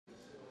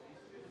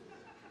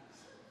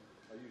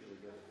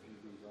Good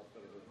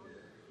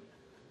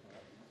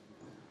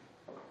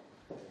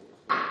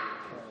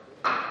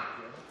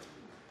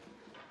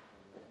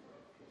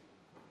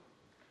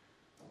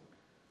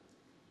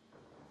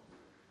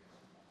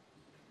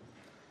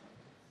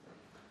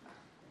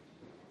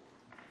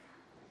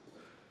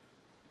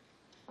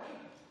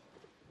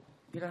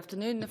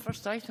afternoon. The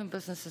first item of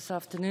business this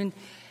afternoon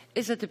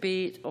is a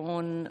debate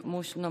on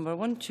motion number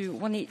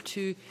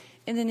 12182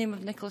 in the name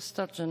of Nicholas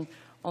Sturgeon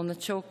on the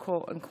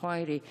Chilcot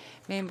inquiry.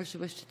 Members who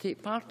wish to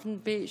take part in the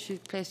debate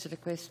should press the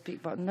request to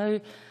speak button now,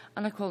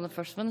 and I call on the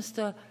First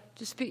Minister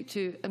to speak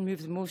to and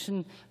move the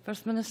motion.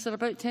 First Minister,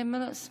 about 10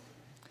 minutes.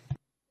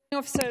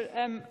 Officer,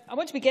 I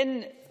want to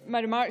begin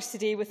my remarks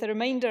today with a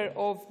reminder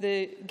of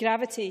the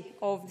gravity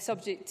of the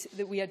subject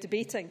that we are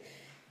debating.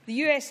 The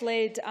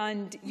US-led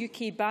and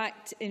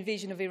UK-backed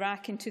invasion of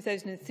Iraq in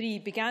 2003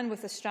 began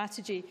with a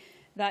strategy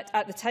that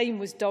at the time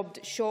was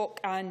dubbed shock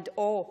and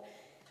awe.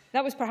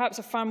 That was perhaps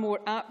a far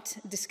more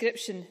apt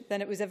description than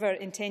it was ever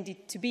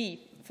intended to be,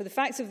 for the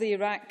facts of the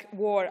Iraq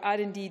war are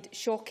indeed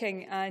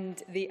shocking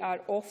and they are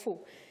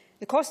awful.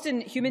 The cost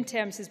in human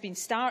terms has been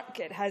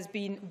stark, it has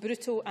been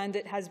brutal and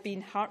it has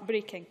been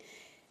heartbreaking.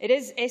 It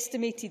is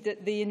estimated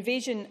that the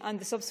invasion and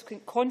the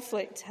subsequent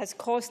conflict has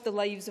cost the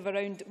lives of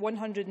around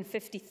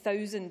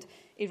 150,000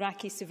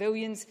 Iraqi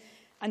civilians,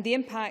 and the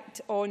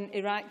impact on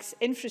Iraq's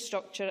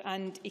infrastructure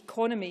and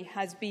economy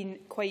has been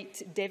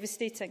quite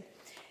devastating.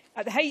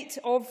 At the height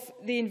of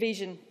the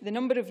invasion, the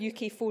number of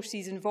UK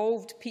forces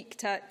involved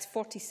peaked at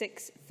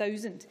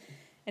 46,000.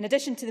 In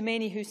addition to the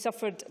many who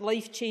suffered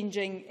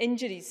life-changing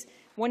injuries,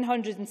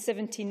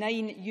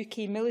 179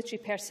 UK military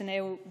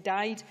personnel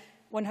died,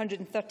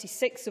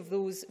 136 of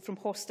those from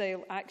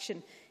hostile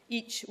action.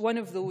 Each one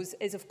of those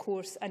is, of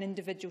course, an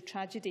individual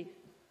tragedy.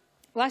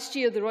 Last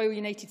year, the Royal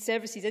United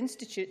Services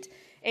Institute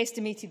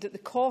estimated that the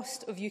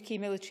cost of UK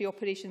military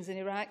operations in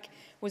Iraq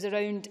was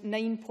around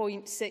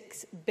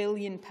 £9.6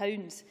 billion.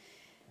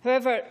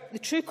 However, the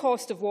true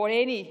cost of war,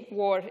 any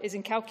war, is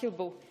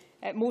incalculable,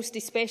 most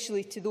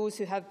especially to those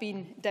who have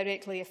been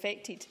directly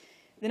affected.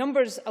 The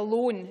numbers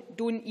alone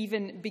don't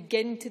even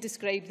begin to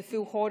describe the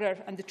full horror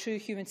and the true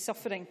human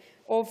suffering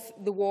of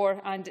the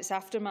war and its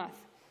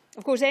aftermath.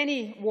 Of course,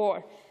 any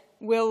war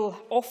will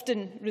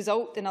often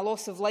result in a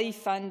loss of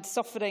life and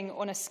suffering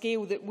on a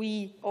scale that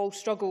we all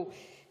struggle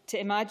to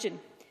imagine.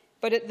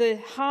 But at the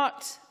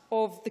heart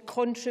of the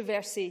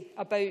controversy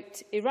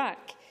about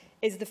Iraq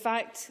is the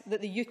fact that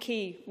the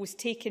UK was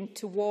taken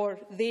to war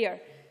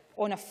there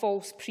on a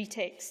false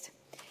pretext.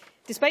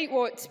 Despite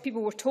what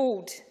people were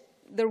told,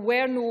 there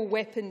were no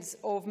weapons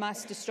of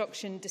mass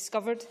destruction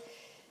discovered,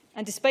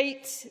 and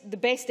despite the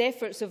best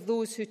efforts of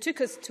those who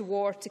took us to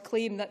war to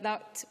claim that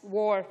that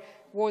war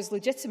was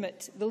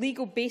legitimate, the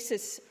legal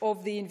basis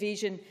of the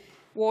invasion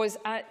was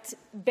at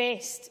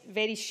best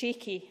very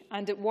shaky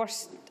and at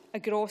worst a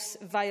gross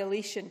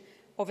violation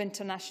of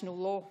international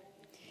law.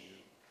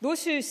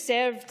 Those who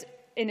served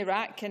in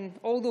Iraq and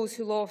all those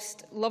who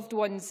lost loved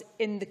ones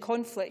in the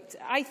conflict,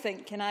 I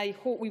think, and I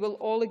hope we will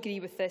all agree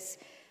with this,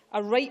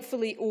 are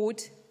rightfully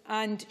owed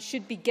and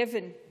should be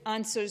given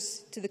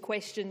answers to the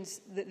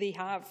questions that they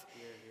have.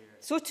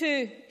 So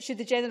too should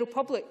the general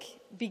public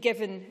be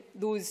given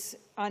those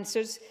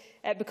answers,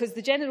 because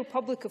the general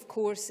public, of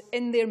course,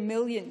 in their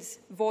millions,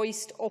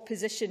 voiced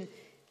opposition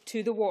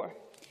to the war.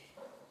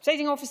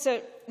 Presiding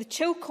Officer, the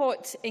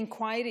Chilcot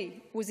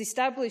inquiry was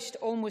established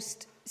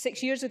almost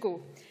 6 years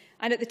ago,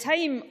 and at the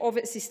time of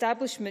its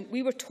establishment,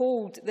 we were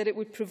told that it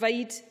would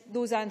provide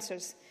those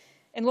answers.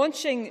 In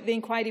launching the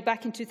inquiry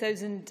back in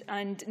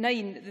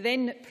 2009, the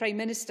then Prime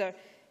Minister,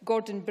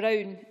 Gordon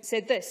Brown,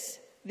 said this: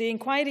 "The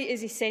inquiry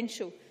is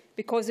essential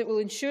because it will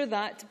ensure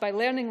that, by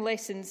learning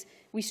lessons,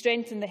 we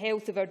strengthen the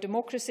health of our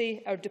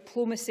democracy, our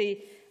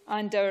diplomacy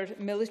and our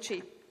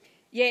military."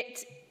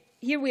 Yet,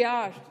 here we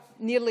are,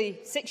 nearly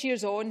 6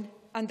 years on,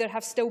 and there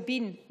have still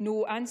been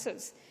no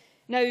answers.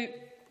 Now,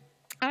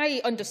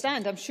 I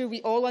understand, I'm sure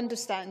we all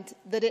understand,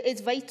 that it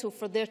is vital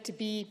for there to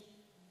be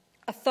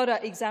a thorough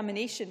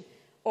examination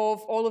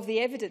of all of the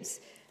evidence.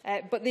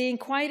 But the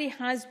inquiry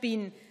has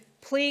been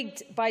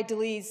plagued by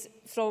delays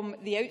from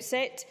the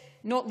outset,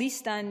 not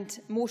least and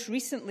most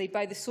recently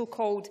by the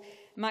so-called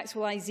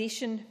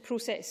Maxwellisation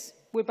process,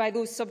 whereby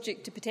those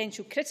subject to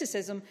potential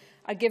criticism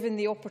are given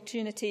the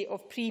opportunity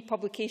of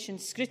pre-publication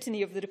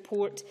scrutiny of the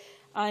report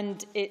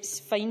and its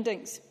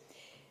findings.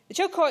 The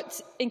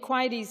Chilcot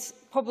inquiry's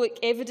public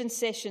evidence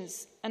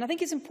sessions, and I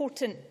think it's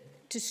important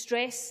to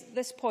stress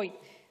this point,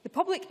 the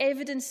public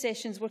evidence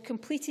sessions were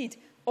completed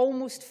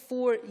almost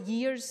 4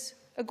 years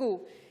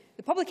ago.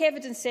 The public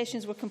evidence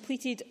sessions were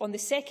completed on the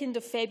 2nd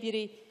of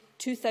February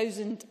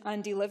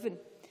 2011.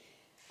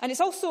 And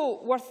it's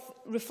also worth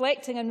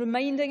reflecting and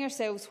reminding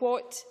ourselves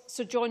what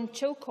Sir John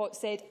Chilcot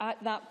said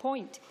at that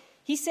point.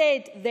 He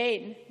said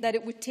then that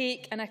it would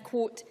take, and I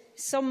quote,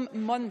 "some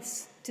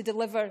months to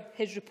deliver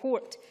his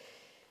report."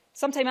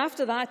 Sometime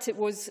after that, it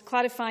was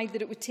clarified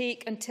that it would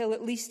take until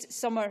at least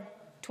summer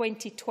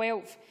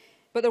 2012.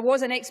 But there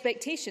was an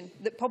expectation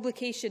that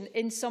publication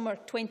in summer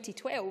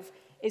 2012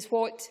 is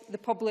what the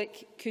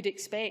public could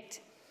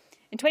expect.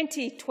 In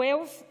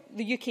 2012,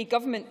 the UK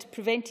Government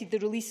prevented the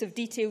release of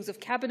details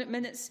of Cabinet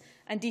minutes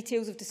and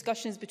details of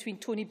discussions between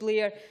Tony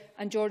Blair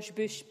and George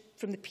Bush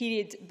from the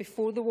period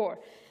before the war.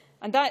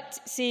 And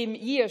that same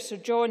year, Sir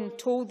John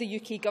told the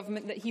UK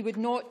Government that he would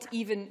not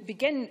even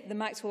begin the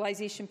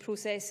Maxwellisation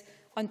process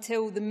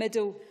until the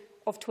middle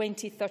of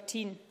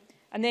 2013.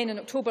 And then in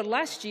October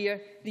last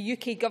year, the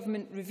UK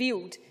Government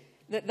revealed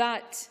that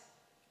that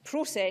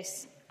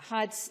process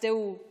had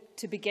still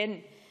to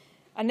begin.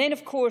 And then,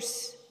 of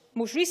course,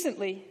 most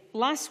recently,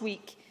 last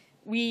week,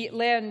 we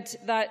learned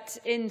that,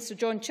 in Sir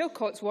John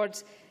Chilcot's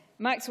words,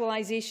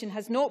 Maxwellisation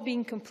has not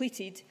been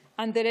completed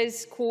and there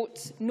is,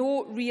 quote,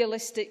 no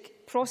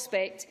realistic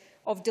prospect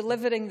of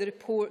delivering the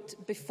report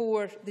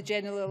before the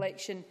general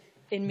election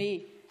in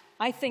May.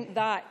 I think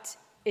that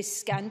is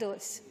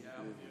scandalous.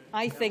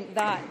 I think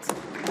that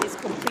is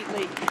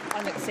completely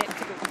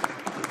unacceptable.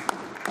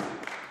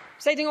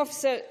 Presiding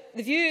Officer,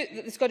 the view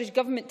that the Scottish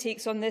Government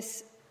takes on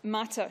this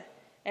matter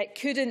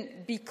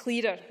couldn't be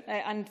clearer.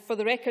 And for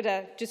the record,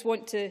 I just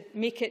want to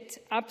make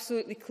it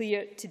absolutely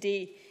clear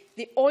today.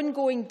 The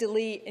ongoing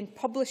delay in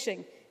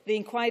publishing the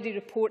inquiry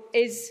report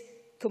is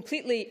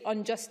completely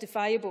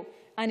unjustifiable,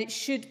 and it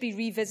should be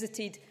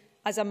revisited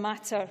as a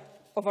matter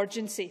of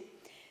urgency.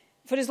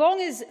 For as long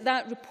as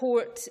that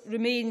report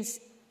remains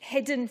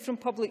hidden from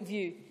public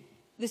view,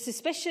 the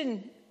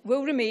suspicion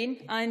will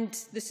remain and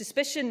the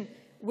suspicion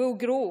will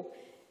grow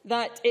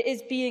that it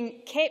is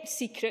being kept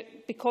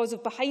secret because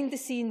of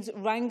behind-the-scenes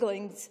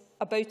wranglings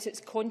about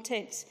its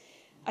contents.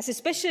 A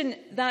suspicion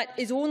that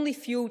is only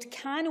fuelled,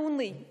 can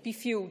only be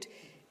fuelled,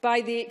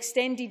 by the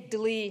extended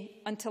delay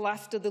until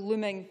after the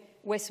looming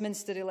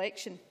Westminster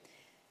election.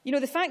 You know,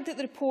 the fact that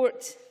the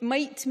report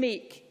might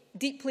make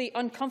deeply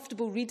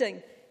uncomfortable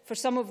reading for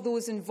some of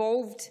those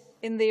involved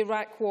in the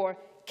Iraq war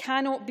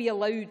cannot be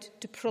allowed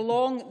to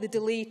prolong the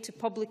delay to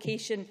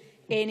publication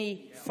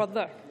any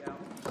further.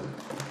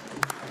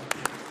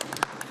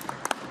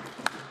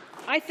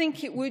 I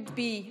think it would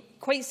be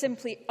quite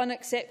simply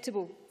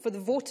unacceptable for the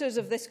voters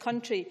of this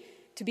country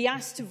to be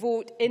asked to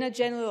vote in a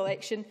general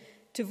election,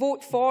 to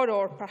vote for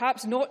or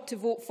perhaps not to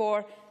vote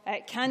for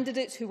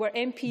candidates who were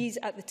MPs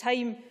at the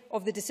time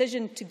of the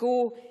decision to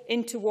go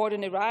into war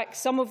in Iraq,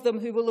 some of them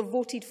who will have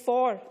voted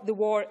for the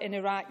war in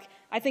Iraq.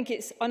 I think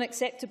it's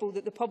unacceptable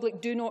that the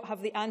public do not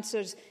have the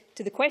answers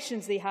to the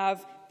questions they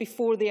have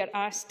before they are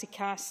asked to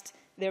cast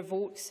their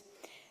votes.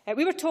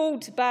 We were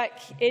told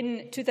back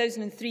in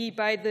 2003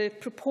 by the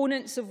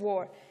proponents of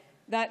war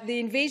that the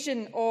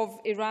invasion of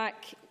Iraq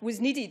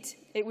was needed.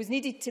 It was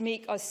needed to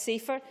make us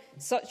safer.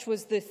 Such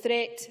was the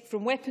threat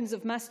from weapons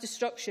of mass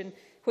destruction,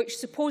 which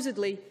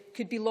supposedly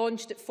could be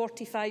launched at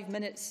 45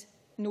 minutes'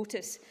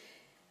 notice.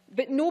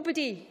 But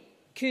nobody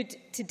could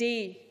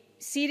today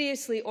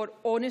seriously or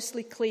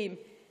honestly claim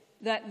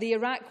that the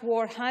Iraq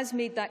war has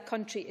made that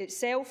country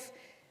itself,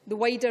 the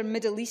wider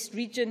Middle East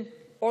region,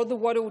 or the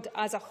world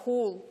as a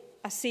whole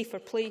a safer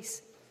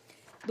place.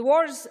 The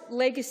war's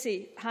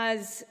legacy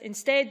has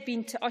instead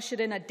been to usher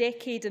in a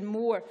decade and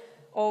more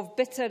of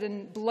bitter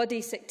and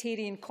bloody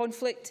sectarian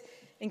conflict,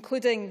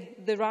 including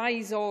the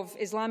rise of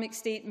Islamic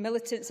State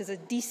militants as a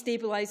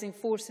destabilising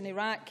force in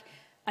Iraq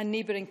and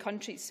neighbouring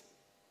countries.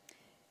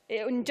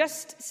 In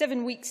just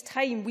 7 weeks'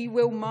 time, we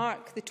will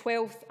mark the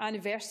 12th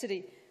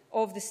anniversary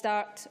of the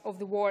start of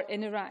the war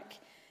in Iraq.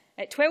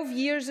 12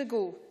 years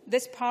ago,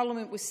 this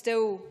Parliament was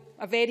still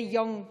a very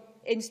young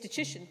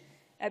institution.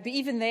 But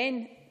even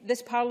then,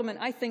 this Parliament,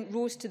 I think,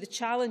 rose to the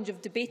challenge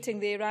of debating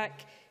the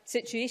Iraq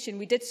situation.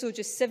 We did so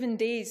just 7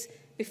 days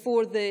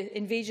before the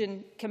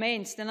invasion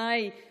commenced, and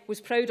I was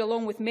proud,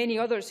 along with many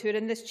others who are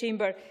in this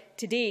chamber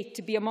today,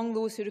 to be among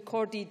those who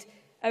recorded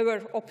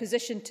our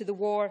opposition to the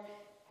war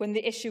when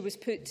the issue was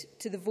put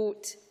to the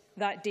vote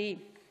that day.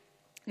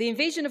 The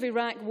invasion of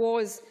Iraq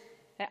was,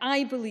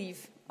 I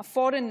believe, a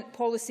foreign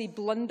policy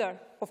blunder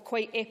of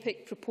quite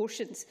epic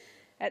proportions,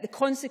 the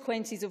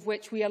consequences of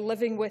which we are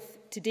living with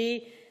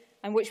today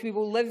and which we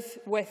will live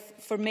with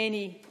for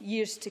many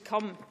years to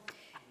come.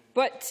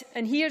 But,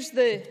 and here's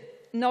the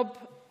nub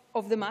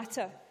of the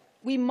matter,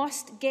 we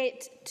must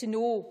get to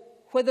know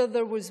whether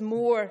there was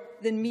more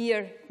than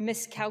mere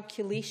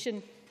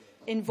miscalculation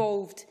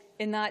involved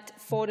in that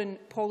foreign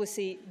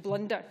policy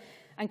blunder.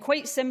 And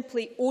quite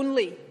simply,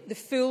 only the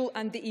full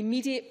and the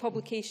immediate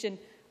publication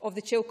of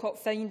the Chilcot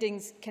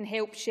findings can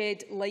help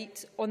shed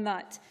light on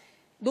that.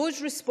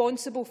 Those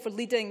responsible for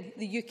leading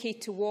the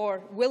UK to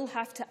war will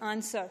have to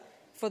answer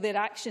for their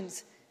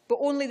actions, but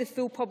only the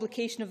full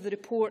publication of the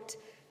report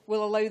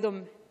will allow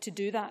them to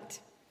do that.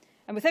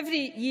 And with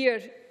every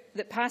year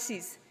that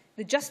passes,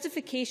 the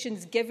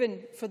justifications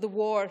given for the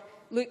war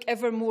look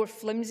ever more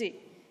flimsy.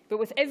 But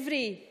with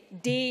every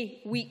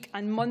day, week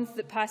and month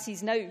that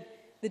passes now,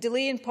 the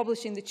delay in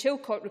publishing the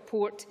Chilcot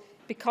report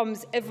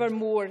becomes ever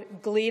more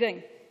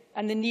glaring,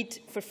 and the need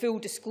for full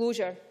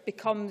disclosure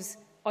becomes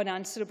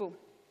unanswerable.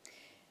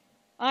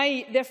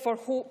 I therefore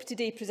hope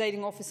today,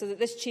 Presiding Officer, that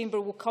this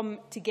chamber will come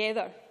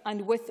together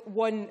and with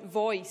one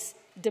voice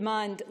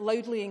demand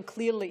loudly and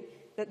clearly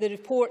that the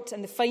report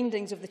and the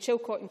findings of the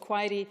Chilcot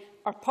inquiry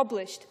are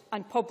published,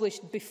 and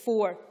published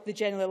before the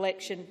general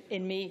election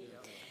in May.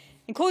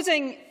 In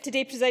closing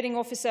today, Presiding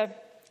Officer,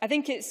 I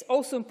think it's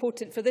also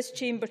important for this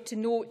chamber to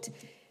note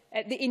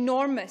the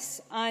enormous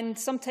and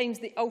sometimes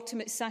the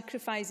ultimate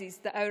sacrifices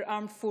that our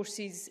armed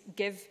forces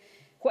give.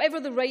 Whatever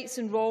the rights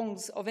and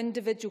wrongs of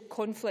individual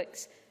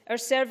conflicts, our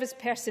service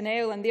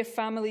personnel and their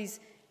families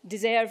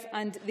deserve,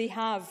 and they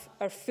have,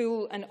 our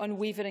full and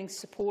unwavering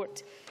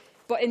support.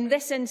 But in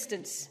this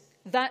instance,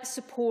 that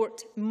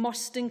support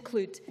must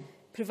include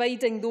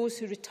providing those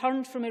who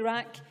returned from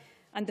Iraq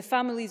and the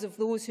families of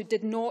those who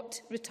did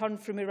not return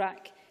from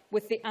Iraq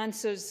with the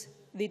answers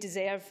they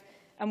deserve,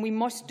 and we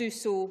must do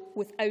so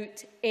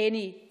without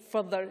any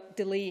further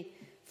delay.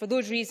 For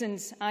those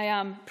reasons, I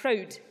am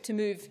proud to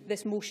move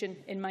this motion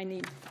in my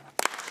name.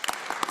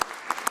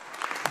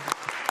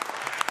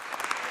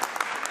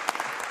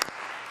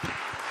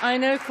 I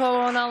now call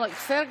on Alex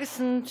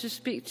Ferguson to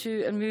speak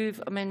to and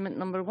move amendment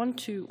number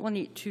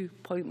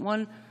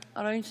 12182.1.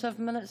 Around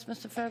 7 minutes,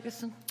 Mr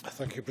Ferguson.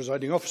 Thank you,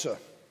 Presiding Officer.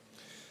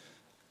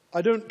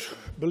 I don't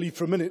believe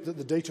for a minute that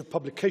the date of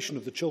publication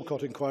of the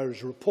Chilcot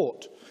Inquiry's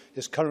report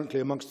is currently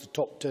amongst the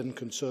top 10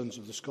 concerns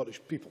of the Scottish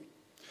people.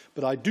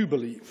 But I do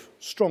believe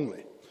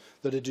strongly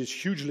that it is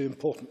hugely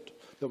important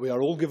that we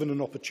are all given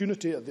an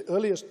opportunity at the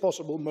earliest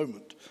possible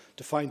moment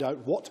to find out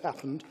what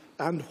happened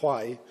and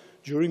why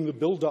during the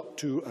build-up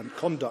to and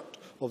conduct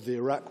of the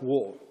Iraq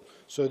War,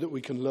 so that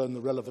we can learn the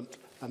relevant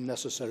and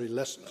necessary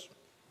lessons.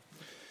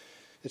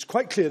 It's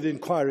quite clear the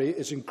inquiry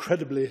is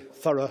incredibly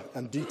thorough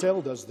and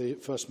detailed, as the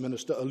First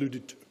Minister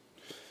alluded to.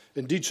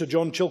 Indeed, Sir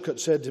John Chilcot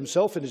said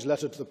himself in his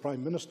letter to the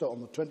Prime Minister on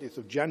the 20th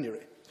of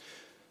January,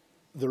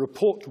 "The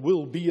report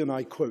will be," and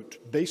I quote,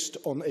 "based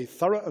on a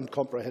thorough and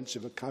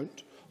comprehensive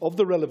account of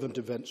the relevant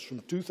events from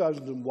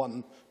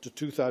 2001 to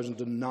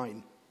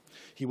 2009.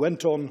 He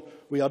went on,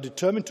 "We are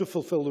determined to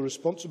fulfil the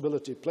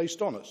responsibility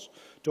placed on us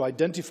to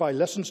identify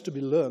lessons to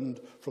be learned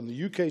from the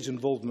UK's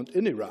involvement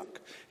in Iraq,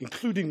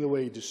 including the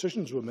way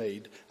decisions were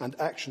made and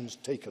actions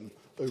taken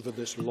over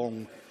this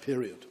long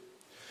period."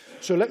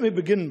 So let me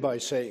begin by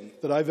saying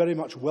that I very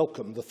much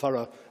welcome the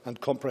thorough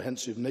and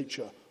comprehensive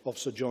nature of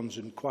Sir John's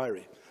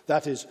inquiry.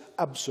 That is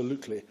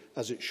absolutely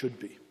as it should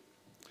be.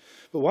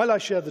 But while I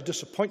share the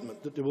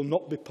disappointment that it will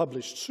not be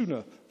published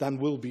sooner than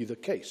will be the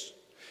case,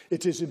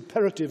 it is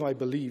imperative, I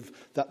believe,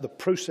 that the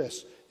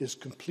process is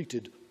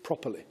completed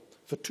properly,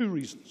 for two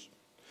reasons.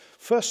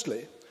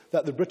 Firstly,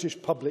 that the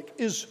British public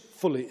is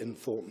fully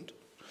informed,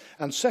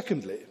 and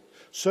secondly,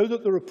 so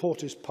that the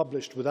report is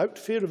published without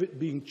fear of it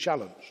being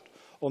challenged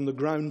on the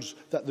grounds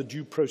that the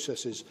due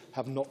processes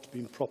have not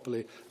been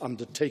properly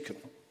undertaken.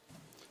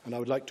 And I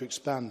would like to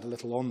expand a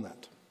little on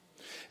that.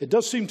 It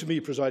does seem to me,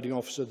 Presiding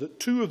Officer, that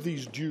two of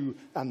these due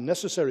and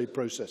necessary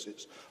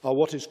processes are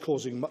what is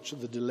causing much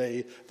of the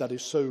delay that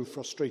is so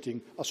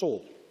frustrating us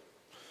all.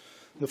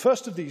 The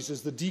first of these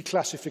is the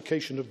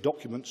declassification of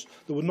documents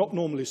that would not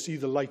normally see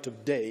the light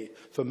of day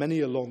for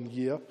many a long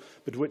year,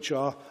 but which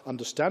are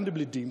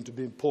understandably deemed to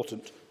be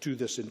important to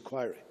this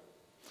inquiry.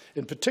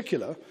 In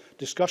particular,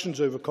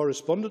 discussions over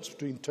correspondence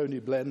between Tony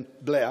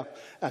Blair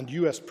and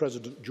US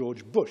President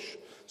George Bush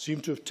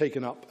seem to have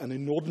taken up an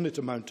inordinate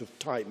amount of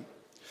time.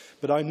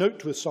 But I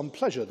note with some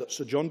pleasure that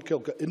Sir John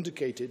Chilcot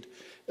indicated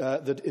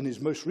that in his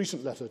most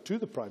recent letter to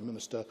the Prime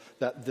Minister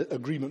that the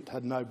agreement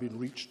had now been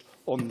reached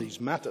on these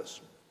matters.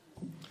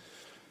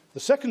 The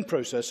second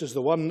process is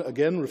the one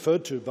again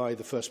referred to by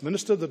the First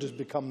Minister that has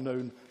become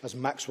known as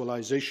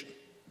Maxwellisation.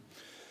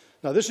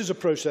 Now, this is a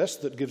process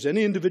that gives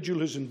any individual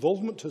whose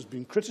involvement has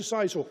been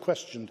criticised or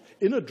questioned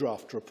in a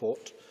draft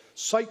report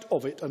sight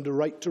of it and a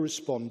right to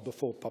respond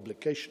before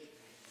publication.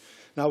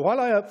 Now, while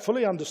I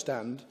fully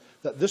understand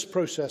that this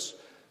process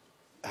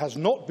has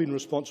not been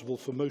responsible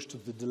for most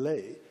of the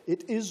delay,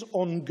 it is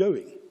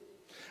ongoing.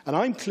 And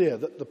I'm clear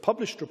that the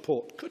published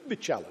report could be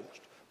challenged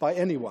by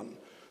anyone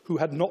who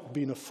had not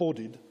been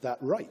afforded that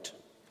right.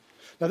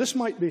 Now, this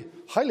might be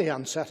highly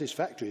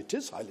unsatisfactory, it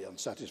is highly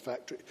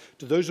unsatisfactory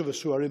to those of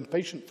us who are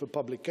impatient for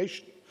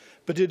publication,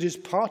 but it is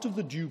part of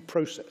the due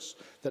process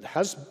that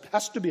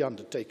has to be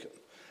undertaken,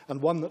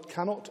 and one that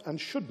cannot and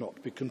should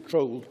not be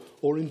controlled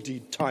or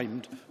indeed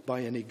timed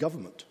by any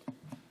government.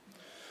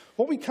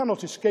 What we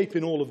cannot escape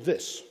in all of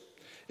this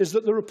is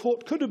that the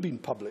report could have been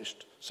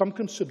published some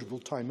considerable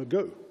time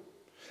ago.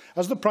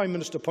 As the Prime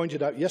Minister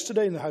pointed out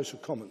yesterday in the House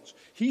of Commons,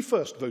 he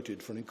first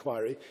voted for an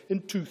inquiry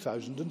in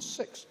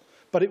 2006,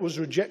 but it was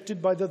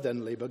rejected by the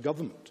then Labour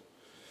government.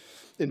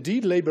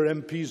 Indeed, Labour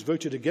MPs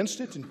voted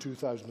against it in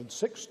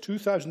 2006,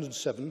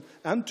 2007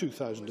 and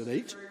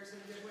 2008.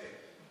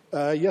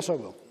 Yes, I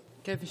will.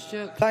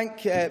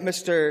 Thank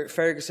Mr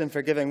Ferguson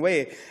for giving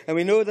way. And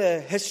we know the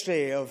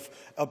history of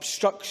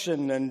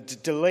obstruction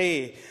and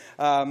delay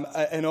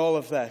in all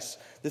of this.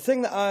 The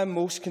thing that I am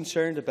most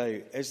concerned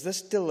about is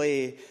this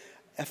delay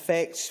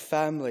affects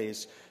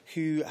families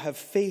who have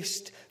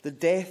faced the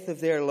death of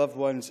their loved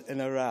ones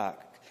in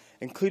Iraq.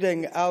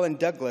 including Alan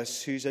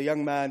Douglas, who's a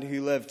young man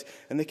who lived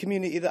in the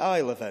community that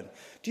I live in.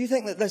 Do you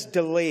think that this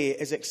delay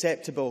is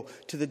acceptable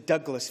to the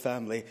Douglas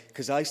family?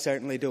 Because I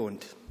certainly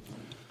don't.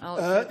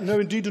 No,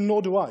 indeed, and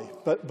nor do I.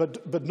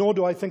 But nor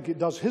do I think it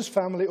does his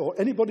family or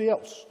anybody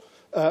else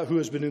who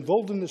has been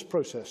involved in this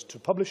process to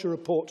publish a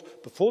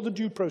report before the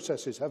due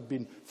processes have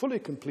been fully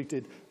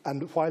completed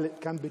and while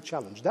it can be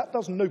challenged. That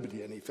does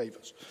nobody any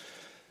favours.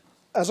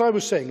 As I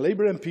was saying,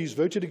 Labour MPs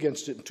voted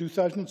against it in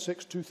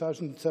 2006,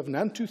 2007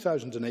 and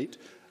 2008,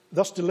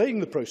 thus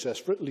delaying the process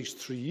for at least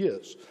 3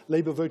 years.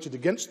 Labour voted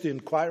against the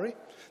inquiry.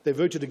 They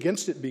voted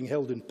against it being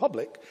held in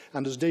public,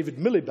 and as David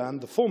Miliband,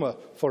 the former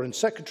Foreign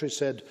Secretary,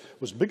 said,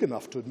 was big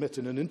enough to admit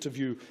in an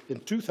interview in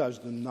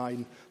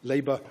 2009,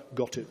 Labour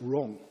got it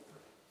wrong.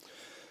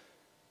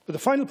 But the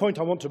final point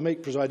I want to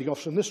make, Presiding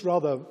Officer, and this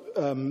rather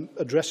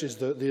addresses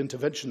the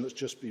intervention that's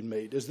just been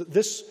made, is that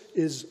this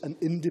is an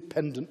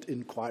independent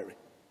inquiry.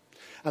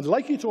 And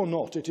like it or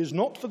not, it is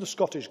not for the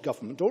Scottish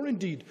Government, or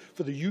indeed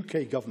for the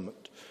UK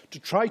Government, to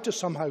try to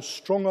somehow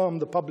strong-arm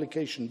the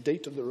publication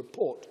date of the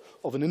report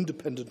of an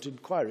independent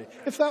inquiry.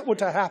 If that were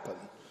to happen,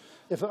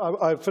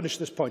 I'll finish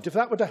this point, if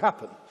that were to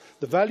happen,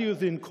 the value of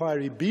the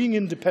inquiry being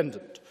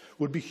independent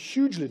would be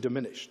hugely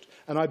diminished,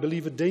 and I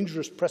believe a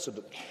dangerous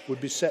precedent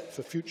would be set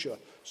for future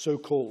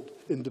so-called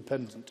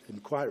independent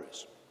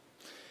inquiries.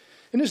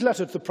 In his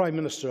letter to the Prime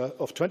Minister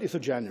of 20th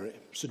of January,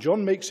 Sir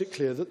John makes it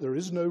clear that there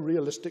is no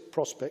realistic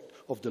prospect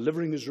of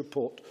delivering his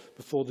report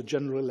before the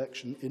general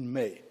election in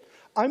May.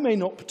 I may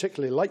not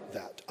particularly like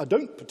that. I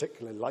don't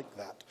particularly like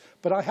that.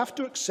 But I have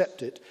to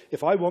accept it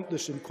if I want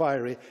this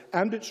inquiry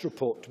and its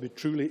report to be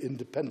truly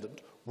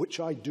independent,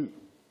 which I do.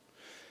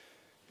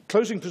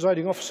 Closing,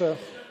 Presiding Officer,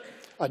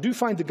 I do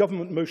find the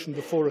government motion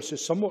before us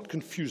is somewhat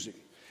confusing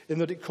in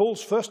that it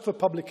calls first for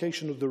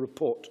publication of the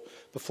report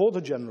before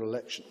the general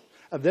election,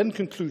 and then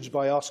concludes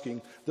by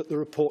asking that the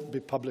report be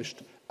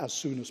published as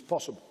soon as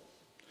possible.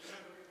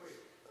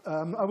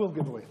 I will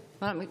give way.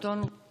 Mark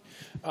MacDonald.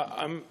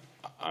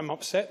 I'm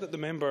upset that the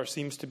member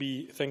seems to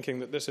be thinking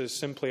that this is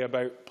simply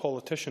about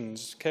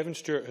politicians. Kevin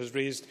Stewart has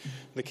raised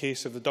the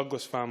case of the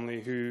Douglas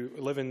family who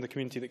live in the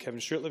community that Kevin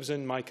Stewart lives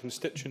in, my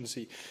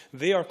constituency.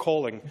 They are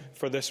calling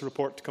for this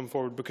report to come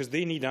forward because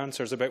they need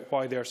answers about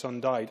why their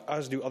son died,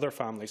 as do other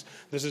families.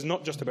 This is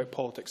not just about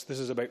politics, this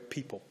is about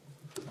people.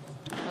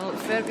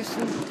 Alex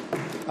Ferguson.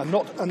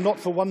 And not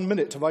for 1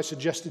 minute have I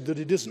suggested that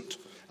it isn't,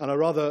 and I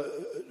rather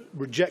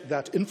reject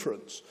that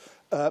inference.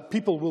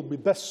 People will be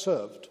best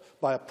served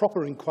by a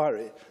proper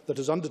inquiry that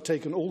has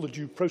undertaken all the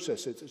due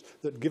processes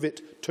that give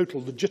it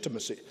total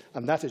legitimacy,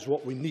 and that is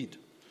what we need.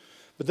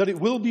 But that it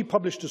will be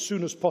published as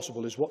soon as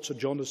possible is what Sir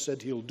John has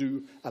said he'll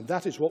do, and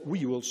that is what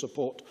we will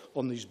support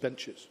on these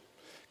benches.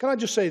 Can I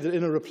just say that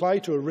in a reply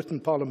to a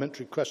written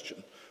parliamentary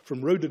question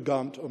from Rhoda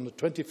Gant on the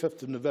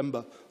 25th of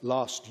November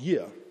last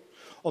year,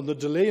 on the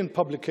delay in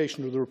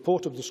publication of the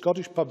report of the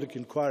Scottish Public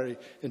Inquiry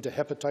into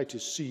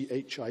hepatitis C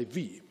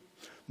HIV,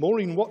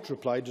 Maureen Watt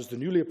replied as the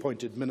newly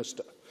appointed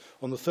Minister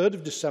on the 3rd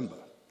of December,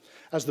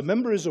 as the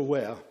member is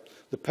aware,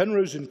 the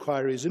Penrose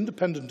inquiry is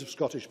independent of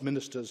Scottish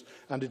ministers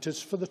and it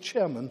is for the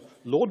chairman,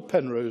 Lord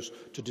Penrose,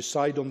 to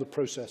decide on the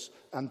process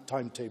and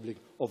timetabling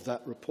of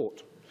that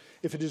report.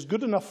 If it is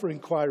good enough for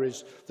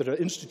inquiries that are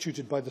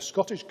instituted by the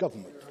Scottish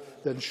Government,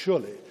 then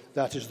surely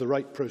that is the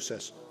right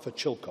process for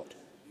Chilcot.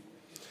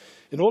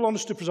 In all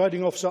honesty,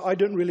 Presiding Officer, I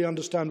don't really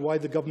understand why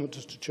the Government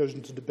has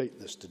chosen to debate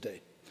this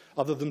today,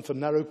 other than for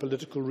narrow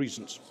political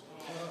reasons.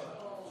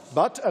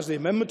 But, as the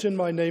amendment in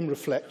my name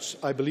reflects,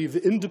 I believe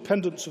the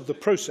independence of the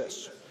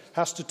process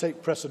has to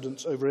take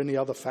precedence over any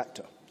other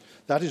factor.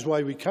 That is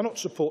why we cannot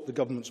support the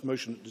Government's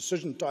motion at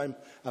decision time,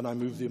 and I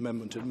move the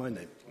amendment in my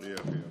name.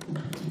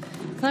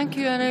 Thank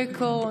you. I now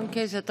call on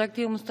Kezia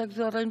Dugdale. Ms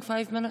Dugdale, around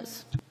 5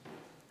 minutes.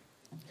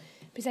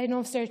 Presiding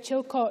Officer,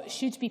 Chilcot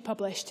should be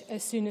published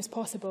as soon as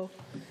possible.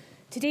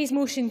 Today's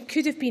motion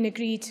could have been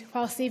agreed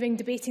while saving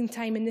debating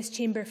time in this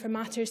chamber for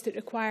matters that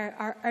require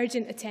our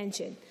urgent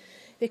attention.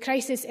 The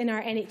crisis in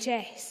our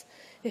NHS,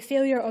 the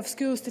failure of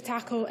schools to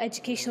tackle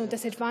educational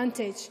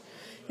disadvantage,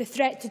 the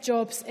threat to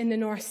jobs in the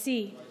North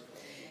Sea.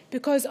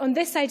 Because on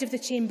this side of the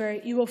chamber,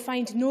 you will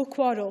find no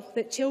quarrel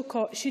that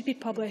Chilcot should be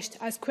published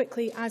as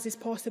quickly as is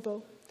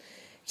possible.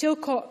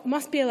 Chilcot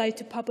must be allowed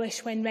to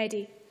publish when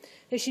ready.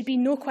 There should be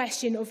no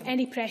question of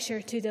any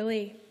pressure to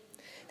delay.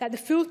 That the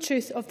full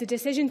truth of the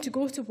decision to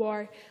go to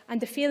war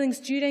and the failings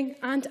during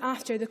and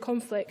after the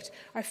conflict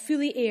are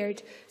fully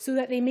aired so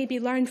that they may be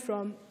learned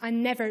from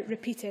and never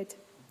repeated.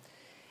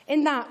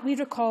 In that, we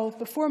recall,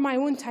 before my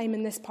own time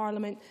in this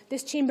Parliament,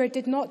 this chamber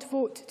did not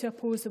vote to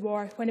oppose the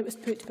war when it was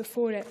put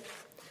before it.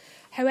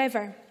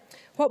 However,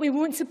 what we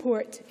won't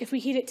support, if we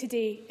hear it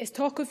today, is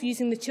talk of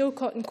using the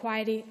Chilcot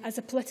inquiry as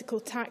a political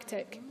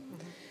tactic.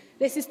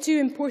 This is too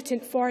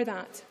important for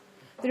that.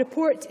 The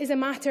report is a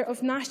matter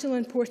of national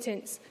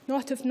importance,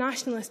 not of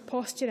nationalist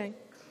posturing.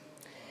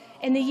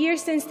 In the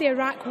years since the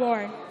Iraq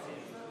War,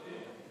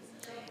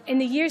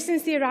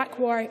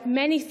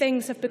 many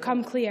things have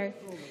become clear.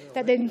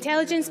 That the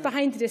intelligence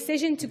behind the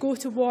decision to go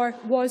to war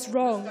was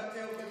wrong.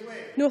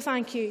 No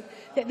thank you.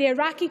 That the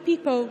Iraqi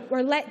people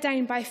were let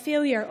down by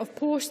failure of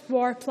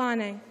post-war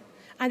planning,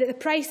 and that the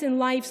price in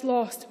lives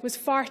lost was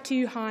far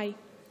too high.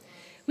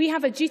 We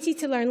have a duty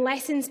to learn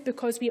lessons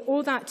because we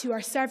owe that to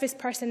our service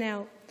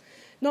personnel,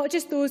 not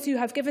just those who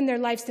have given their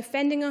lives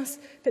defending us,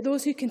 but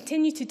those who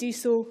continue to do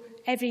so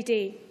every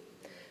day.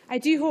 I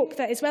do hope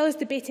that, as well as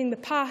debating the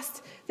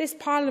past, this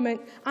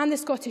Parliament and the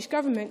Scottish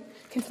Government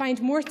can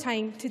find more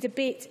time to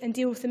debate and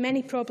deal with the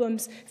many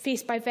problems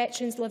faced by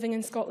veterans living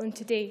in Scotland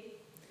today.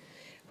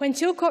 When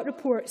Chilcot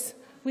reports,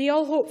 we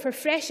all hope for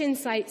fresh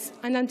insights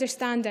and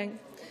understanding.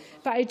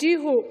 But I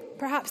do hope,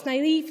 perhaps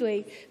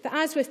naively, that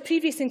as with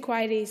previous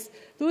inquiries,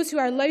 those who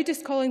are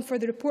loudest calling for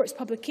the report's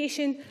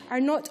publication are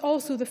not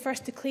also the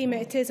first to claim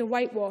it is a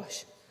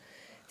whitewash.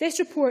 This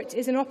report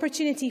is an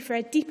opportunity for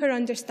a deeper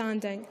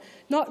understanding,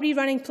 not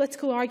rerunning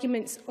political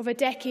arguments of a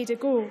decade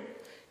ago.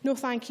 No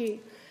thank you.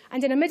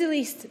 And in a Middle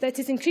East that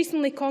is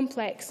increasingly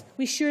complex,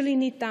 we surely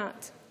need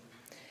that.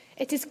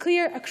 It is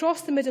clear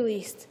across the Middle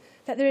East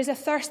that there is a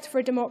thirst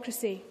for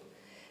democracy.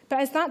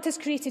 But as that has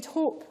created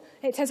hope,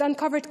 it has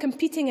uncovered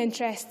competing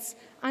interests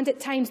and at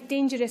times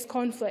dangerous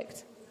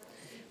conflict.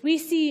 We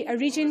see a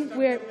region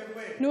where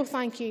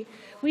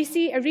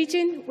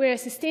a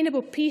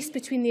sustainable peace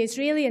between the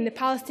Israeli and the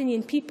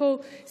Palestinian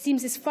people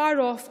seems as far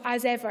off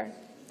as ever.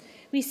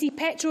 We see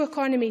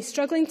petro-economies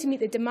struggling to meet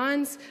the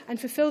demands and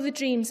fulfil the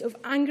dreams of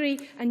angry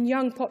and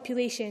young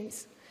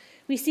populations.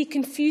 We see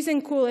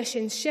confusing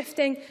coalitions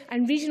shifting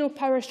and regional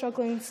power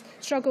struggles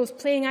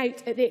playing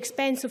out at the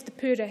expense of the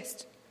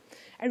poorest.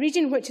 A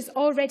region which has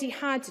already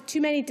had too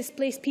many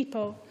displaced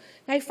people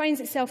now finds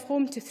itself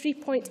home to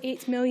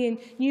 3.8 million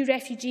new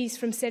refugees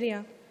from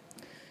Syria.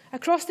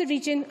 Across the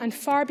region and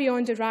far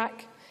beyond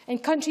Iraq, in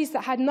countries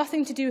that had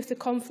nothing to do with the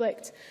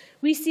conflict,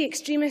 we see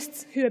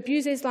extremists who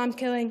abuse Islam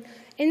killing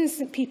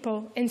innocent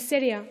people in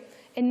Syria,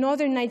 in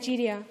northern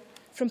Nigeria,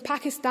 from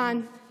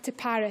Pakistan to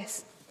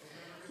Paris.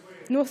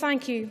 No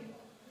thank you.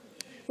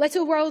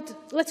 Little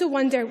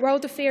wonder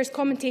world affairs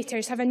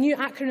commentators have a new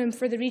acronym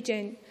for the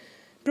region: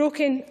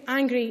 broken,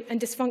 angry and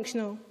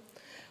dysfunctional.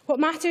 What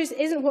matters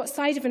isn't what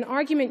side of an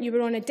argument you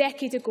were on a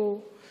decade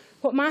ago.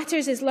 What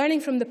matters is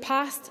learning from the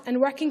past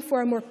and working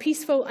for a more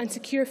peaceful and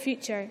secure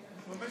future.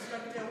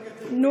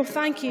 No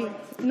thank you.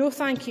 No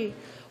thank you.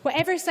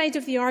 Whatever side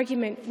of the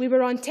argument we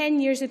were on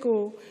 10 years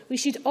ago, we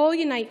should all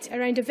unite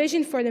around a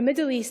vision for the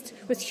Middle East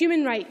with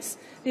human rights,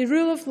 the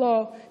rule of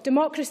law,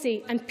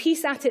 democracy and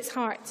peace at its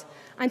heart.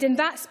 And in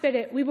that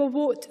spirit, we will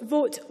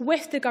vote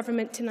with the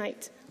government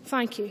tonight.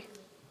 Thank you.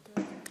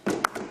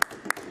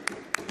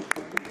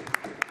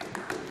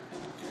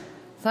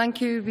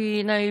 Thank you.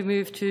 We now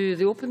move to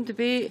the open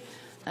debate.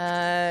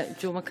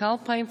 Joe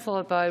McAlpine,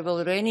 followed by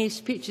Will Rennie.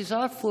 Speeches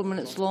are 4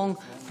 minutes long,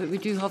 but we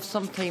do have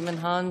some time in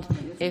hand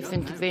if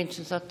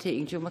interventions are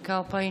taken. Joe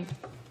McAlpine.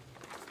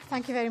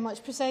 Thank you very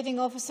much, Presiding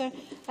Officer.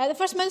 The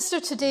First Minister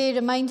today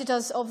reminded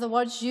us of the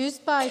words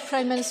used by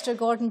Prime Minister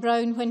Gordon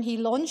Brown when he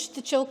launched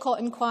the Chilcot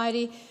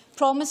inquiry,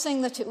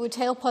 promising that it would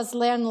help us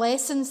learn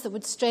lessons that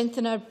would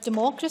strengthen our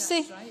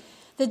democracy.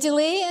 The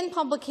delay in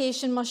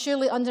publication must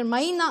surely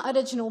undermine that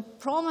original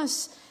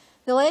promise.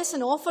 The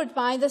lesson offered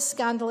by this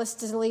scandalous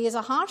delay is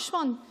a harsh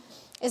one.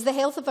 Is the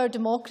health of our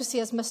democracy,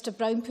 as Mr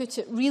Brown put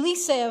it, really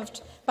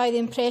served by the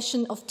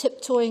impression of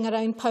tiptoeing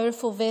around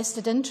powerful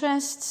vested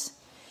interests?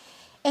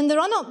 In the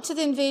run-up to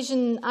the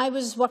invasion, I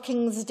was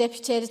working as the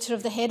Deputy Editor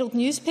of the Herald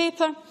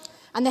newspaper,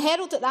 and the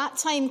Herald at that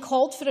time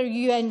called for a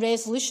UN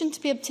resolution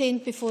to be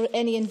obtained before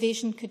any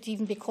invasion could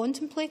even be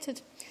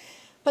contemplated.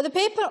 But the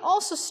paper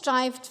also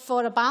strived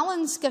for a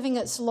balance, given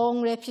its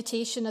long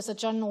reputation as a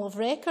journal of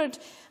record,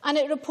 and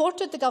it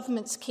reported the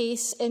government's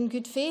case in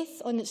good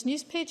faith on its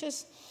news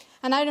pages.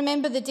 And I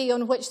remember the day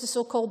on which the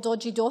so-called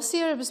dodgy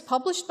dossier was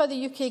published by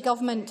the UK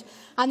government,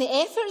 and the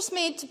efforts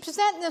made to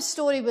present this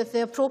story with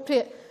the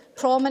appropriate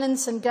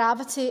prominence and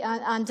gravity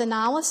and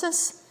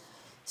analysis.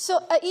 So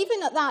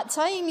even at that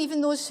time,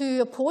 even those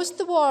who opposed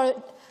the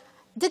war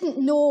didn't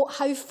know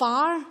how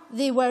far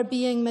they were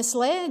being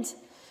misled.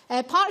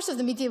 Parts of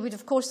the media would,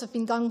 of course, have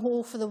been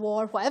gung-ho for the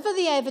war, whatever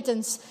the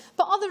evidence,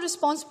 but other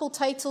responsible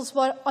titles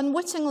were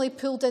unwittingly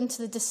pulled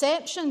into the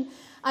deception.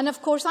 And,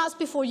 of course, that's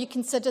before you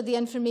consider the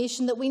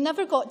information that we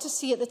never got to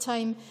see at the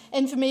time,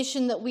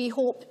 information that we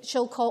hope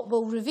Chilcot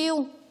will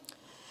reveal.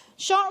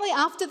 Shortly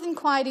after the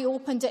inquiry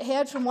opened, it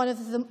heard from one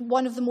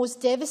of the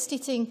most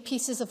devastating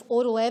pieces of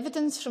oral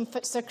evidence from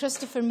Sir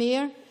Christopher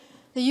Mayer,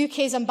 the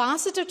UK's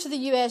ambassador to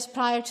the US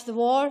prior to the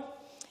war.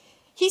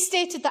 He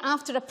stated that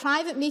after a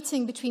private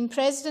meeting between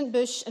President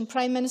Bush and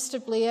Prime Minister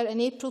Blair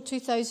in April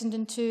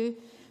 2002,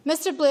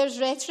 Mr Blair's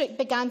rhetoric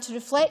began to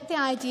reflect the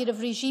idea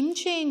of regime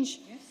change.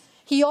 Yes.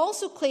 He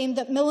also claimed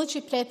that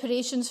military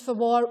preparations for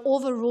war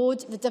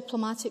overrode the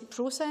diplomatic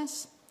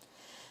process.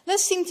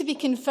 This seemed to be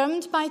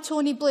confirmed by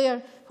Tony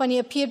Blair when he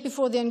appeared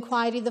before the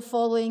inquiry the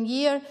following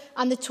year,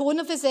 and the tone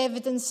of his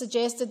evidence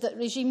suggested that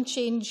regime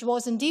change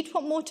was indeed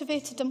what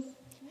motivated him.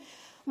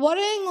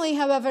 Worryingly,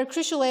 however,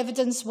 crucial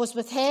evidence was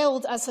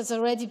withheld, as has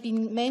already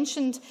been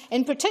mentioned,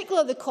 in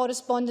particular the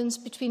correspondence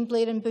between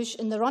Blair and Bush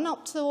in the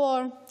run-up to the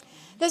war.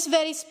 This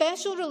very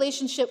special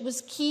relationship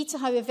was key to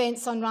how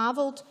events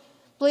unravelled.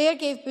 Blair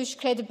gave Bush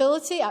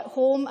credibility at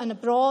home and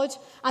abroad,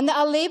 and that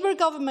a Labour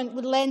government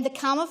would lend the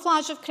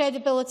camouflage of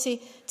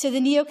credibility to the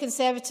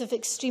neoconservative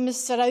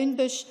extremists around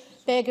Bush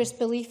beggars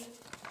belief.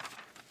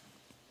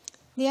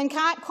 The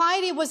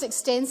inquiry was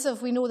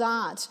extensive, we know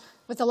that,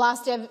 with the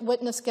last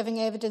witness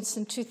giving evidence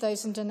in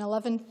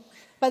 2011,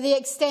 but the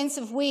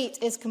extensive wait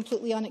is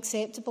completely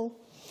unacceptable.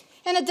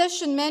 In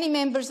addition, many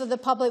members of the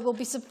public will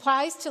be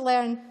surprised to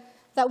learn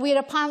that we are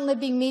apparently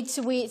being made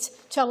to wait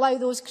to allow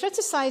those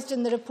criticised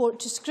in the report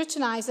to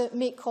scrutinise it,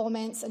 make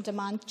comments and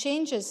demand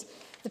changes,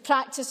 the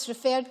practice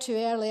referred to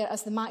earlier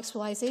as the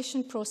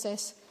Maxwellisation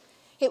process.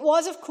 It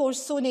was, of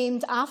course, so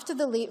named after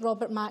the late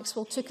Robert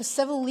Maxwell took a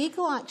civil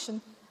legal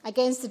action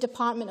against the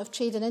Department of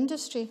Trade and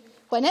Industry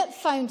when it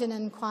found in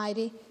an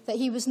inquiry that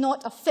he was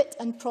not a fit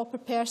and proper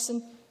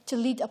person to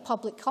lead a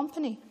public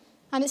company,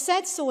 and it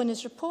said so in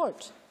his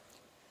report.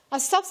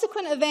 As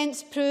subsequent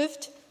events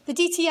proved, the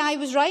DTI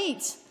was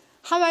right.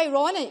 How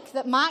ironic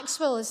that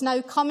Maxwell is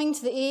now coming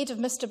to the aid of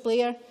Mr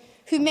Blair,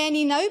 who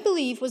many now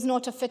believe was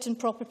not a fit and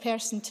proper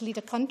person to lead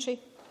a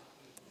country.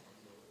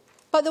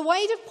 But the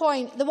wider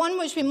point, the one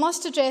which we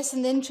must address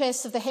in the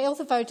interests of the health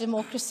of our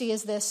democracy,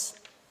 is this.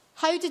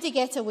 How did he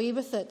get away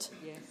with it?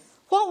 Yes.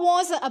 What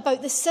was it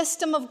about the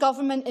system of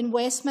government in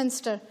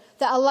Westminster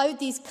that allowed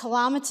these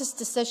calamitous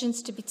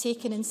decisions to be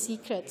taken in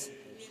secret?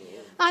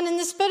 And in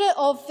the spirit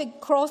of the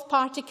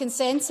cross-party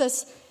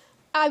consensus,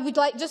 I would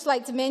just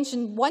like to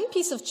mention one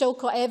piece of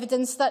Chilcot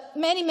evidence that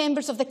many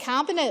members of the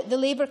Cabinet, the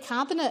Labour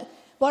Cabinet,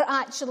 were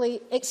actually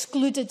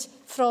excluded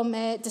from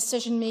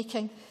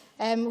decision-making,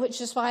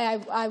 which is why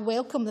I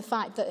welcome the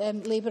fact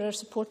that Labour are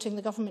supporting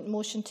the government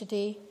motion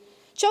today.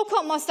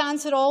 Chilcot must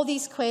answer all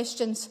these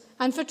questions,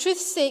 and for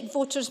truth's sake,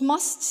 voters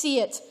must see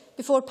it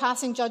before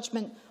passing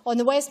judgment on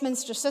the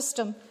Westminster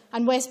system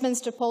and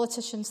Westminster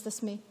politicians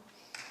this May.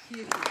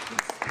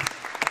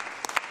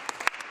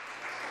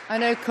 I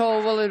now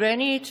call Willie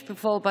Rennie to be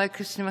followed by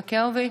Christina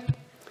McKelvey.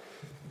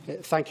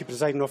 Thank you,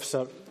 Presiding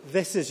Officer.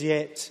 This is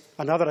yet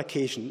another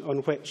occasion on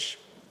which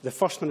the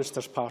First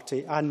Minister's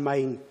party and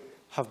mine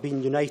have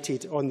been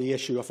united on the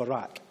issue of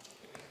Iraq.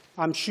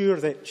 I'm sure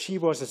that she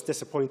was as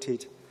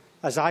disappointed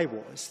as I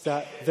was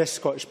that this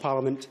Scottish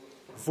Parliament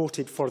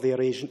voted for the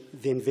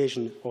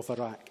invasion of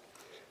Iraq.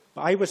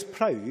 But I was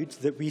proud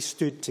that we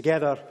stood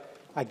together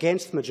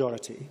against the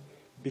majority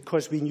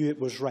because we knew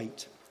it was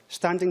right,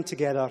 standing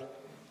together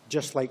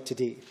just like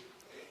today.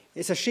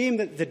 It's a shame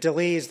that the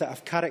delays that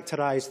have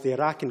characterised the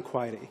Iraq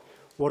inquiry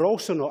were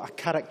also not a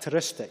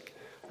characteristic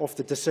of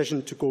the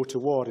decision to go to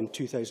war in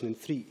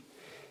 2003.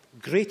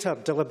 Greater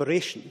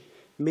deliberation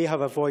may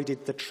have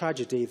avoided the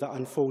tragedy that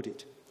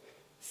unfolded.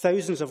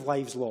 Thousands of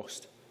lives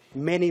lost,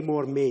 many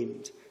more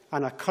maimed,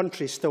 and a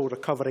country still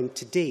recovering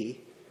today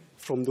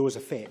from those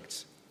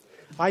effects.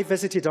 I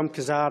visited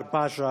Qasr,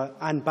 Basra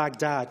and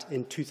Baghdad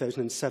in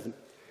 2007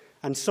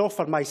 and saw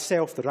for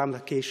myself the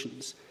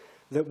ramifications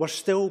that were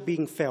still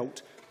being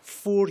felt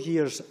 4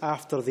 years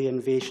after the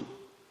invasion.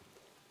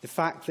 The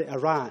fact that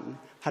Iran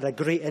had a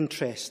great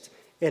interest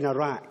in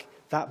Iraq,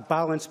 that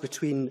balance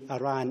between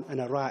Iran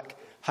and Iraq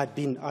had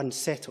been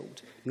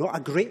unsettled. Not a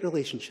great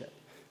relationship,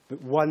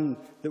 but one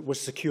that was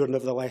secure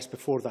nevertheless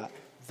before that.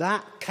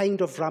 That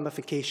kind of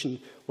ramification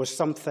was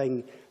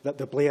something that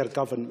the Blair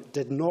government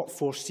did not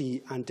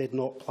foresee and did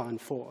not plan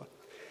for.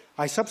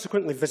 I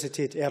subsequently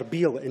visited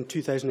Erbil in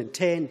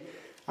 2010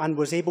 and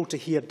was able to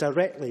hear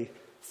directly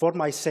for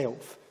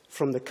myself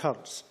from the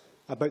Kurds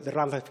about the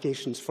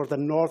ramifications for the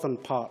northern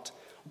part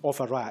of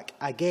Iraq,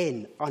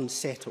 again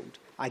unsettled,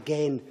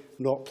 again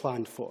not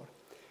planned for.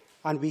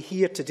 And we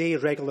hear today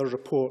regular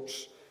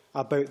reports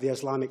about the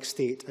Islamic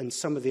State and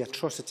some of the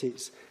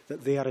atrocities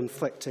that they are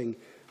inflicting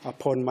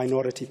upon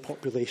minority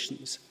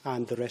populations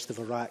and the rest of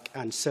Iraq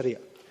and Syria.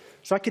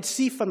 So I could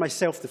see for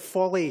myself the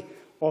folly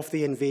of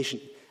the invasion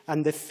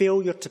and the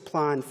failure to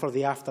plan for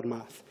the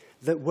aftermath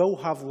that will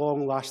have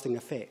long-lasting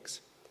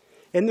effects.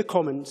 In the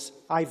Commons,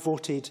 I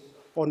voted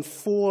on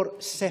 4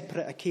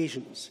 separate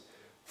occasions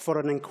for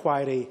an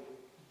inquiry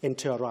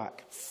into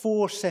Iraq.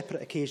 4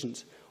 separate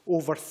occasions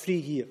over 3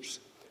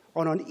 years.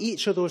 And on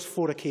each of those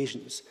 4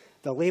 occasions,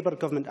 the Labour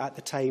government at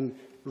the time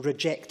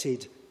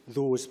rejected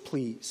those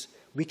pleas.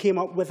 We came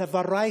up with a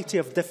variety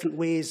of different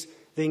ways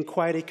the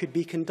inquiry could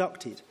be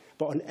conducted,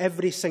 but on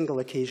every single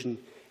occasion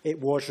it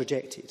was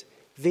rejected.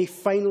 They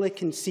finally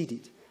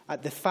conceded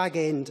at the fag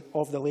end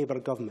of the Labour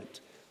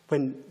government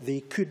when they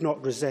could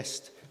not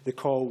resist the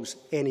calls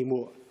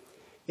anymore.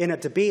 In a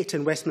debate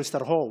in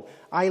Westminster Hall,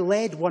 I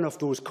led one of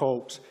those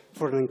calls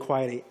for an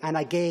inquiry, and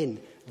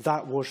again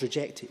that was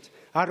rejected.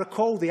 I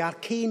recall the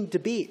arcane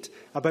debate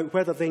about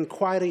whether the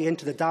inquiry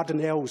into the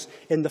Dardanelles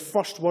in the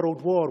First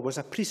World War was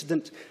a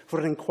precedent for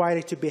an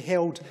inquiry to be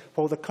held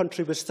while the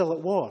country was still at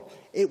war.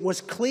 It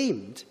was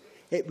claimed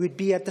it would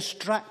be a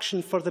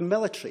distraction for the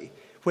military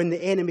when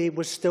the enemy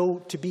was still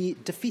to be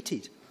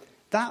defeated.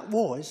 That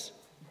was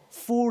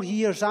 4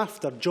 years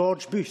after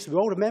George Bush, we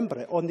all remember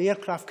it, on the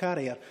aircraft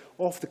carrier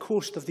off the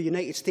coast of the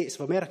United States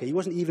of America. He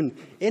wasn't even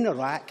in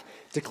Iraq,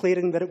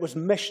 declaring that it was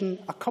mission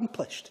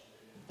accomplished.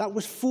 That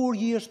was 4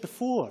 years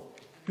before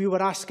we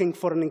were asking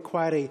for an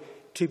inquiry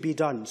to be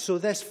done. So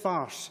this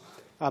farce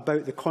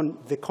about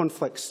the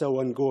conflict still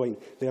ongoing,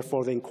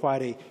 therefore the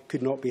inquiry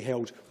could not be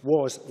held,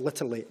 was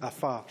literally a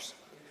farce.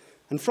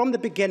 And from the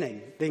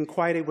beginning, the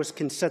inquiry was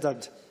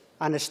considered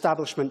an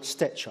establishment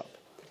stitch-up.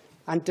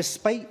 And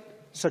despite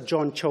Sir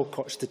John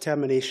Chilcot's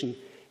determination,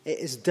 it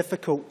is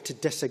difficult to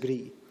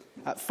disagree.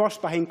 At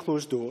first behind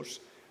closed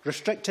doors,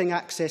 restricting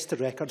access to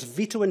records,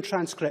 vetoing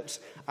transcripts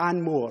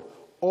and more,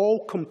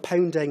 all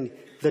compounding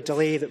the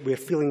delay that we are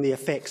feeling the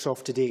effects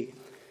of today.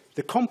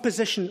 The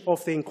composition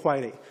of the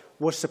inquiry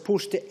was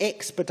supposed to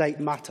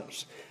expedite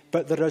matters,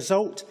 but the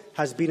result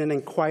has been an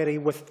inquiry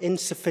with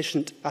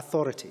insufficient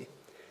authority.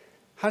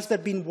 Has there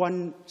been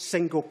one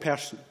single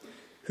person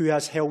who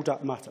has held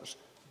up matters?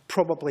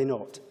 Probably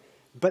not.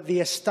 But the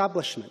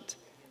establishment,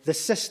 the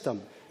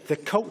system, the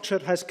culture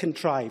has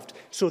contrived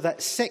so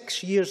that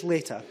 6 years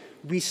later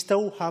we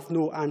still have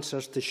no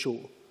answers to show.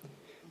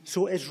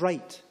 So it is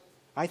right,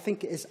 I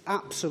think it is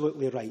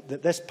absolutely right,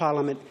 that this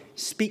Parliament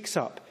speaks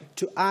up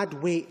to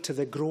add weight to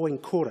the growing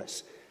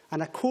chorus,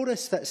 and a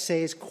chorus that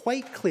says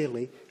quite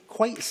clearly,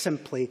 quite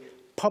simply,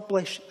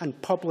 publish and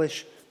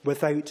publish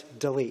without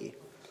delay.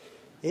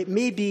 It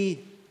may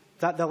be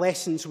that the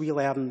lessons we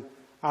learn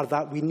are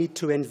that we need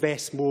to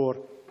invest more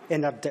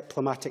in our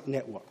diplomatic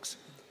networks.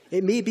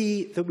 It may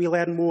be that we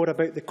learn more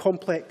about the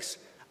complex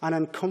and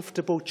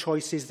uncomfortable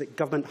choices that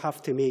government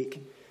have to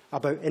make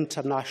about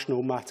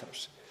international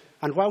matters.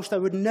 And whilst I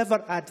would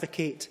never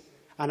advocate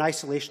an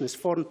isolationist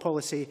foreign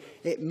policy,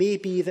 it may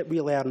be that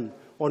we learn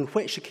on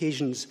which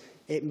occasions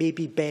it may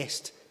be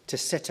best to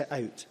sit it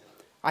out.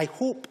 I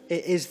hope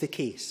it is the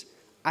case.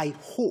 I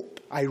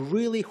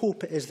really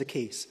hope it is the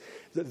case,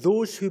 that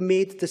those who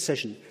made the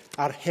decision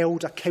are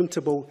held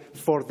accountable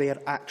for their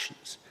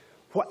actions.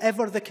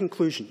 Whatever the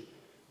conclusion,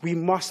 we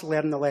must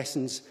learn the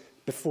lessons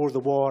before the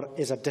war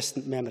is a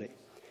distant memory.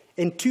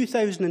 In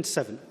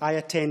 2007, I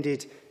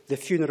attended the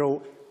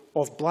funeral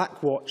of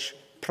Black Watch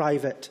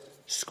Private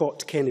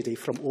Scott Kennedy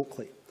from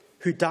Oakley,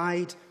 who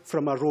died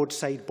from a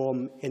roadside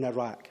bomb in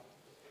Iraq.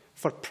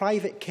 For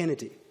Private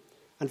Kennedy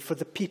and for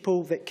the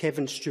people that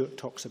Kevin Stewart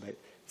talks about,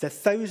 the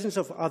thousands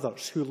of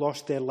others who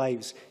lost their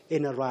lives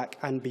in Iraq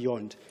and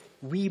beyond,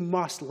 we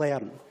must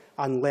learn,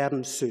 and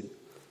learn soon.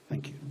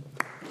 Thank you.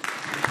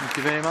 Thank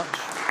you very much.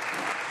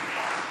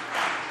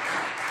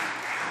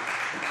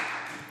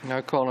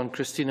 Now call on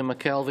Christina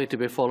McKelvey to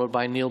be followed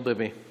by Neil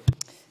Bibby.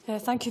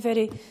 Thank you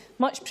very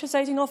much,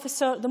 Presiding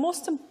Officer. The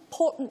most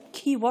important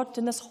key word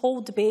in this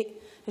whole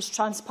debate is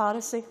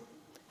transparency.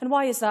 And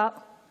why is that?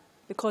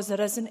 Because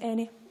there isn't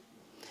any.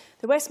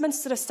 The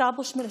Westminster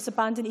establishment has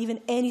abandoned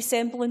even any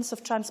semblance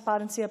of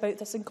transparency about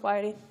this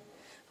inquiry.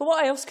 But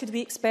what else could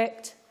we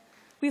expect?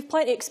 We have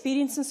plenty of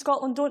experience in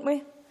Scotland, don't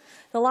we?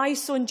 The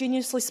lies so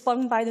ingeniously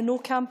spun by the No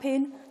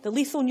campaign, the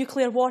lethal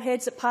nuclear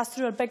warheads that passed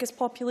through our biggest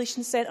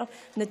population centre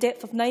in the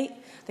depth of night,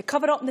 the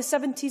cover-up in the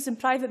 70s and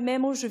private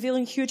memos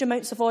revealing huge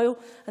amounts of oil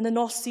in the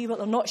North Sea but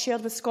they're not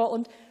shared with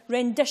Scotland,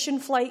 rendition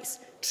flights,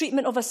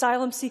 treatment of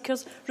asylum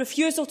seekers,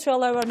 refusal to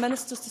allow our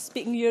ministers to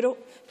speak in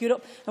Europe,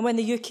 and when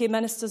the UK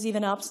minister's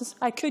even absent.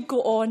 I could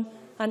go on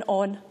and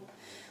on.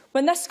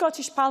 When this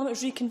Scottish Parliament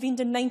was reconvened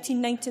in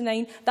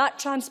 1999, that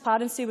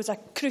transparency was a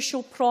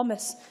crucial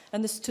promise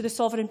to the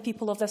sovereign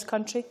people of this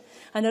country,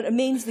 and it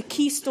remains the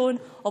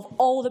keystone of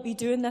all that we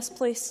do in this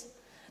place.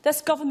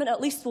 This government at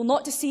least will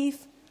not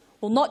deceive,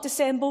 will not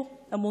dissemble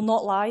and will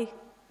not lie.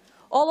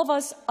 All of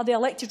us are the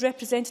elected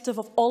representative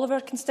of all of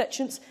our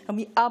constituents, and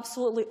we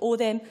absolutely owe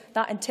them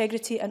that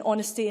integrity and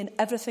honesty in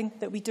everything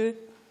that we do.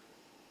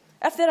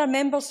 If there are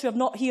members who have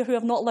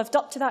not lived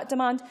up to that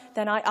demand,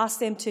 then I ask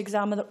them to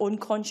examine their own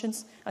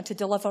conscience and to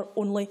deliver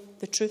only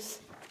the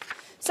truth.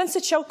 Since the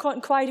Chilcot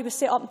inquiry was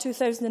set up in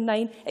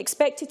 2009,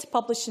 expected to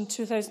publish in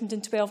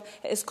 2012,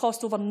 it has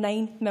cost over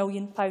 £9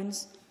 million.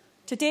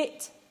 To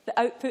date, the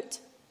output,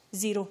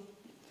 zero.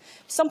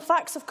 Some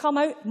facts have come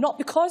out, not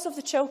because of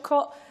the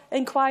Chilcot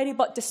inquiry,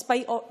 but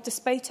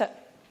despite it.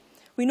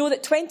 We know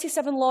that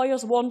 27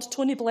 lawyers warned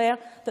Tony Blair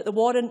that the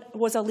warrant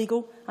was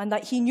illegal and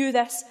that he knew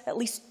this at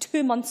least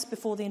 2 months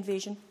before the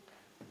invasion.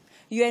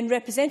 UN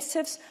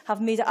representatives have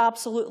made it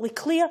absolutely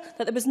clear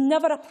that there was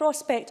never a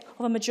prospect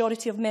of a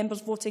majority of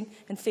members voting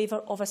in favour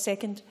of a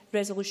second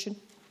resolution.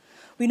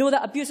 We know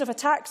that abusive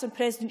attacks on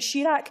President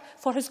Chirac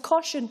for his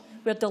caution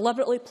were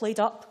deliberately played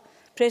up.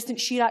 President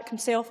Chirac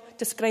himself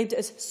described it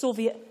as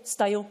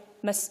Soviet-style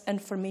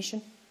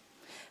misinformation.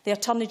 The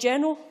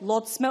Attorney-General,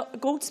 Lord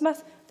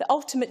Goldsmith, the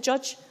ultimate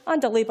judge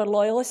and a Labour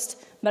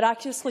loyalist,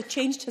 miraculously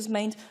changed his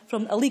mind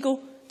from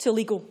illegal to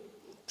legal,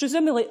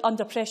 presumably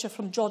under pressure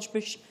from George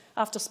Bush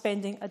after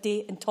spending a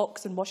day in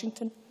talks in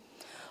Washington.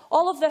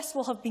 All of this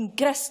will have been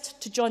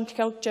grist to John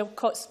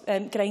Chilcot's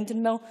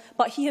grinding mill,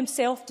 but he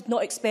himself did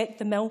not expect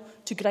the mill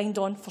to grind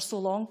on for so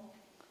long.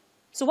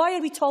 So why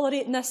are we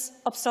tolerating this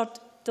absurd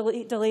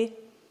delay?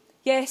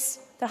 Yes,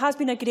 There has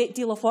been a great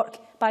deal of work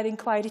by the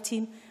inquiry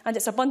team, and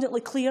it's abundantly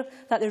clear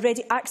that the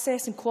ready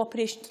access and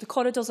cooperation to the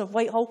corridors of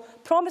Whitehall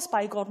promised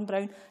by Gordon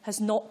Brown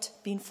has not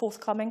been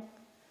forthcoming.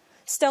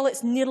 Still,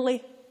 it's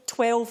nearly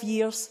 12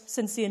 years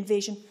since the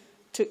invasion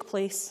took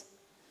place.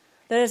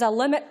 There is a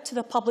limit to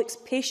the public's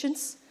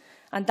patience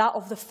and that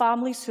of the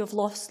families who have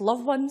lost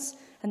loved ones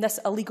in this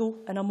illegal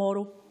and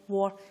immoral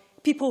war.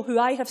 People who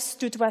I have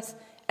stood with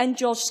in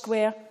George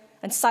Square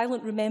in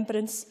silent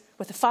remembrance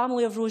with the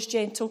family of Rose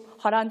Gentle,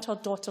 her and her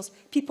daughters.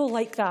 People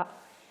like that.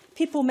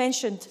 People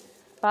mentioned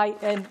by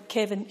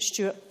Kevin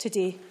Stewart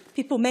today.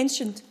 People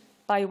mentioned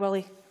by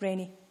Willie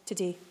Rennie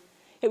today.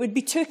 It would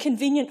be too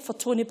convenient for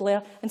Tony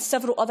Blair and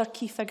several other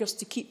key figures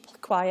to keep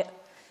quiet.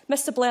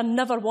 Mr Blair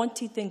never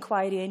wanted the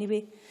inquiry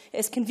anyway. It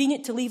is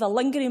convenient to leave a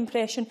lingering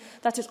impression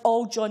that it's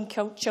all John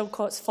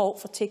Chilcot's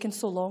fault for taking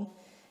so long.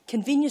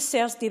 Convenience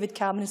serves David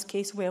Cameron's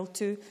case well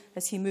too,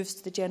 as he moves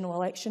to the general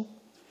election.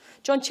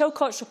 John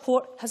Chilcot's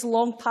report has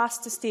long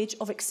passed the stage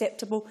of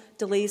acceptable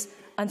delays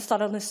and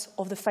thoroughness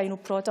of the final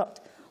product.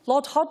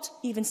 Lord Hurd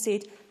even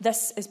said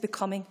this is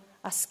becoming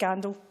a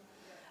scandal.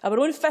 Our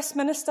own First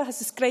Minister has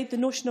described the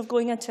notion of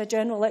going into a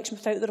general election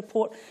without the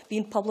report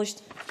being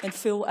published in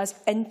full as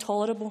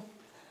intolerable.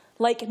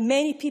 Like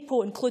many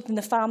people, including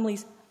the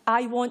families,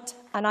 I want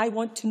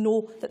to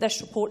know that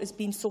this report is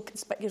being so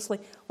conspicuously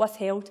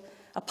withheld,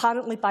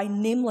 apparently by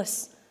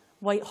nameless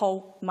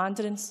Whitehall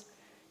mandarins.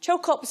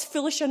 Chilcot was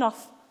foolish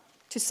enough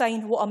to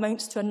sign what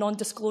amounts to a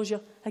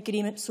non-disclosure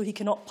agreement so he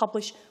cannot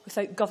publish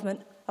without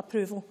government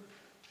approval.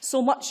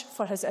 So much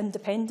for his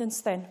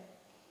independence then.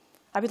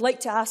 I would like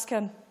to ask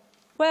him,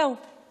 well,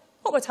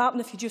 what would happen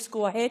if you just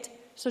go ahead,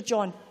 Sir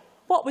John?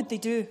 What would they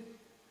do?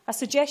 I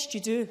suggest you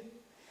do.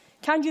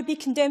 Can you be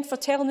condemned for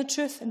telling the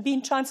truth and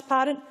being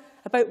transparent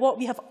about what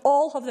we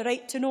all have the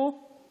right to know?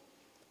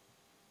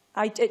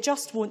 It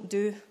just won't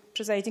do,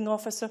 Presiding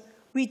Officer.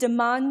 We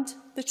demand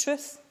the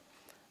truth,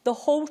 the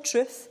whole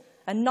truth,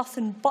 and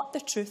nothing but the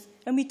truth,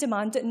 and we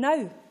demand it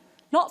now.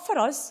 Not for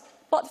us,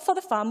 but for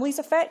the families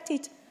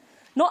affected.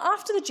 Not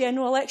after the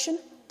general election,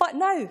 but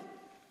now.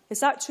 Is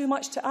that too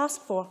much to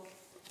ask for?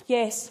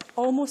 Yes,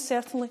 almost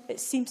certainly it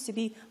seems to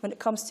be when it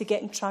comes to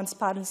getting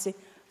transparency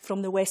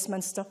from the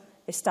Westminster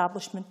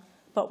establishment.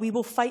 But we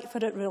will fight for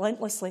it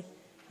relentlessly,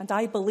 and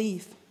I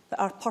believe that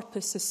our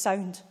purpose is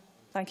sound.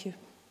 Thank you.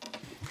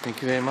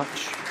 Thank you very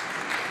much.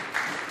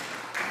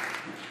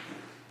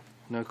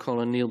 Now call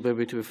on Neil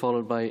Bibby to be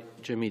followed by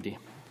Jim Eadie.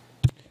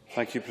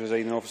 Thank you,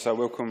 Presiding Officer. I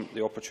welcome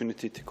the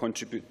opportunity to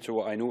contribute to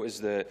what I know is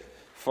the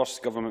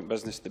first government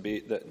business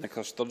debate that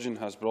Nicola Sturgeon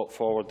has brought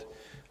forward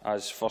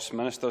as First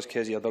Minister. As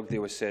Kezia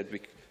Dugdale has said,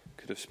 we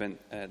could have spent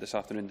this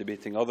afternoon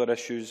debating other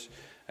issues,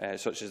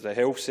 such as the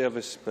health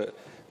service, but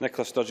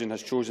Nicola Sturgeon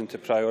has chosen to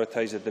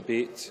prioritise a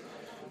debate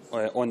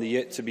on the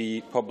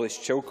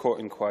yet-to-be-published Chilcot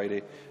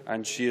inquiry,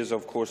 and she is,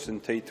 of course,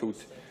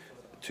 entitled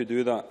to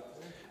do that.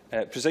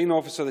 Presiding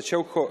Officer, the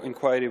Chilcot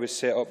inquiry was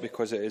set up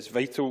because it is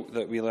vital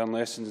that we learn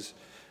lessons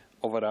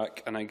of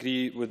Iraq, and I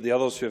agree with the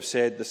others who have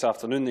said this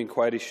afternoon the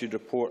inquiry should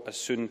report as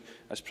soon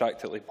as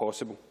practically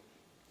possible.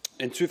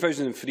 In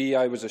 2003,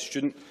 I was a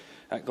student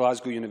at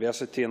Glasgow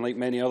University, and like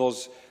many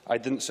others, I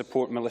didn't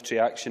support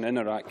military action in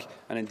Iraq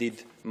and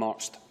indeed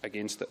marched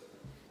against it.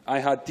 I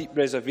had deep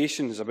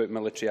reservations about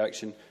military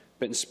action,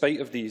 but in spite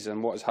of these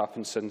and what has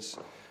happened since,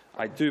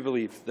 I do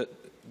believe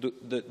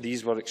that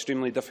these were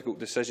extremely difficult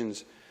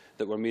decisions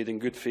that were made in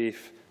good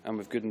faith and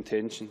with good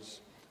intentions.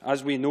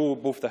 As we know,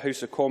 both the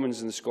House of Commons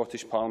and the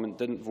Scottish Parliament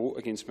didn't vote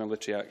against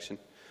military action.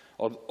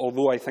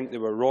 Although I think they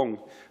were wrong,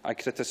 I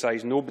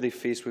criticise nobody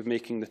faced with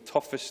making the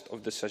toughest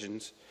of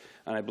decisions,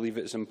 and I believe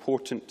it is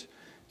important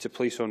to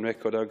place on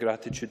record our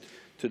gratitude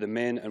to the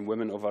men and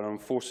women of our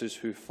armed forces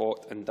who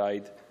fought and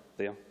died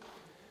there.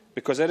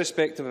 Because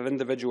irrespective of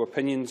individual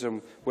opinions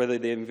on whether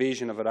the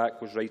invasion of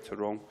Iraq was right or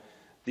wrong,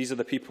 these are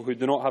the people who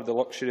do not have the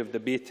luxury of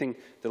debating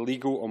the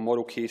legal or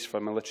moral case for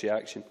military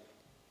action.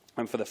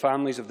 And for the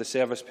families of the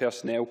service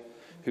personnel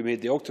who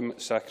made the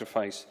ultimate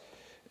sacrifice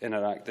in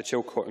Iraq, the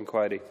Chilcot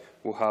inquiry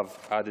will have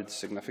added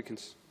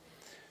significance.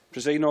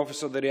 Presiding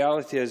Officer, the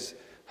reality is,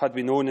 had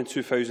we known in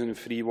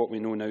 2003 what we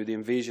know now, the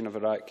invasion of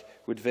Iraq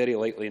would very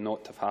likely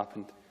not have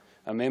happened.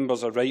 And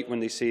members are right when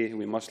they say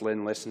we must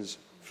learn lessons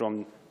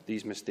from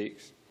these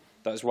mistakes.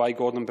 That is why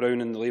Gordon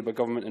Brown and the Labour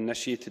government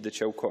initiated the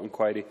Chilcot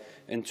inquiry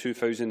in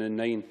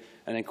 2009,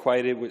 an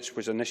inquiry which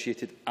was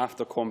initiated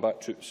after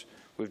combat troops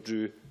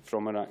withdrew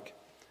from Iraq.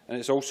 And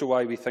it's also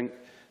why we think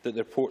that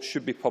the report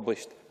should be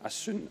published as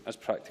soon as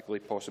practically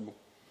possible.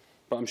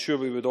 But I'm sure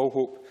we would all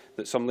hope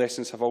that some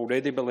lessons have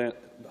already been learned,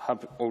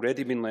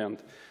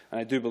 and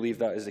I do believe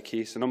that is the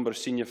case. A number of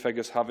senior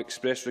figures have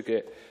expressed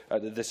regret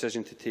at the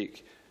decision to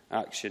take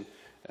action.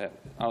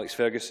 Alex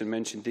Ferguson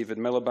mentioned David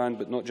Miliband,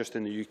 but not just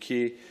in the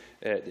UK.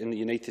 In the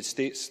United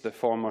States, the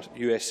former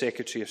US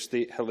Secretary of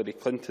State Hillary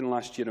Clinton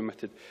last year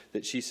admitted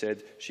that she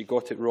said she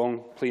got it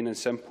wrong, plain and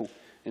simple,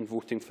 in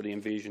voting for the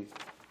invasion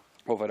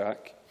of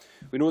Iraq.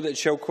 We know that the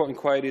Chilcot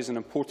inquiry is an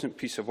important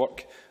piece of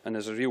work and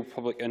there's a real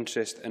public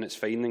interest in its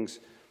findings,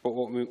 But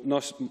what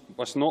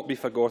must not be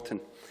forgotten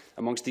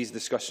amongst these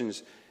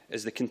discussions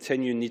is the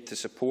continuing need to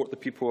support the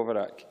people of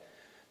Iraq.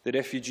 The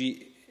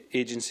refugee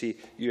agency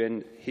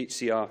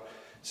UNHCR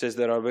says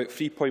there are about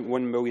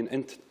 3.1 million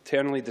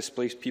internally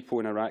displaced people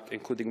in Iraq,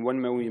 including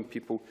 1 million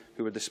people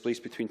who were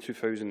displaced between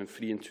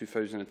 2003 and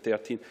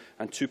 2013,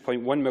 and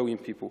 2.1 million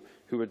people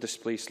who were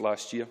displaced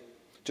last year.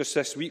 Just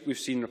this week, we've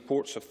seen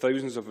reports of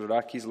thousands of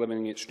Iraqis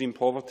living in extreme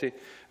poverty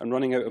and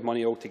running out of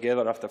money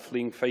altogether after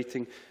fleeing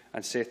fighting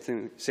and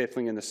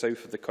settling in the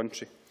south of the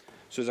country.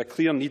 So there's a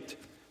clear need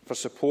for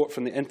support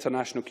from the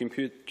international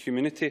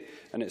community,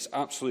 and it's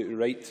absolutely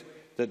right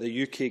that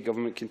the UK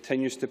Government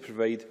continues to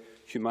provide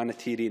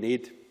humanitarian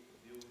aid.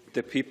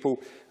 The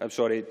people,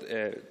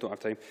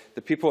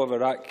 the people of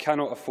Iraq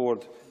cannot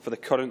afford for the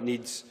current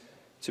needs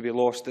to be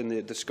lost in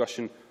the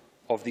discussion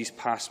of these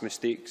past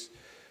mistakes.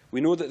 We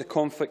know that the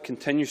conflict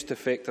continues to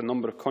affect a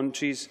number of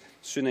countries,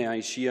 Sunni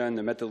and Shia in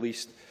the Middle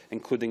East,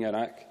 including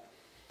Iraq.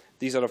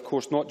 These are, of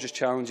course, not just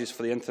challenges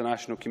for the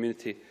international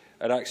community.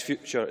 Iraq's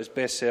future is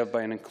best served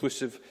by an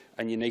inclusive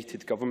and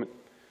united government.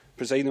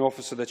 Presiding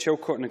Officer, the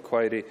Chilcot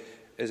inquiry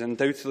is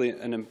undoubtedly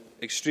an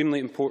extremely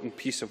important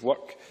piece of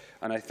work,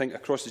 and I think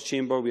across the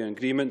Chamber we are in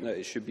agreement that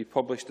it should be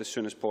published as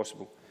soon as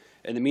possible.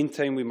 In the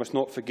meantime, we must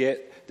not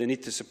forget the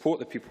need to support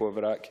the people of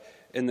Iraq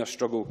in their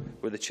struggle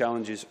with the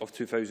challenges of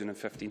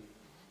 2015.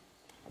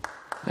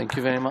 Thank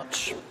you very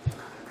much.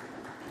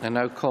 I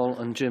now call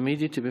on Jim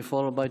Eadie to be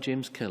followed by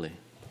James Kelly.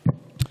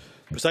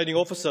 Presiding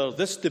Officer,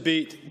 this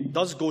debate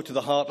does go to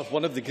the heart of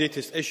one of the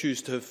greatest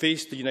issues to have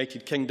faced the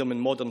United Kingdom in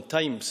modern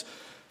times,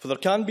 for there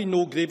can be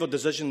no graver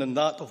decision than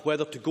that of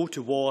whether to go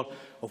to war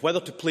or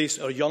whether to place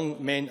our young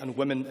men and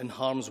women in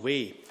harm's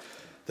way.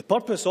 The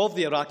purpose of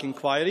the Iraq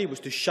inquiry was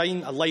to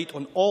shine a light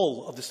on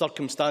all of the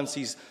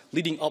circumstances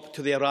leading up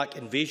to the Iraq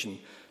invasion,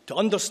 to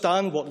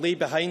understand what lay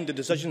behind the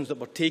decisions that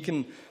were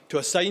taken, to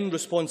assign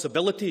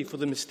responsibility for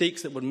the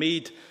mistakes that were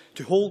made,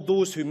 to hold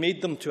those who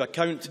made them to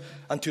account,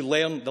 and to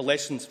learn the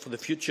lessons for the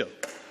future.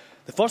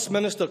 The First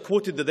Minister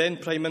quoted the then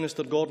Prime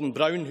Minister Gordon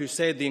Brown, who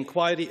said the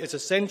inquiry is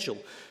essential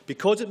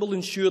because it will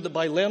ensure that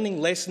by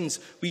learning lessons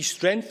we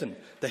strengthen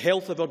the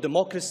health of our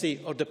democracy,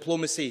 our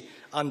diplomacy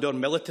and our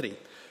military.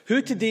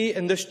 Who today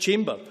in this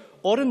chamber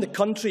or in the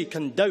country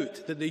can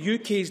doubt that the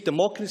UK's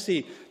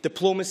democracy,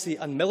 diplomacy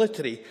and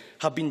military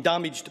have been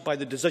damaged by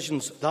the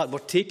decisions that were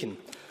taken?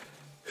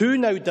 Who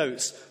now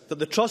doubts that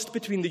the trust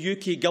between the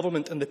UK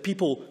Government and the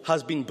people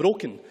has been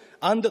broken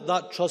and that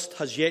that trust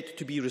has yet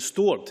to be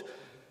restored?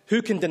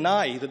 Who can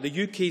deny that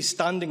the UK's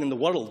standing in the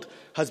world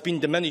has been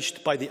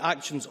diminished by the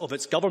actions of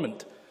its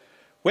government?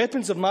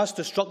 Weapons of mass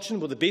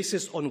destruction were the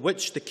basis on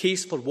which the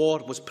case for war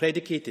was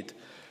predicated.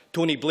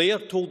 Tony Blair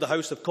told the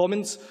House of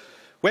Commons,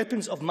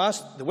 Saddam's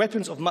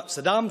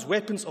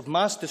weapons of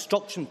mass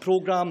destruction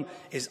programme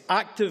is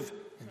active,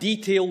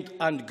 detailed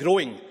and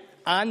growing,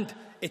 and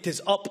it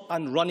is up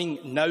and running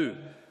now.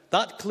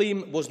 That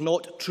claim was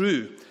not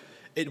true.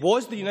 It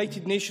was the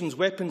United Nations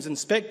Weapons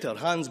Inspector,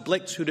 Hans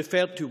Blix, who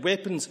referred to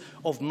weapons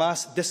of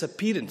mass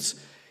disappearance.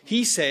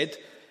 He said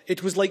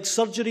it was like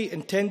surgery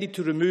intended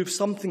to remove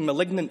something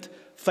malignant,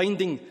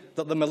 finding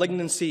that the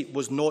malignancy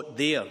was not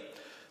there.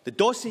 The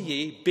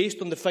dossier,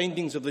 based on the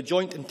findings of the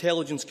Joint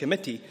Intelligence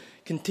Committee,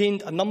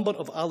 contained a number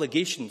of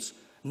allegations,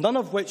 none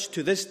of which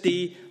to this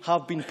day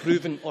have been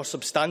proven or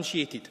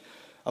substantiated.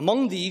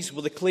 Among these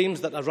were the claims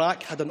that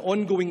Iraq had an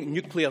ongoing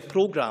nuclear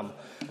programme,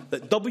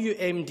 that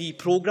WMD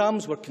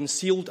programmes were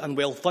concealed and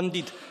well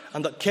funded,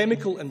 and that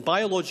chemical and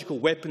biological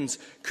weapons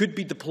could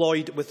be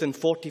deployed within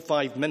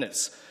 45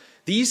 minutes.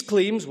 These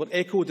claims were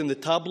echoed in the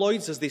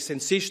tabloids as they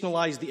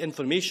sensationalised the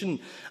information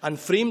and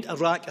framed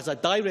Iraq as a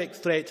direct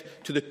threat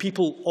to the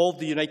people of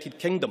the United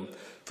Kingdom.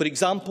 For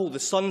example,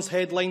 the Sun's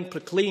headline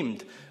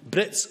proclaimed,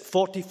 "Brits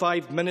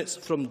 45 minutes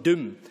from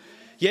doom."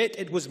 Yet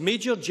it was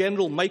Major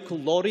General Michael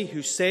Lawrie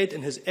who said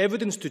in his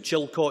evidence to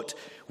Chilcot,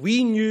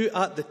 "We knew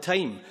at the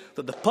time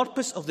that the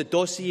purpose of the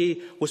dossier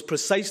was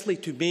precisely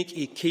to make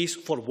a case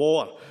for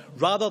war,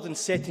 rather than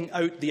setting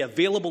out the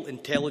available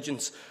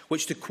intelligence,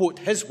 which, to quote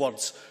his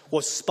words,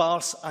 was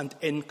sparse and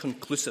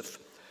inconclusive."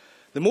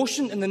 The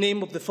motion in the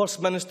name of the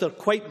First Minister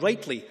quite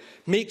rightly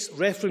makes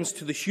reference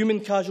to the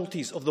human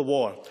casualties of the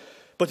war,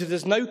 but it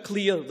is now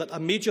clear that a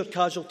major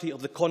casualty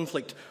of the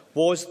conflict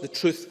was the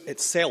truth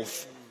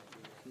itself.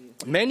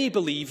 Many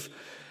believe,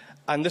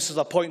 and this is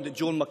a point that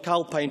Joan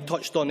McAlpine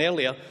touched on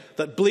earlier,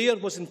 that Blair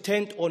was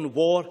intent on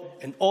war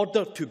in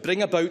order to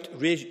bring about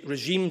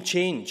regime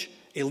change,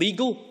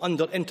 illegal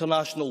under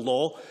international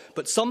law,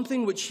 but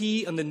something which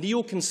he and the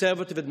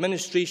neoconservative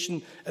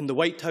administration in the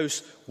White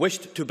House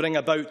wished to bring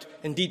about,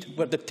 indeed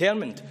were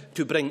determined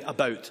to bring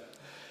about.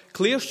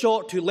 Clare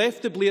Short, who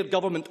left the Blair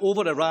government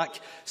over Iraq,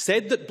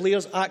 said that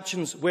Blair's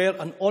actions were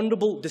an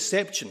honourable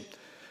deception.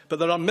 But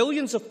there are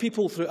millions of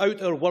people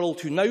throughout our world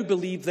who now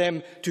believe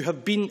them to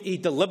have been a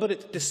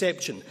deliberate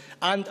deception,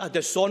 and a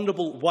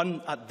dishonourable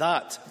one at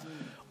that.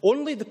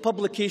 Only the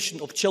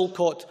publication of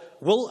Chilcot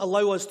will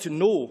allow us to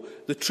know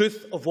the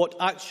truth of what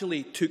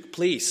actually took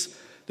place.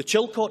 The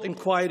Chilcot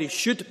inquiry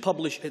should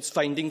publish its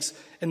findings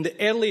in the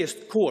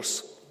earliest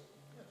course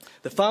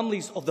The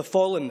families of the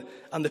fallen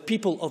and the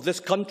people of this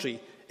country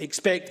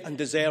expect and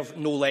deserve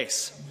no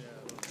less.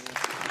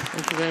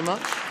 Thank you very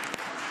much.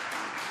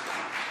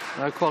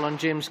 I call on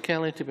James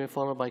Kelly to be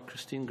followed by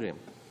Christine Graham.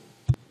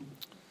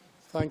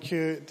 Thank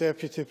you,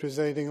 Deputy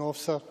Presiding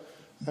Officer.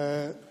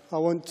 I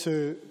want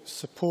to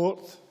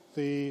support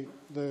the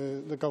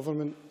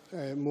Government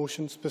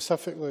motion,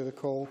 specifically the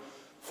call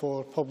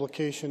for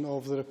publication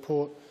of the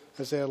report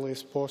as early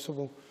as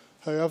possible.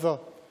 However,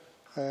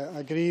 I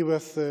agree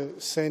with the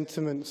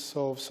sentiments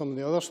of some of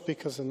the other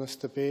speakers in this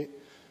debate,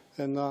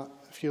 in that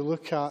if you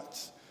look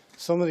at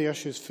some of the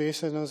issues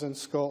facing us in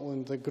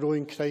Scotland, the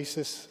growing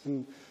crisis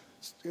in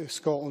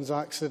Scotland's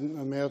accident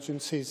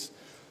emergencies,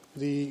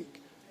 the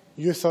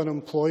youth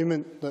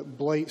unemployment that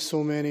blights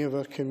so many of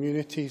our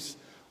communities,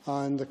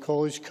 and the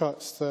college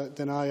cuts that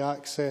deny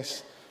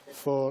access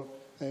for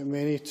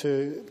many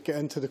to get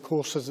into the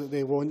courses that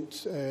they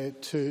want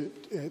to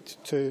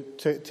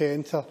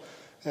enter.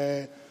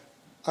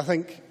 I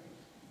think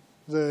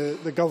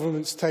the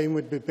Government's time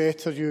would be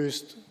better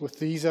used with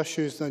these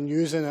issues than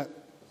using it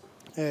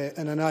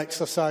in an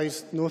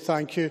exercise, no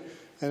thank you,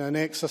 in an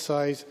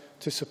exercise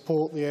to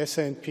support the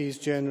SNP's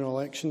general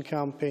election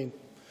campaign.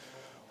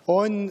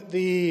 On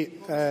the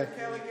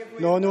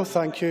no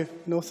thank you,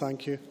 no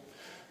thank you.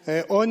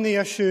 On the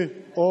issue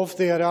of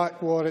the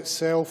Iraq war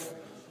itself,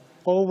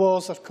 all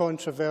wars are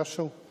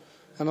controversial,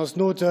 and there's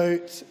no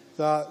doubt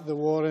that the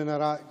war in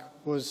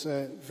Iraq was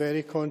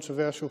very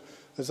controversial.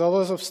 As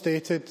others have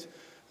stated,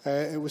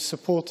 it was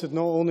supported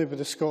not only by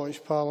the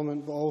Scottish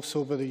Parliament but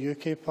also by the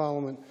UK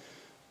Parliament.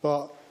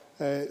 But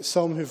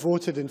some who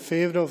voted in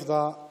favour of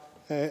that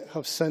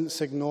have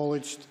since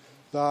acknowledged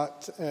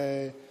that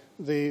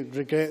they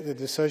regret the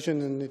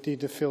decision, and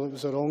indeed they feel it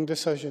was a wrong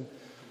decision.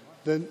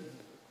 The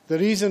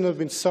reason there has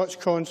been such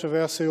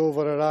controversy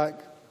over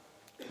Iraq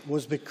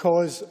was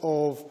because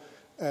of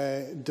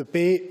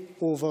debate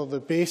over the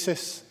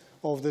basis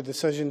of the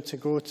decision to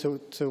go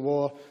to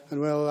war and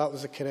whether that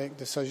was a correct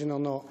decision or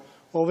not.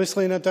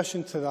 Obviously, in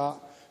addition to that,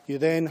 you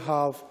then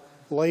have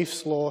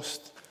lives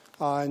lost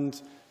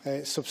and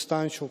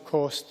substantial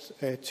costs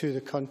to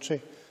the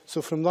country.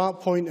 So from that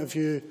point of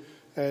view,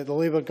 the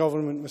Labour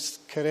Government was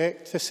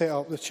correct to set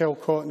up the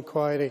Chilcot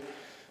inquiry.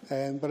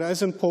 But it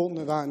is important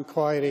that that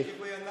inquiry...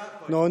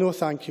 No,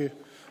 thank you.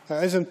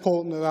 It is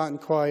important that that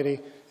inquiry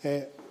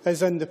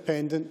is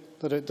independent,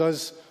 that it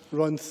does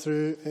run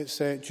through its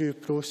due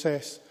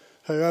process.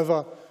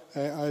 However,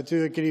 I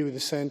do agree with the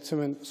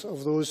sentiments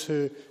of those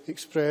who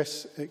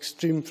express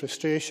extreme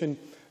frustration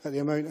at the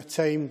amount of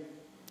time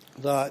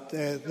that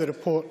the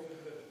report...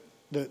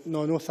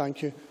 No,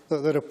 thank you.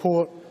 That the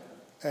report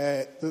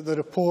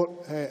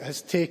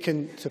has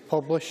taken to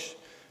publish.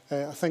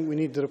 I think we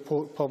need the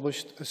report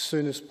published as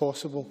soon as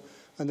possible.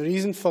 And the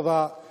reason for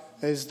that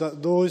is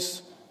that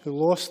those who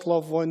lost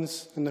loved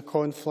ones in the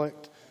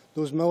conflict,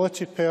 those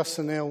military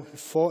personnel who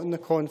fought in the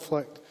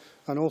conflict,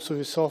 and also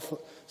who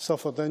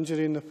suffered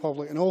injury in the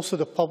public, and also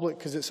the public,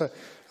 because it's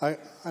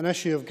an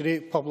issue of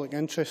great public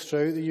interest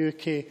throughout the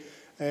UK,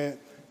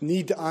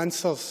 need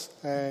answers,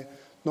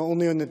 not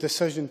only on the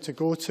decision to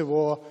go to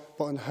war,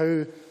 but on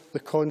how the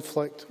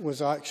conflict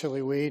was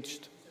actually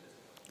waged.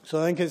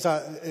 So I think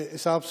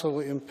it's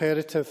absolutely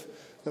imperative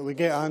that we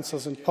get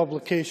answers and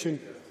publication.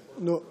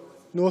 No,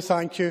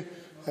 thank you.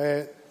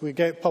 We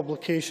get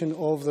publication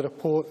of the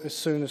report as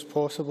soon as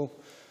possible.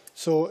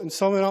 So, in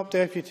summing up,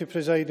 Deputy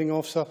Presiding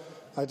Officer,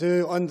 I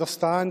do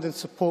understand and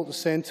support the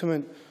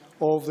sentiment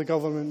of the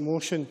Government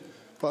motion.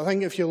 But I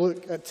think if you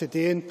look at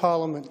today in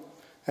Parliament,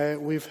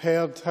 we've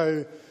heard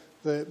how,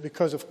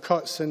 because of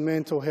cuts in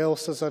mental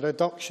health, there's a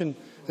reduction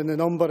in the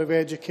number of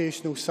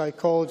educational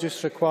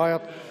psychologists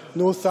required.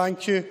 No,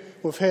 thank you.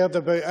 We've heard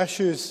about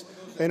issues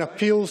in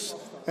appeals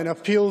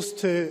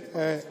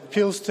to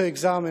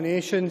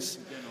examinations,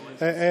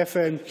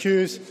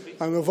 FMQs,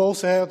 and we've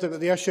also heard about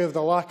the issue of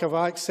the lack of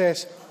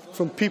access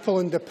from people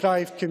in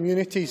deprived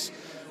communities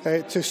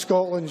to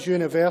Scotland's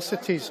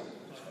universities.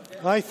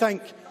 I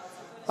think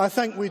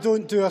we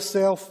don't do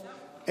ourselves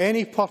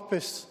any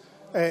purpose,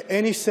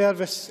 any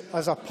service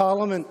as a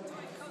Parliament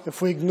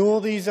if we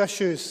ignore these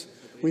issues.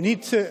 We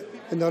need to,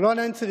 in the run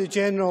into the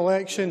general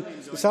election,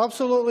 it's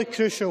absolutely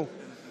crucial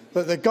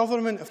that the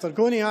Government, if they're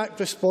going to act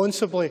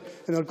responsibly,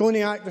 and we're going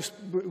to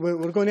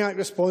act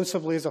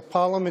responsibly as a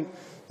Parliament,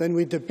 then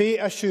we debate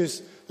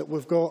issues that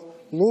we've got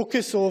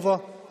locus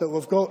over, that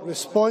we've got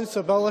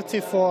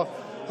responsibility for,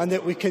 and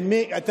that we can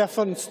make a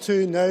difference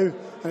to now.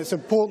 And it's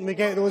important we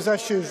get those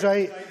issues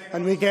right,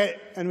 and we get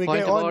on with the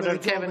job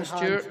at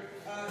hand.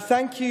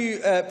 Thank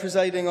you,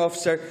 Presiding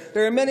Officer.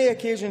 There are many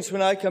occasions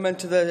when I come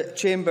into the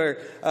chamber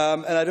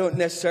and I don't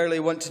necessarily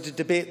want to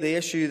debate the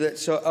issue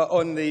that's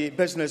on the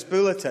business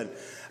bulletin.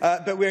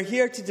 But we're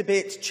here to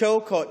debate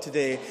Chilcot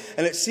today,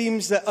 and it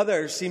seems that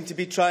others seem to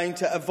be trying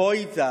to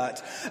avoid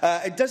that.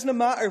 It doesn't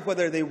matter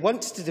whether they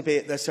want to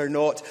debate this or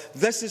not.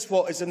 This is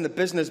what is in the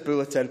business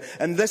bulletin,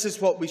 and this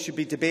is what we should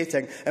be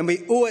debating. And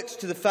we owe it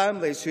to the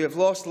families who have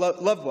lost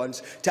loved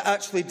ones to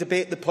actually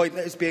debate the point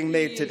that is being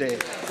made today.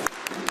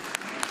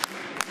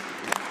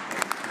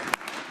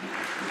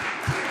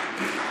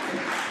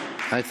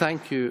 I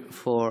thank you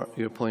for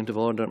your point of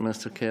order,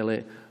 Mr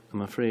Kelly.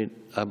 I'm afraid,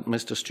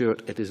 Mr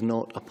Stewart, it is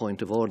not a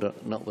point of order,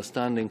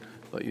 notwithstanding,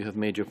 but you have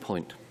made your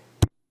point.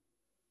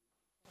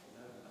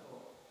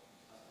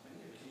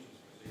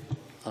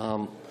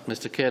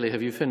 Mr Kelly,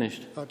 have you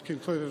finished? I'd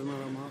concluded my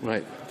remarks.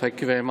 Right.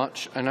 Thank you very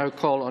much. I now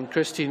call on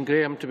Christine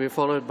Graham to be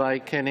followed by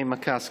Kenny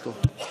McCaskill.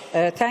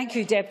 Thank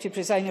you, Deputy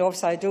Presiding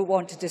Officer. I don't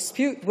want to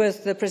dispute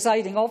with the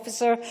Presiding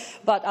Officer,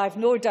 but I've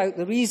no doubt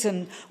the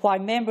reason why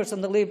members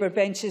on the Labour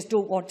benches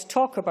don't want to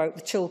talk about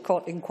the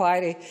Chilcot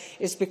inquiry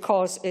is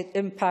because it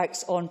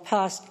impacts on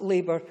past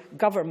Labour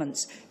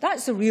governments.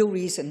 That's the real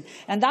reason,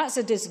 and that's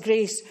a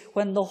disgrace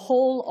when the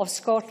whole of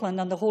Scotland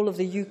and the whole of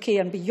the UK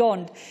and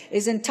beyond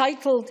is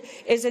entitled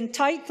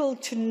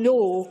to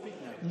know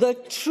the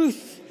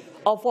truth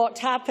of what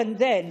happened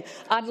then.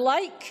 And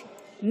like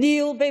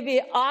Neil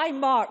Bibby, I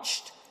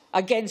marched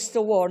against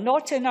the war,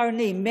 not in our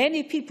name.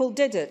 Many people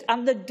did it.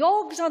 And the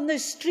dogs on the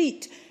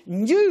street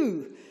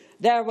knew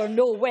there were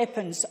no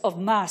weapons of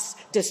mass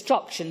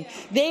destruction.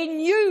 They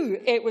knew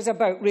it was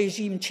about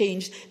regime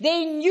change.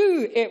 They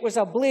knew it was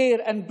a Blair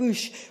and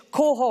Bush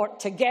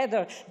cohort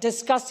together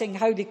discussing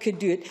how they could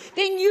do it.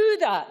 They knew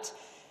that.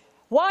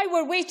 Why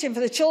we're waiting for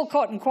the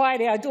Chilcot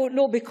inquiry, I don't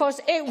know, because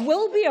it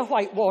will be a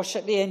whitewash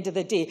at the end of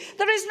the day.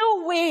 There is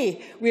no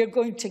way we are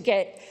going to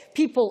get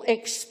people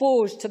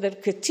exposed to the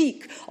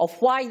critique of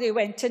why they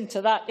went into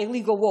that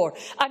illegal war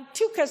and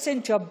took us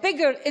into a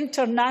bigger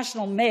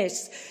international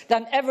mess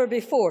than ever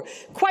before.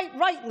 Quite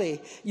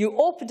rightly, you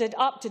opened it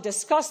up to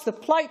discuss the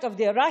plight of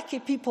the Iraqi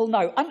people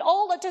now, and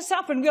all that has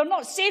happened. We are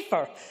not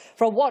safer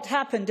from what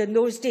happened in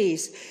those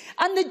days.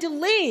 And the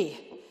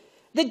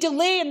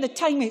delay and the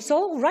timing, it's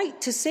all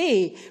right to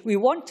say we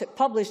want it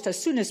published as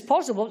soon as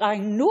possible. I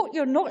note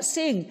you're not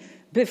saying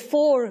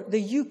before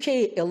the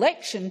UK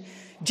election.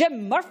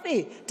 Jim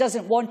Murphy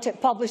doesn't want it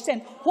published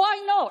then.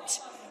 Why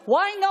not?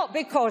 Why not?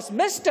 Because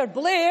Mr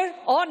Blair,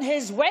 on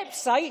his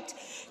website,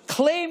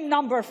 claim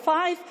number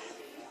 5,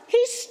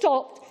 he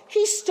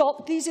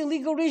stopped these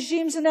illegal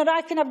regimes in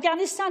Iraq and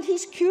Afghanistan.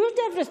 He's cured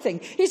everything.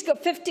 He's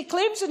got 50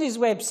 claims on his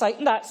website,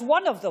 and that's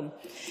one of them.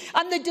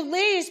 And the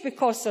delay is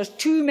because there's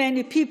too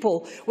many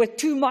people with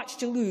too much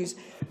to lose.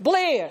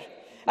 Blair.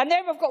 And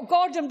then we've got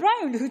Gordon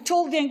Brown, who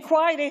told the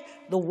inquiry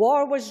the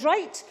war was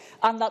right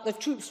and that the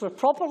troops were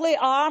properly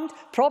armed,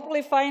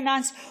 properly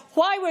financed.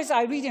 Why was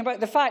I reading about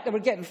the fact that we're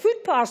getting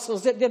food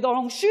parcels, that they had the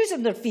wrong shoes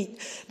on their feet,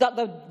 that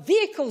the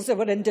vehicles they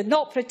were in did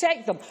not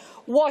protect them?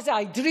 Was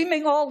I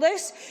dreaming all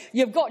this?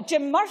 You've got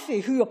Jim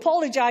Murphy, who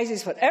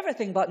apologises for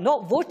everything but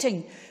not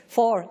voting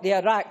for the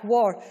Iraq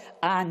war,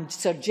 and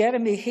Sir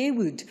Jeremy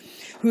Haywood,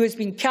 who has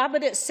been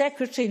Cabinet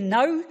Secretary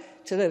now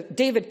to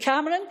David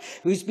Cameron,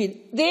 who's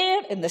been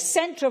there in the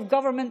centre of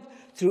government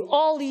through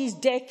all these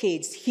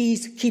decades.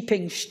 He's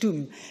keeping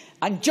stum.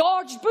 And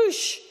George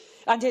Bush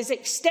and his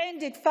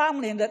extended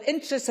family and their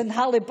interests in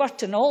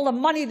Halliburton, all the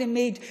money they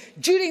made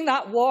during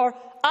that war,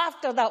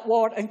 after that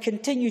war, and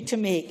continue to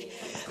make.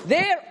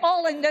 They're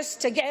all in this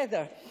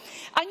together.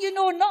 And you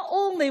know, not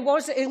only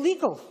was it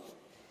illegal,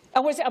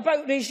 and was it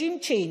about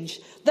regime change,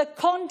 the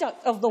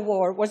conduct of the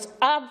war was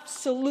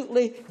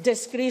absolutely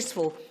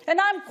disgraceful. And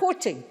I'm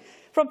quoting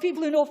from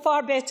people who know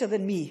far better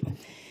than me.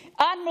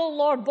 Admiral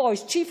Lord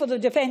Boyce, Chief of the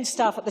Defence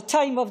Staff at the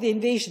time of the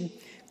invasion,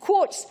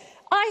 quotes,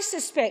 "I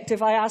suspect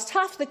if I asked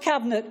half the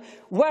Cabinet,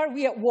 were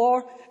we at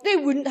war, they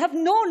wouldn't have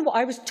known what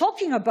I was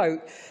talking about.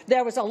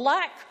 There was a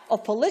lack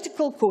of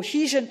political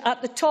cohesion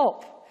at the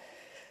top."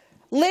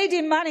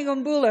 Lady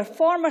Manningham Buller,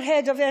 former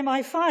head of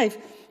MI5,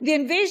 the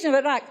invasion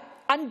of Iraq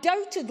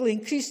undoubtedly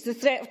increased the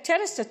threat of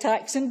terrorist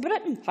attacks in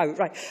Britain.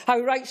 How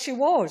right she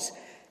was.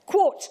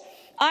 Quote,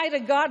 "I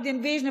regard the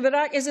invasion of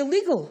Iraq as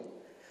illegal.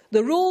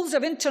 The rules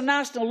of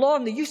international law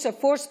and the use of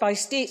force by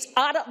states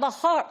are at the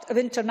heart of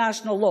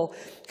international law.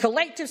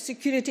 Collective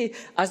security,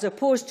 as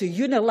opposed to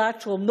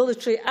unilateral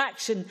military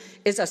action,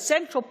 is a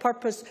central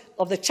purpose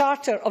of the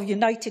Charter of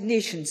United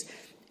Nations."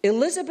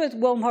 Elizabeth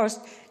Wilmhurst,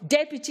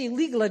 Deputy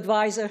Legal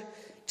Advisor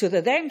to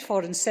the then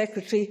Foreign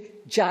Secretary,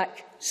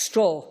 Jack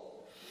Straw.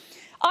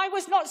 I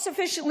was not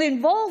sufficiently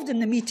involved in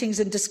the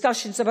meetings and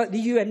discussions about the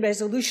UN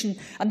resolution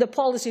and the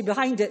policy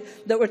behind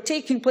it that were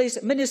taking place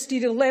at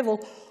ministerial level.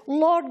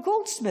 Lord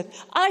Goldsmith,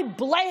 I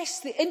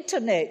bless the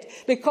internet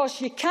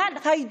because you can't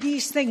hide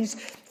these things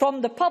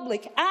from the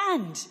public.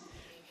 And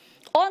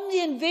on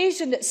the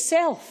invasion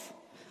itself,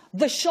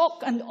 the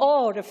shock and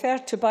awe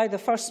referred to by the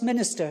First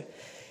Minister,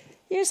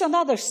 here's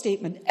another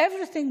statement.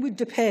 Everything would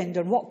depend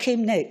on what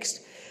came next,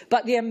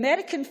 but the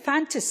American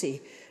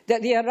fantasy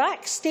that the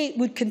Iraq state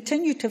would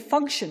continue to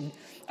function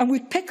and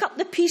would pick up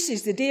the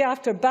pieces the day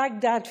after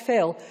Baghdad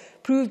fell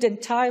proved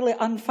entirely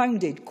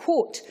unfounded.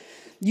 Quote,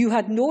 "You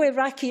had no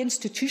Iraqi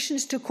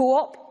institutions to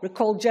co-op,"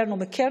 recalled General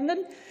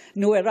McKernan,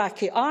 "no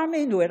Iraqi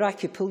army, no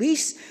Iraqi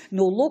police,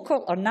 no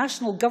local or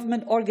national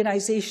government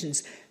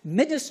organisations.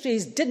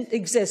 Ministries didn't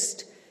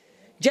exist."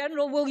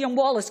 General William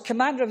Wallace,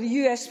 commander of the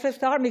US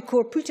 5th Army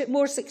Corps, put it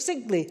more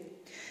succinctly.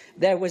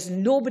 "There was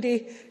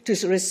nobody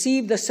to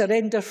receive the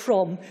surrender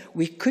from.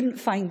 We couldn't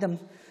find them.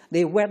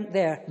 They weren't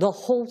there. The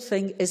whole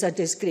thing is a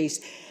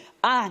disgrace."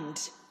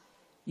 And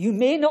you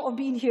may not have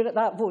been here at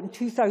that vote in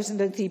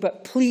 2003,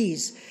 but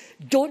please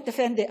don't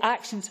defend the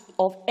actions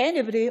of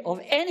anybody,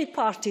 of any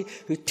party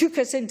who took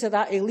us into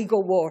that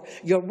illegal war.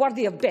 You're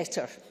worthy of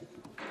better.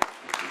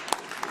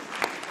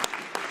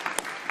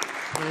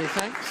 Many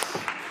thanks.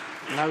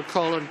 Now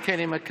call on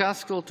Kenny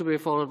McCaskill to be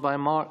followed by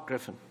Mark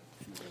Griffin.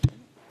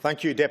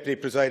 Thank you, Deputy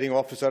Presiding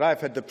Officer. I have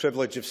had the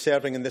privilege of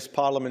serving in this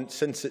Parliament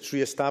since its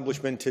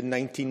re-establishment in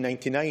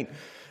 1999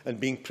 and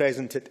being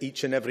present at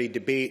each and every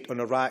debate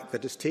on Iraq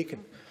that is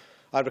taken.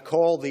 I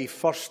recall the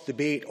first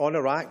debate on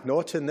Iraq,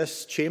 not in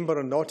this chamber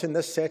and not in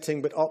this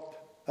setting, but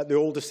up at the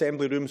old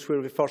assembly rooms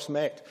where we first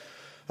met.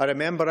 I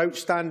remember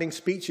outstanding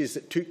speeches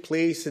that took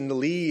place in the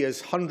Lee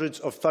as hundreds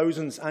of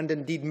thousands and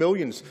indeed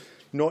millions,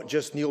 not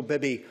just Neil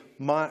Bibby,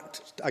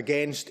 marched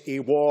against a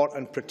war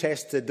and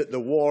protested that the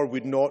war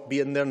would not be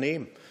in their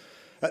name.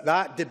 At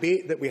that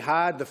debate that we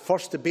had, the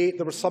first debate,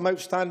 there were some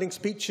outstanding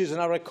speeches, and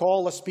I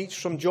recall a speech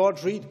from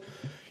George Reid,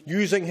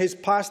 using his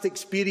past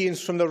experience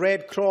from the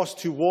Red Cross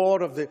to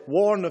warn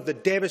of the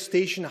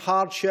devastation,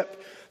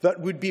 hardship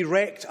that would be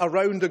wreaked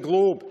around the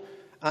globe,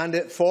 and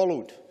it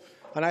followed.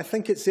 And I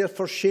think it's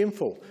therefore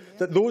shameful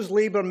that those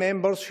Labour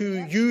members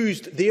who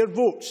used their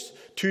votes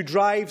to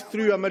drive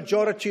through a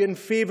majority in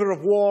favour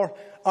of war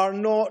are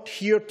not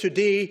here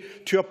today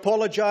to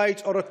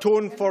apologise or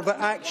atone for the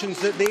actions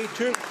that they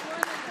took.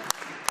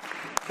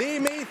 They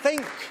may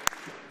think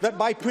that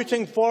by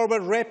putting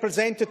forward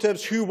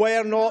representatives who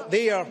were not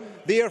there,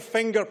 their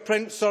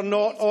fingerprints are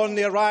not on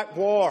the Iraq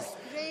war,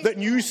 that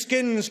new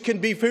skins can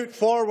be put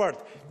forward.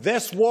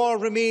 This war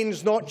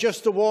remains not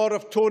just the war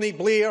of Tony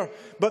Blair,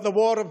 but the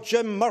war of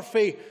Jim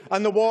Murphy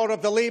and the war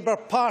of the Labour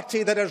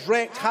Party that has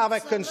wreaked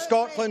havoc in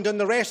Scotland and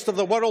the rest of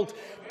the world,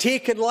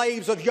 taken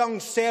lives of young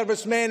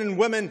servicemen and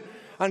women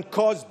and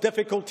caused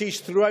difficulties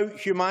throughout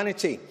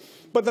humanity.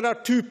 But there are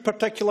two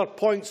particular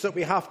points that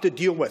we have to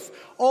deal with.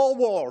 All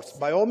wars,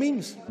 by all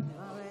means.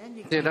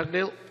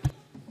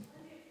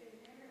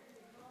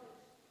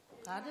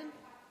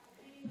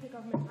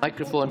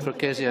 Microphone for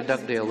Kezia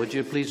Dugdale. Would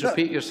you please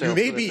repeat yourself?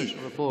 You may be,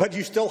 but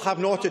you still have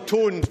not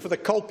atoned for the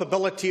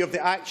culpability of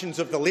the actions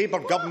of the Labour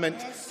government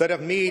that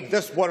have made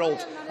this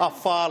world a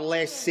far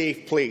less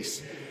safe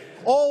place.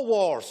 All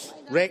wars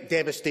wreak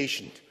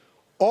devastation.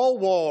 All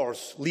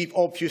wars leave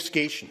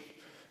obfuscation.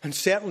 And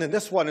certainly in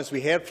this one, as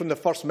we heard from the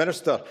First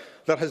Minister,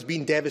 there has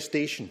been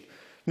devastation.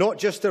 Not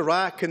just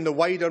Iraq and the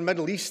wider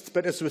Middle East,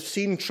 but as we've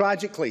seen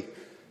tragically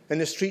in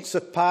the streets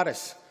of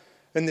Paris,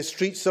 in the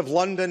streets of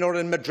London or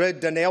in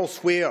Madrid and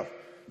elsewhere.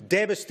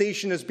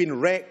 Devastation has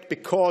been wreaked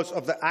because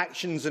of the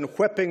actions in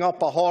whipping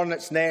up a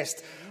hornet's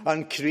nest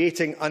and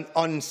creating an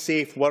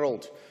unsafe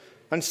world.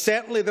 And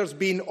certainly there's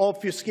been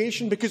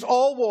obfuscation because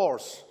all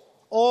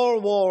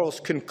wars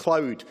can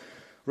cloud,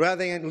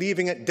 rather than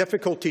leaving it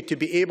difficulty to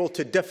be able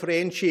to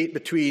differentiate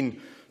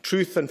between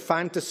truth and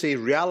fantasy,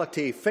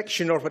 reality,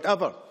 fiction or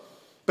whatever.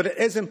 But it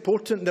is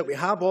important that we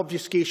have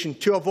obfuscation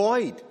to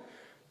avoid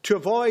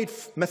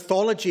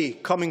mythology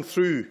coming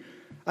through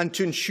and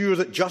to ensure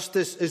that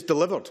justice is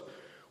delivered.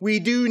 We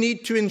do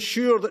need to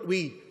ensure that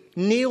we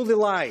nail the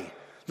lie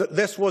that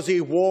this was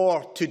a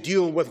war to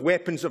deal with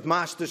weapons of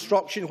mass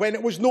destruction when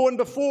it was known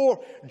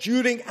before,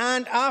 during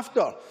and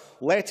after.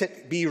 Let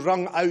it be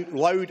rung out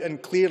loud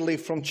and clearly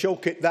from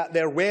Chilcot that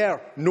there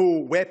were no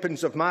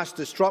weapons of mass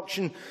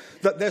destruction,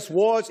 that this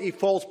was a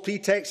false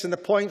pretext in the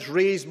points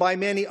raised by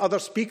many other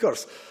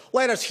speakers.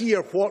 Let us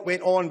hear what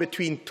went on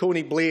between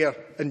Tony Blair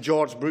and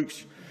George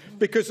Bruce,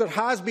 because there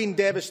has been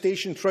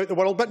devastation throughout the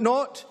world, but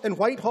not in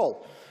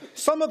Whitehall.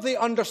 Some of the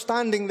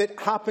understanding that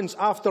happens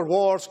after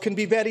wars can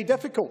be very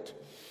difficult.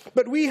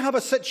 But we have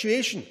a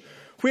situation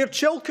where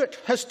Chilcot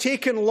has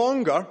taken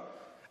longer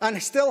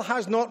and still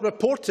has not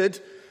reported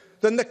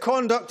than the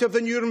conduct of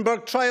the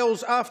Nuremberg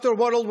trials after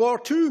World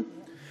War II.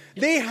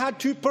 They had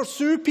to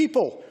pursue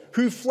people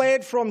who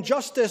fled from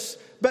justice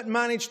but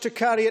managed to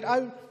carry it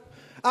out.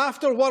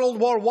 After World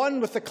War I,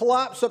 with the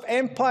collapse of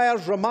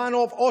empires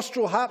Romanov,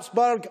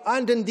 Austro-Habsburg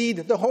and indeed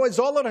the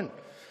Hohenzollern,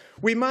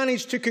 we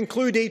managed to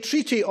conclude a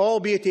treaty,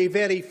 albeit a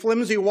very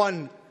flimsy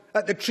one,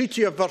 at the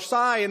Treaty of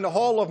Versailles in the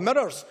Hall of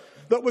Mirrors,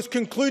 that was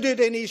concluded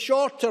in a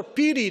shorter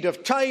period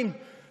of time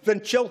than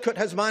Chilcot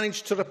has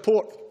managed to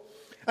report.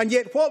 And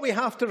yet what we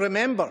have to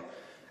remember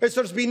is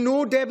there's been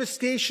no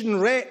devastation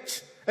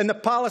wreaked in the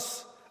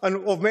Palace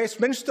of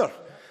Westminster.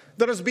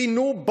 There has been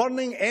no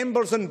burning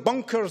embers and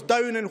bunkers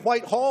down in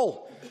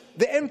Whitehall.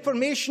 The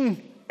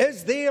information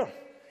is there.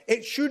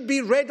 It should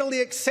be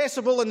readily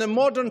accessible in the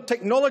modern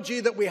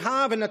technology that we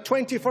have in a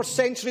 21st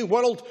century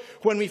world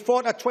when we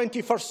fought a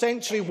 21st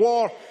century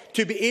war,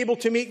 to be able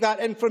to make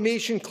that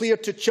information clear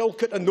to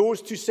Chilcot and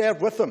those who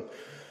served with them.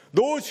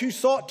 Those who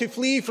sought to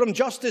flee from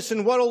justice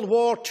in World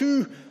War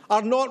II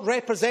are not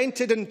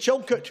represented in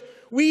Chilcot.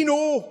 We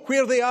know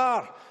where they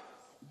are.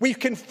 We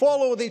can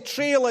follow the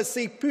trail as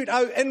they put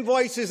out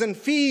invoices and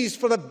fees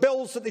for the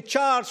bills that they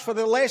charge for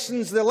the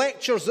lessons, the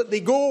lectures that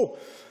they go.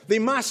 They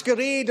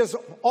masquerade as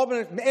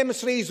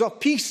emissaries of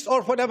peace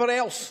or whatever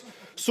else.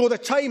 So the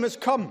time has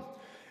come.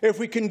 If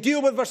we can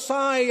deal with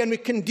Versailles and we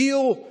can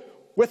deal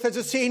with, as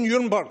I say,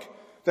 Nuremberg,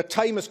 the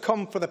time has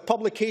come for the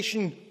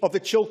publication of the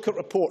Chilcot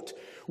report.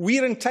 We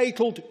are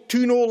entitled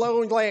to no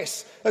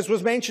less, as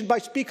was mentioned by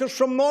speakers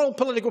from all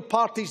political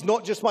parties,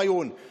 not just my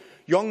own.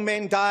 Young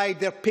men died,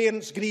 their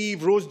parents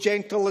grieve. Rose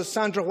Gentle, as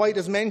Sandra White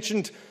has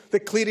mentioned, the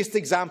clearest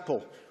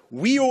example.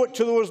 We owe it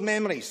to those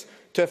memories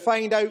to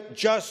find out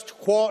just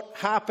what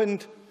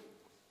happened.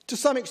 To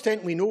some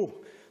extent we know,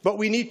 but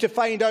we need to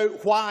find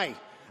out why,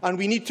 and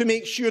we need to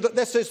make sure that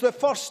this is the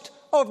first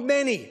of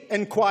many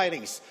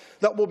inquiries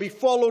that will be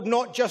followed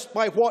not just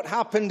by what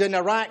happened in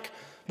Iraq,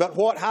 but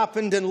what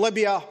happened in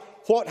Libya,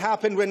 what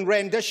happened in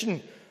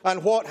rendition,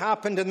 and what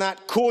happened in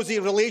that cosy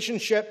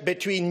relationship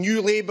between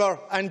New Labour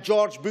and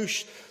George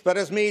Bush that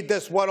has made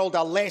this world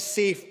a less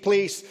safe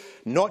place,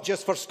 not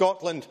just for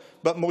Scotland,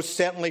 but most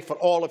certainly for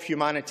all of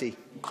humanity.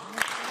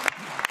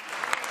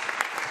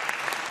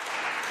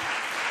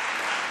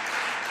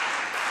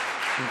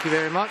 Thank you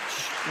very much.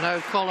 Now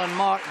call on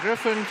Mark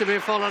Griffin, to be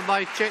followed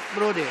by Chick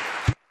Brodie.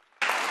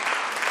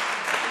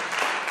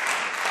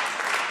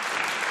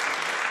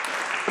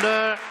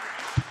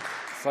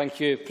 Thank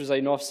you,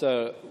 Presiding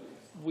Officer.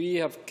 We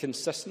have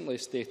consistently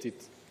stated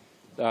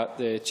that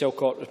the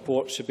Chilcot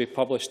report should be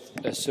published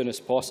as soon as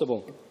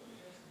possible.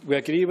 We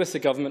agree with the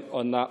Government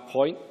on that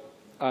point,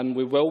 and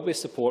we will be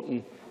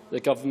supporting the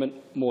Government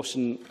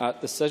motion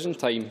at decision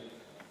time.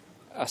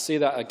 I say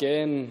that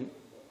again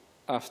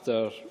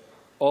after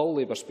all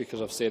Labour speakers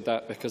have said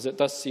that, because it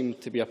does seem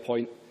to be a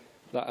point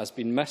that has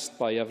been missed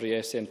by every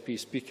SNP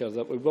speaker,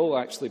 that we will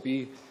actually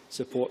be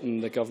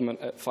supporting the Government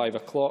at 5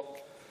 o'clock.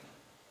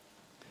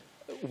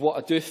 What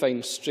I do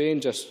find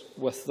strange is,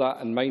 with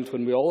that in mind,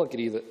 when we all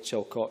agree that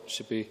Chilcot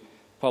should be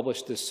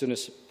published as soon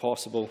as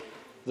possible,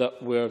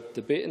 that we're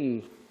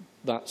debating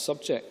that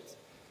subject.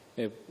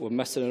 We're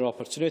missing an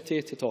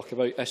opportunity to talk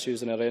about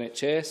issues in our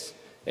NHS,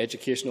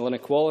 educational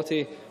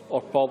inequality,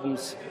 or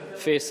problems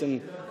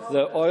facing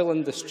the oil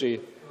industry.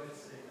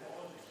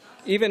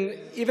 Even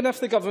if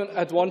the Government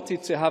had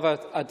wanted to have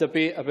a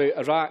debate about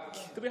Iraq,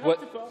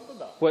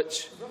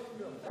 which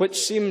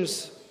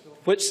seems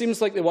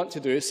like they want to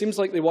do. It seems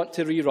like they want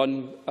to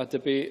rerun a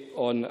debate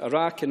on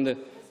Iraq and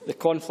the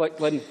conflict.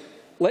 Then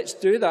let's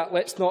do that.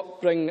 Let's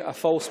not bring a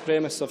false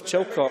premise of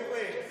Chilcot.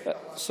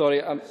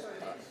 Sorry,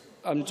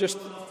 I'm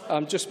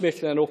just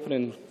making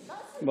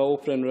my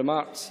opening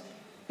remarks.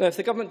 Now, if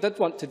the Government did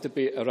want to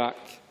debate Iraq,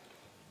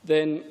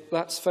 then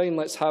that's fine.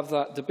 Let's have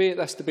that debate.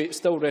 This debate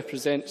still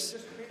represents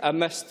a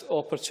missed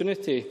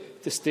opportunity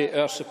to state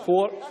our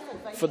support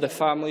for the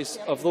families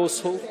of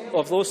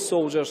those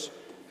soldiers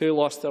who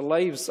lost their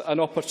lives, an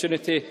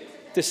opportunity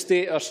to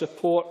state our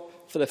support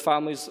for the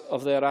families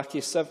of the Iraqi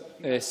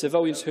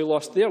civilians who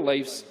lost their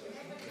lives,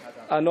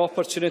 an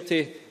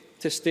opportunity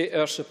to state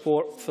our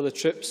support for the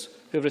troops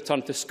who have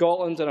returned to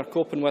Scotland and are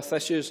coping with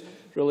issues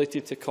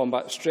related to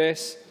combat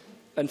stress,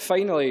 and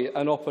finally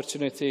an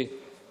opportunity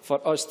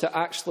for us to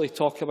actually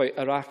talk about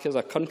Iraq as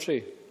a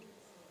country,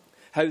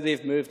 how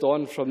they've moved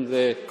on from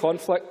the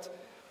conflict,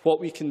 what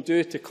we can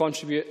do to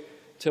contribute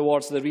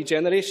towards the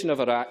regeneration of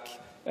Iraq,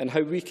 and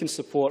how we can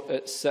support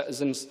its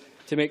citizens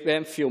to make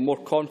them feel more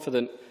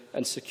confident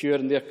and secure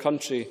in their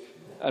country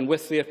and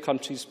with their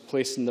country's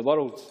place in the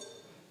world.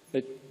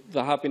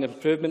 There have been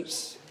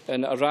improvements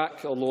in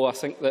Iraq, although I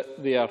think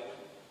that they are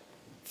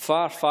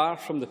far, far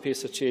from the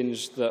pace of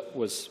change that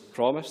was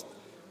promised.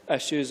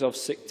 Issues of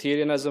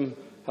sectarianism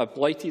have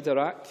blighted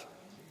Iraq,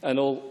 and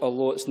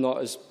although it's not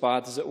as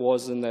bad as it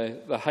was in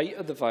the height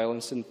of the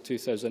violence in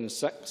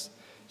 2006,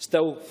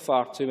 still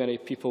far too many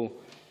people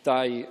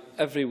die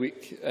every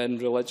week in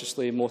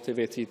religiously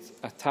motivated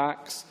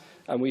attacks,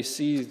 and we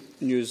see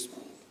news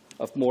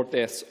of more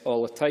deaths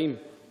all the time.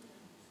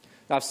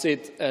 I've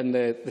said in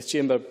the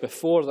chamber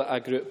before that I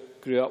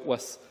grew up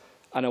with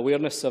an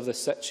awareness of the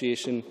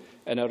situation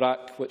in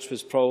Iraq, which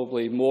was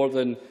probably more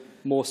than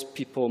most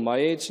people my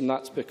age, and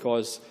that's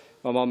because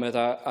my mum had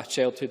a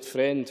childhood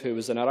friend who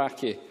was an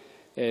Iraqi.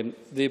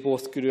 They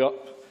both grew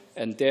up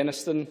in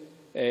Denniston,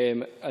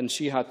 and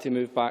she had to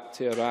move back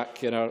to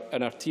Iraq in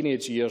her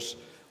teenage years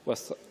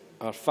with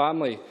her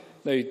family.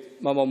 Now,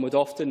 my mum would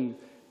often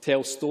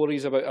tell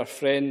stories about her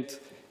friend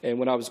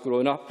when I was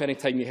growing up.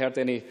 Anytime you heard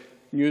any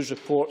news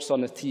reports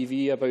on the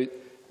TV about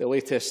the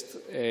latest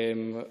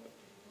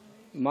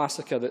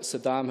massacre that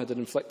Saddam had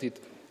inflicted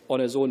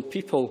on his own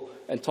people,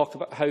 and talk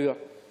about how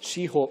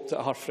she hoped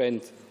that her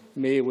friend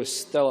May was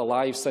still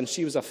alive, since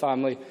she was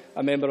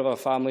a member of a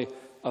family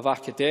of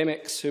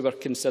academics who were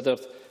considered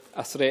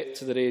a threat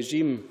to the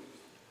regime.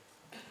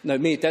 Now,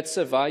 May did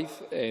survive.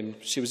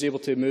 She was able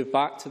to move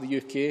back to the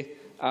UK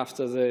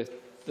after the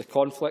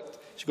conflict.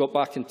 She got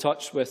back in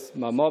touch with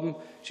my mum.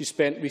 She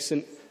spent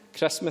recent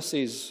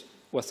Christmases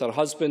with her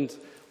husband,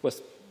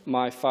 with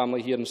my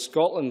family here in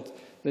Scotland.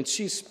 And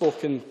she's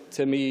spoken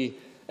to me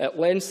at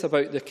length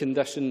about the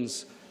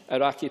conditions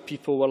Iraqi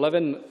people were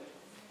living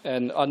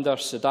in under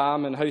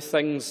Saddam and how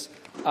things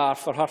are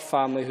for her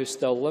family who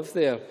still live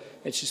there.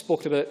 And she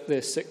spoke about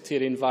the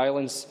sectarian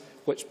violence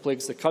which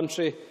plagues the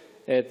country,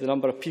 the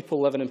number of people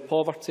living in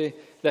poverty,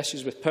 the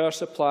issues with power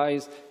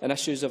supplies and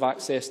issues of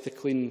access to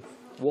clean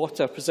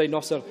water. Presiding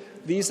Officer,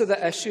 these are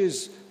the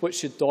issues which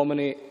should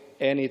dominate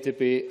any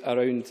debate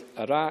around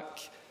Iraq.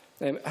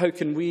 How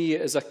can we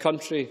as a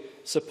country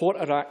support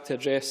Iraq to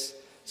address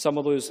some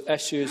of those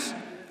issues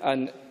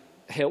and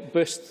help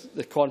boost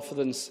the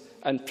confidence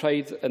and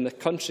pride in the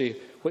country,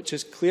 which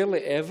is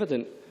clearly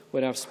evident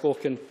when I've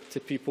spoken to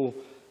people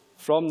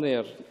from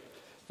there.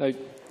 Now,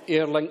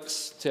 air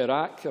links to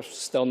Iraq are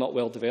still not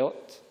well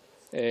developed.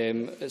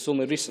 It's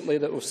only recently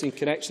that we've seen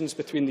connections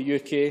between the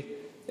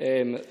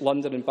UK,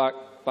 London and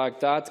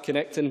Baghdad,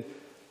 connecting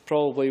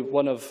probably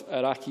one of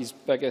Iraqi's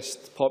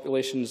biggest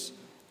populations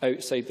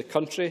outside the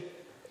country.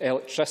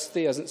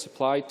 Electricity isn't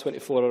supplied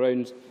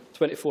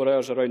 24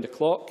 hours around the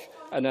clock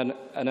in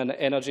an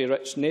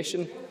energy-rich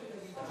nation.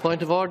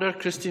 Point of order,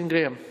 Christine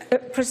Graham.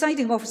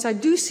 Presiding Officer, I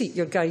do seek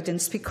your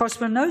guidance because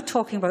we're now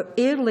talking about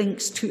air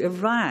links to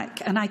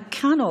Iraq, and I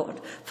cannot,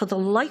 for the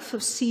life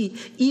of see,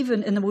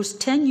 even in the most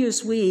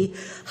tenuous way,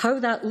 how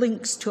that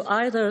links to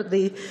either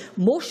the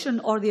motion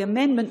or the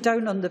amendment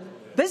down on the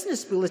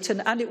business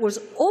bulletin, and it was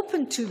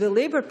open to the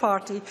Labour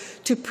Party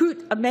to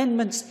put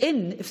amendments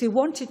in if they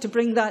wanted to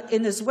bring that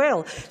in as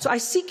well. So I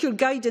seek your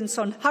guidance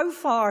on how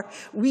far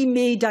we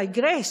may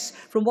digress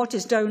from what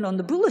is down on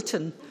the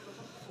bulletin.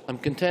 I'm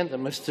content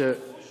that Mr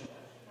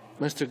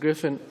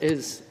Griffin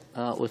is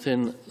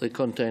within the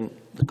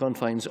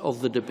confines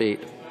of the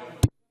debate.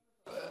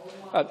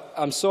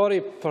 I'm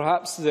sorry,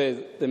 perhaps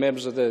the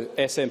members of the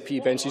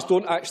SNP benches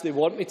don't actually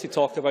want me to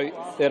talk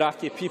about the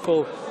Iraqi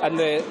people and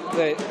the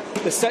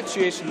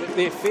situation that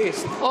they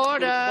faced.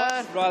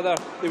 Order!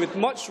 They would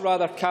much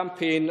rather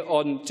campaign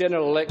on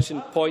general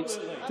election points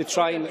to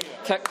try and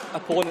kick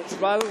opponents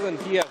rather than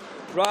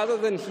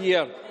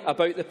hear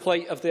about the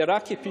plight of the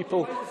Iraqi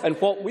people and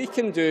what we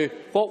can do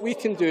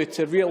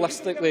to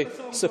realistically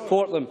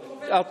support them.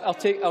 I'll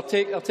take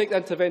the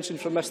intervention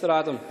from Mr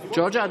Adam.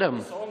 George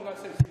Adam.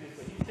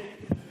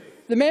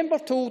 The member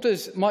told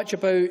us much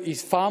about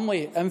his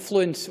family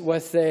influence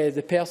with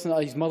the person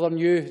that his mother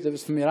knew that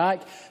was from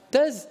Iraq.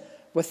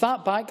 With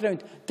that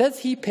background, does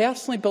he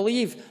personally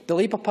believe the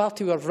Labour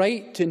Party were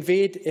right to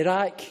invade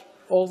Iraq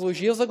all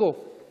those years ago?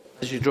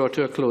 As you draw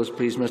to a close,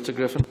 please, Mr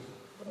Griffin.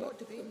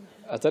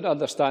 I didn't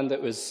understand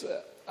it was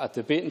a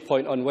debating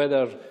point on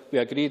whether we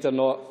agreed or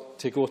not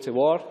to go to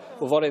war.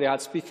 We've already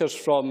had speakers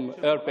from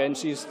our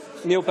benches.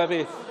 Neil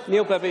Bibby.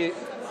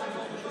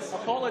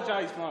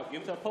 Apologise, Mark. You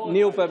have to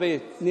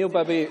apologise. Neil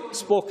Bibby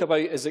spoke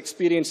about his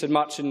experience in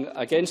marching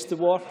against the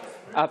war.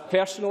 I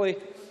personally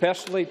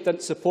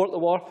didn't support the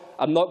war.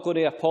 I'm not going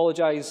to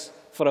apologise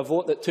for a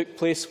vote that took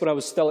place when I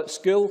was still at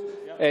school.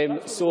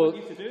 So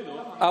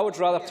I would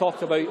rather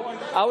talk about the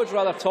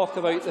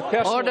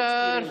personal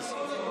experience.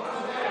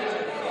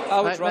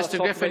 Mr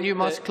Griffin, you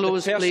must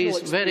close, please,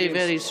 very,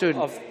 very soon.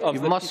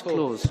 You must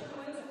close.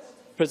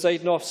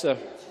 Presiding Officer,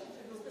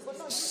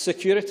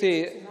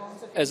 security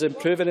is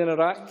improving in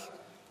Iraq.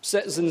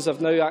 Citizens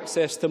have now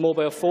access to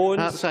mobile phones.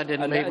 Perhaps I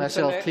didn't make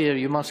myself clear.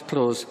 You must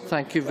close.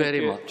 Thank you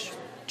very much.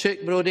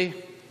 Chick Brodie.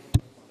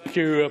 Thank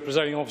you,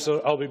 Presiding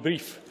Officer. I'll be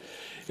brief.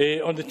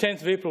 On the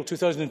 10th of April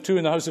 2002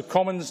 in the House of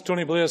Commons,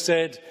 Tony Blair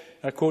said,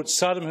 I quote,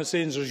 "Saddam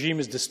Hussein's regime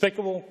is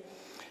despicable.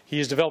 He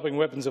is developing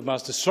weapons of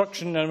mass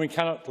destruction and we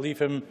cannot leave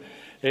him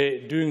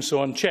doing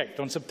so unchecked."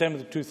 On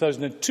September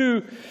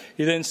 2002,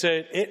 he then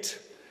said,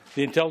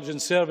 the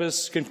intelligence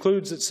service,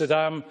 concludes that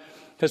Saddam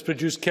has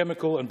produced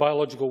chemical and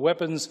biological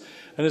weapons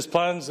and has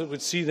plans that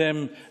would see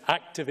them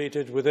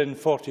activated within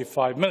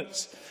 45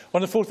 minutes.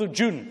 On the 4th of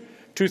June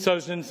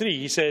 2003,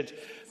 he said,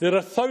 there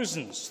are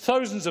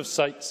thousands of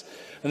sites,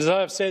 and as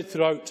I have said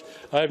throughout,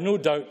 I have no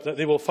doubt that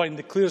they will find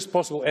the clearest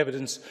possible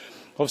evidence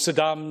of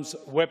Saddam's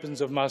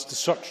weapons of mass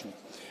destruction.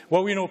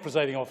 Well, we know,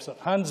 Presiding Officer,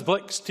 Hans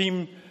Blick's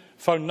team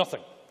found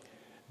nothing.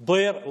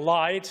 Blair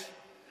lied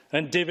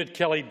and David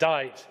Kelly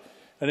died,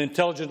 an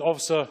intelligence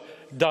officer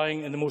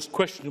dying in the most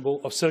questionable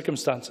of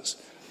circumstances.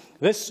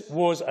 This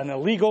was an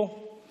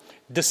illegal,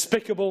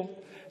 despicable,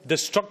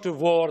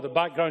 destructive war, the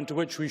background to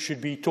which we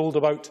should be told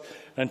about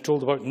and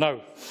told about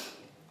now.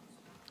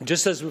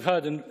 Just as we've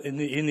had in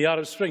the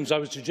Arab Springs, I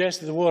would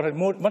suggest that the war had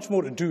much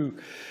more to do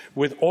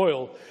with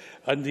oil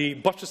and the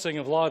buttressing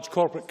of large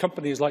corporate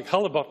companies like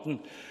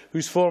Halliburton,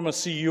 whose former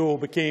CEO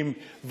became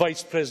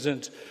Vice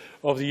President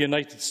of the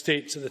United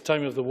States at the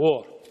time of the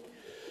war.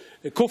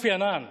 Kofi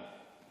Annan,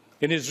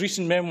 in his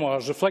recent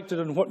memoirs, reflected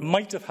on what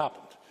might have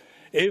happened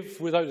if,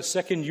 without a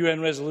second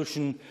UN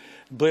resolution,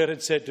 Blair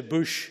had said to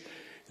Bush,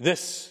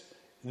 this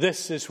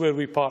is where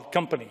we part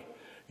company.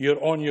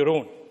 You're on your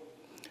own.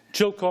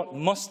 Chilcot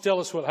must tell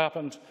us what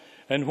happened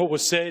and what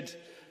was said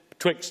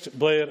betwixt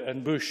Blair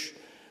and Bush,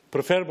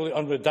 preferably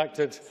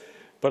unredacted,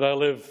 but I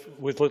live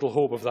with little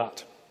hope of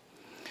that.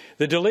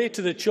 The delay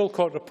to the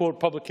Chilcot report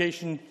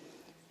publication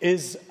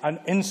is an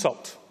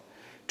insult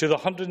to the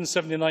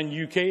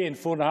 179 UK and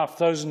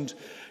 4,500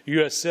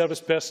 US service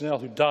personnel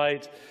who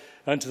died,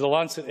 and to the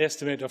Lancet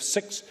estimate of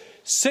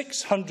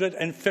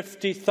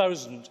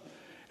 650,000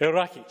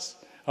 Iraqis,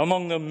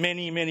 among them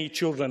many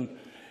children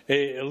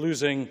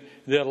losing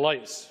their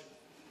lives.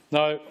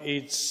 Now,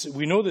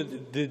 we know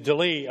that the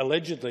delay,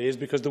 allegedly, is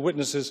because the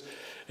witnesses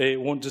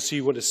want to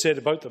see what is said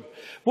about them.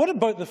 What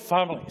about the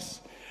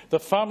families? The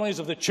families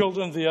of the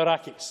children of the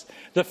Iraqis,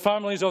 the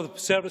families of the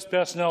service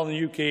personnel in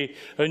the UK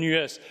and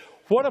US.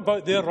 What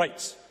about their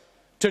rights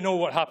to know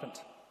what happened?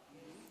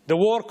 The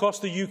war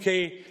cost the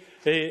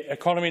UK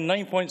economy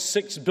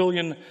 £9.6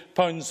 billion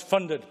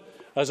funded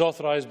as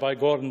authorised by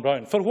Gordon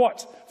Brown. For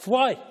what? For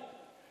why?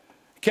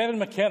 Kevin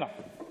McKenna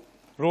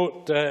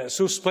wrote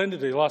so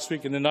splendidly last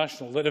week in the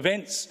National that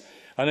events,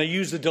 and I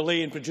used the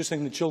delay in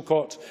producing the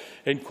Chilcot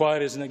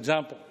inquiry as an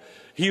example,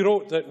 he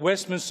wrote that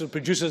Westminster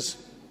produces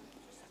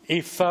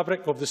a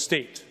fabric of the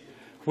state,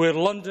 where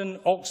London,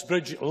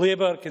 Oxbridge,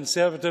 Labour,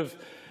 Conservative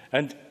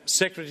and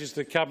secretaries of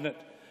the Cabinet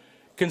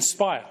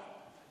conspire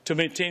to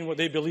maintain what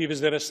they believe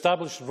is their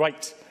established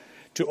right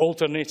to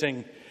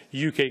alternating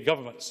UK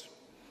governments.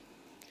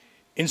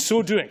 In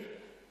so doing,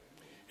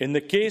 in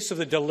the case of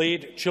the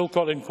delayed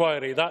Chilcot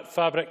inquiry, that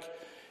fabric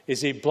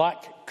is a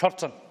black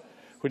curtain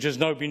which has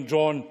now been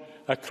drawn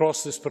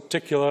across this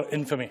particular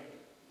infamy.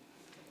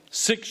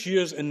 6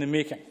 years in the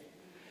making.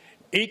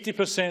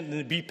 80%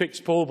 in the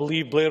BPIX poll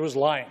believe Blair was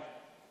lying.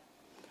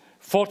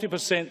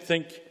 40%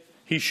 think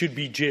he should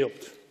be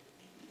jailed.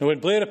 Now, when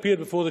Blair appeared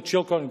before the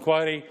Chilcot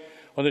inquiry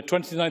on the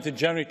 29th of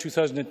January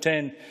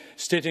 2010,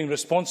 stating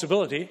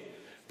responsibility,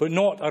 but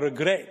not a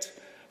regret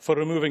for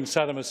removing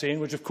Saddam Hussein,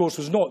 which of course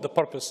was not the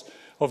purpose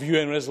of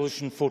UN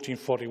Resolution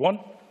 1441,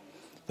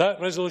 that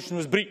resolution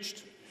was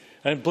breached,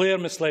 and Blair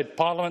misled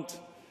Parliament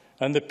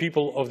and the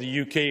people of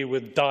the UK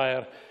with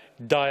dire,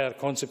 dire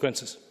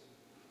consequences.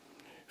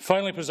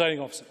 Finally, Presiding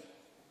Officer,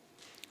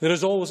 there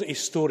is always a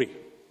story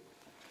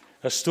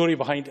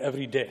behind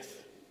every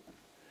death.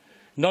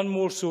 None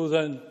more so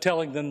than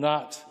telling than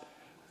that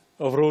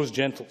of Rose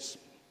Gentles,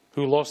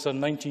 who lost her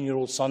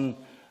 19-year-old son,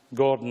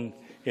 Gordon,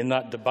 in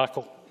that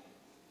debacle.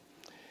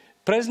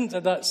 Present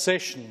at that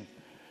session,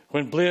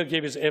 when Blair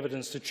gave his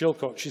evidence to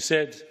Chilcot, she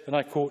said, and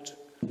I quote,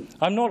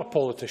 "I'm not a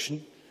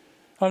politician.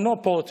 I'm not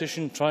a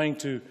politician trying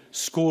to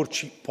score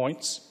cheap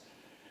points,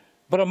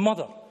 but a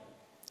mother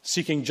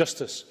seeking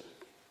justice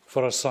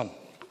for her son."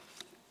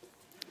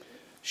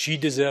 She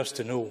deserves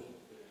to know.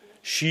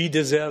 She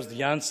deserves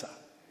the answer.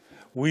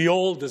 We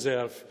all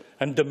deserve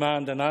and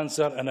demand an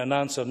answer, and an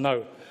answer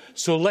now.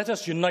 So let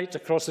us unite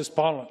across this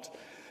Parliament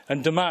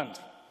and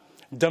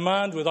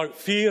demand without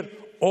fear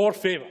or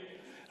favour,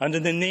 and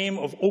in the name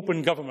of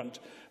open government,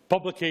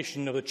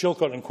 publication of the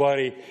Chilcot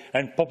inquiry,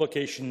 and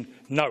publication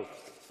now.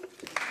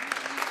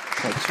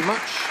 Thanks so much.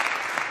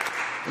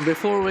 And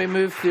before we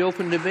move to the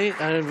open debate,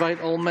 I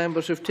invite all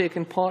members who have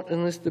taken part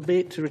in this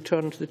debate to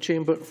return to the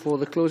chamber for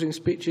the closing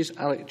speeches.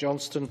 Alec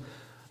Johnston,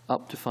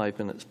 up to 5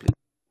 minutes, please.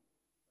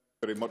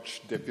 Very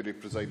much, Deputy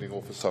Presiding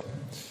Officer.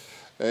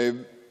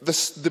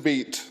 This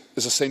debate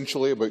is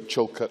essentially about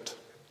Chilcot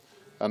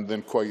and the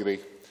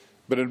inquiry,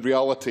 but in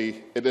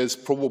reality it is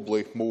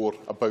probably more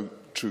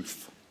about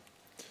truth.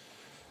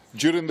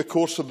 During the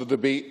course of the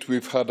debate,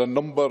 we've had a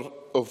number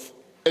of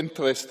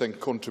interesting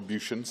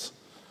contributions.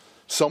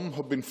 Some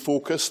have been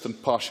focused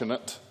and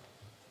passionate,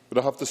 but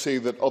I have to say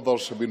that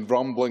others have been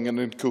rambling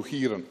and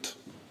incoherent.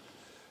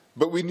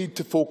 But we need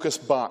to focus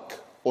back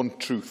on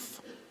truth.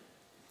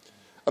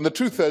 And the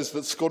truth is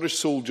that Scottish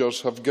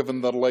soldiers have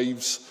given their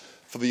lives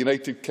for the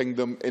United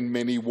Kingdom in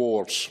many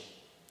wars,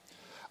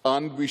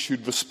 and we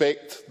should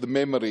respect the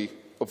memory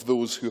of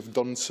those who have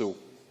done so.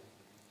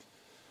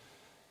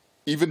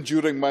 Even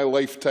during my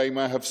lifetime,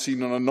 I have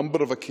seen on a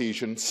number of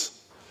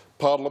occasions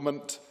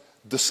Parliament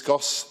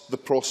discuss the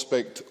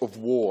prospect of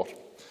war,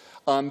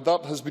 and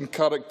that has been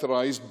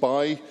characterised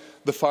by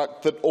the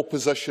fact that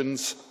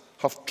oppositions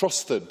have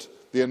trusted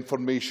the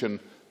information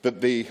that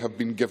they have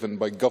been given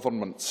by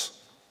governments.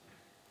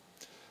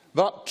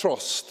 That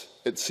trust,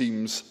 it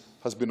seems,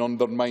 has been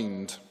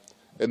undermined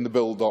in the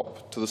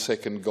build-up to the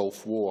Second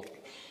Gulf War.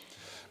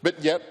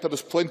 But yet there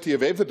is plenty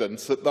of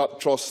evidence that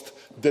that trust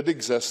did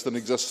exist and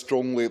exist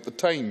strongly at the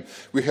time.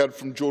 We heard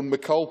from Joan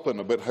McAlpin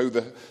about how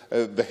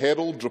the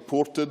Herald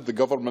reported the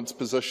government's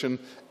position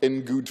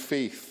in good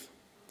faith.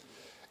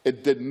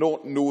 It did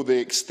not know the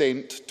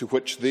extent to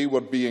which they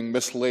were being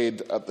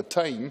misled at the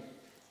time,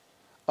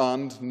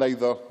 and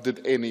neither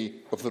did any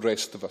of the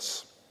rest of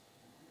us.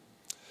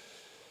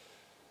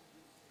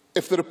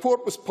 If the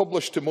report was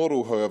published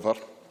tomorrow, however,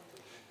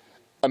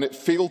 and it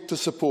failed to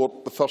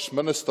support the First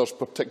Minister's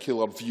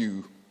particular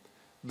view,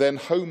 then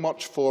how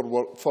much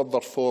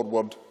further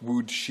forward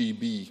would she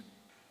be?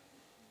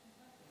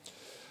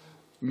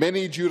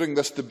 Many during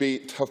this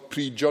debate have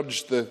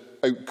prejudged the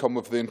outcome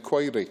of the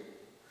inquiry.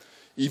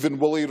 Even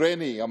Willie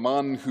Rennie, a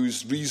man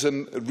whose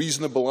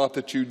reasonable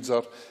attitudes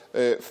are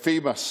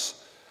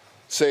famous,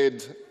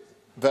 said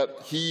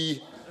that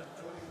he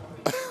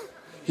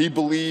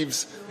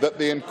believes that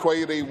the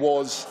inquiry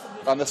was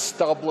an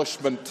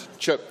establishment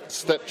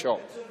stitch-up.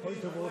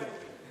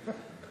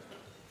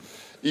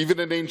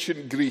 Even in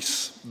ancient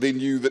Greece, they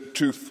knew that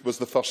truth was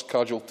the first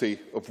casualty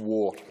of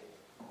war.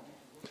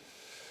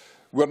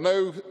 We're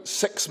now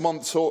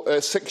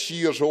 6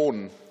 years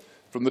on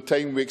from the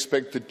time we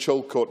expected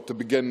Chilcot to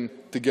begin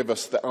to give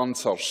us the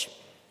answers.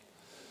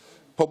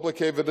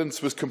 Public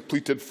evidence was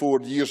completed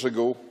 4 years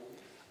ago,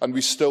 and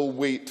we still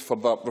wait for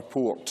that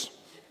report.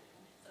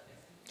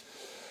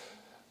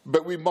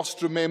 But we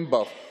must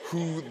remember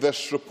who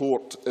this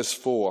report is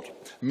for.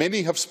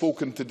 Many have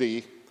spoken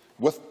today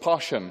with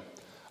passion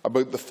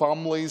about the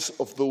families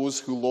of those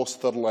who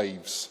lost their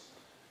lives.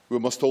 We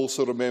must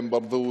also remember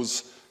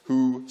those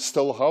who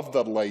still have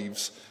their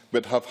lives,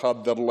 but have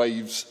had their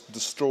lives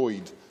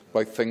destroyed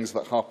by things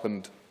that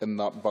happened in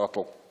that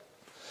battle.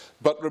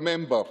 But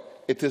remember,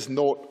 it is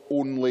not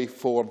only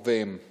for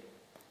them.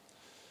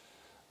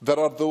 There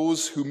are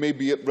those who may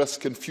be at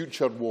risk in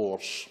future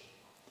wars,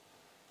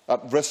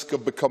 at risk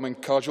of becoming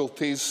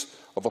casualties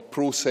of a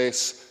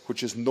process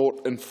which is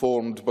not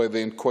informed by the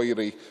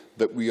inquiry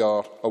that we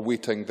are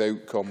awaiting the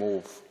outcome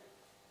of.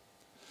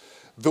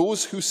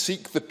 Those who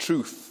seek the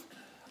truth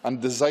and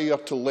desire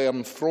to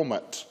learn from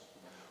it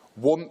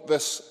want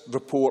this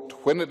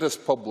report, when it is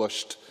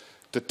published,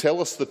 to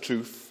tell us the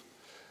truth,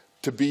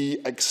 to be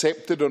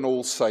accepted on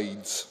all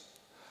sides,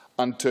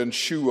 and to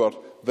ensure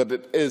that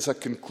it is a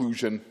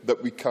conclusion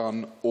that we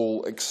can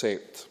all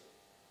accept.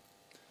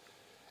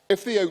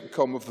 If the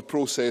outcome of the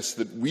process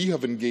that we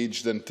have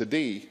engaged in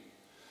today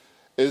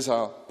is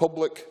a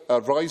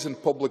rise in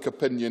public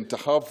opinion to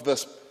have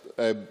this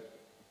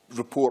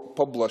report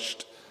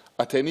published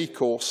at any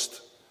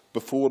cost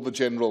before the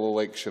general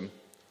election,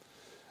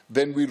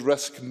 then we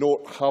risk not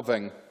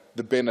having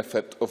the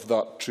benefit of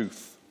that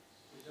truth.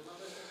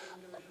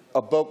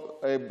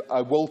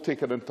 I will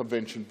take an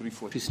intervention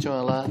briefly.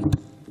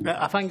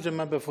 I thank the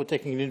member for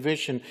taking an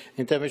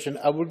intervention.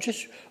 I would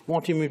just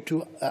want him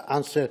to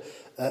answer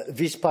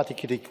this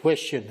particular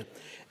question.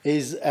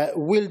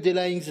 Will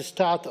delaying the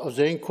start of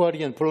the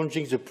inquiry and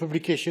prolonging the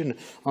publication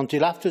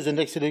until after the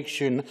next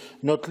election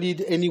not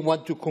lead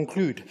anyone to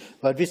conclude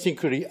that this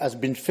inquiry has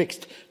been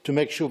fixed to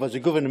make sure that the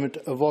government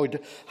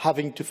avoid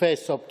having to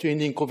face up to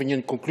any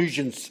inconvenient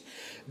conclusions?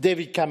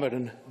 David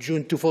Cameron,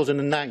 June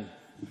 2009.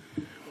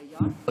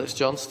 Alex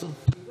Johnston.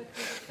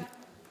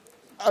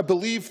 I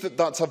believe that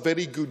that's a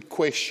very good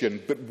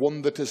question, but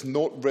one that is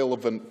not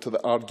relevant to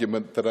the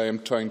argument that I am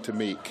trying to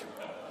make.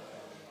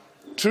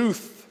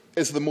 Truth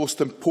is the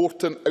most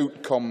important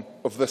outcome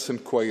of this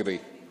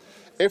inquiry.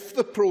 If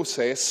the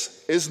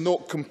process is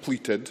not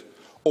completed,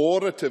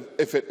 or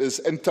if it is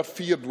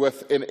interfered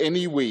with in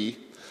any way,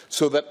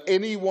 so that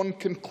anyone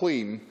can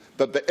claim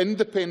that the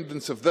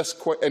independence of this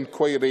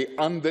inquiry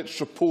and its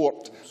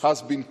report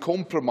has been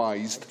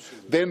compromised,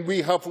 then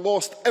we have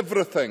lost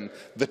everything: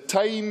 the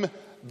time,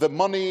 the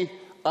money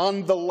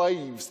and the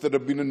lives that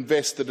have been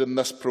invested in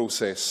this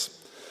process.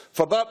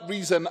 For that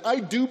reason, I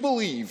do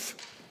believe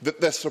that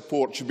this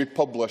report should be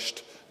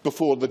published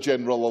before the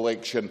general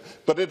election.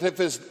 But if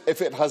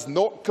it has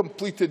not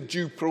completed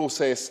due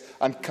process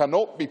and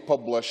cannot be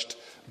published,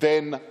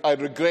 then I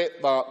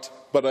regret that,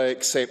 but I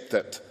accept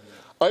it.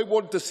 I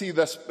want to see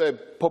this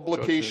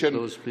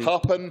publication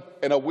happen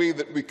in a way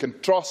that we can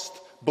trust,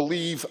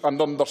 believe and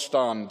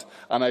understand,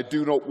 and I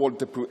do not want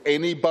to put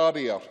any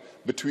barrier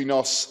between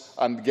us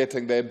and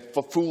getting the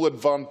full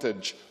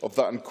advantage of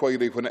that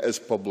inquiry when it is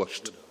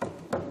published.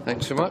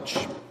 Thanks so much.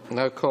 I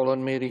now call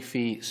on Mary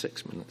Fee,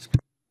 6 minutes.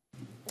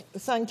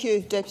 Thank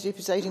you, Deputy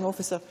Presiding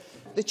Officer.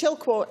 The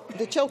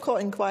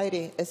Chilcot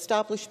inquiry,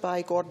 established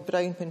by Gordon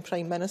Brown when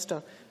Prime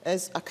Minister,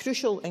 is a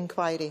crucial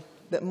inquiry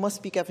that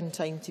must be given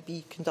time to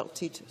be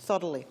conducted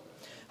thoroughly.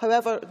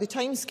 However, the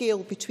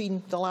timescale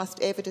between the last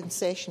evidence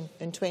session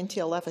in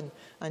 2011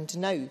 and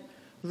now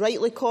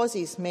rightly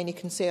causes many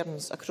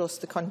concerns across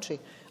the country,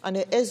 and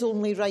it is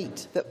only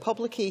right that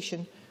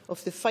publication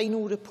of the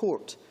final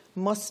report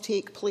must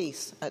take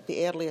place at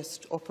the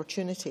earliest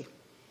opportunity.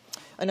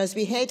 And as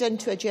we head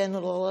into a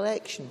general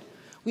election,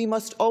 we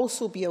must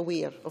also be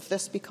aware of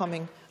this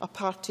becoming a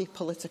party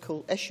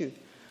political issue,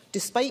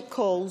 despite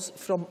calls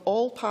from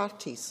all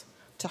parties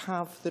to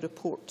have the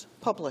report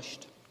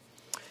published.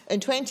 In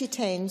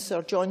 2010,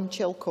 Sir John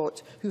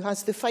Chilcot, who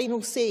has the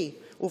final say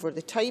over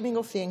the timing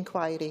of the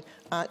inquiry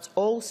at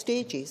all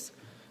stages,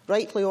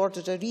 rightly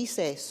ordered a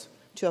recess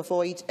to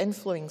avoid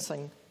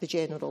influencing the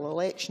general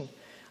election.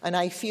 And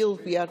I feel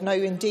we are now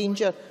in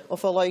danger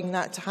of allowing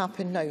that to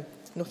happen now.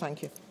 No,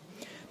 thank you.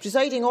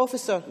 Presiding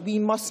Officer, we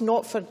must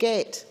not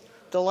forget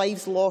the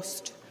lives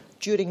lost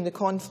during the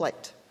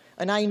conflict,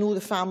 and I know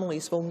the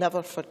families will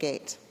never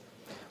forget.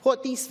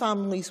 What these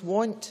families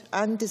want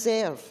and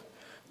deserve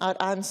are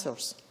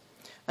answers,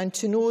 and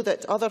to know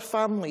that other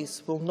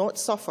families will not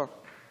suffer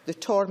the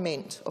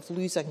torment of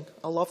losing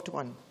a loved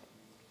one.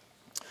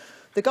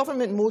 The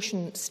government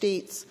motion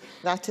states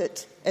that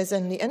it is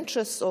in the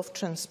interests of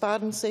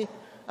transparency,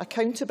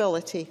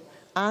 accountability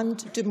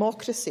and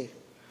democracy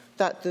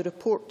that the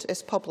report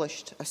is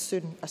published as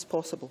soon as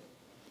possible.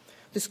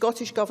 The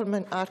Scottish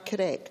Government are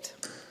correct,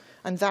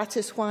 and that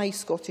is why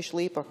Scottish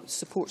Labour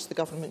supports the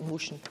government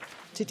motion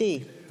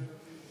today.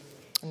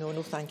 No,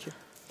 thank you.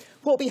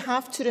 What we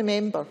have to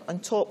remember, on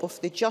top of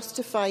the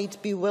justified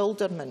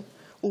bewilderment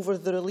over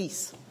the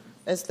release,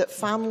 is that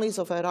families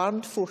of our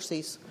armed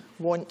forces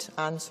want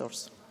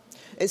answers.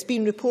 It's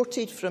been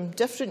reported from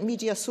different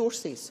media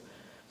sources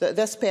that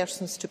this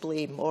person's to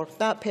blame or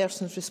that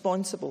person's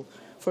responsible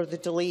for the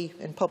delay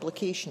in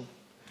publication.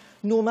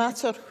 No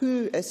matter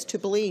who is to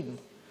blame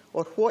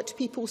or what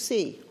people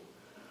say,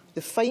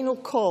 the final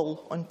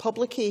call on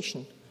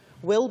publication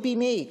will be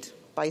made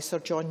by Sir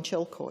John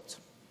Chilcot.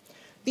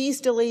 These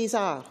delays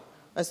are,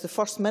 as the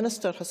First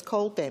Minister has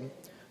called them,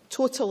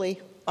 totally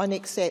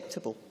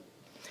unacceptable.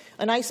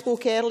 And I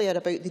spoke earlier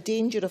about the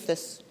danger of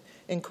this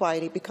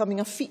inquiry becoming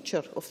a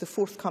feature of the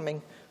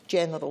forthcoming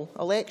general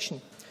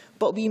election.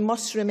 But we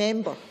must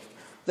remember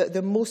that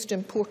the most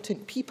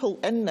important people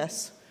in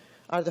this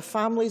are the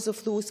families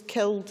of those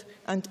killed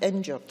and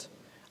injured,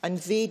 and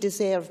they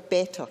deserve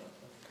better.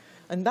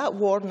 And that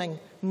warning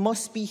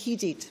must be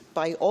heeded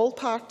by all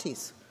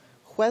parties,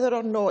 whether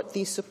or not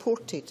they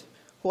supported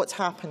what's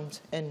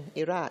happened in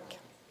Iraq.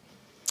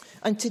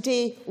 And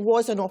today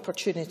was an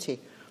opportunity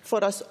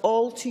for us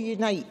all to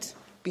unite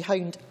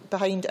behind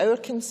our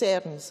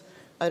concerns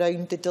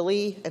around the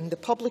delay in the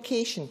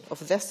publication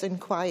of this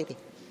inquiry,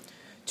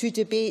 to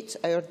debate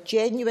our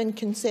genuine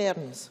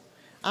concerns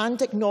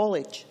and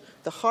acknowledge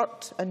the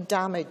hurt and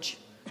damage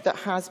that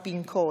has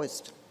been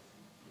caused.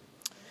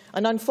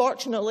 And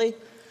unfortunately,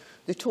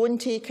 the tone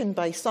taken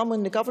by some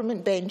on the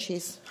government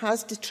benches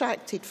has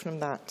detracted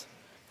from that,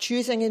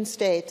 choosing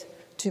instead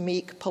to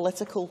make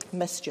political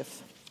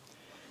mischief.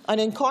 And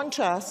in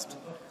contrast,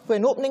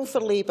 when opening for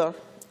Labour,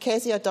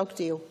 Kezia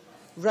Dugdale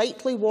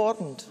rightly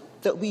warned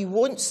that we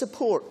won't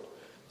support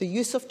the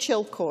use of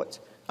Chilcot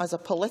as a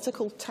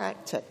political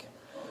tactic,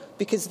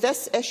 because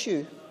this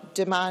issue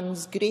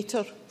demands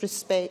greater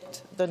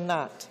respect than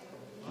that.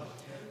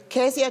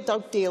 Kezia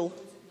Dugdale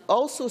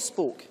also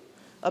spoke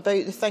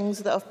about the things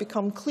that have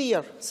become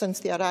clear since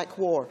the Iraq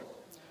War,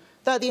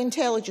 that the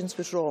intelligence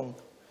was wrong,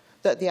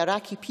 that the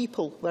Iraqi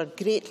people were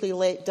greatly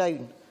let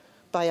down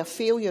by a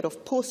failure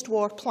of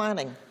post-war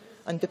planning,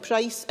 and the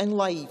price in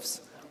lives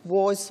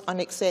was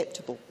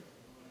unacceptable.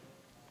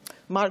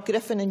 Mark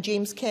Griffin and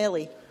James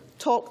Kelly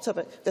talked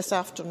about this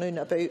afternoon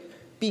about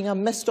being a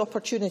missed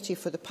opportunity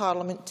for the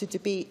Parliament to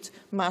debate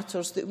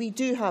matters that we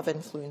do have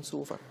influence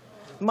over.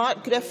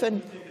 Mark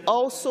Griffin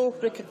also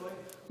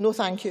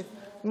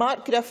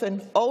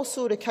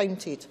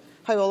recounted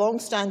how a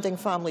long-standing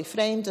family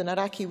friend, an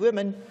Iraqi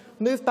woman,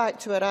 moved back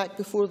to Iraq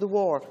before the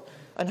war,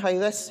 and how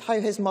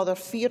his mother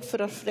feared for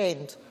her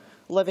friend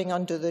living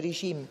under the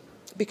regime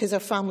because her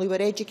family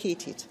were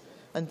educated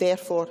and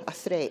therefore a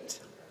threat.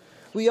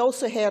 We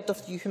also heard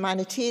of the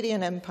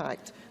humanitarian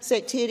impact,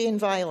 sectarian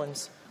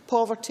violence,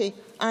 poverty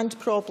and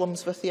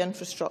problems with the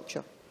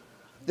infrastructure.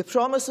 The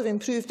promise of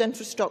improved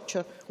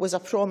infrastructure was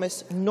a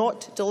promise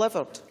not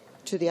delivered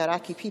to the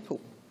Iraqi people.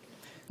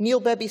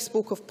 Neil Bibby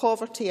spoke of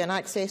poverty and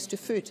access to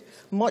food,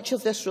 much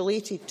of this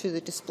related to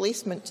the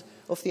displacement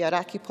of the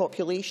Iraqi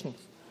population.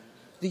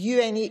 The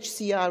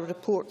UNHCR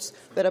reports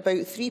that about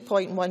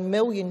 3.1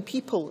 million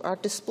people are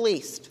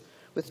displaced,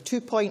 with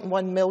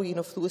 2.1 million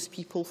of those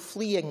people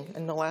fleeing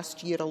in the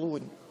last year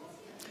alone.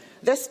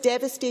 This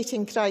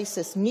devastating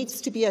crisis needs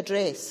to be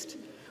addressed.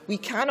 We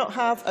cannot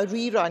have a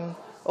rerun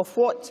of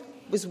what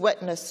was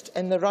witnessed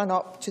in the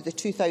run-up to the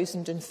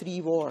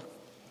 2003 war.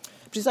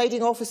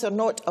 Presiding Officer,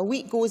 not a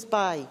week goes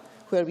by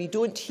where we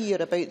don't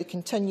hear about the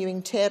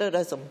continuing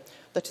terrorism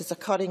that is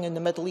occurring in the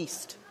Middle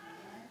East.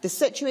 The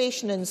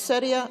situation in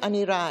Syria and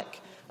Iraq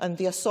and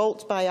the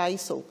assault by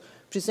ISIL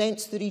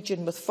presents the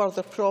region with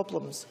further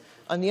problems,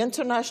 and the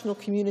international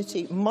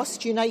community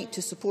must unite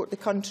to support the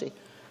country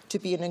to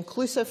be an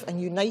inclusive and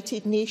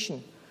united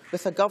nation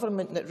with a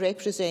government that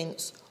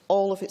represents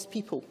all of its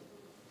people.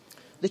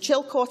 The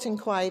Chilcot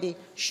inquiry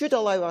should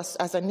allow us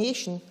as a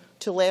nation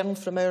to learn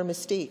from our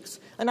mistakes,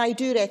 and I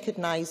do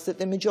recognise that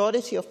the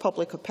majority of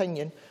public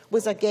opinion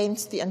was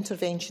against the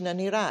intervention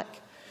in Iraq.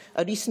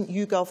 A recent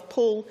YouGov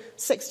poll,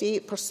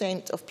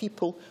 68% of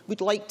people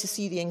would like to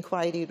see the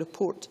inquiry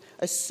report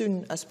as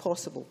soon as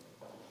possible.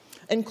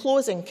 In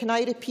closing, can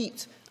I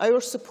repeat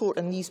our support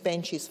on these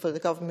benches for the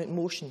government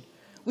motion?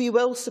 We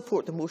will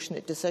support the motion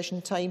at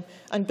decision time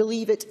and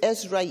believe it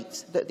is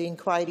right that the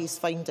inquiry's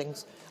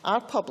findings are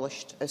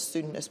published as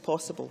soon as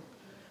possible.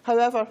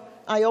 However,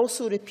 I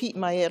also repeat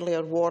my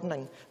earlier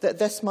warning that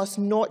this must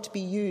not be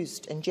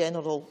used in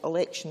general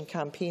election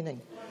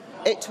campaigning.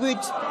 It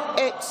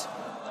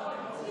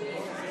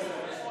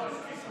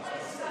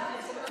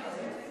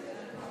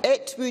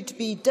would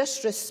be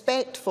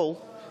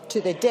disrespectful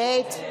to the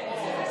dead,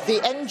 the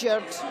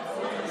injured.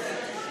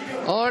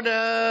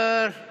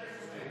 Order!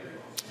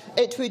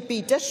 It would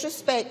be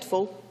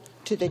disrespectful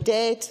to the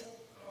dead,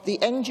 the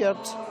injured,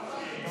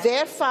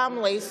 their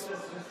families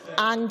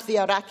and the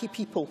Iraqi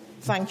people.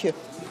 Thank you.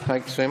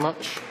 Thanks very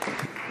much.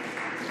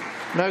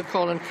 Now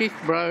calling Keith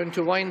Brown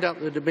to wind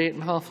up the debate on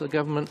behalf of the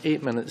Government.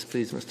 8 minutes,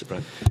 please, Mr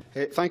Brown.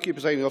 Thank you,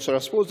 Presiding Officer. I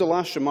suppose the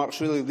last remarks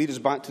really lead us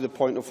back to the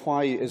point of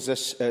why is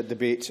this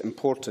debate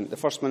important. The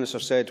First Minister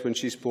said when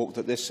she spoke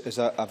that this is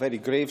a very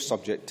grave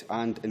subject,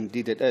 and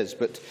indeed it is.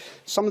 But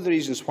some of the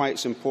reasons why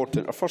it's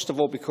important are, first of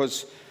all,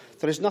 because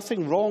there is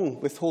nothing wrong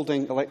with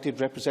holding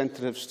elected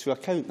representatives to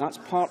account. That's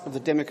part of the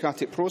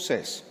democratic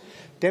process.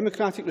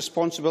 Democratic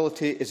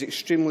responsibility is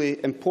extremely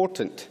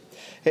important,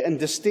 and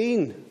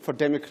disdain for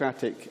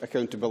democratic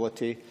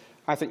accountability,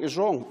 I think, is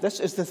wrong. This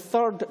is the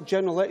third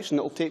general election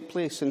that will take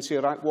place since the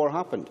Iraq War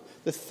happened.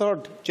 The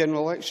third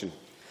general election.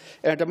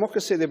 In a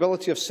democracy, the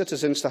ability of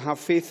citizens to have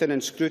faith in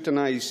and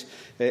scrutinise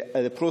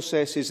the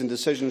processes and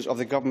decisions of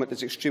the government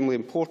is extremely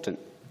important.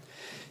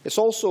 It's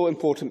also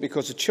important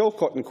because the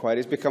Chilcot inquiry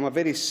has become a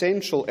very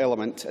central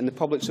element in the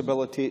public's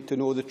ability to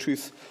know the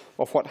truth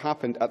of what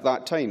happened at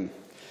that time.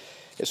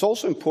 It's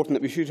also important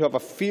that we should have a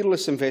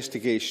fearless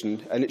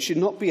investigation, and it should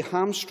not be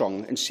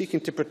hamstrung in seeking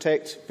to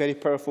protect very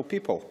powerful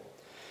people.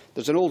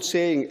 There's an old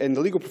saying in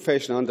the legal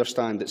profession, I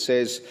understand, that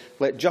says,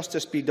 "Let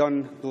justice be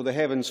done though the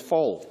heavens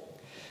fall."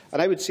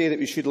 And I would say that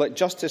we should let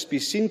justice be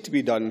seen to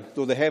be done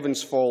though the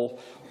heavens fall,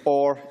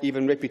 or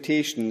even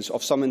reputations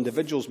of some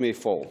individuals may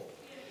fall.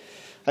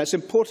 And it's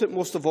important,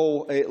 most of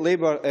all,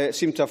 Labour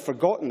seem to have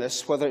forgotten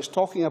this, whether it's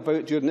talking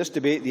about, during this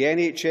debate, the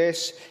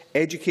NHS,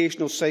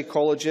 educational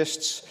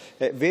psychologists,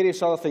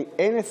 various other things,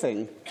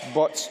 anything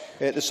but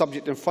the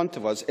subject in front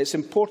of us. It's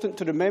important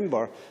to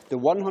remember the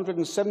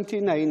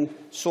 179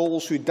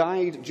 souls who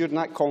died during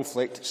that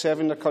conflict,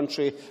 serving their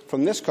country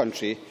from this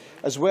country,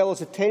 as well as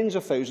the tens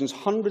of thousands,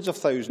 hundreds of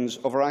thousands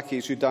of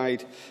Iraqis who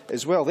died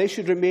as well. They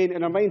should remain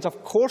in our minds.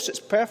 Of course, it's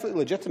perfectly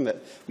legitimate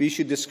we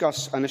should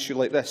discuss an issue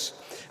like this.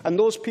 And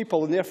those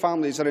people and their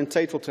families are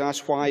entitled to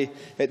ask why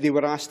they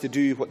were asked to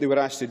do what they were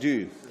asked to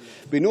do.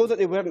 We know that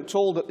they weren't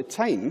told at the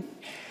time.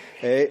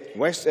 It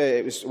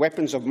was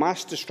weapons of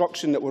mass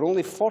destruction that were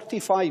only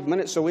 45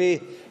 minutes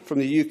away from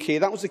the UK.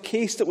 That was the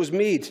case that was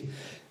made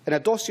in a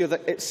dossier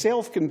that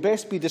itself can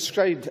best be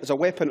described as a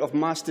weapon of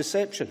mass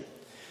deception.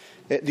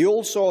 They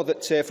all saw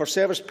that for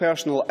service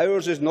personnel,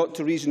 ours is not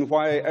to reason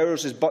why,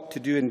 ours is but to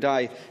do and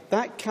die.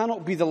 That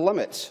cannot be the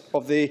limit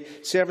of the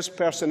service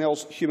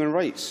personnel's human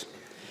rights.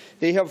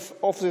 They have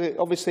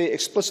obviously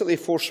explicitly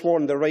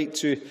forsworn the right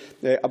to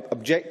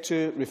object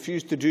to,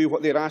 refuse to do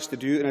what they are asked to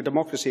do in a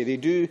democracy. They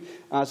do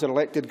as an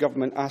elected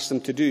government asks them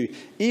to do,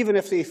 even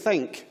if they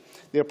think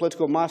their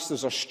political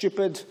masters are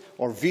stupid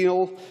or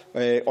venal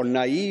or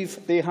naive.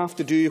 They have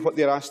to do what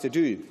they are asked to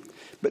do.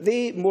 But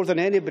they, more than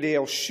anybody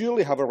else,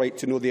 surely have a right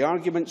to know the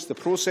arguments, the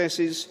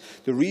processes,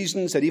 the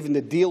reasons and even the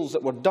deals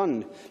that were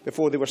done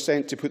before they were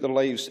sent to put their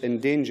lives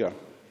in danger.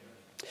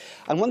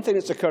 And one thing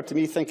that's occurred to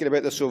me thinking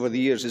about this over the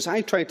years is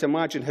I try to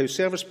imagine how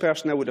service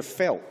personnel would have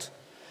felt,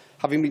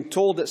 having been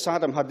told that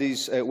Saddam had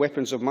these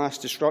weapons of mass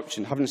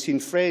destruction, having seen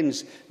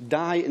friends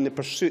die in the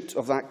pursuit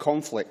of that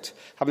conflict,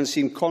 having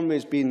seen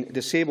comrades being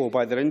disabled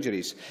by their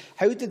injuries.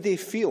 How did they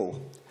feel?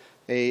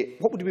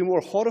 What would be more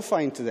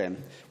horrifying to them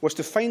was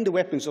to find the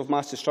weapons of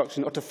mass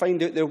destruction or to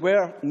find out there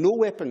were no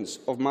weapons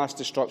of mass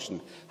destruction,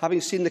 having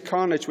seen the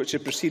carnage which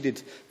had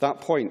preceded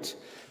that point.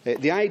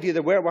 The idea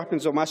there were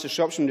weapons of mass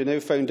destruction, we now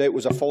found out,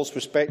 was a false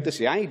prospectus.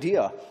 The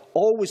idea,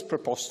 always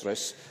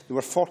preposterous. There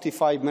were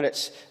 45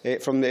 minutes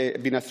from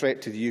being a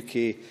threat to the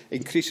UK,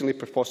 increasingly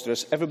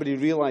preposterous. Everybody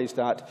realised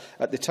that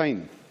at the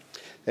time.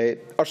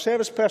 Our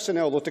service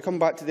personnel, though, to come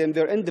back to them,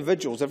 they're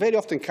individuals. They're very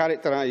often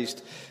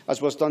characterised,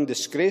 as was done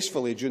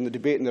disgracefully during the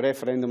debate in the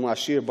referendum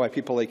last year by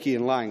people like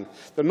Ian Lang.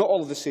 They're not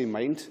all of the same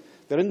mind.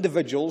 They're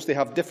individuals. They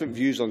have different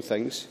views on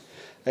things.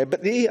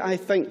 But they, I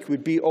think,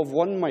 would be of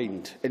one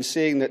mind in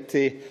saying that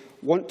they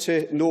want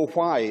to know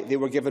why they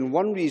were given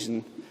one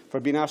reason for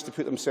being asked to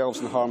put themselves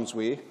in harm's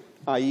way,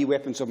 i.e.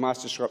 weapons of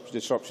mass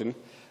disruption,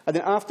 and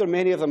then after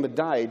many of them had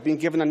died, being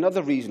given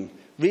another reason.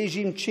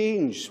 Regime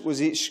change was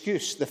the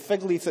excuse, the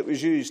fig leaf that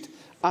was used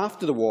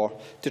after the war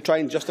to try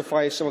and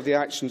justify some of the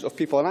actions of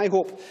people. And I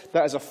hope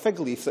that is a fig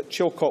leaf that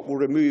Chilcot will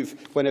remove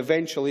when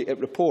eventually it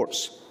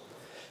reports.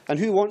 And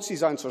who wants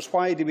these answers?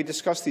 Why do we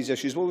discuss these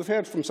issues? Well, we've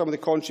heard from some of the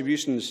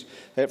contributions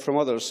from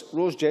others.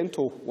 Rose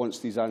Gentle wants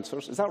these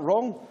answers. Is that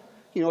wrong?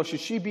 You know, should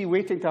she be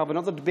waiting to have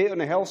another debate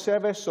on a health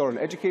service or an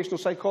educational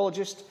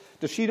psychologist?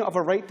 Does she not have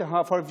a right to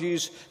have her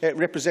views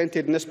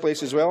represented in this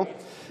place as well?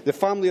 The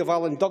family of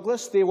Alan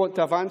Douglas, they want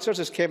to have answers,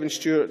 as Kevin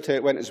Stewart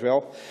went as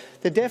well.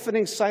 The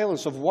deafening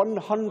silence of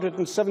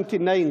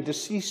 179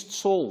 deceased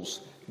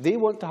souls, they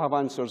want to have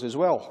answers as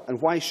well.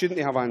 And why shouldn't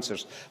they have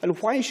answers? And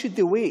why should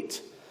they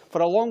wait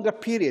for a longer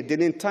period in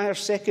the entire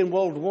Second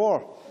World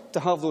War to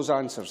have those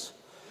answers?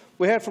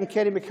 We heard from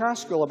Kerry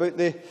McCaskill about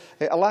the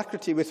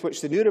alacrity with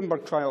which the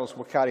Nuremberg trials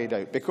were carried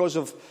out because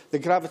of the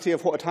gravity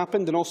of what had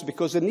happened and also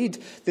because the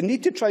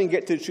need to try and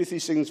get to the truth of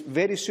these things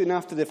very soon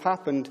after they've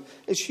happened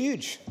is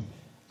huge.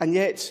 And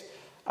yet,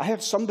 I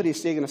heard somebody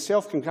saying in a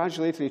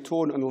self-congratulatory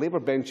tone on the Labour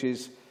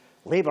benches,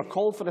 Labour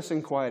called for this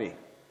inquiry.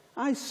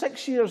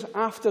 6 years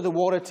after the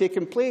war had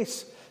taken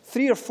place.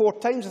 3 or 4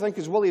 times, I think,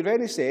 as Willie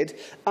Rennie said,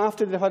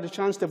 after they had a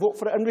chance to vote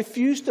for it and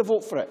refused to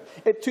vote for it.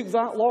 It took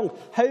that long.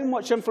 How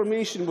much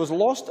information was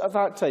lost at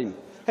that time?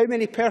 How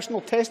many personal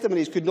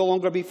testimonies could no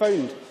longer be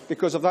found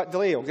because of that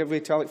delay? I'll give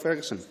way to Alex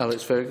Ferguson.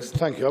 Alex Ferguson.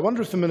 Thank you. I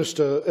wonder if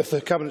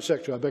the Cabinet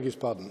Secretary, I beg his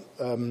pardon,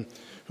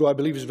 who I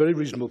believe is a very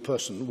reasonable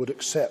person, would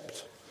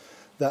accept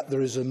that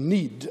there is a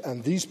need,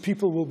 and these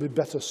people will be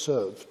better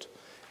served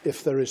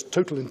if there is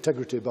total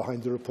integrity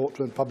behind the report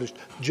when published,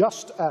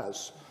 just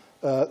as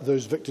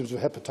those victims of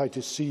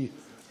hepatitis C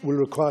will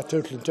require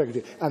total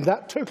integrity. And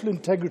that total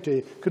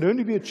integrity can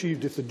only be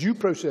achieved if the due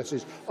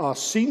processes are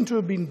seen to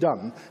have been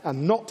done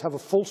and not have a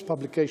false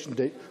publication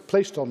date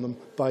placed on them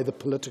by the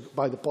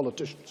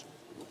politicians.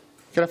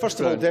 Can I first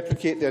of all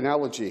deprecate the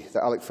analogy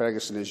that Alec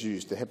Ferguson has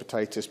used, the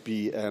hepatitis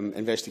B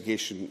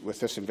investigation with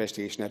this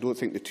investigation? I don't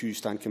think the two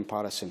stand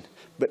comparison.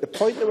 But the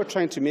point that we're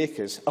trying to make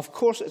is, of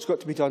course it's got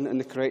to be done in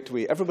the correct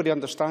way. Everybody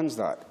understands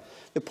that.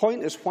 The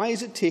point is, why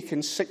has it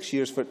taken 6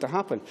 years for it to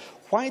happen?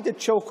 Why did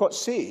Chilcot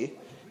say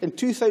in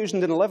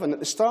 2011, at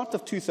the start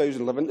of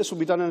 2011, this will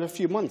be done in a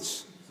few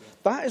months?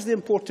 That is the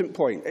important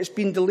point. It's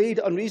been delayed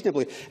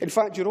unreasonably. In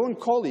fact, your own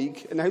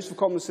colleague in the House of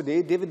Commons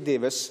today, David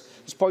Davis,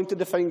 has pointed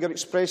the finger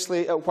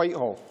expressly at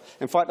Whitehall.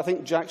 In fact, I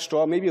think Jack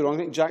Straw, maybe you're wrong, I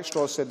think Jack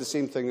Straw said the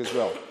same thing as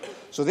well.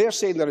 So they're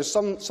saying there is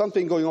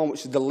something going on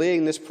which is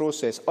delaying this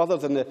process, other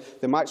than the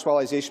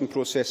Maxwellisation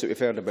process that we've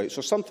heard about.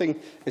 So something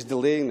is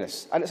delaying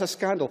this, and it's a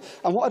scandal.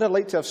 And what I'd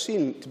like to have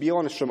seen, to be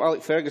honest, from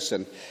Alec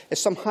Ferguson, is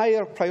some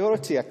higher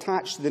priority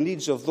attached to the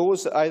needs of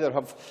those that either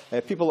have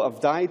people that have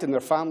died and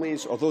their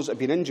families, or those that have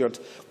been injured,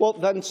 well,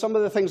 than some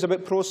of the things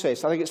about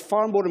process. I think it's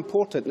far more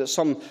important that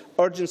some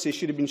urgency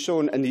should have been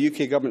shown in the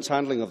UK Government's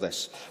handling of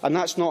this. And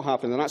that's not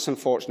happened, and that's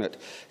unfortunate.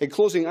 In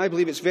closing, I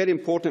believe it's very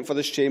important for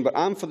this Chamber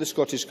and for the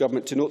Scottish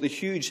Government to note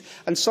the huge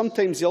and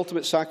sometimes the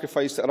ultimate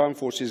sacrifice that our armed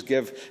forces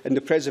give in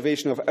the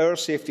preservation of our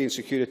safety and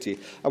security.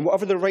 And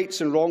whatever the rights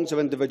and wrongs of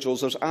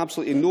individuals, there is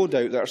absolutely no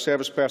doubt that our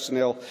service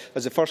personnel,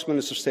 as the First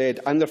Minister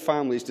said, and their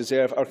families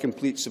deserve our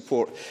complete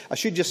support. I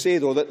should just say,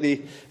 though, that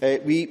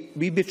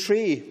we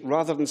betray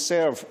rather than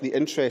serve the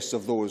interests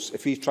of those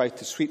if we try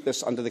to sweep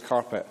this under the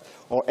carpet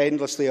or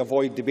endlessly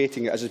avoid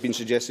debating it, as has been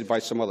suggested by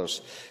some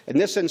others. In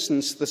this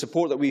instance, the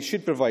support that we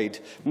should provide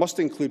must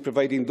include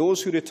providing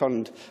those who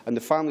returned and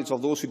the families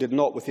of those who did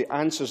not with the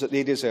answers that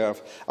they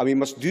deserve, and we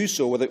must do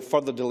so without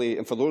further delay.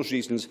 And for those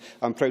reasons,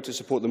 I am proud to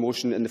support the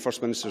motion in the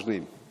First Minister's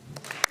name.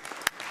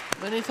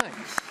 Many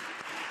thanks.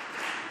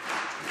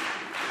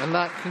 And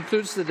that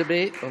concludes the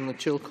debate on the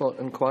Chilcot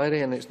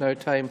inquiry, and it's now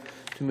time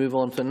to move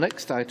on to the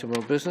next item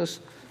of business,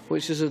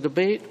 which is a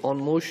debate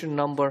on motion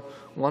number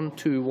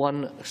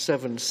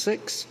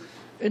 12176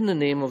 in the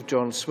name of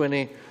John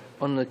Swinney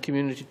on the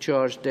Community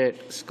Charge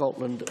Debt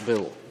Scotland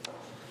Bill.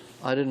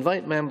 I'd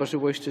invite members who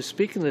wish to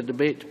speak in the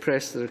debate to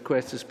press the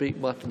request to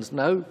speak buttons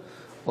now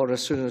or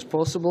as soon as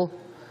possible.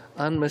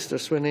 And Mr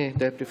Swinney,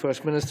 Deputy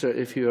First Minister,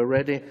 if you are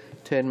ready,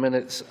 10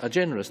 minutes, a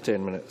generous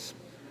 10 minutes.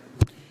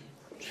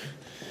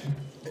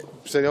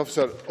 Presiding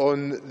Officer,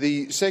 on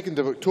the 2nd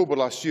of October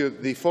last year,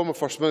 the former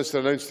First Minister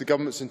announced the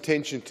Government's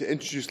intention to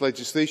introduce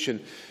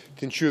legislation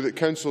to ensure that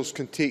councils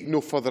can take no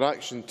further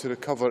action to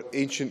recover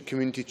ancient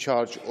community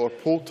charge or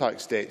poll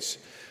tax debts.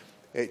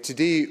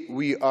 Today,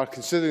 we are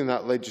considering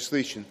that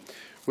legislation.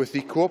 With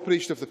the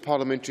cooperation of the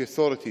parliamentary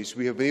authorities,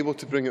 we have been able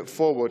to bring it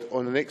forward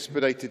on an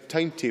expedited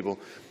timetable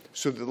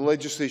so that the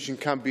legislation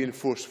can be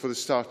enforced for the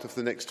start of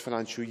the next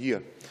financial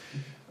year.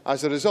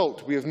 As a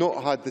result, we have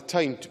not had the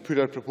time to put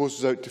our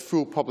proposals out to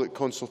full public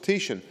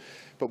consultation,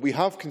 but we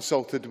have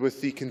consulted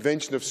with the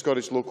Convention of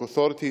Scottish Local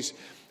Authorities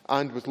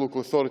and with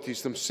local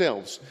authorities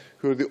themselves,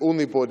 who are the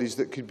only bodies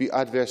that could be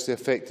adversely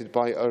affected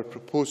by our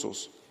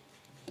proposals.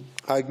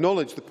 I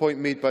acknowledge the point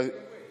made by...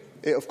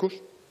 of course.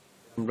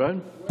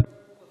 Brown.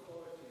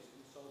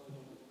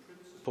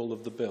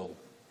 Of the bill.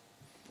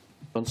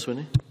 John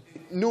Swinney.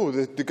 No,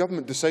 the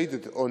Government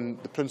decided on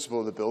the principle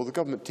of the bill. The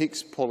Government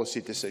takes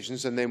policy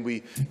decisions and then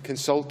we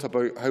consult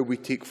about how we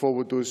take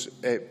forward those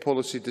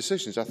policy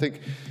decisions. I think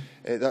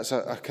that's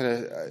I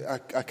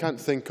can't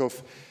think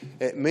of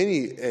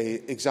many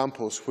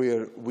examples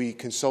where we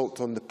consult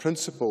on the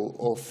principle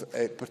of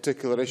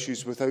particular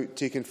issues without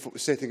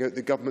setting out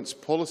the Government's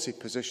policy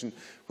position,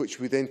 which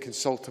we then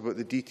consult about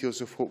the details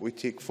of what we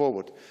take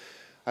forward.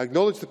 I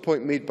acknowledge the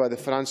point made by the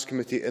Finance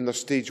Committee in their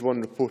Stage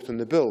 1 report on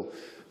the bill,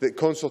 that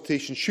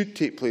consultation should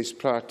take place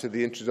prior to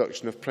the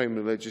introduction of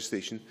primary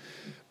legislation,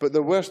 but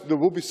there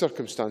will be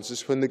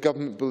circumstances when the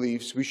Government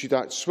believes we should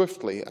act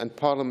swiftly, and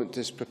Parliament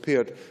is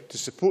prepared to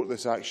support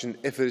this action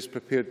if it is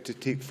prepared to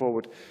take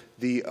forward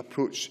the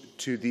approach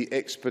to the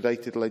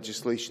expedited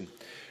legislation.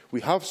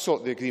 We have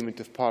sought the agreement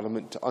of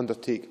Parliament to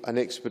undertake an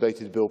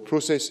expedited bill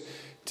process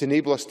to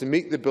enable us to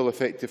make the bill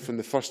effective from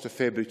the 1st of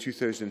February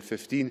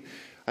 2015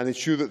 and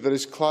ensure that there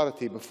is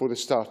clarity before the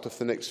start of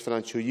the next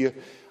financial year,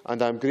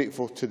 and I am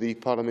grateful to the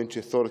parliamentary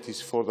authorities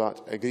for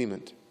that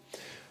agreement.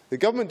 The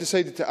Government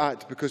decided to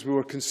act because we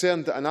were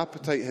concerned that an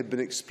appetite had been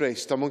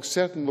expressed among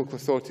certain local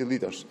authority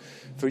leaders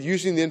for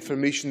using the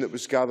information that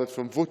was gathered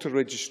from voter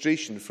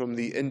registration from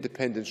the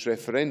independence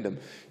referendum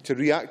to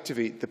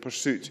reactivate the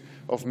pursuit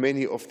of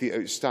many of the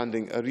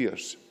outstanding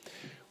arrears.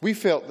 We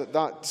felt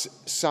that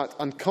sat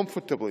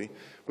uncomfortably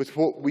with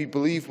what we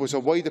believe was a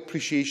wide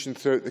appreciation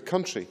throughout the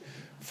country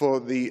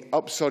for the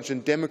upsurge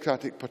in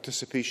democratic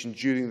participation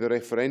during the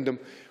referendum,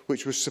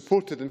 which was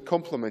supported and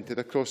complemented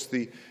across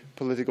the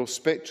political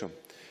spectrum.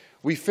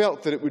 We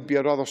felt that it would be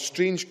a rather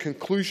strange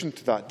conclusion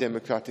to that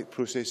democratic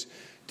process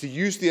to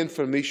use the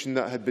information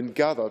that had been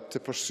gathered to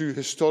pursue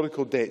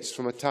historical debts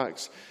from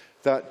attacks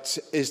that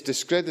is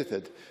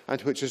discredited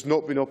and which has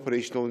not been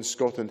operational in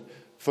Scotland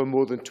for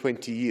more than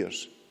 20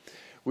 years.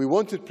 We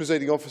wanted,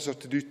 Presiding Officer,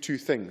 to do two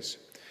things.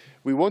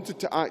 We wanted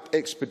to act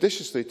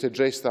expeditiously to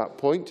address that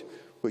point,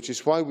 which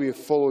is why we have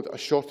followed a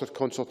shorter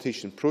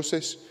consultation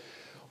process.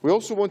 We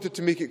also wanted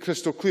to make it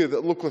crystal clear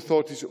that local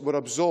authorities were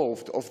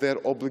absolved of their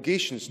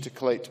obligations to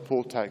collect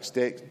poll tax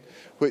debt,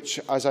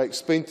 which, as I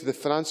explained to the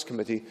Finance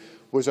Committee,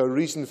 was our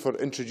reason for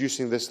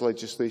introducing this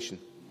legislation.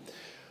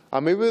 I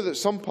am aware that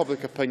some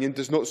public opinion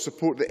does not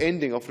support the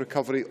ending of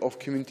recovery of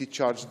community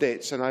charge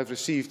debts, and I have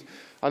received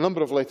a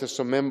number of letters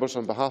from members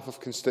on behalf of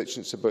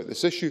constituents about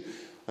this issue,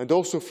 and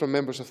also from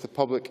members of the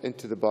public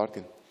into the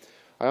bargain.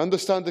 I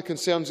understand the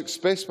concerns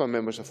expressed by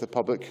members of the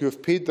public who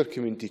have paid their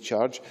community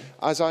charge,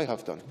 as I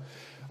have done.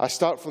 I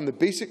start from the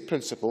basic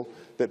principle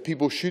that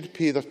people should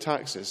pay their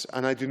taxes,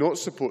 and I do not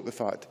support the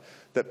fact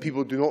that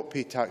people do not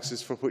pay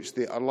taxes for which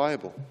they are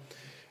liable.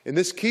 In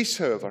this case,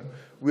 however,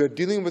 we are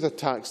dealing with a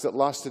tax that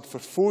lasted for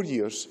 4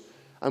 years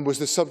and was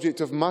the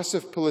subject of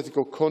massive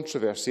political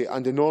controversy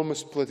and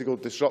enormous political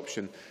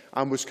disruption,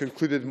 and was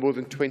concluded more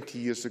than 20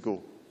 years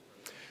ago.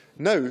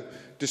 Now,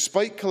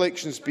 despite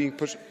collections being...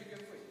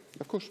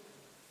 Of course.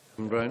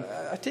 Brown.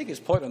 I take his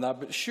point on that,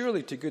 but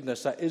surely, to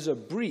goodness, that is a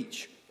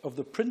breach of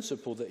the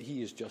principle that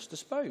he has just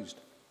espoused.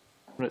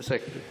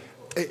 Secretary.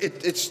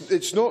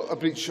 It's not a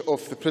breach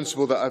of the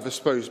principle that I've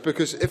espoused,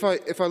 because if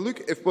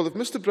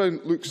Mr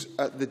Brown looks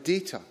at the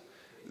data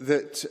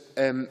that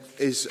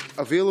is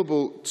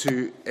available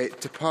to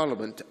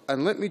Parliament,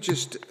 and let me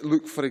just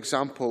look, for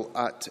example,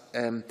 at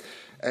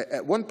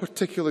one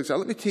particular example.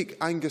 Let me take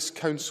Angus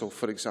Council,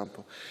 for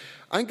example.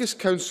 Angus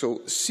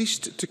Council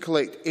ceased to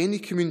collect any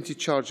community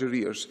charge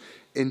arrears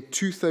in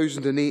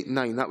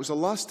 2008-09. That was the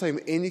last time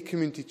any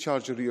community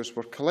charge arrears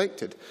were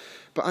collected.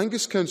 But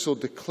Angus Council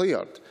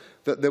declared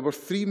that there were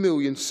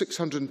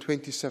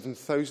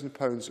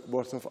 £3,627,000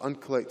 worth of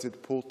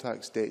uncollected poll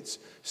tax debts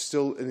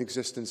still in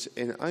existence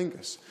in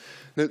Angus.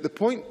 Now, the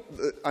point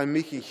that I'm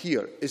making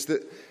here is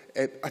that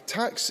a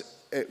tax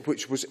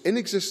which was in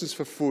existence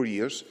for 4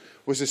 years,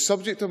 was the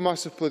subject of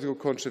massive political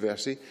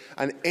controversy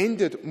and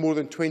ended more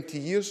than 20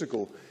 years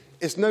ago,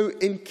 is now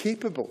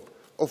incapable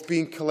of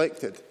being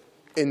collected.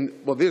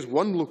 Well, there's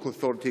one local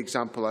authority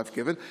example I've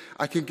given.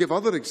 I can give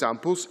other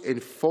examples in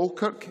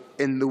Falkirk,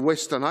 in the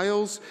Western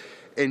Isles,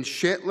 in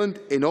Shetland,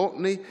 in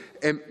Orkney.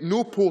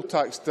 No poll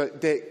tax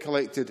debt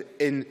collected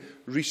in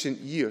recent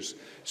years.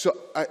 So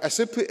I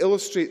simply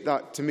illustrate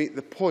that to make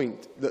the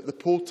point that the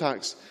poll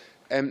tax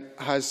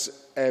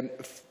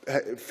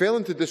fell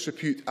into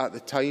disrepute at the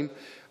time,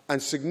 and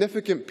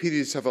significant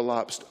periods have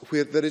elapsed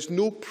where there is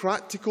no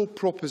practical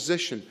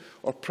proposition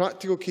or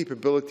practical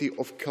capability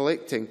of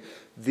collecting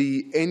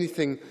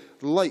anything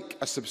like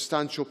a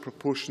substantial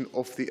proportion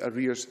of the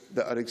arrears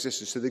that are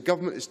existing. So the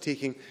Government is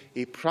taking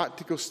a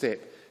practical step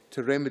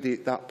to remedy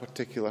that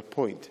particular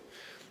point.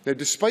 Now,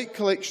 despite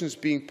collections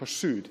being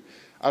pursued,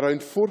 around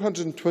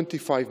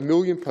 £425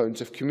 million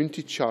of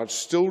community charge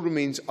still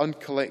remains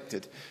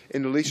uncollected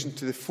in relation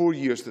to the 4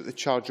 years that the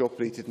charge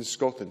operated in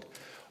Scotland.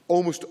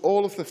 Almost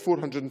all of the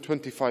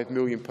 £425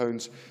 million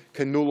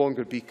can no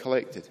longer be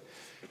collected.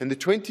 In the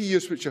 20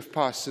 years which have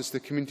passed since the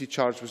community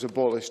charge was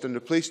abolished and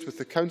replaced with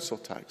the council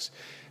tax,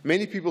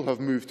 many people have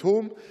moved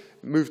home,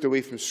 moved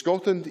away from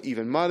Scotland,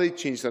 even married,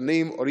 changed their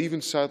name, or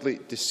even sadly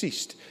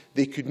deceased.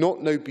 They could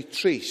not now be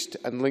traced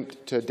and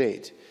linked to a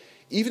debt.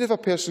 Even if a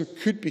person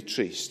could be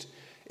traced,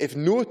 if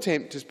no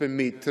attempt has been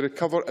made to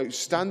recover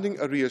outstanding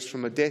arrears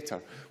from a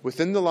debtor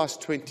within the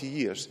last 20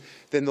 years,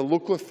 then the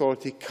local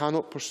authority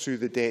cannot pursue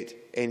the debt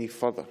any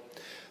further.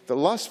 The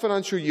last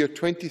financial year,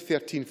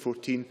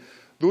 2013-14,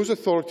 those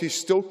authorities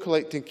still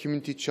collecting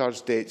community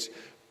charge debts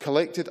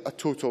collected a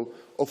total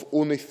of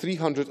only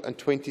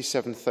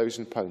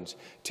 £327,000.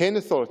 10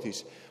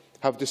 authorities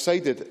have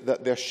decided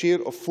that their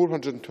share of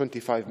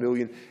 £425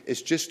 million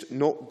is just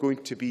not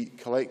going to be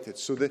collected.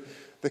 So the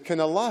kind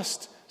of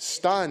last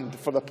stand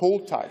for the poll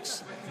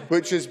tax,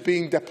 which is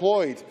being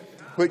deployed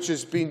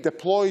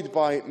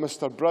by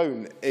Mr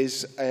Brown,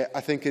 is, I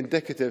think,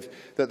 indicative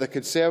that the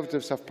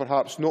Conservatives have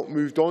perhaps not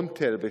moved on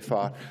terribly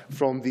far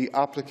from the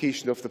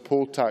application of the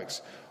poll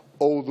tax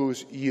all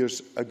those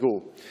years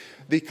ago.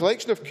 The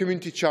collection of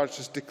community charge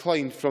has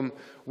declined from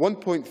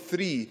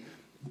 £1.3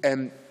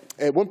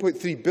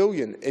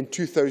 billion in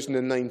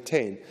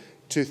 2009-10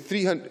 to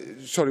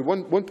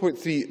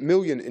 1.3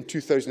 million in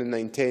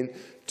 2009-10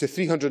 to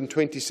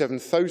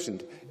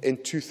 327,000 in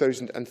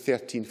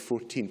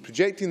 2013-14.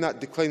 Projecting that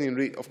declining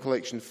rate of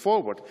collection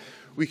forward,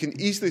 we can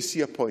easily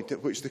see a point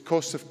at which the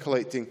costs of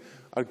collecting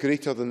are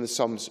greater than the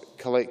sums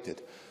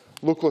collected.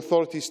 Local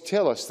authorities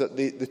tell us that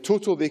the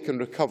total they can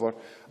recover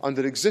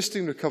under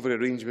existing recovery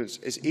arrangements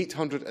is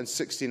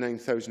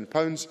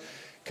 £869,000.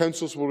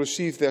 Councils will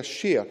receive their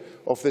share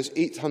of this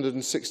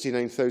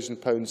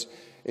 £869,000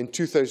 in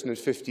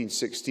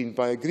 2015-16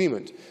 by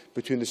agreement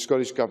between the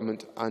Scottish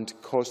Government and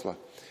COSLA.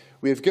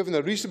 We have given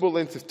a reasonable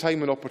length of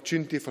time and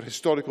opportunity for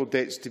historical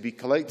debts to be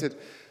collected,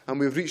 and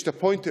we have reached a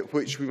point at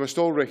which we must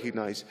all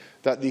recognise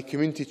that the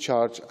community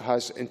charge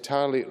has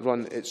entirely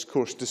run its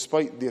course,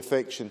 despite the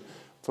affection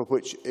for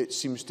which it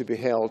seems to be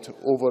held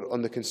over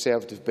on the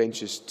Conservative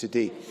benches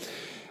today.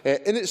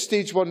 In its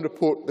Stage 1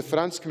 report, the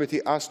Finance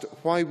Committee asked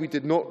why we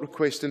did not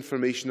request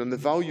information on the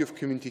value of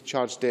community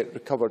charge debt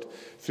recovered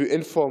through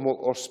informal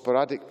or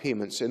sporadic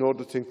payments in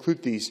order to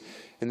include these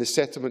in the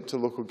settlement to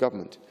local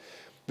government.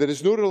 There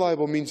is no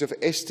reliable means of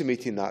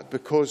estimating that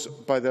because,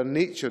 by their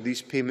nature,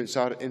 these payments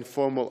are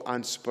informal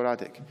and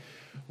sporadic.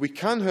 We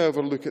can,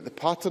 however, look at the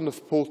pattern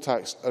of poll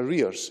tax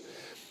arrears,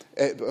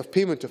 of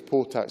payment of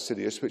poll tax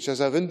arrears, which,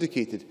 as I have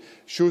indicated,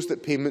 shows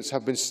that payments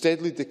have been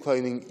steadily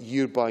declining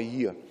year by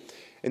year.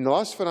 In the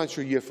last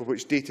financial year for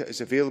which data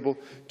is available,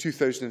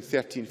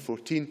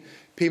 2013-14,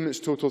 payments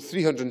totalled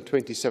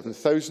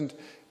 £327,000,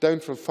 down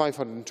from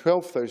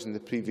 £512,000 the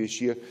previous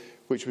year,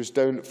 which was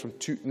down from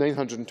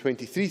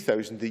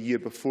 £923,000 the year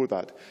before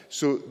that.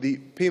 So the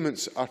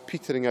payments are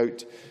petering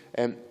out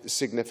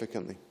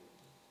significantly.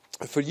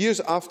 For years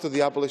after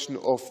the abolition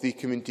of the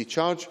community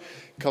charge,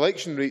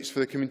 collection rates for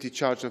the community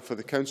charge and for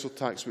the council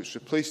tax which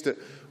replaced it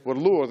were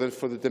lower than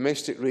for the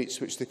domestic rates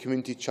which the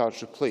community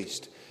charge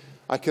replaced.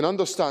 I can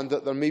understand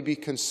that there may be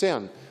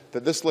concern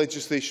that this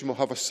legislation will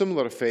have a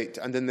similar effect,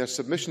 and in their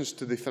submissions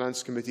to the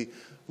Finance Committee,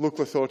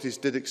 local authorities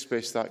did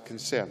express that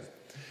concern.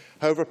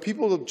 However,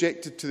 people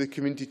objected to the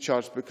community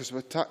charge because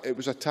it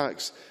was a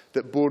tax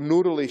that bore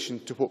no relation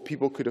to what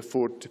people could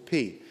afford to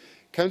pay.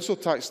 Council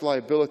tax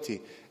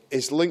liability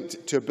is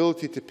linked to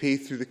ability to pay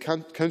through the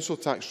council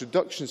tax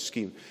reduction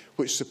scheme,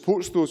 which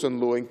supports those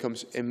on low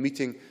incomes in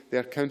meeting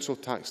their council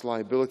tax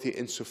liability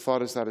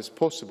insofar as that is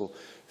possible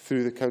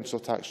through the council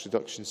tax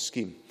reduction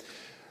scheme.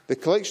 The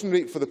collection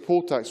rate for the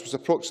poll tax was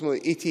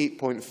approximately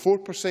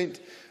 88.4%.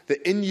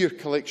 The in-year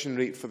collection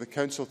rate for the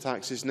council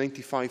tax is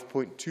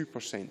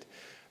 95.2%.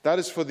 That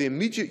is for the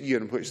immediate year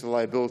in which the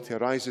liability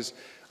arises,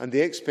 and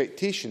the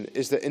expectation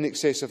is that in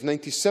excess of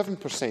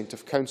 97%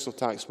 of council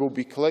tax will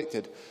be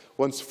collected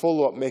once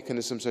follow-up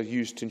mechanisms are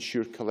used to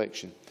ensure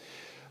collection.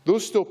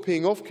 Those still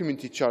paying off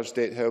community charge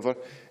debt, however,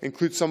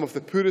 include some of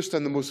the poorest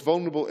and the most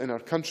vulnerable in our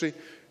country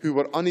who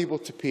were unable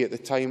to pay at the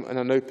time and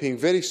are now paying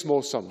very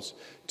small sums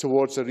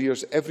towards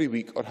arrears every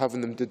week or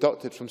having them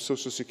deducted from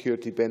social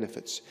security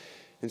benefits.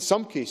 In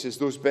some cases,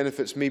 those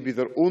benefits may be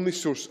their only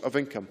source of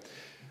income.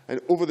 And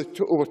over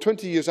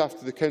 20 years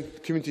after the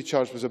community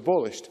charge was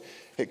abolished,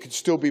 it could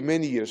still be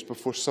many years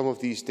before some of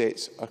these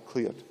debts are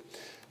cleared.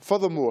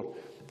 Furthermore,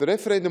 the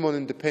referendum on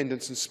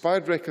independence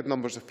inspired record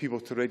numbers of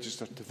people to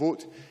register to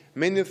vote.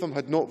 Many of them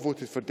had not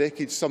voted for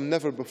decades, some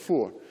never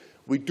before.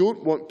 We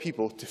don't want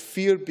people to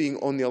fear being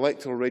on the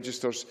electoral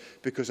registers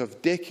because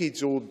of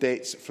decades-old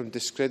debts from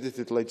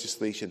discredited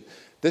legislation.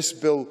 This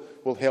bill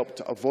will help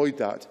to avoid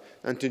that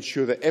and to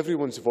ensure that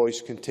everyone's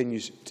voice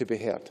continues to be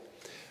heard.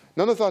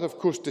 None of that, of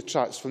course,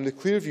 detracts from the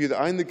clear view that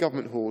I and the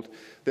Government hold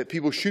that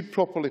people should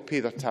properly pay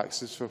their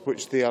taxes for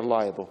which they are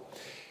liable.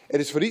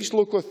 It is for each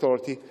local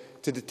authority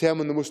to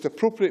determine the most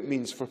appropriate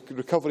means for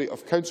recovery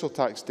of council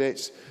tax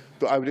debts,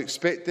 though I would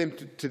expect them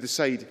to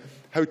decide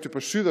how to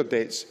pursue their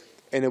debts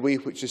in a way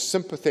which is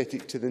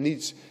sympathetic to the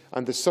needs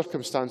and the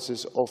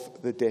circumstances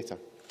of the debtor.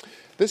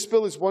 This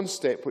bill is one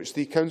step which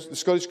the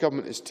Scottish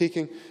Government is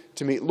taking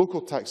to make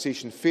local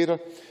taxation fairer.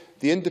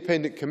 The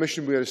independent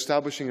commission we are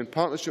establishing in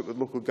partnership with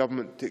local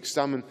government to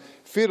examine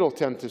fair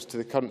alternatives to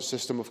the current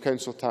system of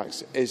council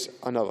tax is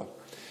another.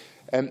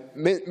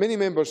 Many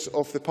members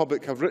of the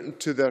public have written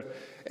to their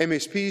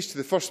MSPs, to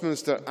the First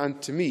Minister and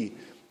to me,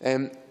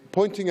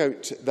 pointing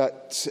out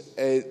that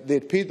they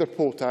had paid their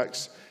poll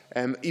tax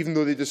even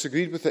though they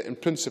disagreed with it in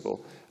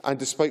principle and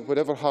despite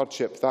whatever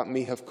hardship that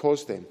may have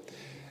caused them.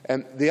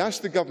 They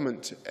asked the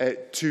Government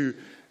to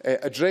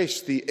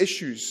address the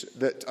issues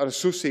that are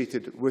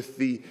associated with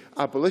the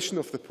abolition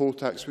of the poll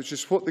tax, which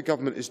is what the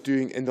Government is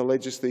doing in the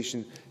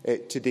legislation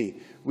today.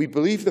 We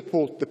believe the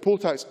poll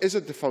tax is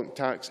a defunct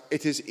tax.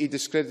 It is a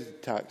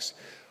discredited tax.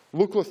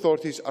 Local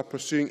authorities are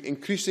pursuing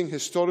increasing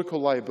historical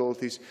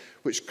liabilities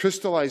which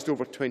crystallised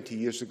over 20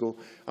 years ago,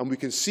 and we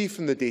can see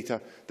from the data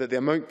that the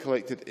amount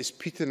collected is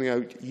petering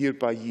out year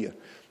by year.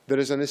 There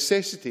is a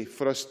necessity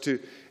for us to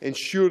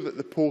ensure that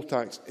the poll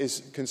tax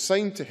is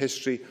consigned to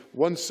history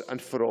once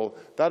and for all.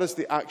 That is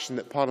the action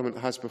that Parliament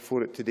has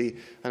before it today,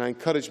 and I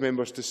encourage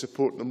members to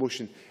support the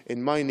motion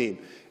in my name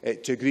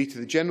to agree to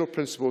the general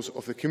principles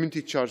of the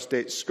Community Charge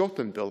Debt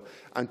Scotland Bill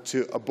and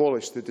to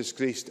abolish the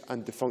disgraced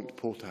and defunct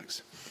poll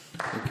tax.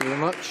 Thank you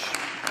very much.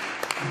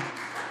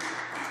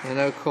 I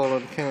now call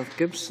on Kenneth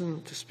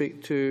Gibson to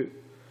speak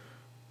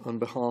on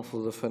behalf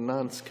of the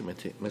Finance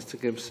Committee.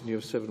 Mr Gibson, you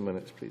have 7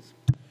 minutes, please.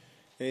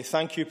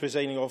 Thank you,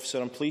 Presiding Officer.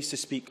 I am pleased to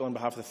speak on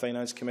behalf of the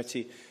Finance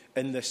Committee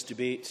in this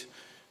debate.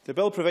 The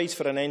bill provides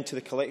for an end to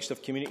the collection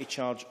of community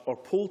charge or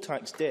poll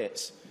tax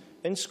debts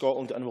in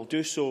Scotland and will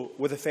do so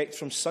with effect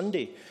from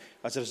Sunday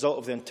as a result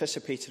of the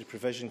anticipated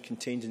provision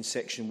contained in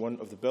Section 1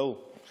 of the bill.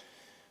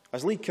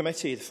 As lead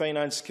committee, the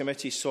Finance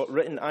Committee sought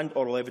written and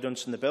oral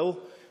evidence on the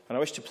bill and I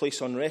wish to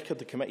place on record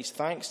the Committee's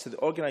thanks to the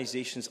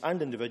organisations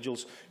and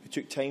individuals who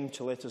took time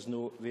to let us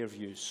know their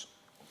views.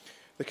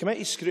 The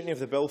Committee's scrutiny of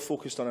the bill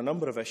focused on a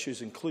number of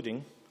issues,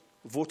 including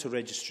voter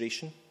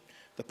registration,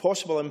 the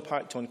possible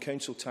impact on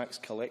council tax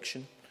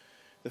collection,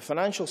 the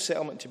financial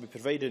settlement to be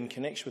provided in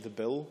connection with the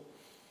bill,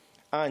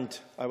 and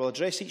I will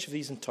address each of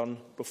these in turn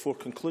before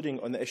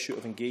concluding on the issue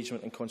of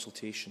engagement and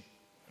consultation.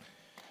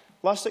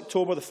 Last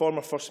October, the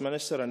former First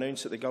Minister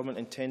announced that the Government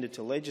intended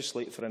to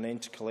legislate for an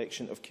end to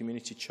collection of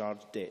community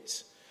charged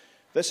debts.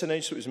 This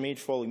announcement was made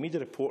following media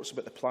reports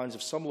about the plans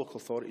of some local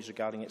authorities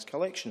regarding its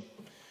collection.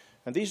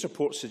 And these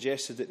reports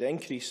suggested that the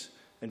increase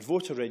in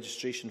voter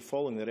registration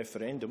following the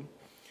referendum,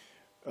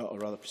 or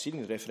rather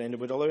preceding the referendum,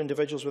 would allow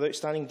individuals with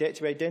outstanding debt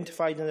to be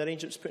identified and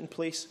arrangements put in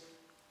place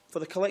for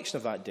the collection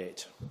of that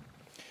debt.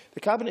 The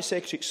Cabinet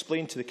Secretary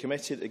explained to the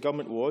Committee that the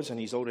Government was, and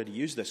he's already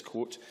used this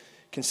quote,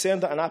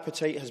 concerned that an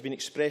appetite has been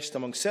expressed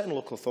among certain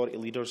local authority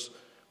leaders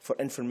for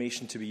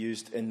information to be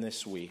used in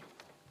this way.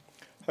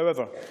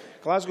 However,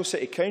 Glasgow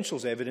City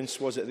Council's evidence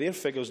was that their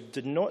figures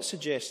did not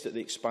suggest that the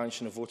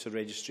expansion of voter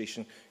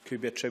registration could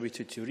be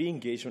attributed to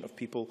re-engagement of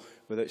people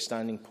with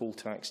outstanding poll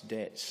tax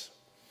debts.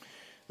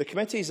 The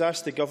Committee has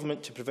asked the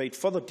Government to provide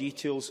further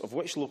details of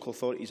which local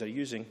authorities are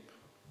using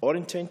or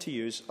intend to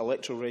use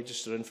electoral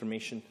register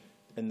information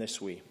in this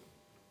way.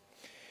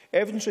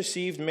 Evidence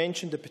received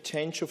mentioned the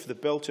potential for the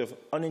bill to have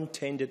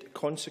unintended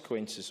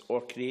consequences or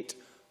create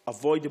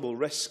avoidable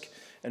risk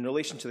in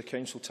relation to the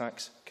council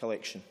tax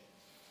collection.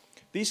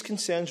 These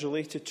concerns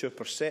related to a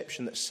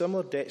perception that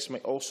similar debts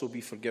might also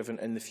be forgiven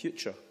in the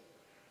future.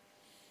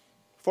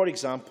 For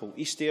example,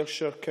 East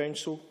Ayrshire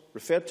Council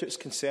referred to its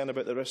concern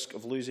about the risk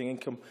of losing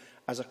income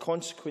as a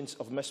consequence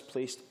of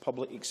misplaced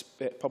public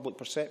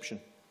perception.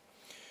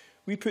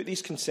 We put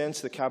these concerns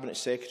to the Cabinet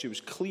Secretary, who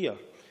was clear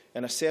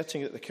in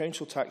asserting that the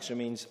council tax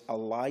remains a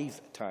live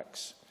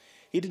tax.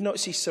 He did not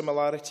see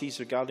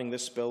similarities regarding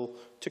this bill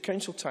to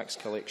council tax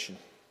collection.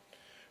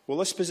 While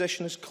this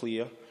position is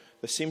clear,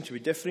 there seem to be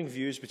differing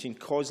views between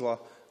COSLA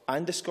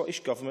and the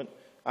Scottish Government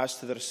as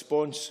to the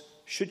response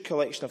should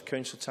collection of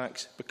council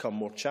tax become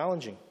more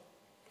challenging.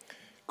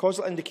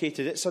 COSLA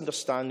indicated its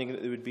understanding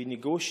that there would be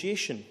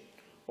negotiation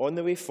on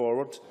the way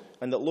forward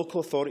and that local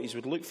authorities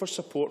would look for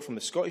support from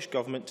the Scottish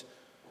Government,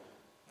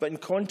 but in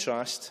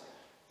contrast,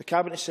 the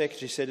Cabinet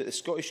Secretary said that the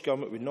Scottish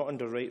Government would not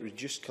underwrite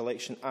reduced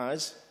collection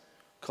as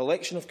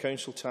collection of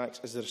council tax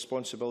is the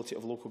responsibility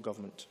of local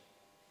government.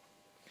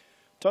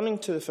 Turning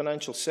to the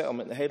financial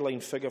settlement, the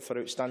headline figure for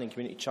outstanding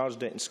community charge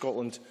debt in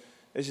Scotland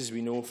is, as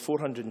we know,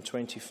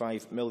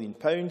 £425 million,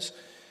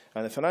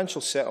 and the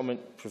financial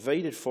settlement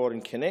provided for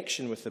in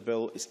connection with the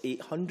bill is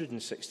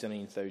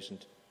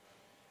 £869,000.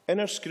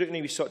 In our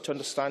scrutiny, we sought to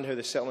understand how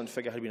the settlement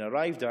figure had been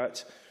arrived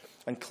at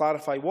and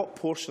clarify what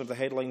portion of the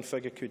headline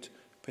figure could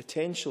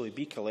potentially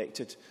be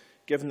collected,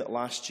 given that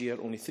last year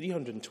only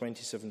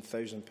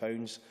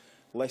 £327,000,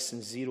 less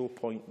than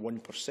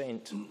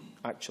 0.1%,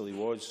 actually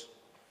was.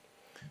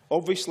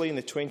 Obviously, in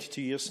the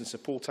 22 years since the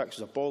poll tax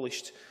was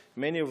abolished,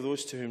 many of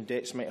those to whom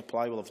debts might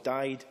apply will have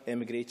died,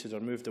 emigrated or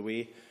moved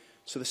away,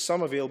 so the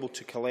sum available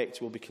to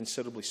collect will be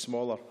considerably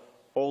smaller,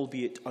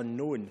 albeit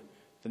unknown,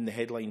 than the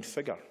headline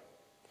figure.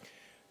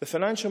 The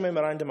financial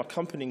memorandum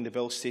accompanying the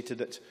bill stated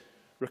that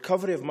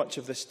recovery of much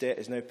of this debt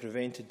is now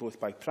prevented both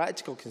by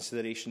practical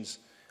considerations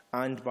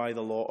and by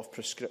the law of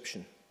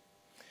prescription.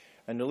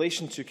 In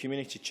relation to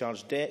community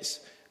charge debts,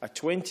 a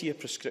 20-year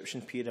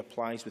prescription period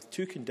applies with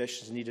two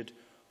conditions needed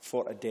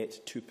for a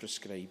debt to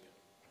prescribe.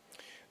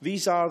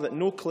 These are that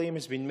no claim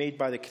has been made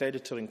by the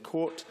creditor in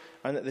court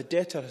and that the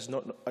debtor has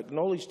not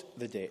acknowledged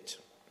the debt.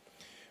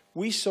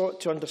 We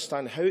sought to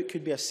understand how it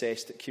could be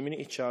assessed that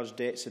community charge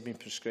debts had been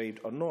prescribed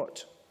or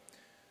not.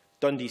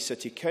 Dundee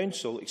City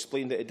Council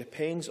explained that it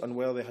depends on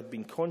whether there had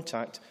been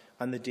contact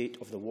and the date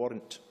of the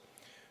warrant.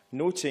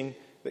 Noting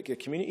that the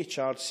community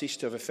charge ceased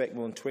to have effect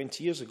more than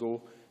 20 years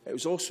ago, it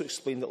was also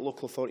explained that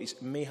local authorities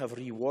may have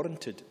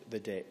re-warranted the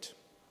debt.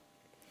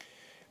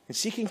 In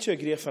seeking to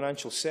agree a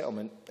financial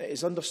settlement, it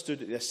is understood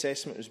that the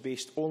assessment was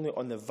based only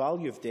on the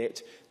value of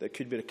debt that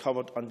could be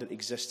recovered under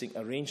existing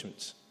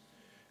arrangements.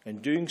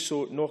 In doing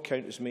so, no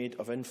account was made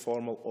of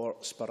informal or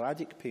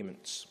sporadic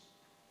payments.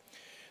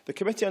 The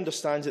Committee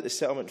understands that the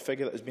settlement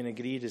figure that has been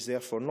agreed is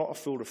therefore not a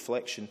full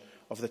reflection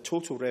of the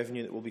total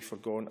revenue that will be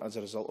forgone as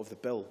a result of the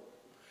bill.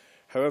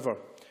 However,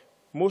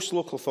 most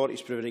local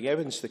authorities providing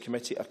evidence to the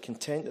Committee are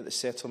content that the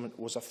settlement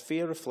was a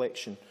fair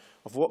reflection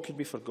of what could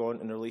be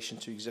forgone in relation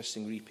to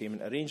existing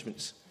repayment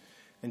arrangements.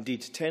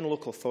 Indeed, 10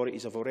 local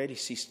authorities have already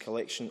ceased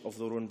collection of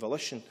their own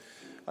volition,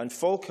 and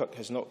Falkirk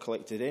has not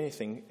collected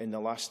anything in the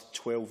last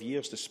 12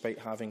 years, despite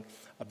having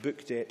a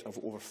book debt of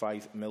over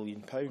 £5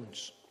 million.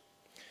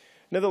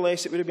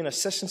 Nevertheless, it would have been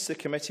assistance to the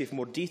Committee if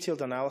more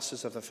detailed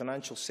analysis of the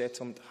financial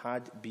settlement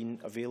had been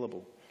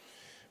available.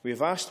 We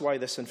have asked why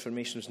this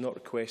information was not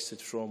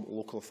requested from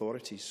local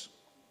authorities.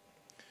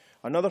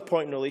 Another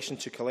point in relation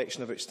to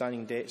collection of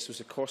outstanding debts was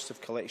the cost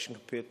of collection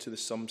compared to the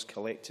sums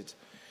collected.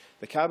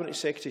 The Cabinet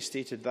Secretary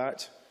stated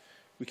that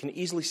we can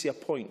easily see a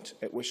point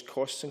at which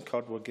costs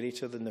incurred were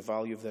greater than the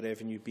value of the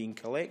revenue being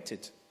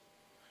collected.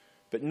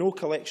 but no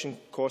collection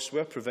costs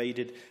were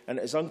provided, and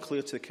it is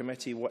unclear to the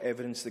committee what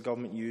evidence the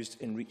government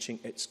used in reaching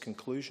its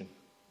conclusion.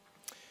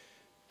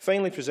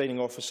 Finally, Presiding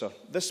Officer,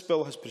 this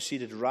bill has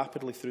proceeded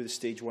rapidly through the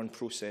Stage 1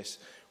 process,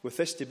 with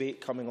this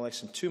debate coming less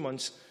than 2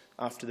 months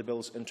after the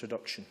bill's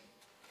introduction.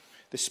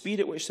 The speed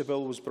at which the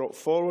bill was brought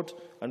forward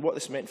and what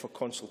this meant for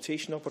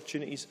consultation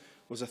opportunities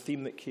was a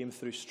theme that came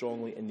through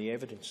strongly in the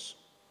evidence.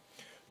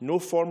 No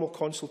formal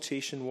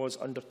consultation was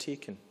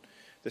undertaken.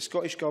 The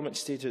Scottish Government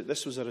stated that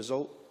this was a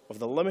result of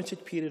the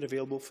limited period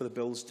available for the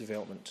bill's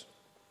development.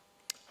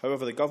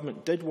 However, the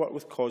Government did work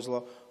with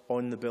COSLA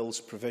on the bill's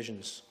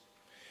provisions.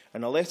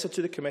 In a letter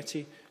to the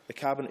committee, the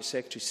Cabinet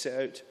Secretary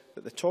set out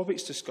that the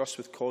topics discussed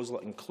with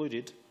COSLA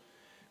included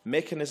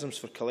mechanisms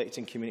for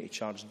collecting community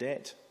charge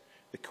debt,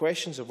 the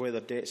questions of whether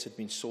debts had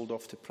been sold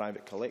off to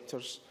private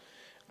collectors,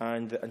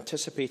 and the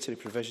anticipatory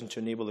provision to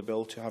enable the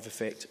bill to have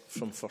effect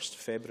from 1st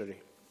February.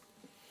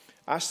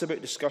 Asked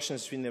about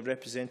discussions between the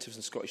representatives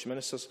and Scottish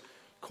ministers,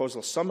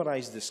 COSLA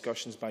summarised the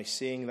discussions by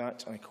saying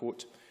that, and I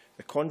quote,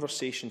 "The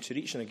conversation to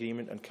reach an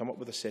agreement and come up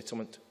with a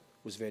settlement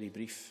was very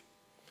brief."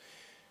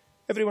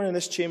 Everyone in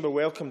this chamber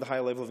welcomed the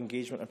high level of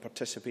engagement and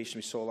participation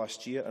we saw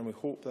last year, and we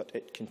hope that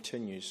it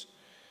continues.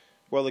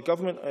 While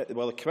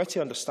the committee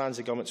understands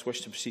the government's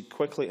wish to proceed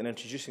quickly in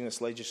introducing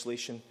this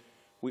legislation,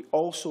 we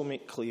also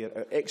make clear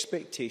our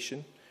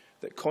expectation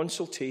that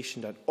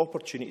consultation and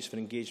opportunities for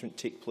engagement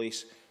take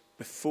place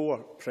before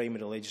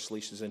primary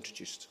legislation is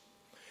introduced.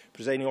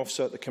 Presiding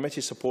Officer, the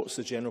committee supports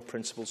the general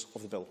principles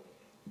of the bill.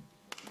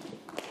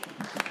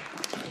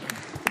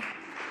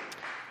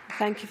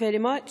 Thank you very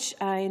much.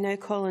 I now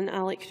call on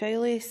Alec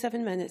Rowley.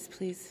 7 minutes,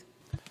 please.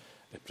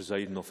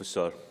 Presiding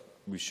Officer,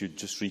 we should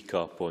just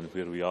recap on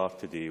where we are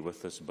today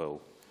with this bill.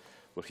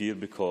 We're here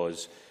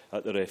because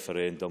at the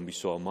referendum we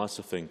saw a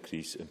massive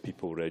increase in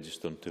people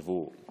registering to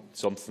vote,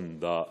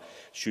 something that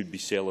should be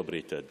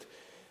celebrated.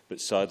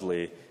 But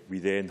sadly, we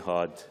then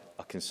had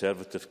a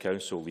Conservative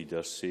council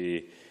leader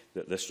say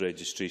that this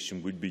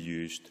registration would be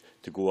used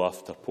to go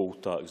after poll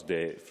tax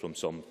debt from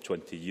some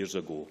 20 years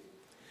ago.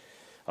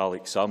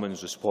 Alex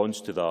Salmond's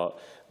response to that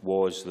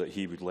was that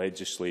he would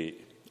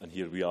legislate, and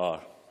here we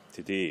are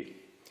today.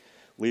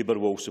 Labour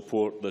will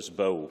support this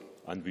bill,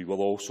 and we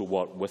will also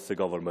work with the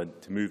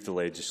Government to move the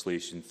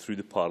legislation through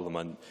the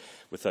Parliament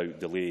without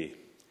delay.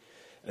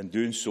 In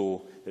doing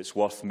so, it's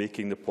worth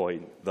making the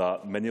point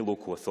that many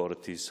local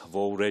authorities have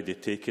already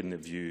taken the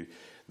view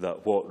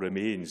that what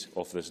remains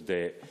of this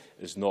debt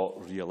is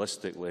not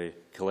realistically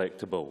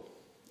collectible.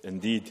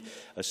 Indeed,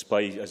 as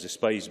the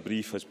Spies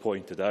brief has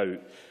pointed out,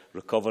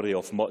 recovery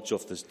of much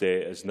of this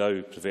debt is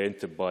now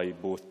prevented by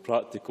both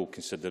practical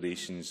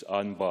considerations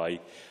and by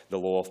the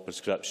law of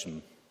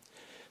prescription.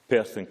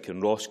 Perth and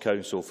Kinross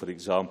Council, for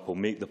example,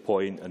 make the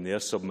point in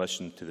their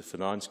submission to the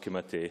Finance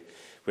Committee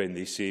when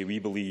they say, "We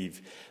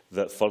believe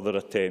that further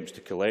attempts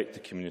to collect the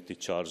community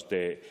charge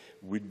debt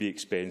would be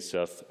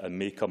expensive and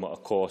may come at a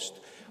cost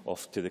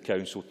to the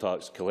council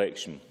tax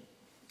collection."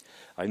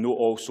 I note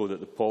also that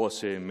the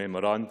policy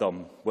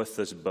memorandum with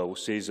this bill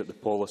says that the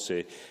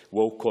policy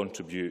will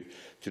contribute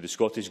to the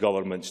Scottish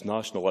Government's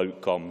national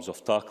outcomes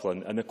of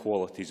tackling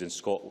inequalities in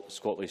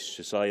Scottish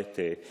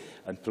society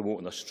and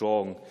promoting a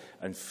strong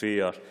and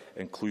fair,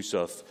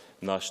 inclusive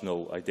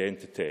national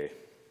identity.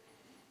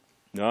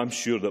 Now, I'm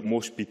sure that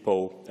most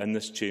people in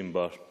this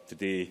chamber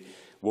today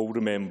will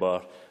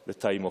remember the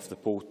time of the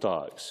poll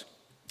tax,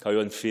 how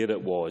unfair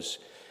it was,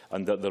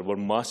 and that there were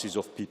masses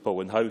of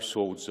people in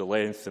households the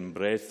length and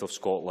breadth of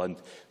Scotland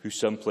who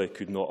simply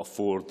could not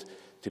afford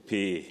to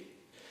pay.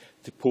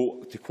 To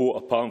quote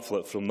a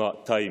pamphlet from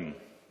that time,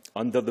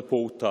 under the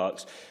poll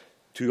tax,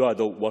 2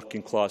 adult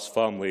working-class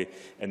family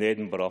in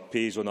Edinburgh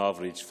pays on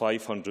average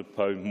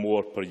 £500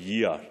 more per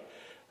year.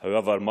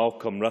 However,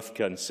 Malcolm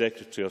Rifkin,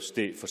 Secretary of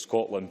State for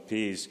Scotland,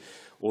 pays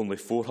only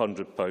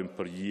 £400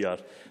 per year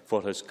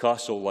for his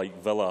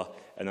castle-like villa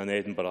in an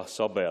Edinburgh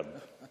suburb.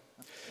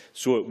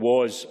 So it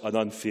was an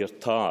unfair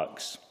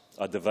tax,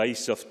 a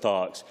divisive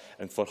tax,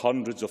 and for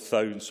hundreds of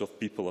thousands of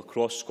people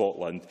across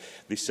Scotland,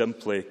 they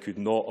simply could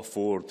not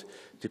afford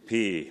to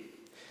pay.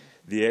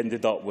 They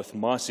ended up with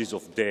masses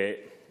of debt.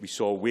 We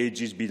saw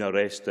wages being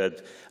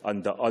arrested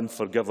and the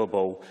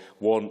unforgivable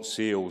warrant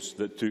sales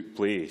that took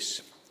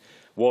place.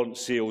 Warrant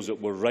sales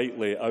that were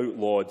rightly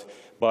outlawed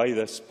by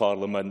this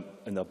Parliament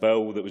in a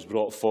bill that was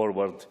brought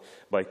forward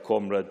by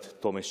Comrade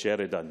Tommy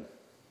Sheridan.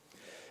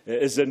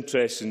 It is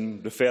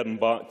interesting, referring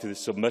back to the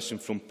submission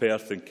from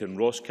Perth and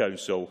Kinross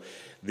Council,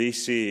 they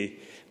say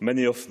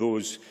many of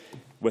those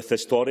with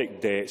historic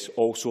debts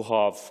also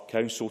have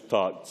council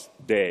tax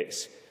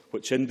debts,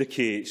 which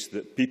indicates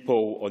that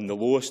people on the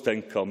lowest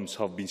incomes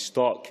have been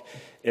stuck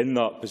in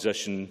that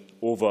position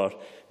over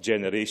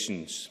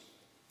generations.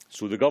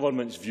 So the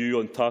Government's view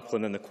on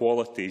tackling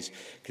inequalities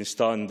can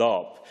stand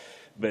up,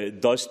 but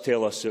it does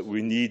tell us that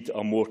we need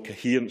a more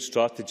coherent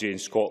strategy in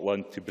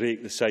Scotland to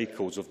break the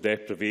cycles of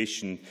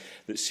deprivation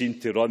that seem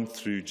to run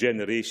through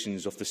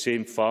generations of the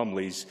same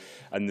families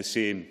and the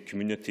same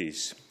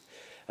communities.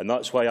 And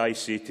that's why I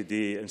say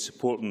today, in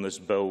supporting this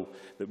bill,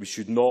 that we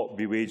should not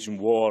be waging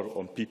war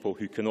on people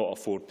who cannot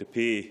afford to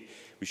pay.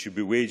 We should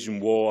be waging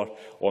war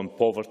on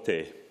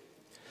poverty.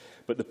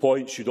 But the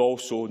point should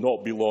also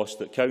not be lost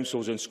that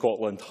councils in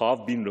Scotland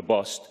have been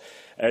robust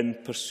in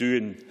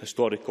pursuing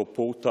historical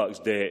poll tax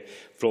debt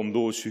from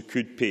those who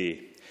could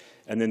pay.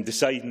 And in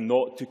deciding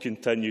not to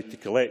continue to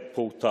collect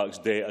poll tax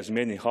debt, as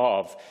many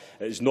have,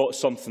 it is not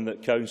something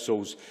that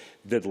councils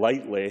did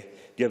lightly,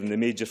 given the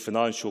major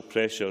financial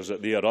pressures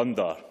that they are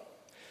under.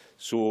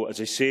 So, as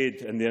I said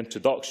in the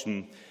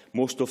introduction,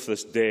 most of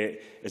this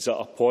debt is at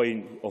a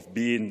point of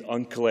being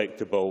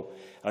uncollectible,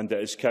 and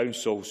it is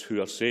councils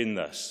who are saying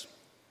this.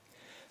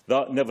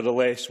 That,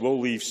 nevertheless, will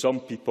leave some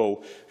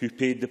people who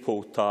paid the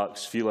poll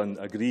tax feeling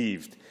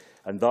aggrieved,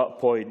 and that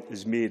point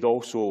is made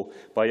also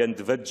by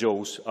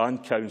individuals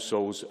and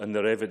councils in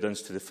their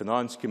evidence to the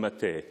Finance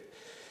Committee.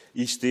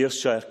 East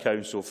Ayrshire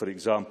Council, for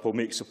example,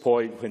 makes a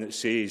point when it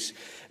says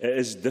it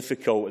is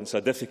difficult, and it's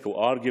a difficult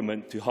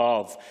argument to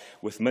have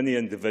with many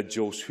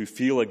individuals who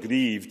feel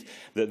aggrieved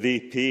that they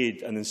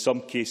paid and in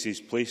some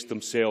cases placed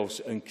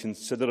themselves in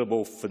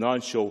considerable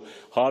financial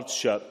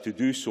hardship to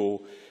do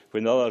so,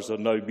 when others are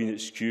now being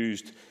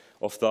excused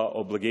of that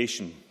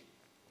obligation.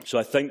 So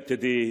I think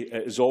today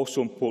it is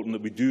also important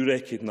that we do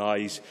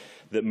recognise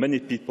that many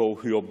people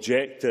who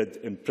objected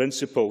in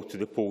principle to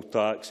the poll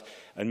tax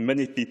and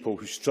many people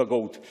who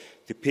struggled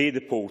to pay the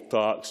poll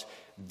tax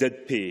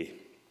did pay.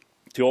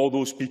 To all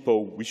those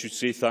people, we should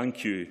say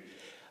thank you,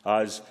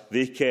 as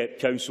they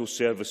kept council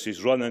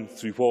services running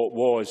through what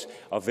was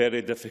a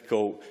very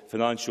difficult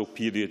financial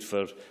period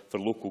for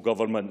local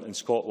government in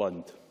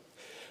Scotland.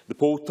 The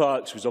poll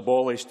tax was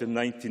abolished in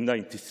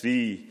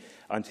 1993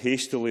 and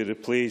hastily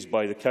replaced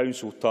by the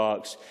council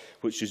tax,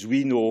 which, as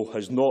we know,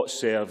 has not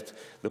served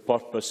the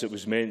purpose it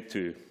was meant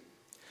to.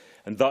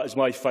 And that is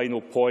my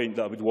final point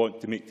that I would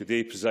want to make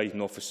today,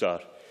 Presiding Officer.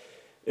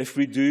 If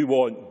we do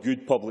want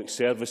good public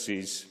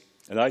services,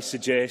 and I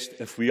suggest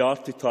if we are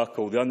to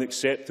tackle the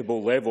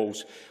unacceptable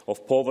levels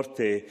of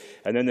poverty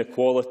and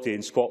inequality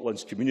in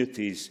Scotland's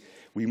communities,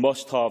 we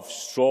must have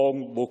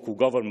strong local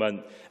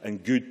government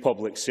and good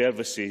public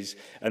services,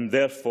 and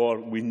therefore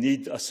we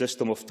need a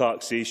system of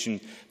taxation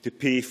to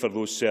pay for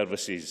those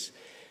services.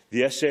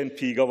 The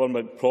SNP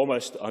government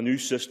promised a new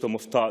system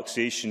of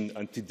taxation,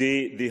 and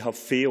today they have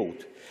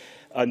failed.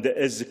 And it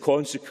is the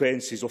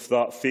consequences of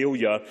that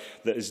failure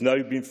that is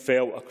now being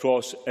felt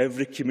across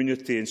every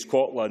community in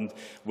Scotland,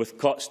 with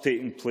cuts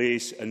taking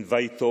place in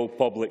vital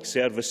public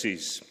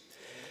services.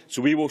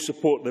 So we will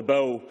support the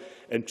bill.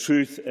 In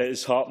truth, it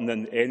is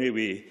happening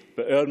anyway.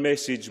 But our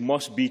message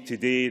must be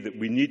today that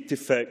we need to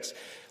fix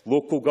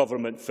local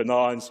government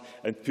finance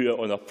and put it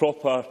on a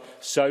proper,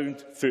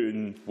 sound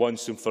footing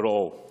once and for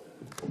all.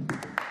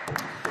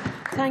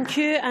 Thank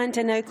you. And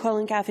I now call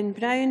on Gavin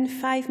Brown.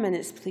 5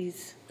 minutes,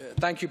 please.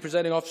 Thank you,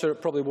 Presiding Officer.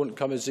 It probably won't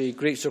come as a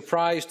great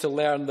surprise to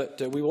learn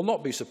that we will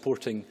not be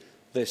supporting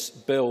this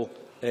bill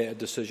at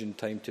decision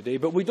time today.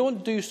 But we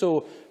don't do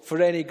so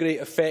for any great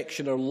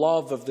affection or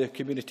love of the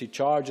community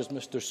charge, as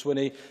Mr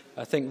Swinney,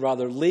 I think,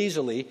 rather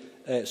lazily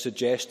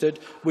suggested.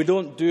 We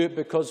don't do it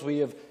because we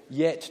have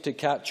yet to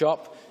catch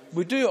up.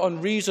 We do it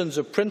on reasons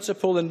of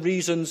principle and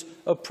reasons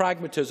of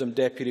pragmatism,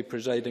 Deputy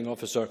Presiding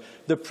Officer.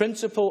 The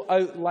principle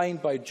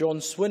outlined by John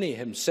Swinney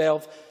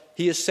himself.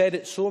 He has said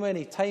it so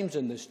many times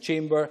in this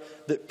chamber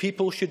that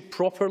people should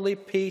properly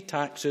pay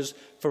taxes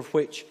for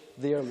which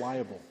they are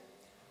liable.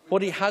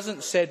 What he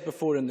hasn't said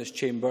before in this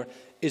chamber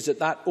is that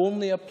that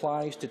only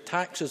applies to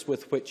taxes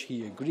with which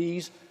he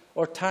agrees,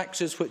 or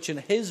taxes which, in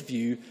his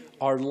view,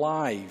 are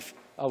live.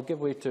 I'll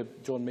give way to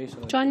John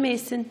Mason. John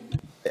Mason.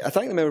 I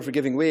thank the member for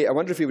giving way. I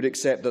wonder if he would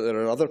accept that there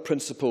are other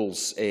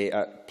principles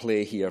at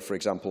play here, for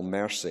example,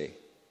 mercy.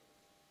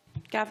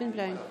 Gavin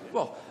Brown.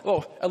 Well,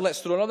 and let's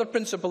throw another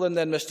principle in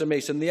then, Mr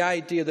Mason. The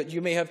idea that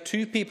you may have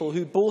two people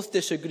who both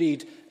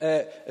disagreed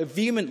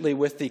vehemently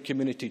with the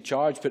community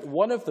charge, but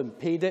one of them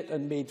paid it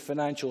and made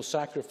financial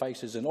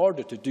sacrifices in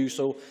order to do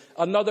so.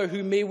 Another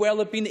who may well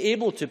have been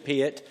able to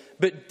pay it,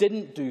 but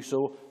didn't do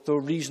so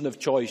through reason of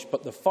choice.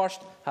 But the first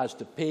has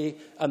to pay,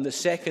 and the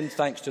second,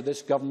 thanks to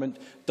this government,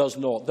 does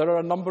not. There are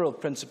a number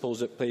of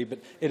principles at play, but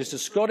it is the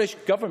Scottish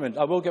Government,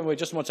 I will give away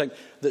just one second,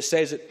 that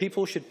says that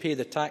people should pay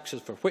the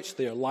taxes for which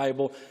they are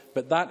liable,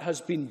 but that has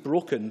been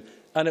broken,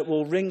 and it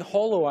will ring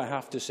hollow, I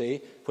have to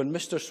say, when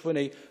Mr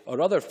Swinney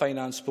or other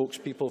finance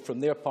spokespeople from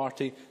their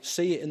party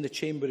say it in the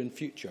chamber in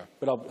future.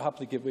 But I'll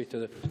happily give way to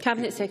the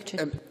Cabinet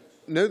Secretary.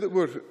 Now that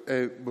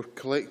we're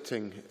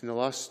collecting, in the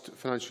last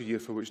financial year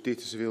for which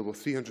data is available,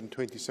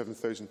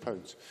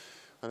 £327,000,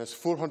 and there's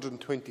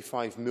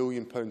 £425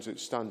 million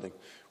outstanding,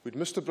 would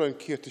Mr Brown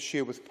care to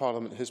share with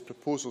Parliament his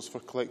proposals for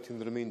collecting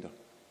the remainder?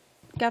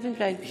 Gavin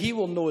Brown. He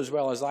will know as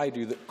well as I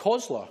do that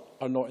COSLA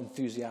are not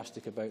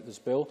enthusiastic about this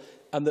bill,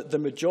 and that the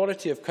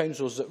majority of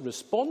councils that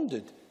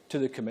responded to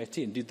the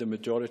committee, indeed the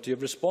majority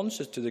of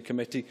responses to the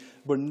committee,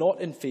 were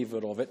not in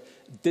favour of it,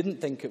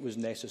 didn't think it was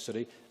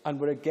necessary, and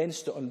were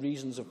against it on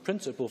reasons of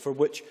principle for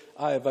which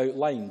I have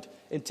outlined.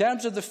 In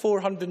terms of the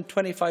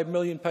 £425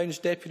 million,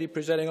 Deputy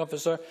Presiding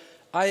Officer,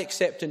 I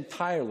accept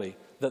entirely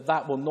that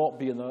that will not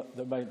be in the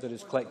amount that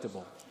is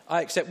collectible.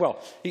 I accept, well,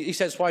 he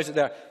says, why is it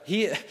there?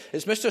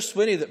 It's Mr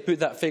Swinney that put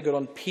that figure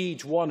on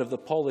page 1 of the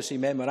policy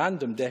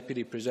memorandum,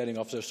 Deputy Presiding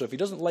Officer. So if he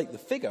doesn't like the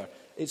figure,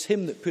 it's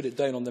him that put it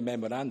down on the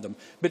memorandum.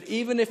 But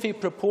even if a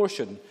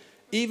proportion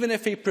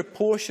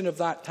of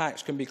that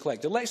tax can be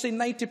collected, let's say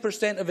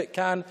 90% of it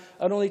can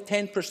and only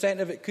 10%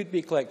 of it could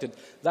be collected,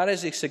 that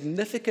is a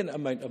significant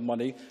amount of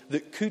money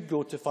that could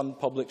go to fund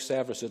public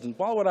services. And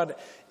while we're at it,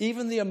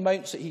 even the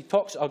amounts that he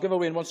talks, I'll give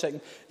away in 1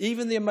 second,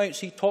 even the amounts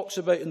he talks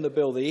about in the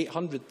bill, the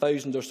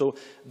 800,000 or so,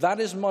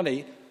 that is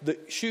money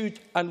that should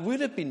and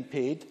would have been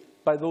paid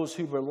by those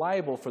who were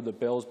liable for the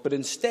bills, but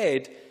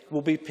instead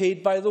will be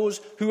paid by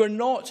those who are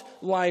not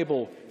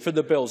liable for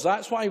the bills.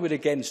 That's why we're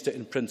against it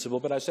in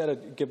principle, but I said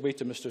I'd give way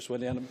to Mr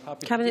Swinney, and I'm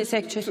happy Cabinet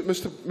Secretary.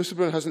 Mr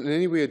Brown hasn't in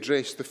any way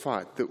addressed the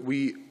fact that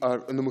we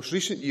are, in the most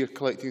recent year,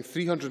 collecting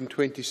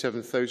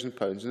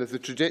 £327,000, and if the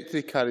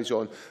trajectory carries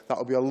on, that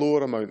will be a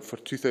lower amount for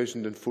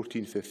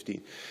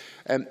 2014-15.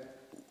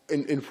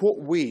 In what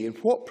way, in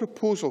what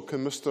proposal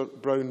can Mr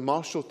Brown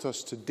marshal to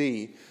us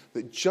today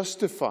that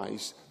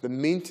justifies the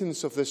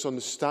maintenance of this on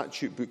the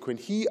statute book when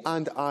he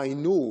and I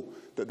know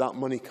that that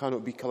money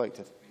cannot be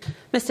collected?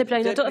 Mr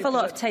Brown, I don't have a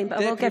lot of time,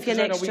 but I will give you an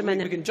extra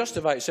minute. We can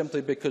justify it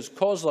simply because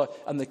COSLA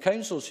and the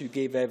councils who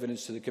gave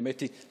evidence to the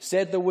committee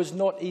said there was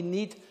not a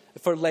need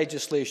for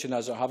legislation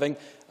as they're having,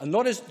 and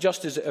not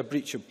just as a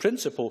breach of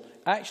principle.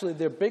 Actually,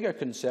 their bigger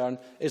concern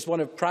is one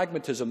of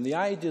pragmatism, the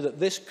idea that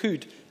this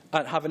could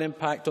have an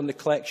impact on the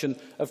collection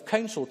of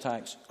council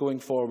tax going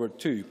forward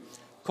too.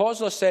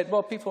 COSLA said,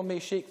 well, people may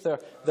shake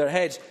their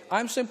heads.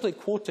 I'm simply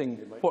quoting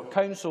what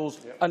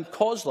councils and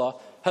COSLA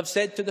have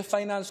said to the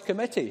Finance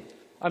Committee.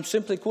 I'm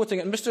simply quoting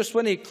it. And Mr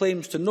Swinney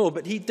claims to know,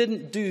 but he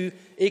didn't do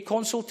a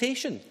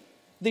consultation.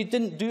 They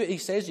didn't do it. He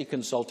says he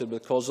consulted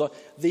with COSLA.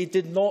 They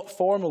did not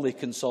formally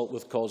consult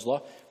with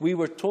COSLA. We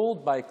were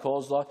told by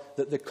COSLA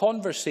that the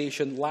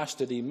conversation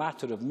lasted a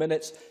matter of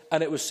minutes,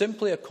 and it was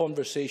simply a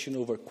conversation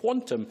over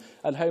quantum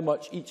and how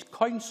much each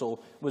council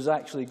was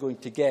actually going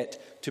to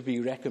get to be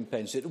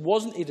recompensed. It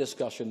wasn't a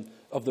discussion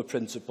of the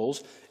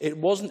principles. It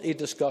wasn't a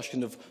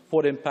discussion of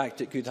what impact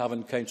it could have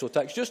on council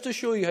tax. Just to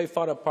show you how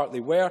far apart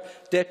they were,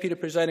 Deputy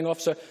Presiding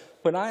Officer,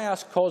 when I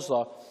asked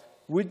COSLA,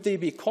 would they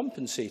be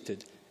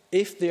compensated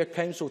if their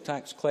council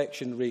tax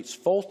collection rates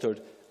faltered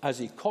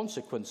as a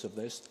consequence of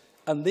this,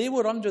 and they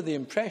were under the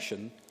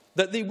impression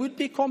that they would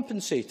be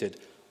compensated.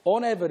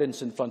 On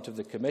evidence in front of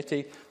the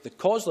committee, the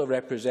COSLA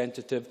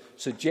representative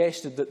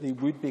suggested that they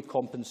would be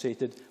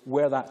compensated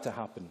were that to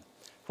happen.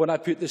 When I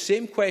put the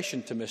same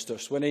question to Mr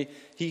Swinney,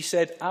 he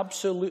said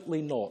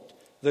absolutely not.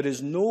 There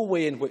is no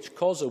way in which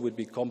COSLA would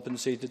be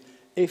compensated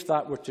if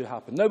that were to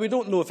happen. Now, we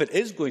don't know if it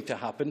is going to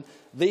happen.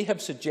 They have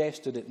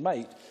suggested it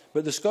might,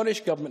 but the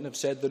Scottish Government have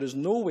said there is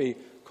no way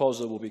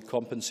COSLA will be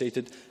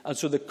compensated, and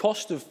so the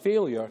cost of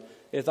failure,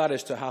 if that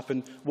is to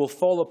happen, will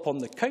fall upon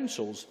the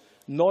councils,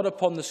 not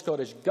upon the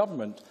Scottish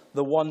Government,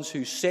 the ones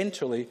who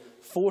centrally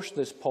forced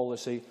this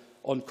policy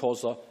on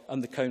COSLA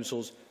and the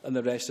councils and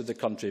the rest of the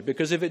country.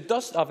 Because if it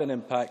does have an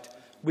impact,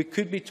 we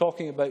could be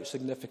talking about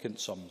significant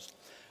sums.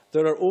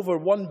 There are over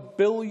 £1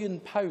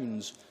 billion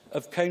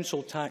of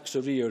council tax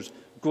arrears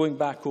going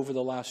back over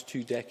the last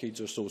 2 decades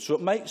or so. So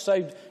it might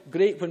sound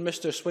great when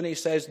Mr Swinney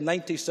says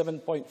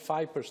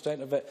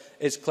 97.5% of it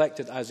is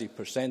collected as a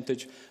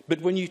percentage,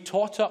 but when you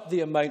tot up the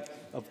amount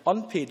of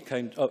unpaid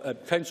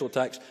council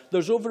tax,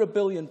 there's over £1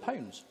 billion.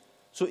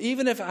 So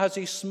even if it has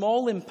a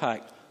small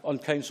impact on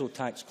council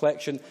tax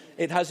collection,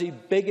 it has a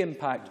big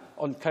impact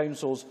on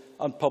councils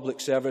and public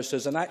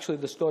services, and actually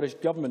the Scottish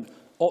Government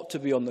ought to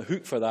be on the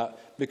hook for that,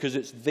 because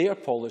it's their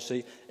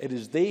policy, it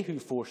is they who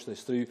force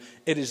this through,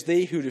 it is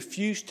they who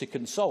refuse to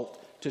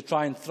consult to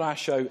try and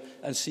thrash out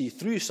and see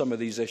through some of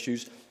these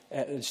issues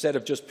instead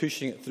of just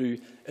pushing it through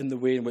in the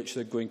way in which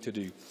they're going to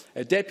do.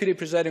 Deputy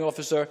Presiding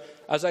Officer,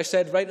 as I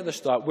said right at the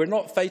start, we're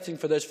not fighting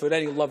for this for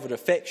any love or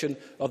affection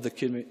of the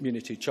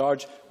community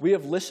charge. We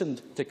have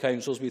listened to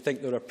councils. We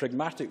think there are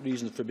pragmatic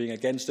reasons for being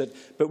against it,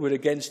 but we're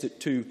against it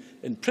too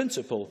in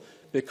principle,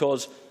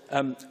 because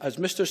as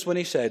Mr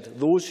Swinney said,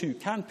 those who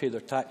can pay their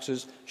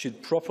taxes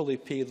should properly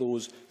pay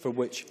those for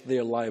which they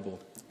are liable.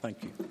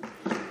 Thank you.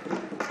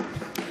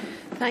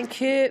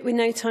 Thank you. We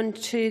now turn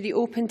to the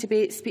open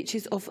debate.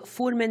 Speeches of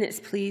 4 minutes,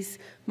 please.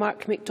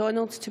 Mark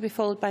MacDonald, to be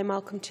followed by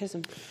Malcolm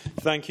Chisholm.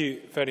 Thank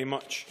you very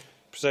much,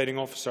 Presiding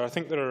Officer. I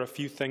think there are a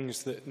few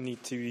things that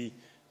need to be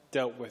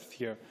dealt with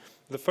here.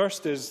 The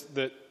first is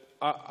that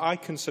I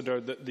consider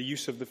that the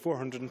use of the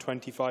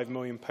 £425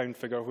 million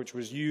figure, which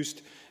was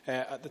used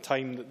at the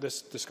time that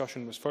this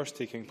discussion was first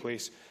taking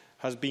place,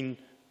 has been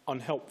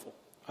unhelpful.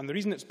 And the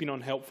reason it's been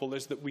unhelpful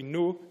is that we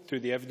know, through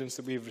the evidence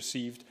that we have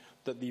received,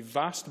 that the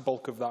vast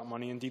bulk of that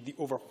money, indeed the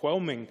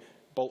overwhelming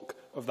bulk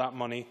of that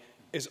money,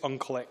 is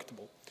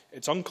uncollectible.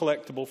 It's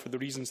uncollectible for the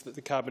reasons that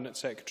the Cabinet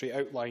Secretary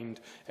outlined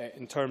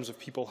in terms of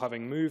people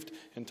having moved,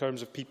 in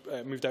terms of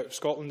moved out of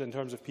Scotland, in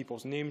terms of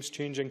people's names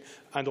changing,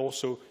 and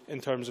also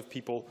in terms of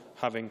people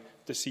having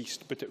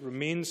deceased. But it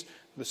remains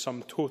the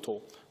sum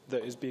total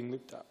that is being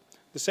looked at.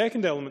 The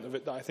second element of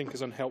it that I think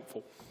is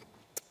unhelpful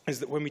is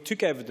that when we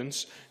took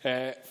evidence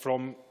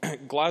from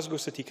Glasgow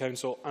City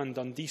Council and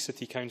Dundee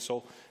City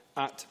Council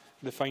at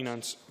the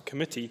Finance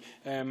Committee,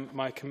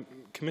 my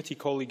committee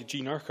colleague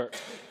Jean Urquhart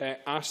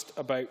asked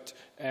about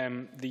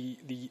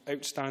the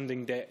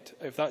outstanding debt,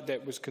 if that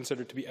debt was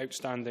considered to be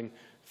outstanding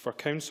for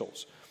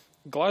councils.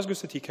 Glasgow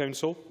City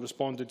Council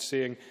responded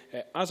saying,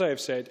 as I have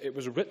said, it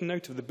was written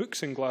out of the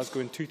books in Glasgow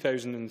in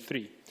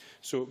 2003.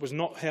 So it was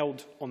not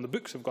held on the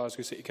books of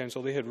Glasgow City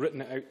Council. They had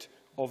written it out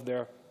of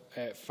their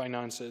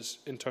finances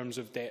in terms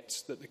of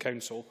debts that the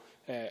council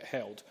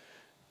held.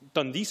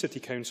 Dundee City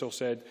Council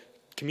said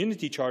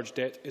community charge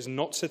debt is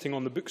not sitting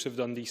on the books of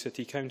Dundee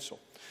City Council.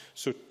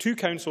 So two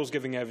councils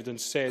giving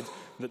evidence said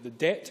that the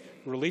debt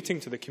relating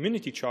to the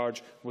community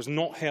charge was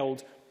not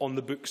held on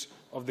the books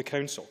of the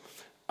council.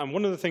 And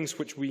one of the things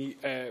which we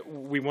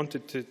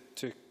wanted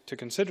to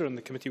consider in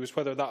the committee was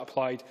whether that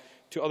applied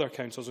to other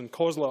councils, and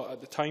COSLA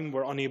at the time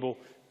were unable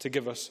to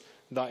give us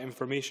that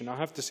information. I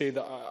have to say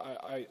that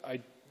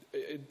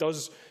it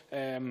does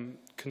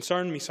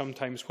concern me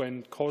sometimes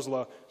when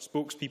COSLA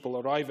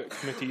spokespeople arrive at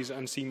committees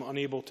and seem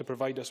unable to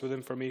provide us with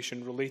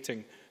information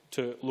relating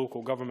to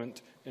local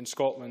government in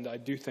Scotland. I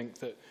do think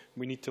that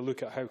we need to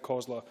look at how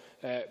COSLA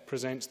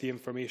presents the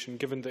information,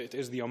 given that it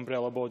is the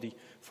umbrella body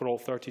for all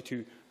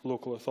 32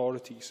 local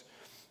authorities.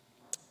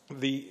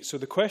 So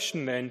the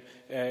question then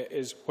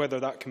is whether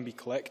that can be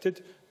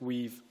collected.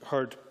 We've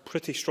heard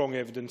pretty strong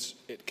evidence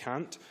it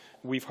can't.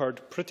 We've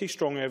heard pretty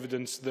strong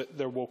evidence that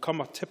there will come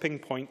a tipping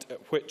point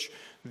at which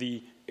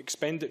the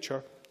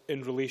expenditure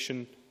in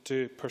relation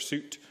to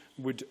pursuit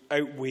would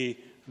outweigh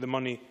the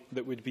money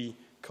that would be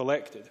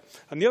collected.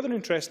 And the other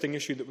interesting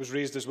issue that was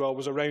raised as well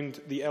was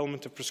around the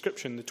element of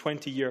prescription, the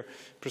 20-year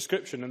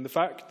prescription, and the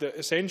fact that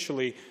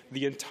essentially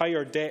the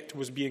entire debt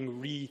was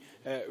being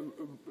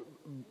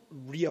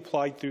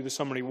reapplied through the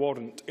summary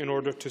warrant in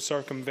order to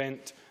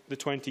circumvent the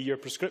 20-year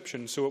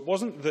prescription. So it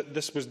wasn't that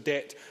this was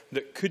debt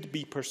that could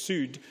be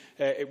pursued,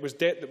 it was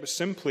debt that was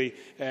simply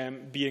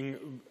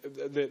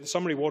the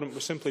summary warrant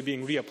was simply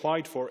being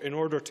reapplied for in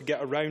order to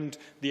get around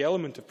the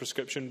element of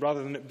prescription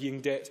rather than it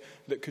being debt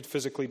that could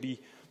physically be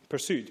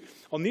pursued.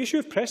 On the issue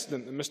of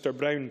precedent that Mr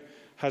Brown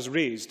has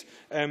raised,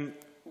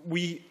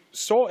 we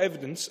saw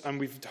evidence, and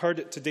we've heard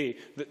it today,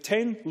 that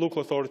 10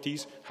 local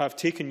authorities have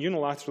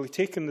unilaterally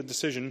taken the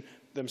decision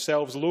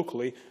themselves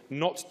locally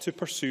not to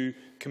pursue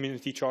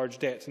community charge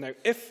debt. Now,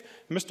 if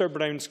Mr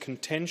Brown's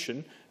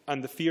contention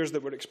and the fears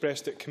that were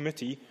expressed at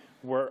committee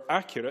were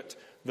accurate,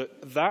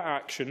 that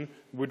action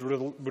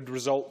would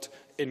result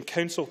in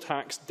council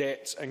tax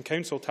debts and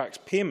council tax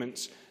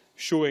payments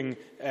showing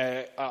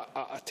a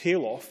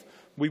tail-off,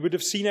 we would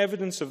have seen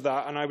evidence of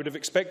that, and I would have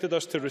expected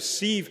us to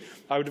receive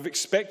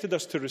evidence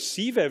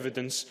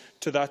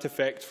to that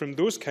effect from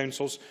those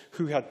councils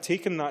who had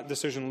taken that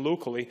decision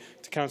locally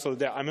to cancel the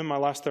debt. I'm in my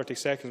last 30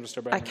 seconds,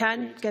 Mr Brown. I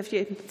can give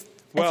you,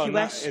 well, if you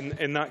wish.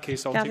 In that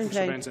case, I'll take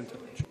Mr Brown's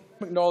intervention.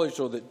 Acknowledge,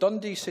 though, that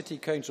Dundee City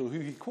Council, who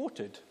he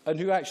quoted and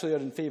who actually are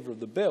in favour of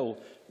the bill,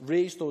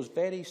 raised those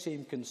very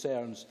same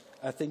concerns,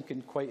 I think,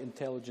 in quite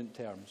intelligent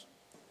terms.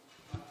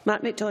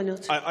 Mark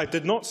MacDonald. I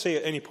did not say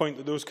at any point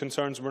that those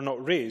concerns were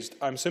not raised.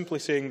 I'm simply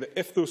saying that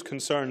if those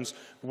concerns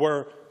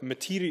were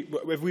material,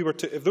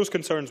 if those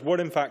concerns were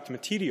in fact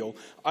material,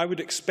 I would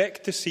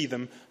expect to see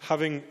them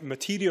having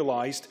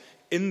materialised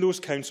in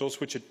those councils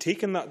which had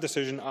taken that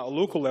decision at a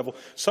local level,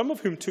 some of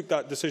whom took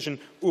that decision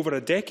over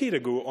a decade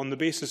ago on the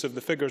basis of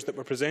the figures that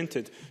were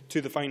presented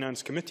to the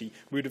Finance Committee.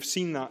 We would have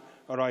seen that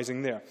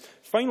arising there.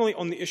 Finally,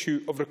 on the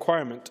issue of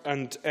requirement,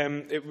 and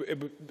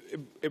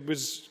it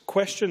was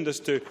questioned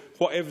as to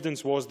what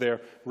evidence was there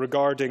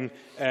regarding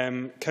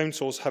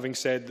councils having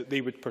said that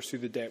they would pursue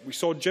the debt. We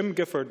saw Jim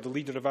Gifford, the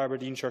leader of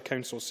Aberdeenshire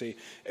Council, say,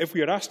 if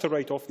we are asked to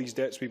write off these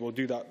debts, we will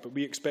do that, but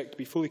we expect to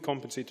be fully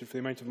compensated for the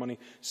amount of money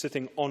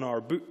sitting on our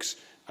books.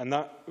 And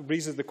that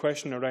raises the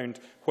question around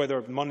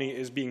whether money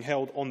is being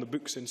held on the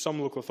books in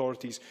some local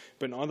authorities,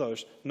 but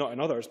not in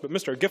others. But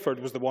Mr Gifford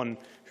was the one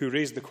who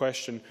raised the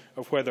question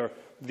of whether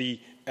the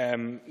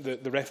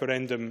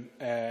referendum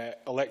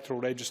electoral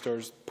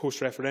registers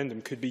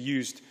post-referendum could be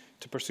used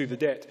to pursue the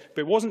debt.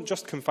 But it wasn't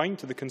just confined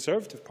to the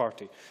Conservative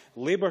Party.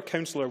 Labour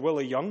councillor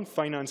Willie Young,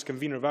 finance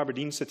convener of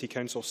Aberdeen City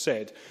Council,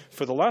 said,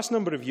 for the last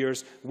number of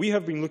years, we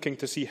have been looking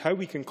to see how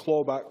we can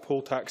claw back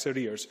poll tax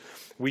arrears.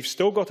 We've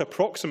still got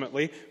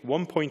approximately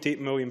 £1.8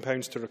 million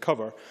to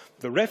recover.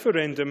 The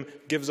referendum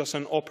gives us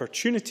an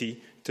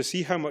opportunity to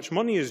see how much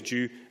money is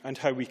due and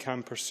how we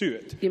can pursue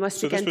it.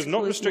 So this was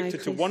not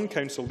restricted to one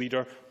council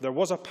leader. There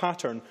was a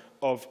pattern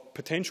of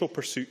potential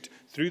pursuit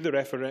through the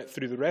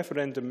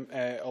referendum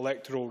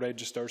electoral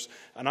registers,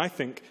 and I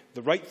think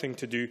the right thing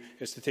to do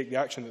is to take the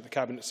action that the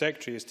Cabinet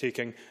Secretary is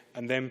taking,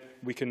 and then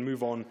we can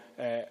move on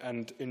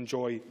and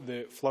enjoy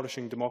the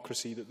flourishing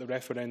democracy that the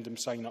referendum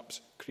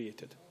sign-ups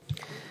created.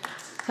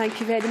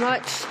 Thank you very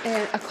much.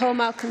 I call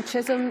Malcolm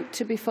Chisholm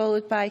to be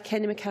followed by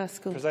Kenny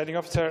MacAskill. Presiding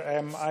Officer,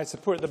 I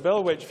support the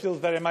bill, which feels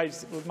very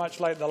much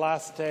like the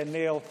last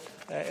nail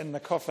in the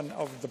coffin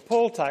of the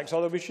poll tax,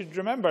 although we should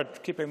remember,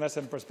 keeping this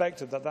in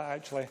perspective, that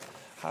actually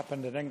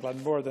happened in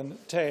England more than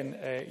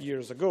 10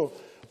 years ago.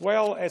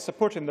 While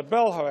supporting the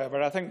bill,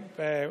 however, I think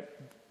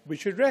we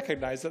should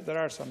recognise that there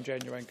are some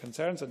genuine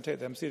concerns and take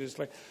them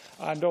seriously,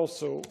 and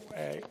also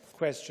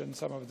question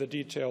some of the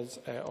details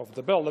of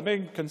the bill. The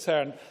main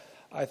concern,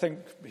 I think,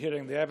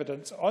 hearing the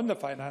evidence on the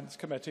Finance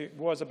Committee,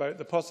 was about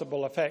the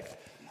possible effect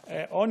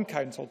on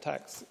council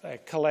tax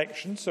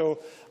collection.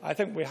 So I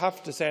think we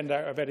have to send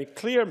out a very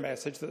clear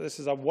message that this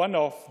is a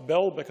one-off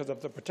bill because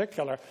of the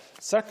particular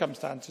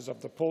circumstances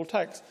of the poll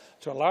tax,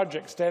 to a large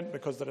extent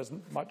because there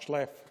isn't much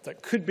left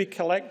that could be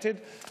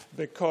collected,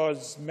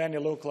 because many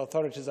local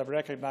authorities have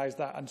recognised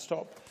that and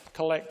stopped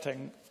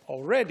collecting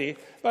already.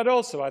 But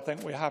also I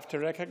think we have to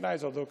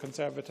recognise, although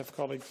Conservative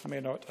colleagues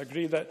may not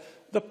agree, that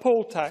the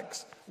poll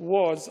tax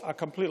was a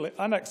completely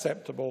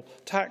unacceptable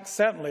tax,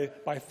 certainly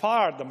by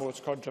far the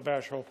most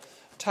controversial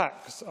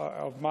tax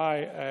of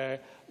my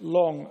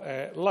long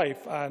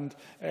life, and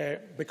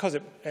because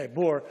it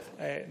bore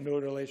no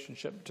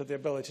relationship to the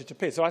ability to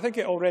pay. So I think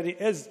it already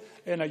is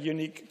in a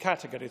unique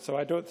category, so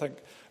I don't think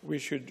we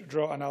should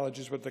draw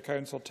analogies with the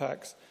council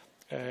tax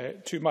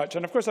too much.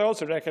 And of course I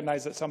also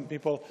recognise that some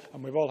people,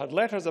 and we've all had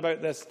letters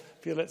about this,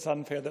 feel it's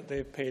unfair that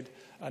they've paid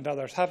and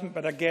others haven't.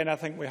 But again, I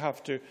think we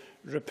have to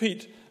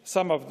repeat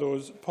some of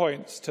those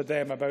points to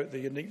them about the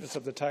uniqueness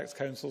of the tax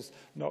councils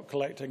not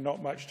collecting,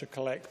 not much to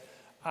collect,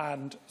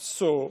 and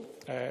so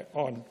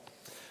on.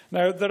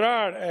 Now, there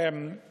are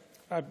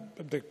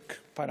the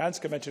Finance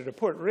Committee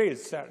report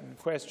raised certain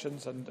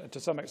questions, and to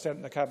some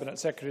extent the Cabinet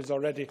Secretary has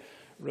already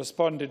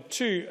responded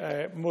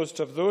to most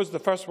of those. The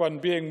first one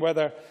being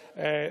whether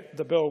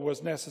the bill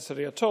was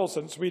necessary at all,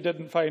 since we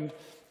didn't find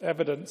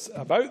evidence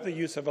about the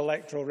use of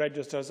electoral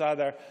registers,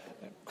 either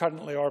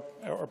currently or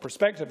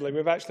prospectively.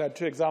 We've actually had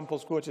two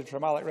examples quoted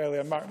from Alec Rowley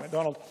and Mark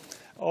MacDonald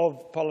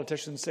of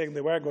politicians saying they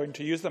were going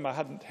to use them. I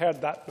hadn't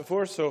heard that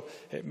before, so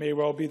it may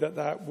well be that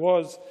that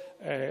was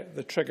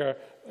the trigger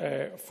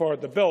for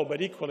the bill.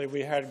 But equally,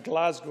 we heard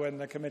Glasgow in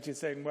the committee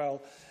saying,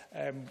 well,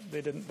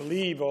 they didn't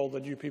believe all the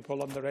new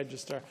people on the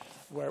register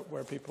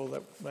were people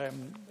that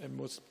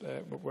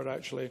were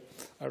actually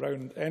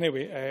around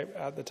anyway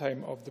at the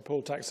time of the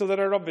poll tax. So there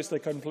are obviously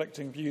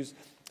conflicting views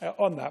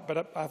on that,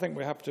 but I think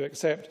we have to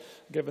accept,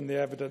 given the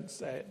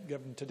evidence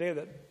given today,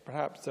 that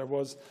perhaps there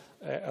was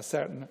a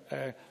certain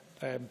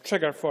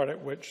trigger for it,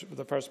 which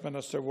the First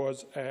Minister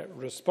was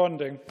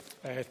responding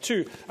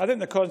to. I think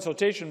the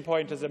consultation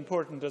point is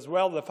important as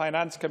well. The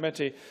Finance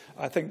Committee,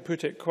 I think,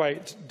 put it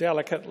quite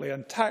delicately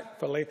and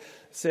tactfully,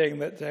 saying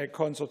that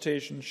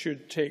consultation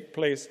should take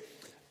place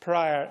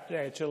prior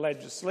to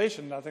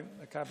legislation. I think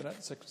the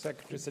Cabinet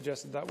Secretary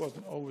suggested that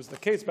wasn't always the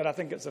case, but I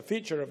think it's a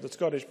feature of the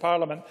Scottish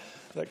Parliament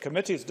that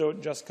committees don't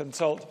just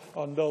consult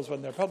on bills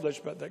when they're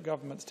published, but that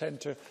governments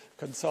tend to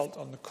consult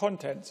on the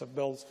contents of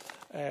bills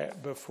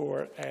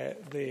before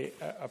they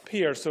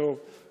appear.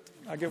 So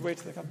I give way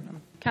to the Cabinet.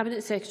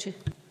 Cabinet Secretary.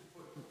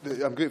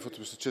 I'm grateful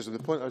to Mr Chisholm.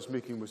 The point I was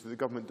making was that the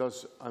Government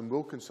does and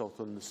will consult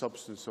on the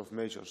substance of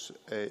measures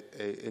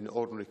in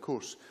ordinary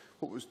course.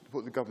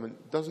 What the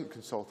Government doesn't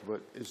consult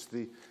about is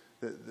the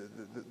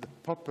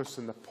purpose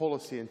and the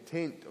policy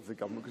intent of the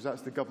Government, because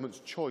that's the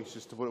Government's choice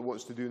as to what it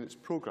wants to do in its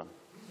programme.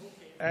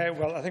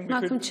 Well, I think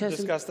we could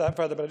discuss that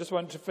further, but I just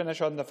want to finish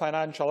on the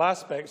financial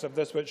aspects of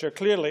this, which are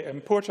clearly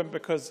important,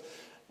 because,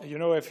 you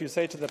know, if you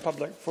say to the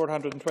public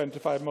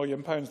 £425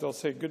 million, they'll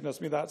say,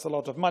 goodness me, that's a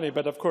lot of money.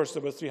 But of course,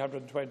 there was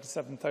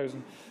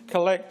 327,000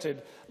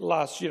 collected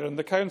last year, and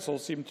the Council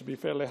seemed to be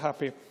fairly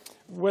happy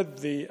with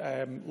the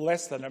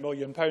less than £1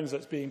 million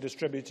that's being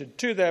distributed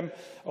to them,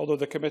 although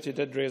the committee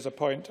did raise a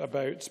point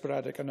about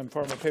sporadic and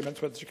informal payments,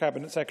 which the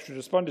Cabinet Secretary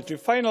responded to.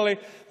 Finally,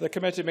 the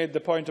committee made the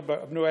point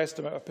about no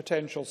estimate of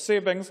potential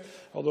savings,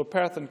 although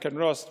Perth and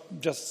Kinross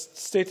just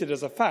stated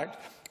as a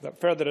fact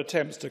that further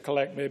attempts to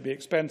collect may be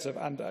expensive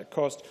and at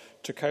cost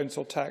to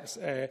council tax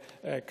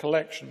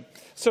collection.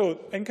 So,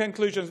 in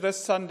conclusion, this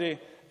Sunday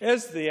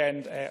is the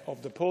end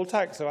of the poll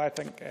tax, so I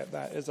think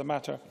that is a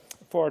matter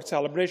for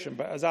celebration.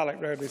 But as Alec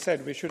Rowley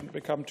said, we shouldn't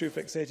become too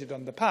fixated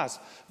on the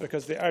past,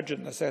 because the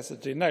urgent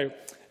necessity now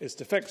is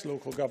to fix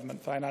local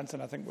government finance,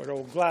 and I think we're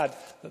all glad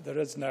that there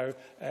is now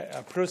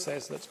a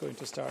process that's going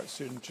to start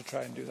soon to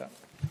try and do that.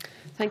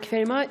 Thank you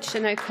very much. I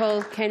now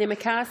call Kenny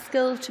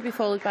McCaskill to be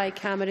followed by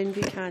Cameron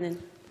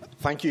Buchanan.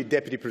 Thank you,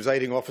 Deputy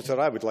Presiding Officer.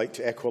 I would like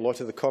to echo a lot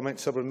of the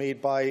comments that were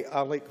made by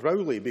Alec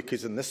Rowley,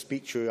 because in this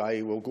speech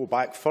I will go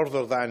back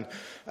further than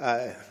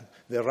the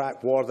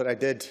Iraq war that I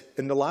did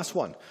in the last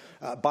one,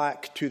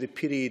 back to the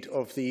period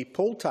of the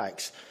poll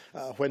tax,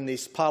 when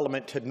this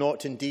Parliament had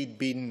not indeed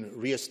been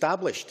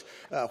re-established,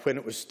 when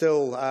it was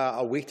still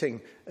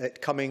awaiting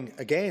it coming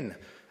again.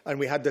 And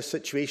we had this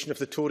situation of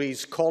the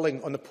Tories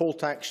calling on the poll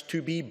tax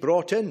to be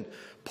brought in,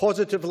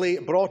 positively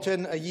brought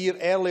in a year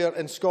earlier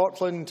in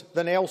Scotland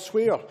than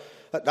elsewhere.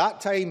 At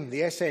that time,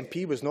 the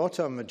SNP was not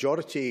a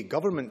majority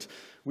government.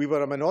 We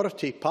were a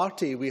minority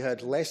party. We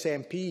had less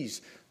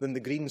MPs than the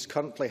Greens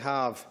currently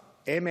have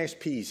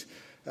MSPs.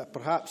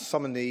 Perhaps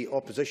some in the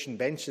opposition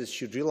benches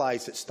should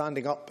realise that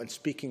standing up and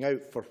speaking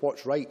out for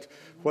what's right,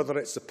 whether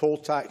it's the poll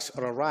tax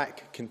or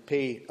Iraq, can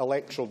pay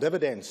electoral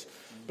dividends.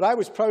 But I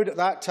was proud at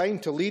that time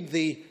to lead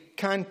the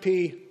Can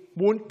Pay,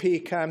 Won't Pay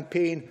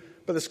campaign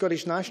by the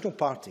Scottish National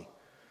Party.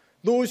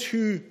 Those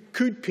who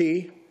could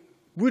pay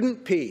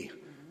wouldn't pay,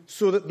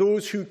 so that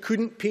those who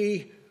couldn't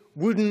pay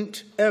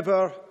wouldn't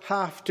ever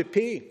have to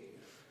pay.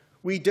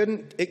 We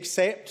didn't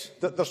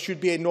accept that there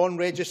should be a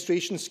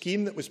non-registration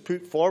scheme that was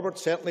put forward,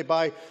 certainly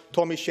by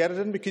Tommy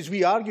Sheridan, because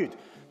we argued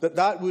that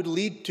that would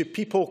lead to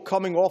people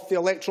coming off the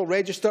electoral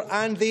register,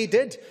 and they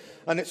did.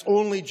 And it's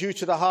only due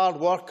to the hard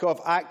work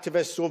of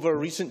activists over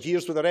recent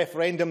years with the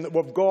referendum that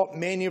we've got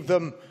many of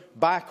them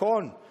back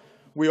on.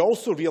 We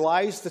also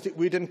realised that it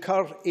would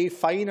incur a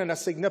fine and a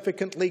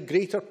significantly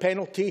greater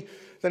penalty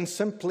than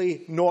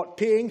simply not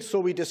paying, so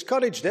we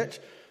discouraged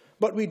it.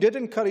 But we did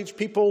encourage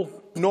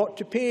people not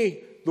to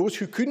pay, those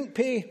who couldn't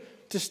pay,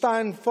 to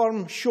stand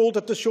firm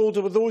shoulder to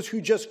shoulder with those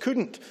who just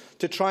couldn't,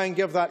 to try and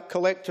give that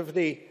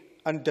collectivity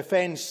and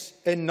defence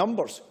in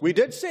numbers. We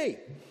did say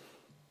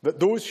that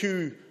those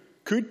who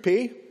could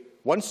pay,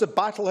 once the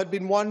battle had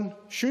been won,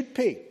 should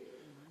pay.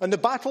 And the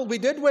battle we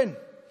did win.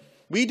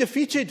 We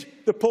defeated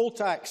the poll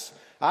tax.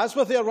 As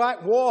with the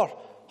Iraq War,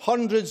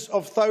 hundreds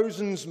of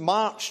thousands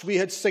marched. We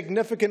had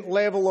significant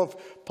level of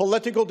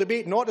political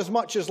debate, not as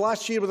much as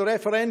last year with the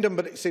referendum,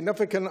 but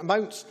significant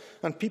amounts,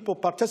 and people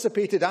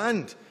participated.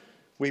 And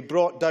we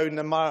brought down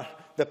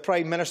the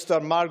Prime Minister,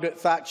 Margaret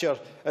Thatcher,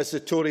 as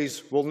the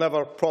Tories will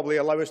never probably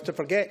allow us to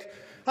forget.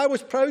 I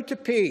was proud to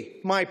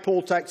pay my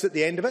poll tax at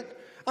the end of it,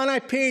 and I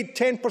paid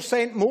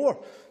 10% more.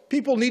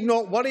 People need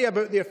not worry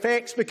about the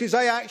effects, because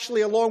I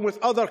actually, along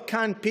with other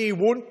can pay,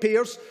 won't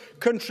payers,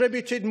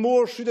 contributed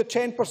more through the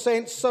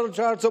 10%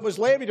 surcharge that was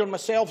levied on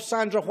myself,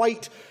 Sandra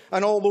White,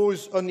 and all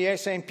those on the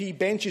SNP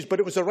benches. But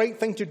it was the right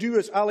thing to do,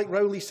 as Alec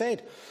Rowley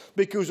said,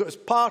 because it was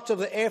part of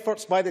the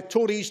efforts by the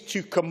Tories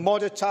to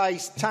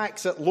commoditise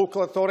tax at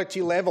local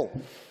authority level,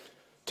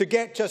 to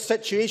get to a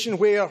situation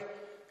where,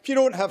 if you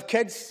don't have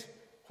kids,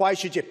 why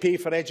should you pay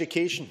for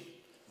education?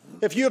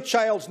 If your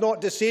child's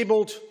not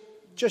disabled,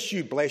 just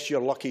you bless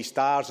your lucky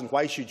stars, and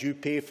why should you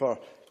pay for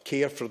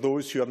care for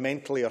those who are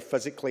mentally or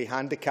physically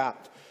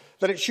handicapped?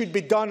 That it should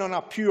be done on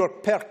a pure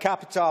per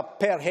capita,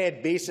 per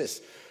head basis,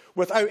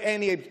 without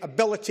any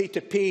ability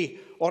to pay,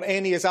 or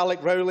any, as Alec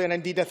Rowley and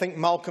indeed I think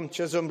Malcolm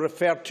Chisholm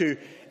referred to,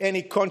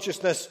 any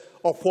consciousness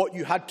of what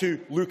you had to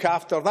look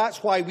after.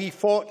 That's why we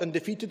fought and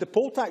defeated the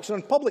poll tax.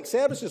 And on public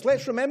services,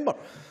 let's remember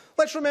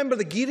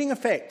the gearing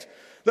effect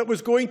that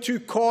was going to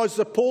cause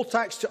the poll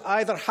tax to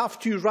either have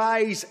to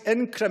rise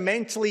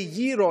incrementally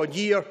year on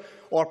year,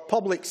 or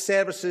public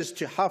services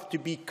to have to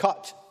be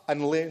cut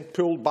and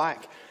pulled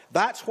back.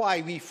 That's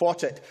why we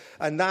fought it,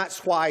 and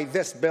that's why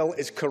this bill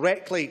is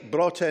correctly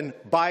brought in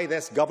by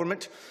this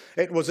government.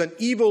 It was an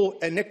evil,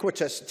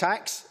 iniquitous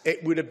tax.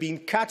 It would have been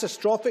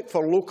catastrophic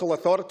for local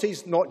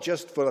authorities, not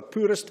just for the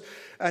poorest,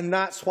 and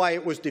that's why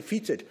it was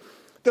defeated.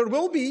 There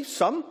will be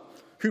some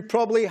who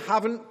probably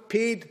haven't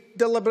paid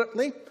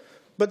deliberately,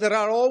 but there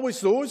are always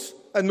those,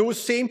 and those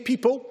same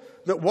people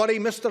that worry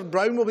Mr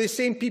Brown will be the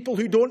same people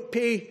who don't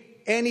pay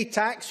any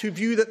tax, who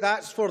view that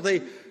that's for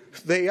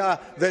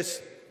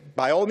this,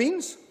 by all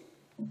means.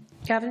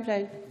 Gavin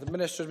Brown. The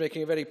Minister is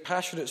making a very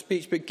passionate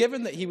speech, but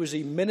given that he was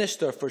a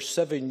Minister for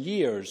 7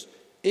 years,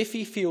 if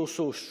he feels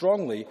so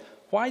strongly,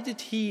 why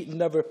did he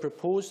never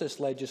propose this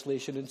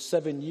legislation in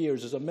 7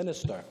 years as a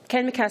Minister?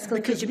 Ken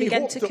McCaskill, could you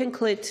begin to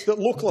conclude? That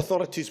local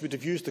authorities would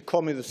have used the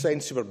common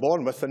sense they were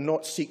born with and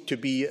not seek to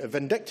be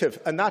vindictive.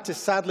 And that is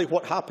sadly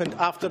what happened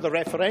after the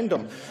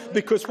referendum.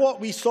 Because what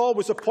we saw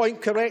was a point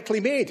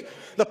correctly made.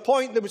 The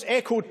point that was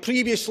echoed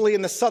previously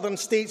in the southern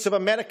states of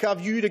America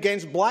viewed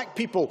against black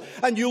people.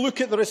 And you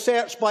look at the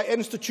research by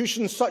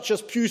institutions such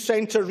as Pew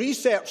Centre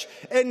Research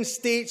in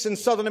states in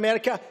southern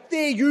America,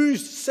 they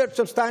used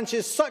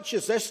circumstances such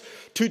as this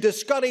to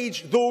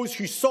discourage those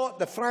who sought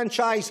the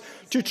franchise,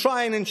 to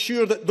try and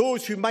ensure that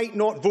those who might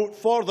not vote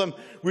for them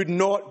would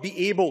not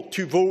be able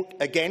to vote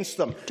against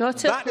them.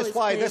 That is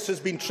why this has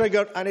been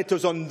triggered, and it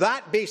is on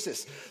that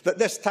basis that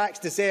this tax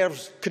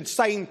deserves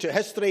consigned to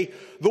history.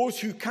 Those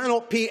who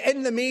cannot pay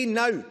in the main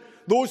now,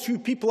 those who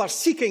people are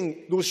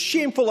seeking, those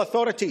shameful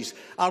authorities,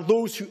 are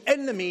those who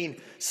in the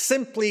main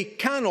simply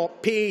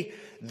cannot pay.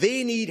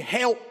 They need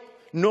help,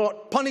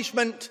 not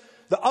punishment.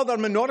 The other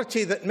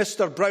minority that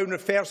Mr Brown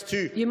refers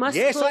to,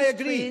 yes, I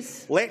agree.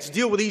 Please. Let's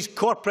deal with these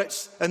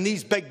corporates and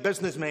these big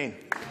businessmen.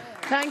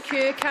 Thank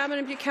you.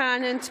 Cameron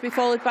Buchanan, to be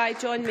followed by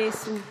John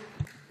Mason.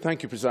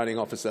 Thank you, Presiding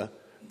Officer.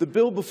 The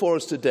bill before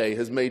us today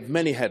has made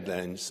many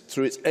headlines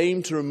through its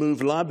aim to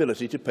remove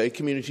liability to pay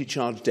community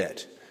charge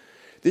debt.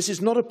 This is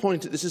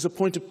a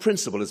point of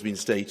principle, has been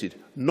stated,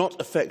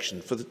 not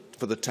affection for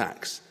the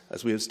tax,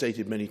 as we have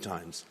stated many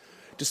times.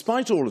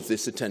 Despite all of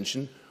this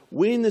attention,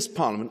 we in this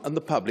Parliament and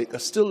the public are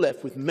still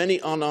left with many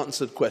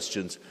unanswered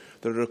questions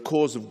that are a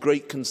cause of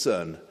great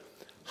concern.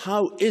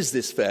 How is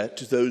this fair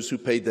to those who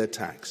paid their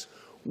tax?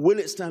 Will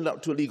it stand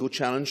up to a legal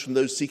challenge from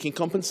those seeking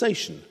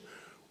compensation?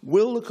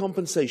 Will the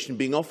compensation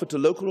being offered to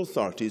local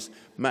authorities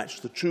match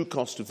the true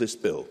cost of this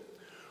bill?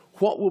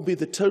 What will be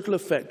the total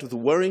effect of the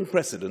worrying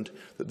precedent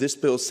that this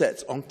bill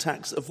sets on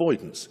tax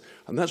avoidance?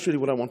 And that's really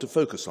what I want to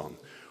focus on.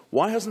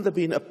 Why hasn't there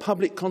been a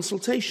public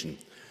consultation?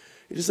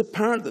 It is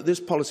apparent that this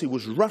policy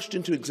was rushed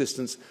into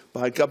existence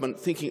by a government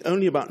thinking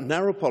only about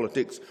narrow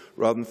politics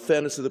rather than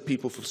fairness of the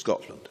people for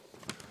Scotland.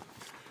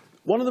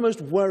 One of the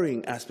most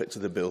worrying aspects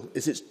of the bill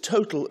is its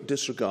total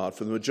disregard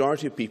for the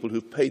majority of people who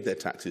have paid their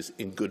taxes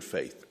in good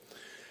faith.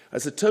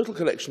 As the total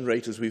collection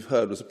rate, as we've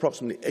heard, was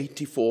approximately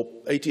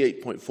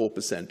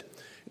 88.4%, it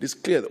is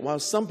clear that while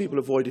some people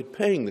avoided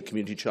paying the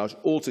community charge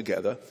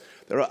altogether,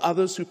 there are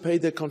others who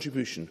paid their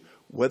contribution,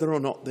 whether or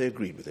not they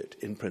agreed with it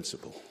in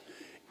principle.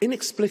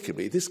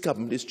 Inexplicably, this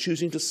government is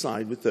choosing to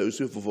side with those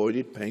who have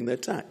avoided paying their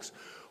tax.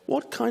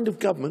 What kind of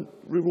government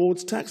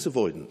rewards tax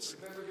avoidance?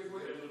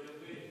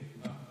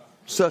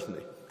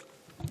 Certainly.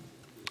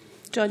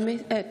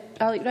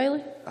 Alec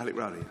Riley. Alec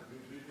Riley.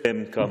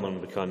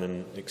 Cameron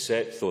Buchanan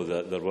accept, though,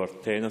 that there were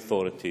 10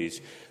 authorities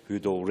who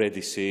had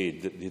already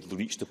said that they'd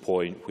reached a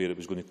point where it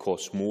was going to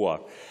cost more,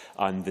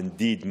 and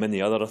indeed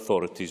many other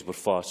authorities were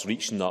fast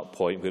reaching that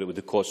point where it would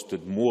have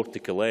costed more to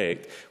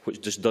collect,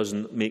 which just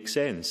doesn't make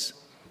sense.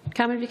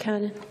 Cameron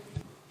Buchanan.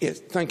 Yes,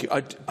 thank you.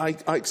 I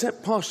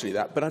accept partially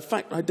that, but in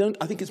fact I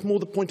think it's more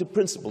the point of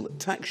principle that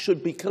tax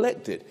should be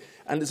collected,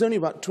 and it's only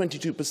about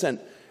 22%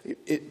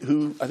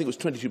 who, I think it was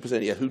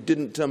 22%, yeah, who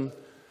didn't,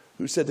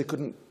 who said they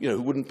couldn't,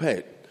 who wouldn't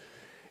pay it.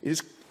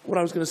 What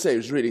I was going to say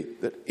is really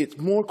that it's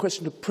more a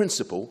question of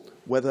principle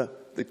whether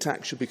the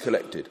tax should be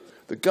collected.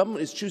 The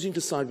government is choosing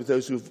to side with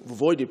those who have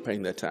avoided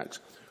paying their tax,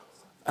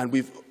 and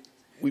we've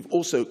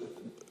also,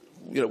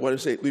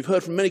 we've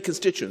heard from many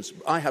constituents,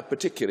 I have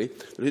particularly,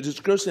 that it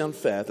is grossly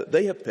unfair that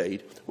they have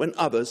paid when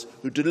others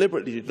who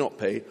deliberately did not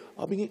pay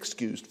are being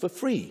excused for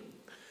free.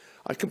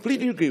 I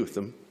completely agree with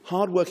them.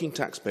 Hard-working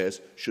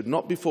taxpayers should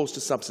not be forced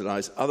to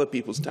subsidise other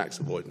people's tax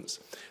avoidance,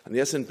 and the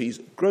SNP's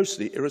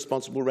grossly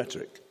irresponsible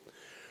rhetoric.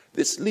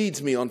 This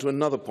leads me on to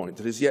another point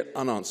that is yet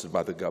unanswered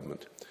by the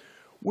government.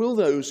 Will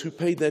those who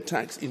paid their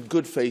tax in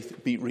good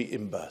faith be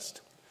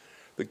reimbursed?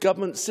 The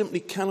government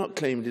simply cannot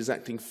claim it is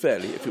acting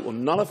fairly if it will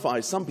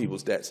nullify some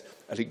people's debts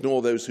and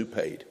ignore those who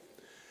paid.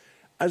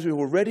 As we have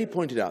already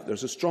pointed out, there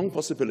is a strong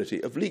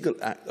possibility of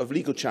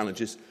legal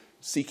challenges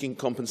seeking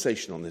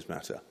compensation on this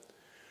matter.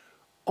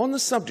 On the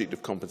subject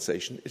of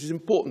compensation, it is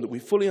important that we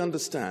fully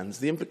understand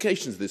the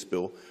implications of this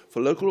bill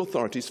for local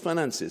authorities'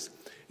 finances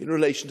in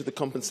relation to the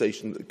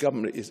compensation that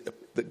government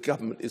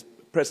is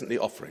presently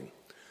offering.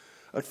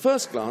 At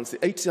first glance, the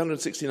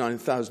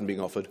 £869,000 being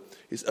offered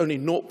is only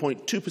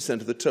 0.2%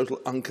 of the total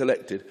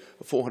uncollected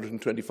of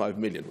 £425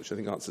 million, which I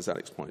think answers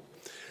Alec's point.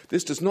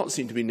 This does not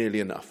seem to be nearly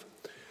enough.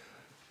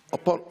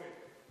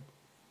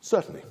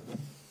 Certainly.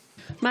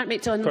 Mark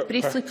MacDonald,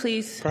 briefly,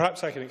 please.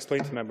 Perhaps I can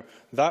explain to the member.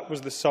 That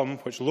was the sum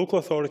which local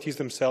authorities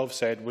themselves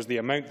said was the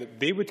amount that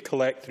they would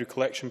collect through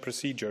collection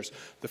procedures.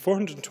 The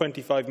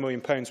 £425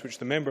 million which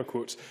the member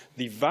quotes,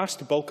 the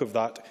vast bulk of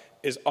that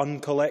is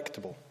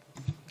uncollectible.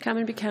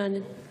 Cameron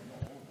Buchanan.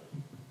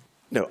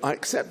 No, I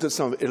accept that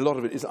a lot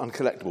of it is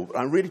uncollectible, but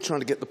I'm really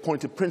trying to get the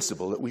point of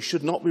principle that we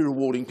should not be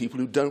rewarding people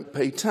who don't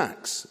pay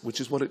tax,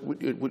 which is what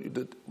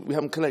we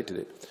haven't collected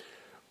it.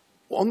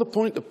 On the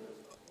point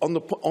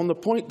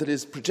that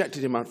is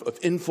projected amount of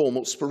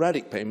informal,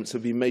 sporadic payments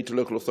have been made to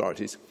local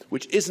authorities,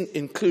 which isn't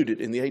included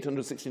in the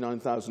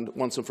 £869,000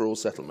 once-and-for-all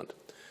settlement.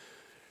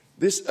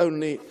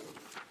 Furthermore,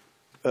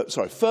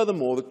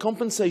 the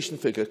compensation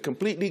figure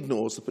completely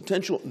ignores the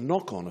potential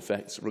knock-on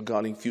effects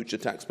regarding future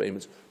tax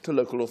payments to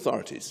local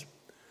authorities.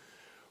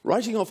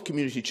 Writing off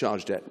community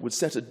charge debt would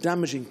set a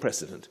damaging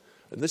precedent,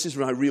 and this is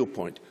my real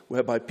point,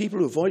 whereby people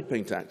who avoid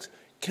paying tax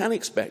can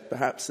expect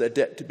perhaps their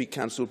debt to be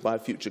cancelled by a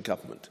future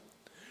government.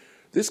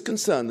 This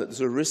concern that there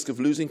is a risk of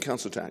losing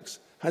council tax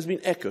has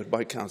been echoed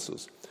by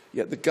councils,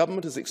 yet the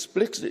government has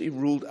explicitly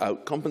ruled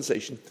out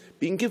compensation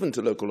being given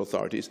to local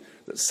authorities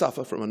that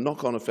suffer from a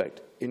knock-on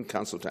effect in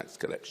council tax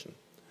collection.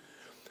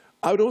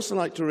 I would also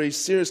like to raise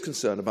serious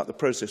concern about the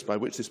process by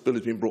which this bill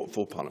has been brought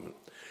before Parliament.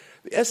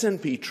 The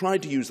SNP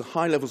tried to use the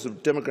high levels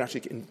of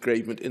democratic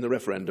engagement in the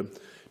referendum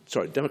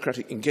to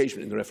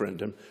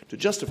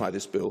justify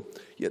this bill,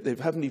 yet they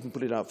haven't even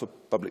put it out for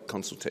public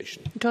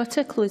consultation. Draw to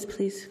a close,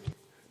 please.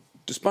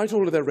 Despite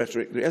all of their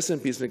rhetoric, the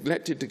SNP has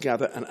neglected to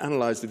gather and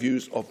analyse the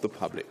views of the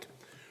public.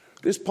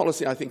 This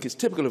policy, I think, is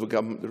typical of a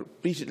government that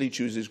repeatedly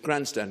chooses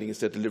grandstanding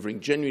instead of delivering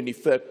genuinely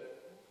fair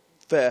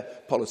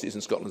policies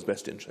in Scotland's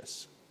best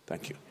interests.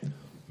 Thank you.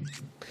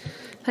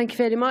 Thank you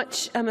very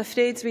much. I'm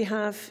afraid we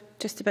have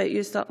just about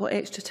used up what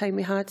extra time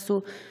we had,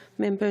 so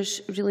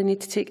members really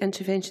need to take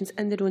interventions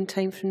in their own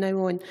time from now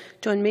on.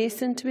 John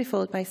Mason, to be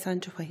followed by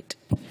Sandra White.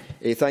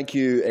 Thank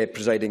you,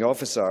 Presiding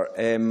Officer.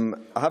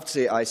 I have to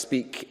say I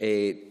speak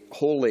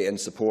wholly in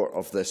support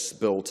of this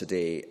bill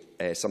today.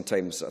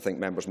 Sometimes I think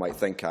members might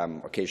think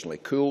I'm occasionally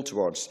cool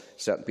towards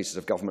certain pieces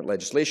of government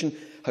legislation.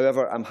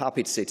 However, I'm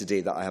happy to say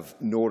today that I have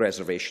no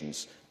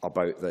reservations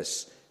about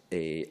this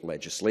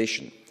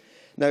legislation.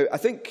 Now, I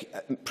think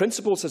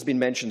principles has been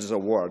mentioned as a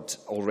word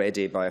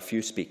already by a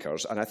few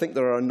speakers, and I think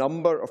there are a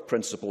number of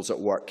principles at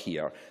work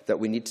here that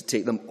we need to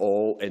take them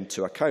all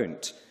into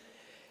account.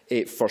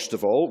 First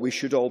of all, we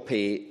should all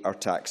pay our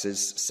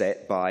taxes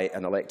set by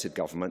an elected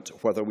government,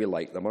 whether we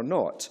like them or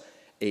not.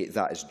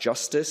 That is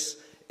justice,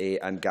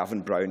 and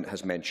Gavin Brown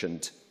has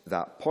mentioned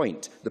that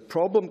point. The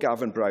problem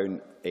Gavin Brown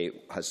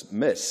has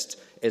missed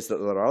is that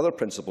there are other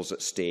principles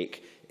at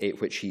stake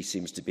which he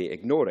seems to be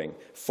ignoring.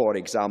 For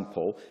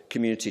example,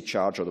 community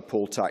charge or the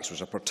poll tax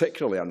was a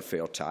particularly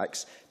unfair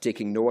tax,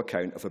 taking no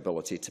account of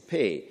ability to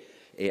pay.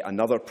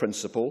 Another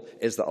principle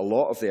is that a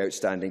lot of the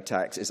outstanding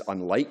tax is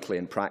unlikely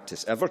in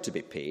practice ever to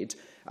be paid,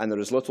 and there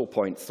is little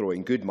point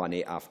throwing good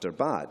money after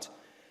bad.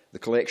 The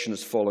collection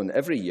has fallen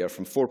every year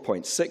from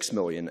 4.6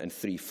 million in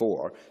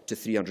 3-4 to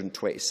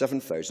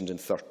 327,000 in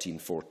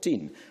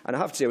 13-14. And I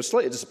have to say I was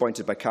slightly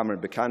disappointed by Cameron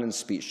Buchanan's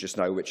speech just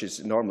now, which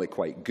is normally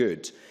quite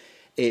good.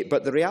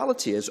 But the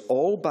reality is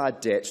all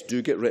bad debts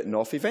do get written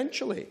off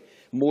eventually.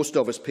 Most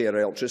of us pay our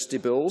electricity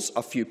bills,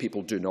 a few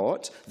people do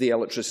not. The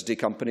electricity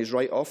companies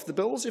write off the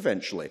bills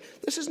eventually.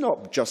 This is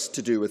not just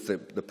to do with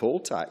the poll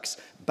tax.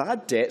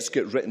 Bad debts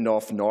get written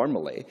off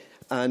normally.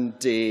 And,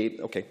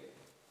 okay.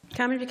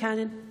 Cameron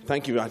Buchanan.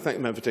 Thank you. I thank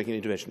the member for taking the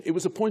intervention. It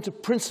was a point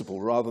of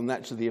principle rather than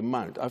actually the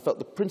amount. I felt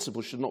the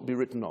principle should not be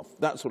written off.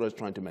 That's what I was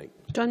trying to make.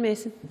 John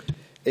Mason.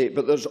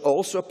 But there's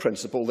also a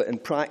principle that in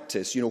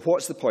practice,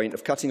 what's the point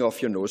of cutting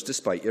off your nose to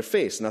spite your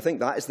face? And I think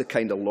that is the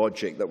kind of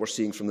logic that we're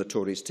seeing from the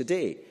Tories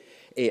today.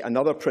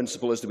 Another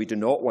principle is that we do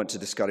not want to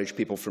discourage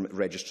people from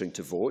registering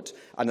to vote.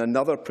 And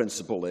another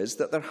principle is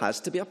that there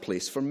has to be a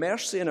place for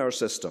mercy in our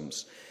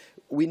systems.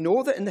 We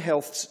know that in the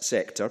health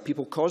sector,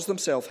 people cause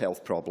themselves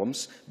health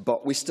problems,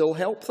 but we still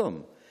help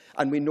them.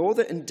 And we know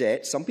that in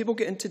debt, some people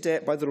get into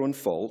debt by their own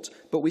fault,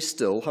 but we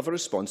still have a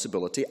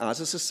responsibility as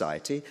a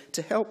society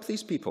to help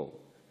these people.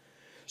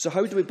 So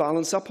how do we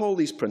balance up all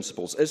these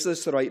principles? Is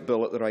this the right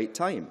bill at the right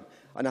time?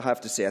 And I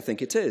have to say, I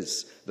think it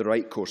is the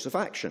right course of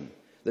action.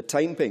 The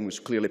timing was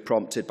clearly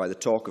prompted by the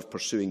talk of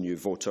pursuing new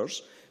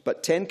voters,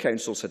 but 10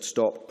 councils had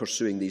stopped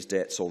pursuing these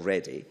debts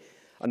already.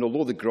 And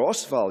although the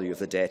gross value of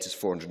the debt is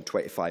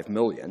 £425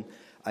 million,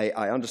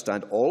 I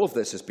understand all of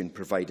this has been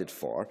provided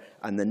for,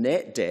 and the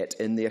net debt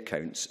in the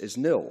accounts is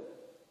nil.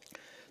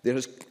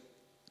 There's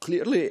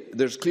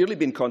clearly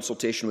been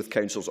consultation with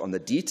councils on the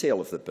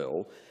detail of the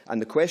bill, and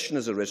the question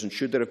has arisen,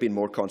 should there have been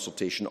more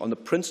consultation on the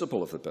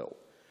principle of the bill?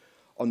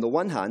 On the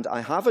one hand,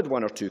 I have had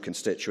one or two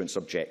constituents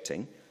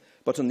objecting,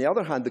 but on the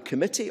other hand, the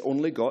committee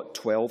only got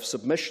 12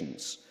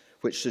 submissions,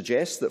 which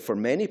suggests that for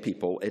many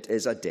people it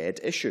is a dead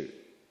issue.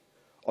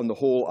 On the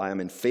whole, I am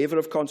in favour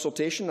of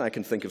consultation. I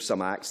can think of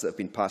some acts that have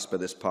been passed by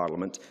this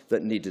Parliament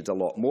that needed a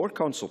lot more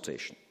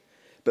consultation.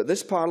 But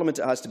this Parliament,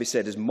 it has to be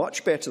said, is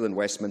much better than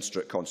Westminster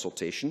at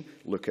consultation.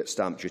 Look at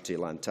stamp duty,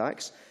 land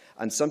tax.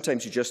 And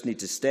sometimes you just need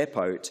to step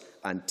out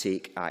and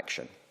take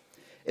action.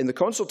 In the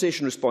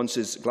consultation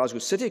responses, Glasgow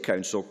City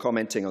Council,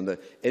 commenting on the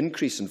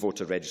increase in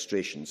voter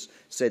registrations,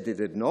 said they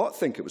did not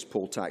think it was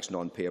poll tax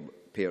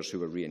non-payers who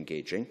were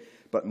re-engaging,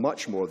 but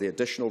much more the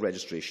additional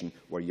registration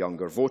were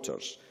younger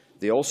voters.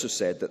 They also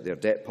said that their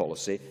debt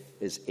policy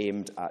is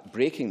aimed at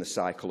breaking the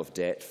cycle of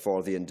debt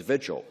for the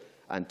individual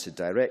and to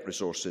direct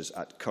resources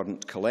at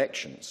current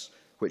collections,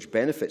 which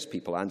benefits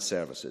people and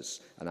services.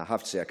 And I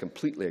have to say I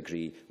completely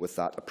agree with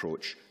that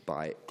approach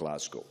by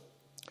Glasgow.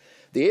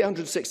 The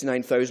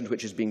 £869,000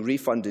 which is being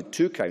refunded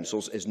to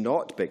councils is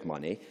not big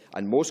money,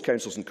 and most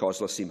councils in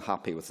COSLA seem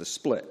happy with the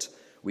split.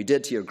 We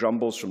did hear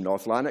grumbles from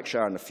North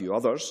Lanarkshire and a few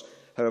others.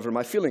 However,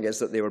 my feeling is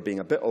that they were being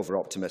a bit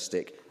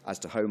over-optimistic as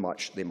to how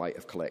much they might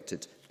have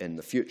collected in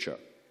the future.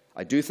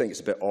 I do think it's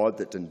a bit odd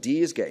that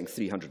Dundee is getting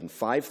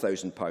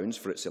 £305,000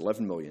 for its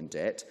 £11 million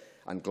debt,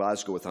 and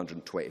Glasgow with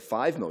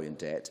 £125 million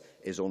debt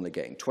is only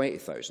getting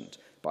 £20,000,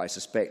 but I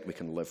suspect we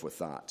can live with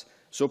that.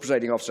 So,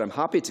 Presiding Officer, I'm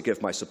happy to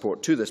give my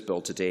support to this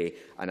bill today,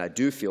 and I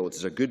do feel it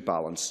is a good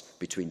balance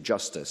between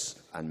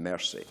justice and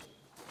mercy.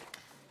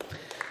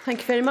 Thank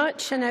you very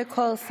much. I now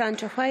call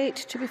Sandra White,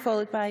 to be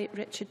followed by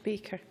Richard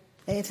Baker.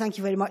 Thank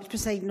you very much,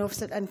 Presiding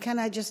Officer. And can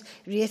I just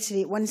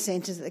reiterate one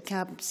sentence that the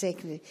Cabinet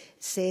Secretary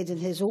said in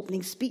his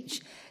opening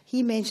speech?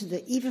 He mentioned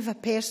that even if a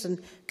person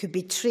could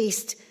be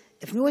traced,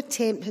 if no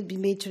attempt had been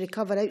made to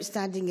recover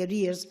outstanding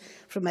arrears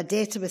from a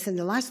debtor within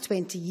the last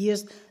 20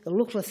 years, the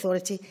local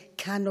authority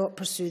cannot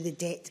pursue the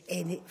debt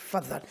any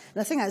further.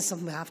 And I think that's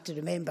something we have to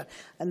remember.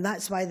 And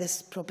that's why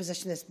this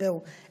proposition, this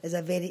bill, is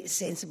a very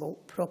sensible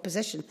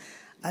proposition.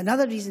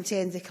 Another reason to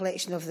end the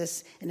collection of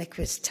this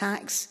iniquitous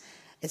tax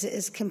is it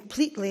is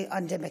completely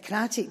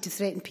undemocratic to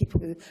threaten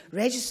people who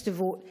register to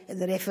vote in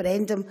the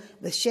referendum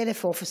with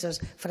sheriff officers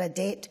for a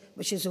debt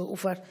which is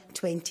over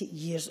 20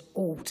 years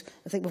old.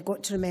 I think we've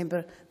got to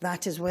remember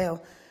that as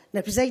well.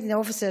 Now, Presiding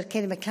Officer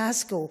Kenny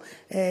McCaskill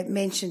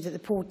mentioned that the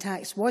poll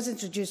tax was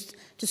introduced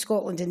to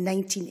Scotland in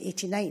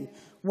 1989,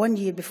 1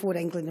 year before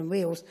England and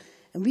Wales,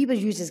 and we were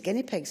used as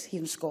guinea pigs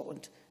here in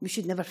Scotland. We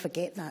should never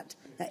forget that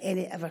at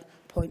any ever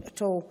point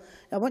at all.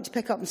 I want to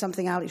pick up on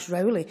something Alex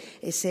Rowley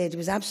said. He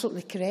was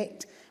absolutely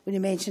correct when he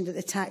mentioned that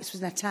the tax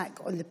was an attack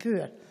on the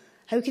poor.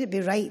 How can it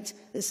be right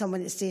that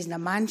someone that stays in a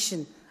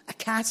mansion, a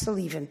castle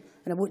even,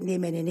 and I won't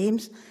name any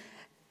names,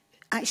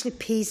 actually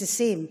pays the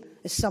same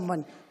as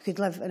someone who could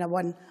live in a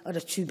one- or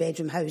a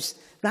two-bedroom house.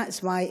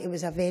 That's why it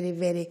was a very,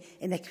 very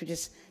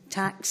iniquitous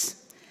tax.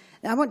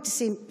 Now, I want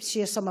to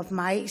share some of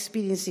my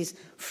experiences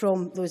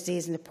from those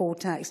days in the poll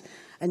tax.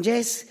 And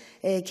Jess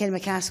Kenny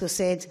McCaskill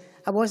said,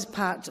 I was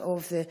part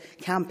of the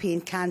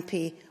campaign Can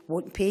Pay,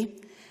 Won't Pay.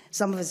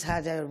 Some of us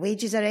had our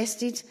wages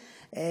arrested.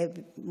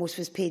 Most of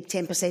us paid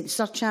 10%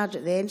 surcharge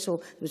at the end, so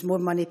there was more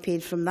money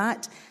paid from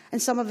that.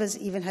 And some of us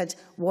even had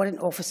warrant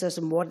officers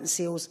and warrant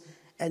sales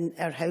in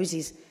our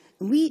houses.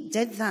 And we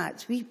did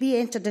that. We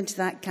entered into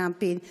that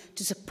campaign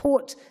to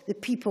support the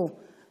people,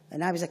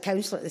 and I was a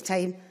councillor at the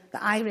time,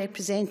 that I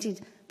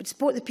represented, but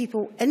support the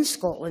people in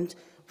Scotland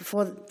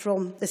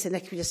from this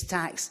iniquitous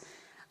tax.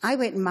 I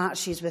went in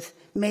marches with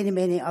many,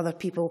 many other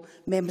people,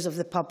 members of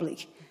the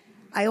public.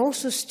 I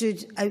also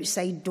stood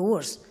outside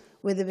doors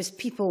where there was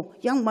people,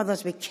 young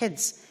mothers with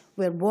kids,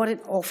 where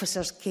warrant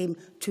officers came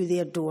to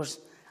their doors.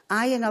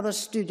 I and others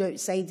stood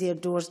outside their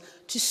doors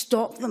to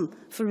stop them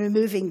from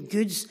removing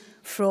goods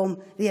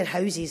from their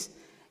houses.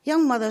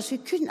 Young mothers who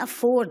couldn't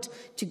afford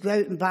to go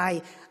out and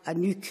buy a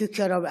new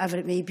cooker or whatever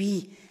it may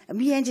be. And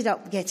we ended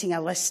up getting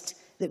a list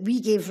that we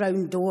gave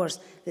round doors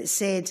that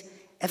said,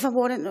 if a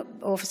warrant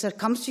officer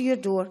comes to your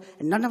door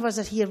and none of us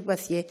are here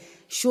with you,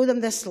 show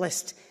them this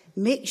list.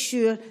 Make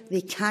sure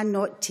they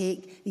cannot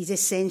take these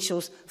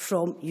essentials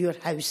from your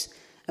house.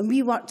 And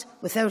we worked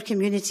with our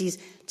communities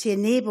to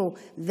enable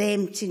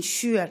them to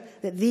ensure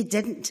that they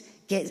didn't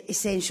get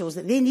essentials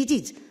that they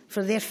needed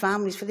for their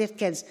families, for their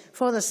kids,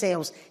 for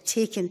themselves,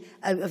 taken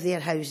out of their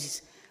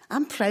houses.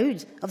 I'm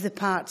proud of the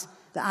part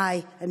that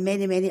I and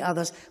many, many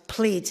others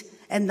played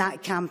in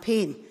that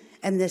campaign,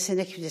 in this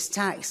iniquitous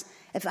tax.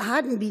 If it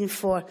hadn't been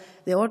for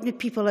the ordinary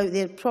people out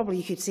there, probably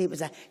you could say it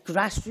was a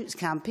grassroots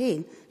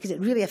campaign, because it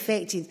really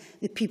affected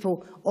the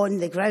people on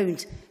the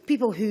ground,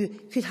 people who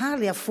could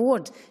hardly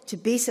afford to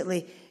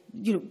basically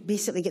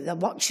get the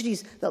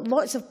luxuries that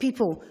lots of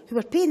people who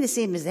were paying the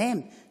same as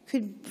them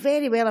could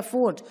very well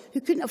afford,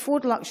 who couldn't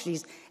afford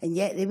luxuries, and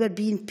yet they were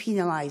being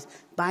penalised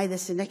by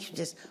this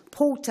iniquitous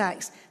poll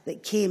tax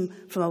that came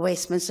from a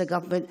Westminster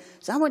government.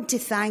 So I want to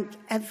thank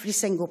every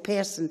single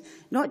person,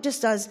 not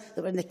just us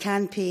that were in the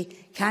Can Pay,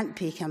 Can't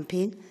Pay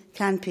campaign,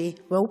 Can Pay,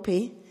 Will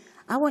Pay.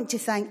 I want to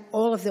thank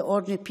all of the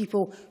ordinary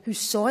people who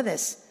saw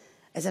this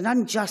as an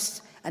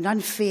unjust and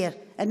unfair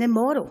and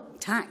immoral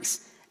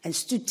tax and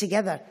stood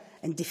together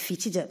and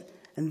defeated it.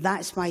 And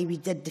that's why we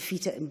did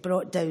defeat it and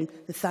brought down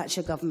the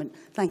Thatcher government.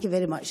 Thank you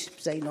very much,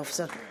 Presiding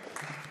Officer.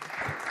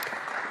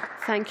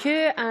 Thank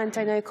you. And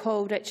I now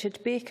call Richard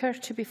Baker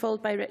to be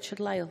followed by Richard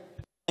Lyle.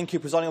 Thank you,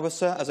 Presiding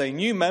Officer. As a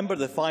new member of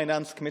the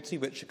Finance Committee,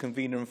 which the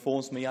convener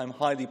informs me I'm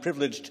highly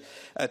privileged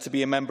to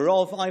be a member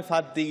of, I've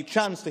had the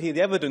chance to hear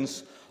the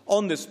evidence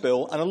on this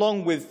bill, and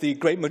along with the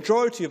great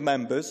majority of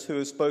members who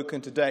have spoken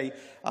today,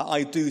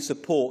 I do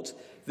support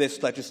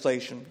this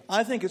legislation.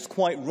 I think it's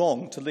quite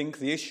wrong to link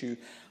the issue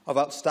of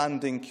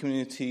outstanding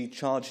community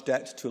charge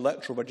debt to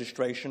electoral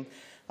registration.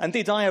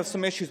 Indeed, I have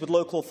some issues with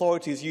local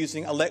authorities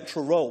using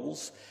electoral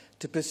rolls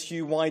to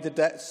pursue wider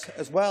debts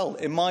as well.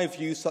 In my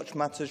view, such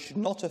matters should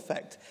not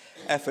affect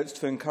efforts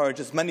to encourage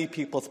as many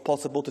people as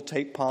possible to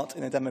take part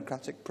in a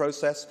democratic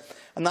process.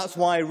 And that's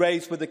why I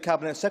raised with the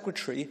Cabinet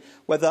Secretary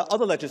whether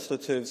other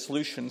legislative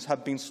solutions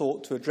have been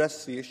sought to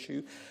address the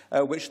issue,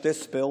 which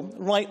this bill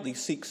rightly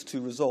seeks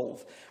to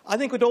resolve. I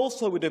think it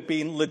also would have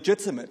been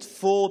legitimate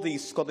for the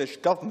Scottish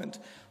Government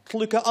to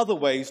look at other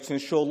ways to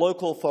ensure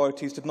local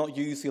authorities did not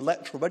use the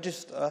electoral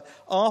register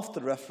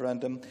after the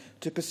referendum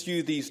to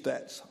pursue these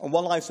debts. And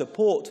while I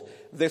support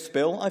this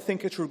bill, I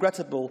think it's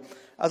regrettable,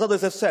 as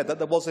others have said, that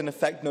there was in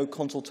effect no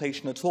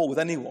consultation at all with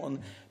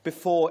anyone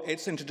before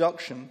its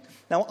introduction.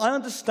 Now, I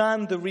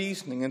understand the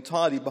reasoning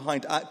entirely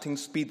behind acting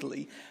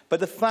speedily, but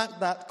the fact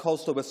that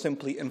COSLA was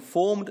simply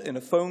informed in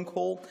a phone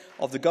call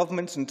of the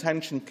government's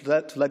intention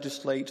to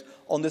legislate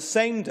on the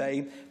same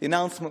day the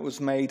announcement was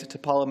made to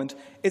Parliament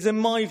is, in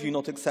my view,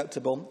 not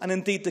acceptable, and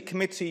indeed the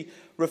committee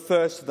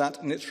refers to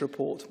that in its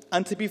report.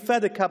 And to be fair,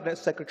 the Cabinet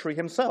Secretary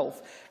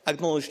himself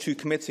acknowledged to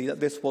committee that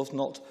this was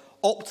not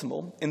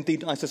optimal.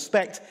 Indeed, I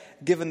suspect,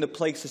 given the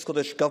place the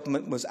Scottish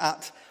Government was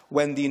at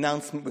when the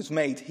announcement was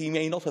made, he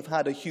may not have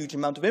had a huge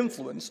amount of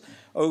influence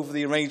over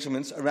the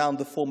arrangements around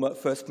the former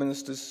First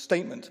Minister's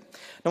statement.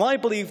 Now, I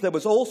believe there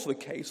was also a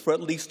case for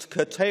at least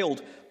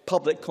curtailed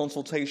public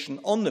consultation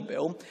on the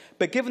bill,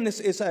 but given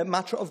this is a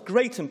matter of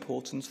great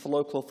importance for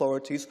local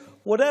authorities,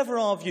 whatever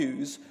our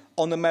views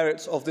on the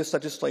merits of this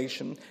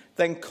legislation,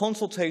 then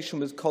consultation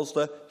with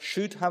COSLA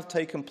should have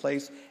taken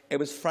place. It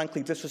was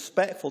frankly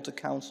disrespectful to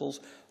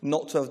councils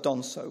not to have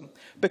done so,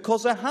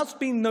 because there has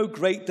been no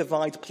great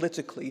divide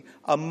politically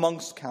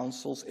amongst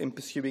councils in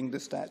pursuing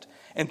this debt.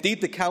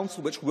 Indeed, the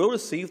council which will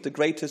receive the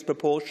greatest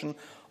proportion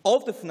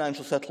of the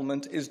financial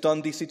settlement is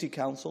Dundee City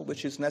Council,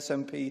 which is an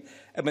SNP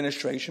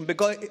administration,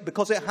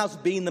 because it has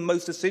been the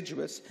most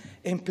assiduous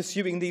in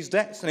pursuing these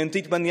debts. And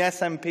indeed, when the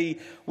SNP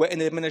were in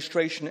the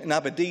administration in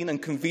Aberdeen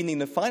and convening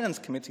the Finance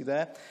Committee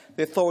there,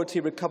 the authority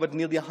recovered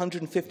nearly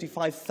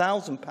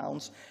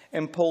 £155,000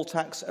 in poll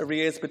tax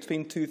arrears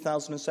between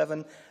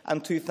 2007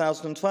 and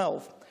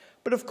 2012.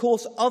 But of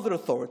course, other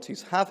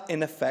authorities have,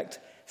 in effect,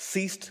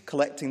 ceased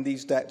collecting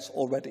these debts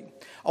already.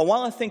 And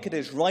while I think it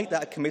is right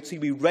that at committee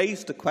we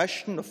raised the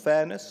question of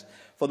fairness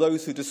for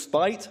those who,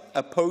 despite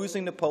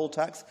opposing the poll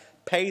tax,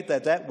 paid their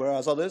debt,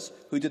 whereas others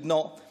who did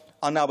not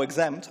are now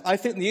exempt, I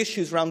think the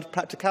issues around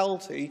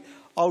practicality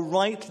are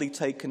rightly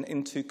taken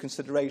into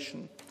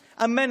consideration.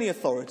 And many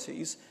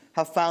authorities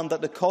have found that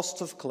the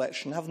costs of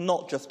collection have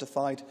not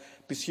justified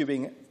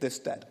pursuing this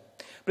debt.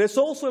 But it's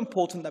also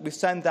important that we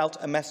send out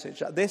a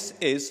message that this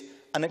is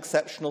an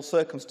exceptional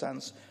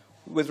circumstance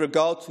with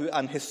regard to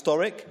an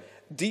historic,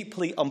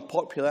 deeply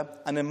unpopular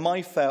and, in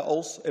my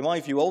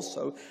view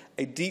also,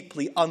 a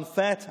deeply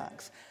unfair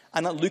tax,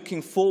 and that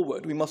looking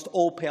forward we must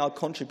all pay our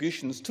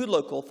contributions to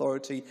local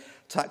authority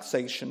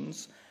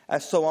taxations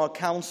so our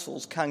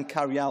councils can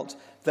carry out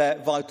their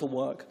vital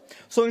work.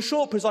 So in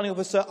short, Presiding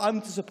Officer, I'm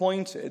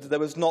disappointed there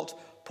was not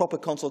proper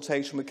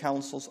consultation with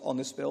councils on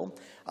this bill.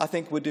 I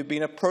think it would have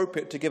been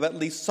appropriate to give at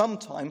least some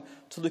time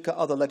to look at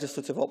other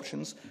legislative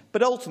options.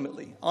 But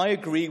ultimately, I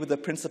agree with the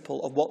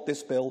principle of what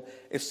this bill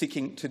is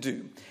seeking to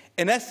do.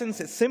 In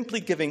essence, it's simply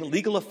giving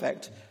legal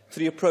effect to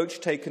the approach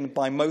taken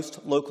by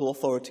most local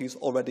authorities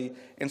already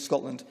in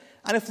Scotland.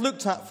 And if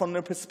looked at from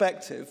the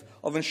perspective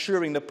of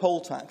ensuring the poll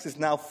tax is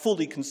now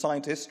fully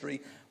consigned to history,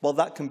 well,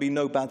 that can be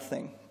no bad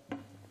thing.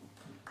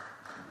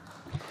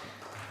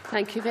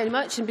 Thank you very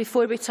much. And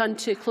before we turn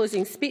to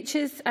closing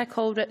speeches, I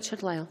call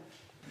Richard Lyle.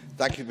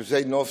 Thank you,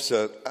 Presiding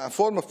Officer. A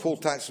form of poll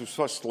tax was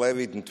first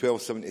levied in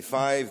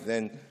 1275,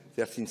 then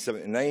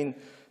 1379, and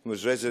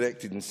was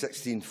resurrected in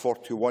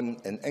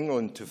 1641 in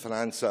England to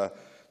finance the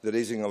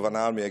raising of an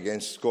army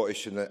against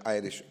Scottish and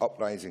Irish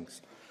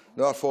uprisings.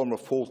 Another form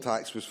of poll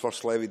tax was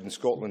first levied in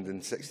Scotland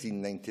in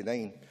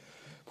 1699.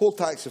 Poll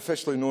tax,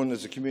 officially known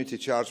as the community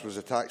charge, was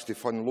a tax to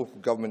fund local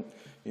government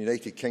in the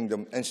United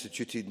Kingdom,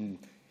 instituted in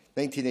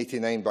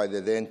 1989 by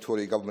the then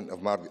Tory government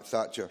of Margaret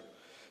Thatcher.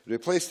 It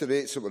replaced the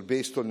rates that were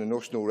based on the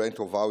notional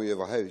rental value of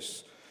a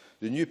house.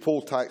 The new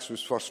poll tax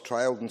was first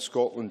trialled in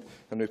Scotland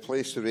and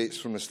replaced the rates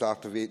from the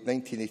start of the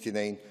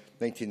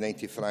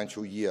 1989-1990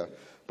 financial year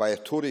by a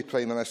Tory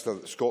Prime Minister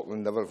that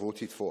Scotland never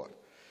voted for.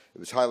 It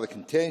was highly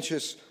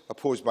contentious,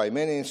 opposed by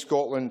many in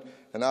Scotland,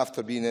 and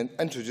after being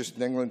introduced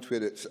in England,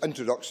 where its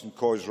introduction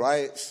caused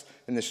riots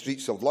in the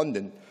streets of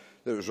London,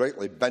 that was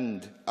rightly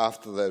binned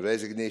after the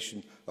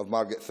resignation of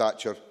Margaret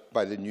Thatcher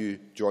by the new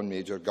John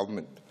Major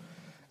government.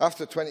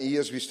 After 20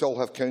 years, we still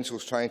have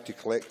councils trying to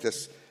collect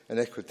this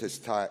iniquitous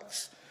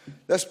tax.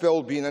 This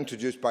bill, being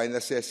introduced by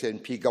this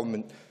SNP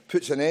government,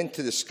 puts an end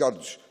to the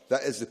scourge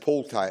that is the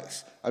poll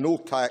tax, an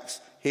old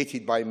tax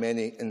hated by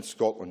many in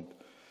Scotland.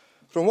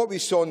 From what we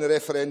saw in the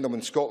referendum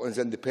on Scotland's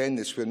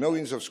independence, where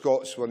millions of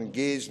Scots were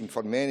engaged and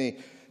for many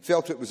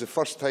felt it was the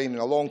first time in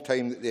a long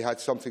time that they had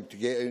something to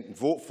get out and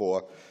vote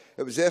for,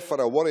 it was therefore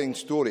a worrying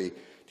story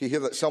to hear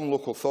that some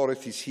local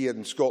authorities here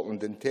in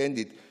Scotland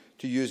intended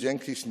to use the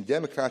increase in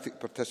democratic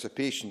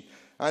participation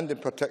and in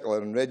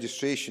particular in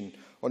registration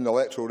on the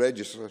electoral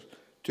register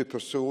to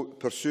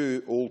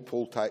pursue old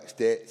poll tax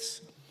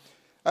debts.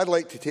 I'd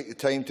like to take the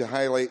time to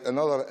highlight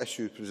another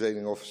issue,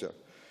 Presiding Officer,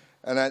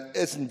 and it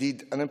is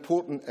indeed an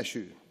important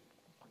issue,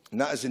 and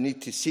that is the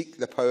need to seek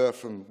the power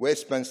from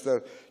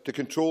Westminster to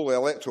control the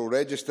electoral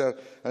register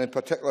and in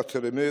particular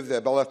to remove the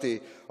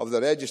ability of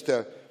the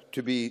register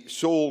to be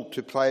sold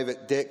to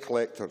private debt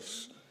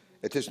collectors.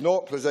 It is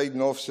not,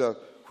 Presiding Officer,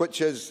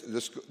 which is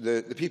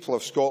the people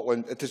of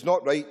Scotland, it is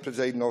not right,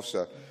 Presiding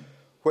Officer,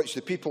 which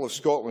the people of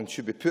Scotland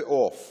should be put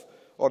off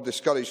or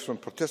discouraged from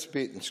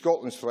participating in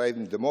Scotland's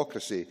thriving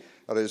democracy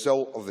as a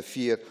result of the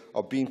fear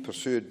of being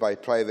pursued by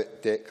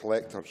private debt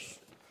collectors.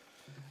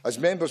 As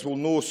members will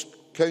know,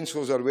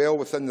 councils are well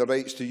within their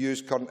rights to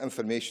use current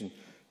information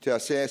to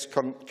assess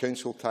current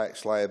council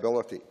tax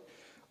liability.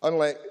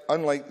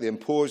 Unlike the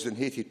imposed and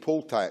hated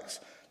poll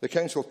tax, the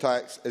council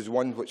tax is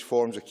one which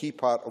forms a key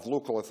part of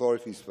local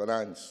authorities'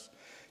 finance.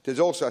 It is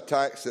also a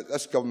tax that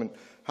this government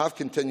have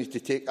continued to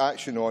take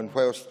action on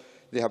whilst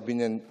they have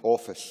been in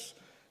office.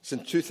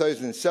 Since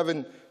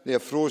 2007, they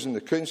have frozen the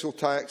council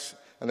tax,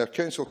 and their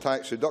council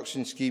tax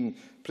reduction scheme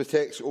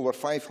protects over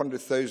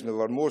 500,000 of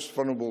our most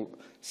vulnerable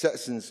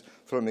citizens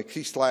from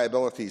increased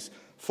liabilities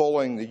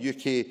following the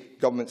UK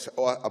government's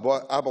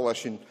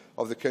abolition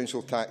of the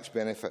council tax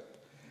benefit.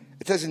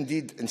 It is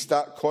indeed in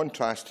stark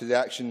contrast to the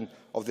action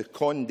of the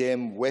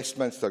condemned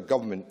Westminster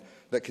government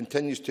that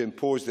continues to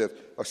impose their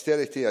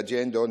austerity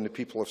agenda on the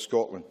people of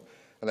Scotland,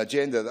 an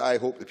agenda that I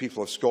hope the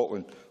people of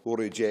Scotland will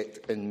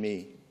reject in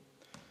May.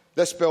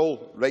 This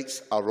bill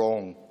rights a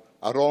wrong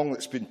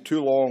that's been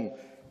too long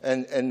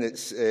in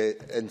its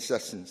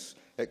insistence.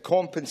 It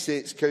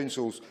compensates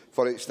councils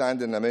for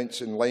outstanding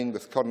amounts in line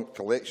with current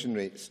collection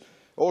rates.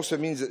 It also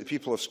means that the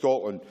people of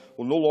Scotland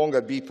will no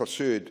longer be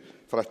pursued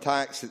for a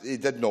tax that they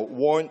did not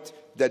want,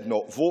 did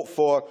not vote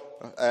for,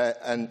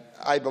 and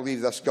I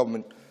believe this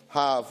government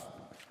have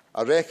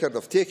a record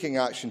of taking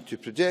action to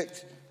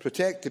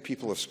protect the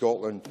people of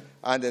Scotland,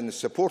 and in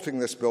supporting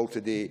this bill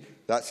today,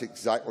 that's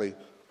exactly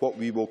what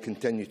we will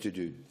continue to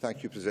do.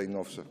 Thank you, Presiding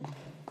Officer.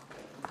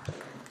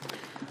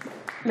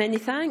 Many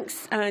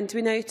thanks. And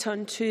we now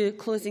turn to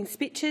closing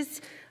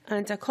speeches.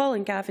 And I call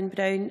on Gavin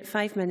Brown.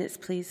 5 minutes,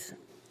 please.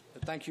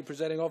 Thank you,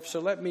 Presiding Officer.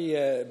 Let me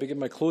begin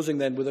my closing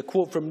then with a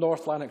quote from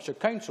North Lanarkshire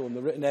Council and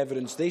the written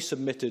evidence they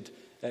submitted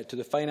to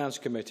the Finance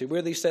Committee,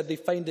 where they said they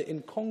find it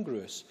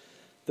incongruous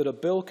that a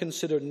bill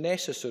considered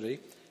necessary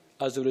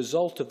as a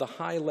result of the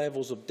high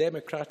levels of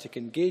democratic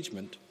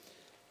engagement,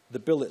 the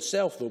bill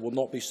itself, though, will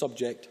not be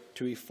subject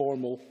to a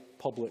formal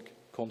public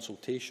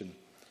consultation.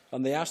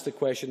 And they asked the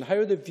question, how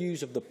are the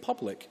views of the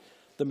public,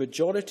 the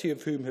majority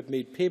of whom have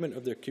made payment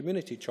of their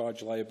community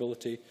charge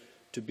liability,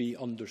 to be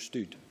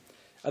understood?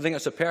 I think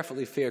that's a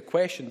perfectly fair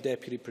question,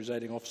 Deputy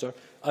Presiding Officer,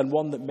 and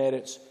one that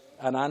merits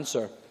an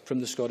answer from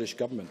the Scottish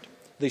Government.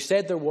 They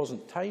said there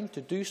wasn't time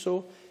to do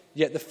so,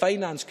 yet the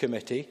Finance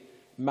Committee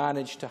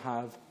managed to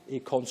have a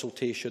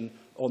consultation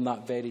on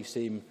that very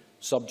same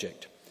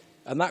subject.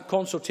 And that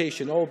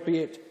consultation,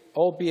 albeit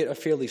a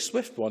fairly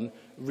swift one,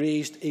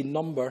 raised a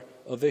number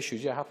of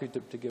issues. You're happy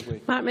to give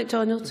way. Mark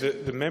MacDonald.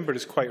 The member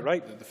is quite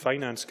right that the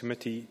Finance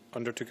Committee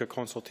undertook a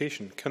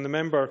consultation. Can the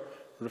member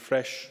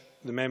refresh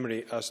the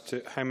memory as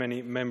to how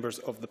many members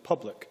of the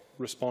public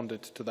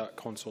responded to that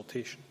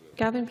consultation?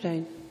 Gavin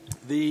Brown.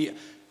 The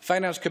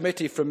Finance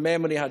Committee, from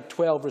memory, had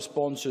 12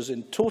 responses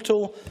in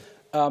total,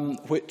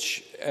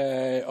 which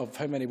of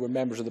how many were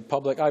members of the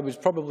public? I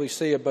would probably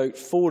say about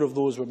 4 of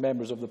those were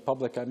members of the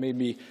public. I may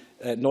be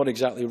not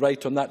exactly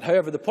right on that.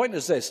 However, the point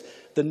is this: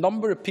 the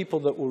number of people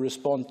that will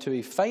respond to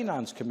a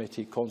Finance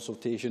Committee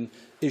consultation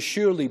is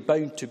surely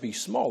bound to be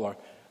smaller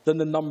than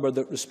the number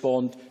that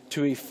respond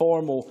to a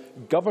formal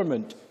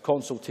government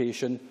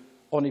consultation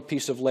on a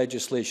piece of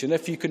legislation.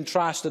 If you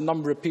contrast the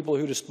number of people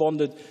who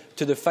responded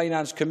to the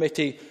Finance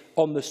Committee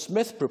on the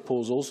Smith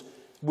proposals,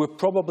 we're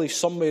probably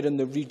somewhere in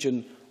the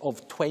region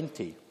of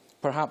 20,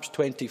 perhaps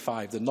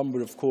 25. The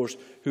number, of course,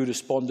 who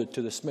responded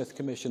to the Smith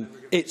Commission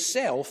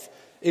itself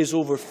is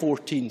over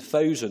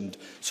 14,000.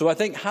 So I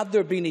think, had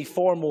there been a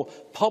formal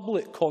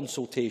public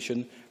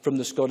consultation from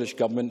the Scottish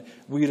Government,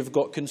 we would have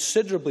got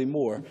considerably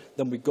more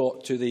than we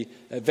got to the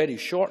very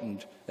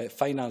shortened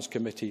Finance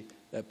Committee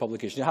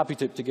publication. You're happy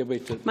to give way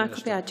to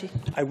Michael Biaggi.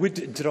 I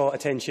would draw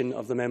attention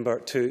of the member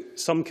to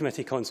some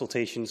committee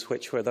consultations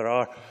where there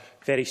are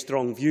very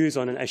strong views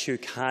on an issue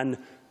can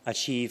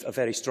achieve a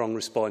very strong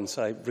response.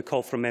 I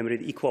recall from memory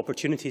the Equal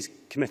Opportunities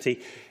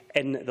Committee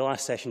in the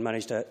last session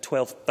managed a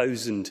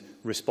 12,000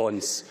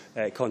 response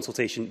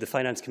consultation. The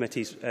Finance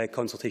Committee's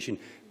consultation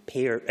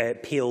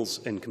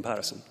pales in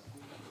comparison.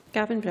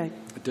 Gavin Brown.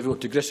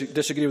 Difficult to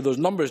disagree with those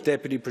numbers,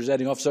 Deputy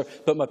Presiding Officer,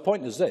 but my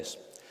point is this.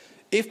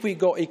 If we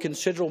got a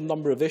considerable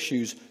number of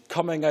issues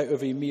coming out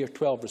of a mere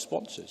 12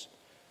 responses,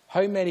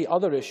 how many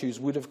other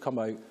issues would have come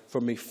out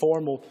from a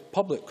formal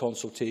public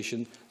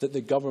consultation that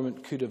the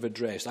Government could have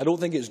addressed? I don't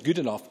think it's good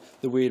enough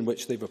the way in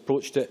which they've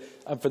approached it.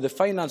 And for the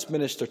Finance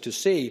Minister to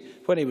say,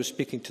 when he was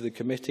speaking to the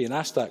committee and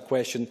asked that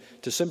question,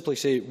 to simply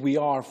say, we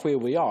are where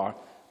we are,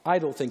 I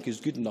don't think is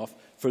good enough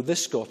for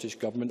this Scottish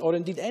Government, or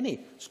indeed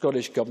any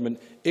Scottish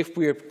Government, if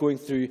we are going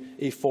through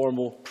a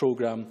formal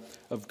programme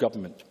of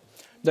government.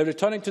 Now,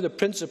 returning to the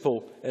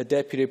principal,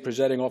 Deputy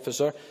Presiding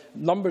Officer,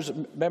 members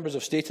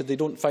have stated they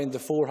don't find the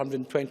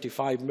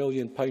 £425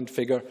 million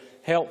figure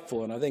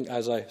helpful. And I think,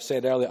 as I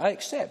said earlier, I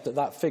accept that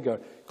that figure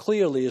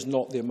clearly is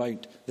not the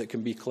amount that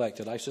can be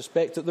collected. I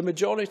suspect that the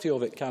majority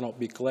of it cannot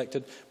be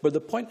collected. But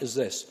the point is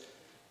this: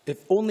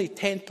 if only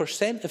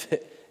 10% of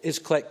it is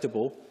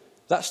collectible,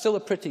 that's still a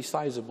pretty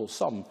sizable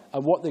sum.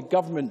 And what the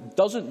Government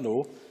doesn't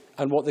know,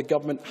 and what the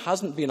Government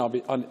has been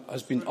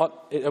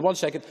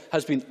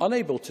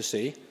unable to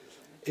say,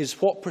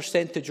 is what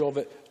percentage of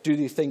it do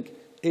they think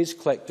is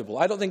collectible.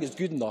 I don't think it's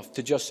good enough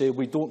to just say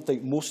we don't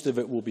think most of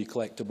it will be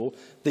collectible.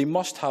 They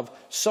must have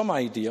some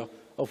idea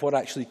of what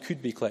actually could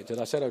be collected.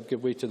 I said I would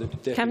give way to the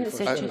Deputy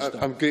First Minister.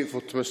 I'm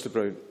grateful to Mr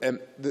Brown.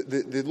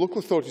 The local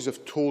authorities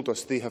have told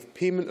us they have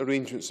payment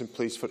arrangements in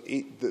place for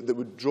that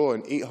would draw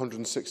in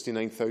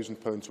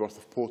 £869,000 worth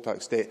of poll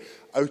tax debt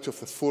out of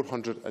the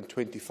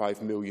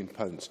 £425 million.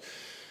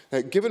 Now,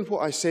 given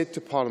what I said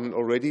to Parliament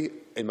already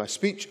in my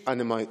speech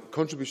and in my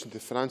contribution to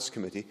the Finance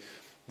Committee,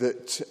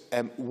 that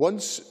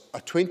once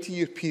a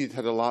 20-year period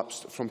had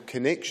elapsed from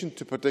connection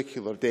to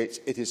particular debts,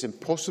 it is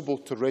impossible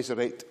to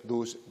resurrect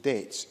those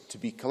debts to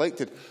be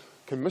collected.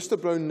 Can Mr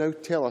Brown now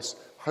tell us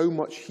how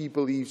much he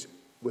believes,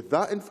 with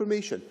that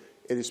information,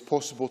 it is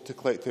possible to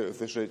collect out of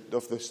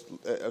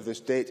this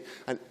debt?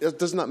 And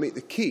doesn't that make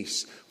the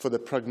case for the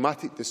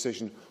pragmatic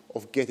decision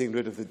of getting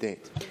rid of the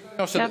debt.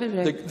 No, so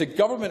the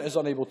government is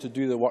unable to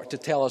do the work to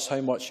tell us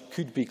how much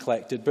could be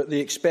collected, but they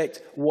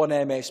expect one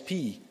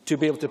MSP to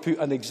be able to put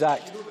an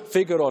exact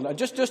figure on. And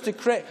just to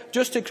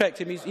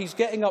correct him, he's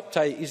getting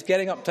uptight. He's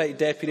getting uptight,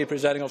 Deputy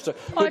Presiding Officer,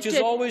 which is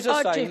always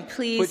a sign.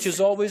 Which is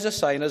always a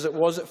sign, as it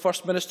was at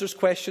First Minister's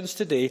questions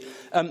today.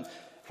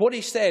 What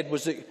he said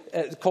was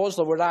that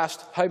COSLA were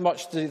asked how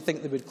much do they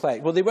think they would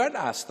collect. Well, they weren't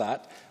asked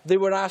that. They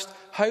were asked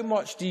how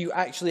much do you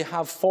actually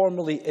have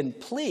formally in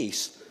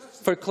place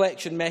for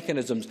collection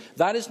mechanisms.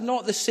 That is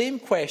not the same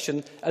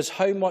question as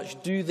how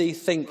much do they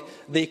think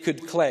they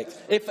could collect.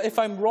 If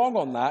I'm wrong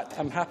on that,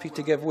 I'm happy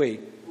to give way.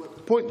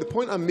 The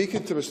point I'm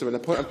making to Mr Wynne, the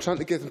point I'm trying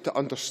to get him to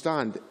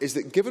understand, is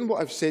that given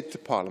what I've said to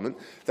Parliament,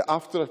 that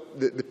after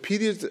the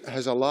period that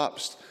has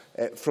elapsed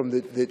from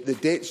the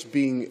debts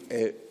being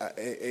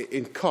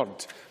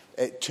incurred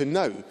to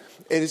now,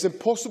 it is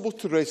impossible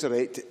to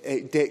resurrect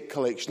debt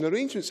collection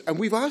arrangements. And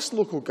we've asked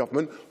local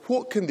government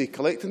what can they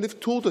collect, and they've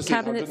told us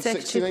Cabinet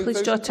Secretary,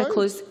 please draw to a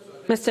close.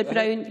 Mr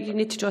Brown, you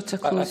need to draw to a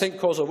close. I think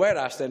COSLA were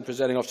asked then,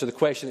 Presiding Officer,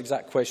 the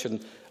exact question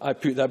I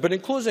put there. But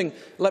in closing,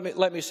 let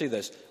me say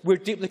this. We're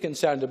deeply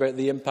concerned about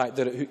the impact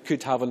that it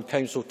could have on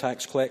council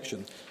tax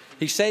collection.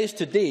 He says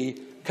today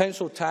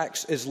council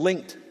tax is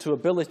linked to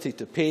ability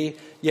to pay,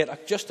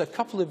 yet just a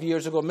couple of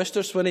years ago,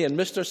 Mr Swinney and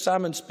Mr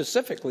Salmon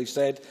specifically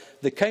said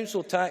the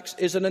council tax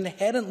is an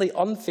inherently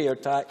unfair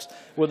tax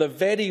with a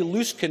very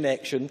loose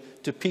connection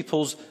to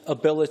people's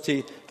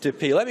ability to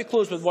pay. Let me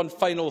close with one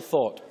final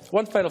thought.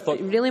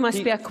 It really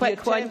must be a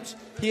quick one.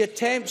 He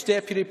attempts,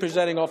 Deputy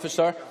Presiding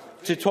Officer,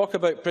 to talk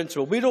about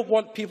principle. We don't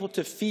want people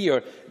to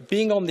fear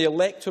being on the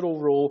electoral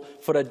roll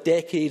for a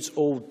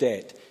decades-old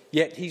debt.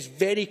 Yet he's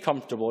very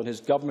comfortable, and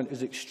his government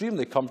is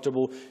extremely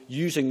comfortable,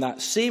 using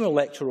that same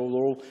electoral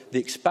roll, the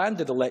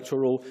expanded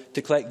electoral roll,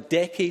 to collect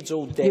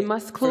decades-old debt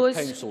for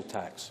council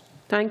tax.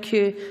 Thank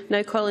you.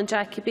 Now calling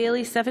Jackie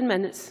Bailey, 7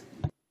 minutes.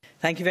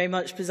 Thank you very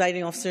much,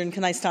 Presiding Officer. And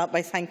can I start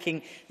by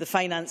thanking the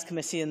Finance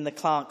Committee and the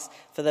clerks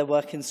for their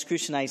work in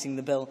scrutinising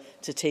the bill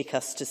to take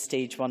us to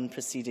stage 1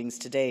 proceedings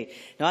today.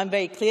 Now, I'm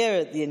very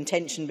clear that the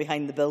intention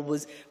behind the bill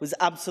was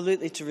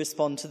absolutely to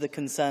respond to the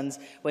concerns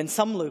when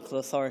some local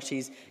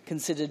authorities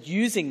considered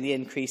using the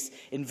increase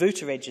in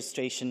voter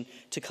registration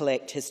to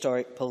collect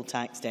historic poll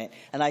tax debt.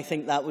 And I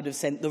think that would have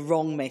sent the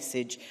wrong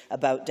message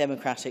about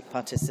democratic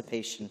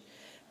participation.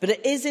 But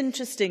it is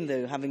interesting,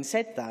 though, having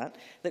said that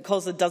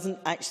COSLA doesn't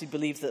actually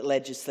believe that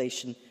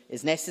legislation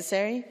is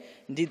necessary.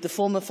 Indeed, the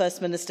former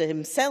First Minister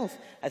himself,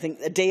 I think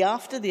a day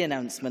after the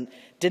announcement,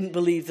 didn't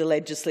believe the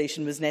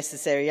legislation was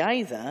necessary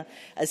either,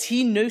 as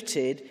he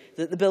noted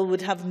that the bill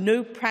would have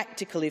no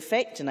practical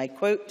effect, and I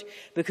quote,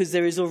 because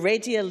there is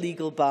already a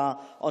legal bar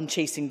on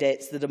chasing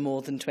debts that are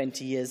more than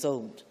 20 years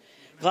old.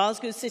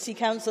 Glasgow City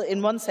Council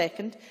and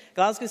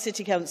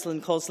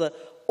COSLA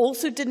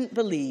also didn't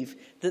believe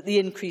that the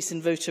increase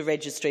in voter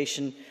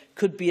registration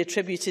could be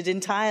attributed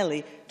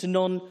entirely to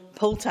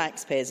non-poll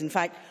taxpayers. In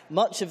fact,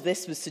 much of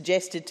this was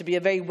suggested to be a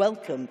very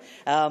welcome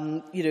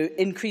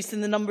increase in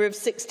the number of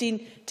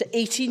 16 to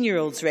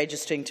 18-year-olds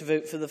registering to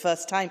vote for the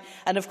first time.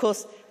 And of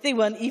course, they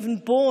weren't even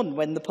born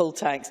when the poll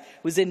tax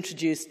was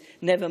introduced,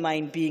 never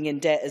mind being in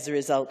debt as a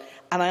result.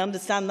 And I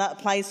understand that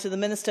applies to the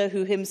Minister,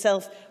 who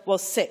himself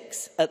was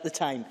 6 at the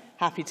time.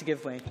 Happy to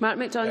give way. Mark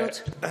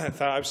MacDonald.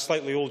 I was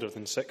slightly older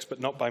than 6,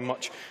 but not by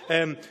much.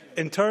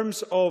 In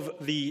terms of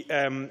the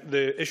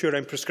issue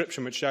around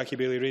prescription, which Jackie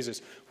Bailey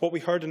raises, what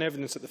we heard in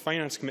evidence at the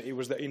Finance Committee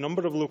was that a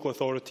number of local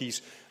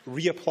authorities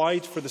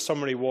reapplied for the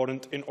summary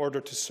warrant in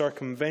order to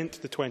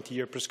circumvent the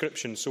 20-year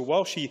prescription. So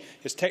while she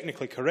is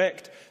technically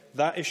correct,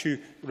 that issue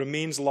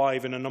remains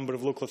live in a number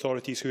of local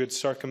authorities who had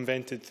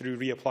circumvented through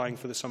reapplying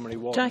for the summary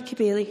warrant. Jackie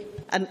Bailey.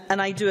 And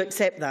I do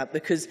accept that,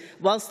 because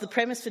whilst the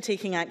premise for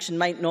taking action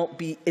might not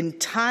be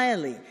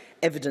entirely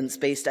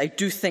evidence-based, I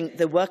do think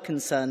there were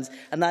concerns,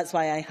 and that's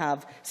why I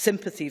have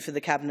sympathy for the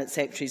Cabinet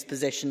Secretary's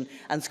position,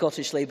 and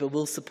Scottish Labour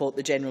will support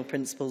the general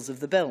principles of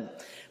the bill.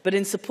 But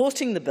in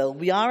supporting the bill,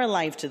 we are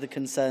alive to the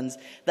concerns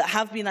that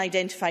have been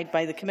identified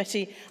by the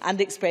committee and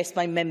expressed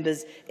by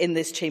members in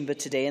this chamber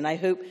today, and I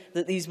hope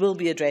that these will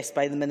be addressed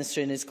by the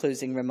Minister in his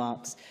closing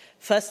remarks.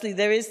 Firstly,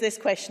 there is this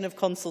question of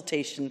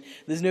consultation.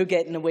 There's no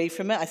getting away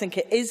from it. I think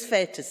it is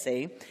fair to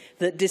say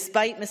that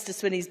despite Mr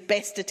Swinney's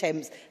best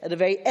attempts at a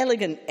very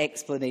elegant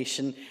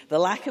explanation, the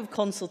lack of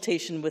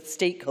consultation with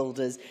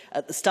stakeholders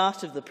at the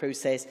start of the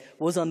process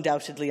was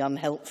undoubtedly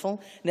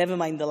unhelpful, never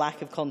mind the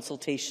lack of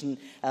consultation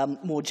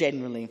more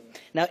generally.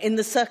 Now, in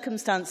the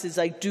circumstances,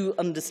 I do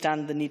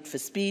understand the need for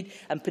speed,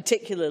 and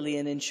particularly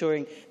in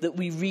ensuring that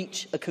we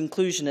reach a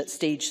conclusion at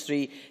stage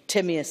 3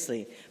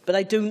 timiously. But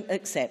I don't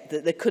accept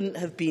that there couldn't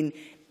have been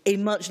a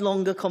much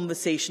longer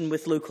conversation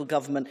with local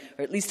government,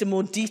 or at least a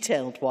more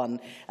detailed one,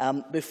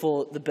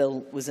 before the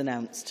bill was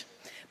announced.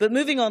 But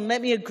moving on,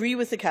 let me agree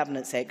with the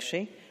Cabinet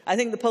Secretary. I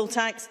think the poll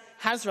tax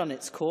has run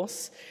its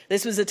course.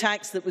 This was a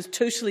tax that was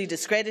totally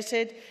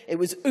discredited. It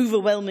was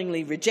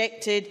overwhelmingly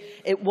rejected.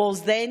 It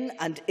was then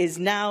and is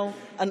now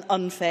an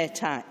unfair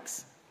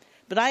tax.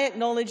 But I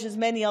acknowledge, as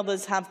many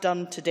others have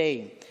done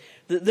today,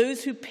 that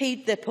those who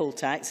paid their poll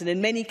tax, and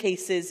in many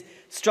cases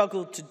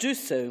struggled to do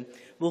so,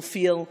 will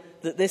feel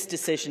that this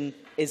decision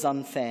is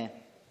unfair.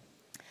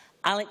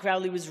 Alec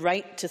Rowley was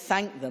right to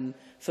thank them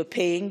for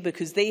paying,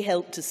 because they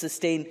helped to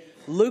sustain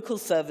local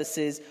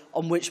services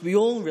on which we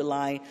all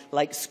rely,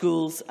 like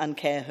schools and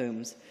care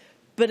homes.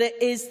 But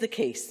it is the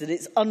case that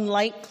it's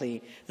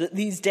unlikely that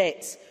these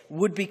debts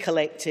would be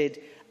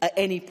collected at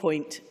any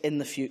point in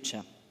the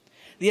future.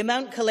 The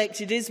amount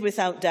collected is,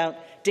 without doubt,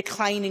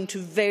 declining to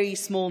very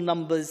small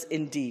numbers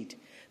indeed.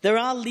 There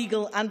are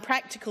legal and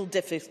practical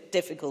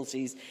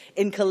difficulties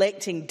in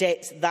collecting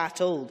debts that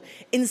old.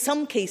 In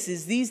some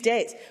cases, these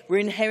debts were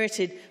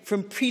inherited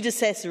from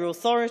predecessor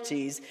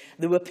authorities.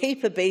 They were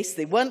paper-based,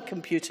 they weren't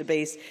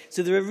computer-based,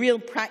 so there are real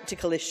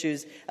practical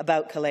issues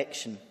about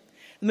collection.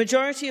 The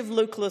majority of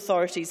local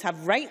authorities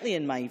have, rightly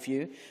in my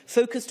view,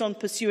 focused on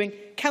pursuing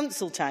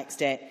council tax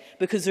debt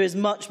because there is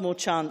much more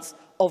chance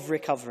of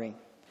recovery.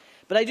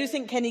 But I do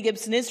think Kenny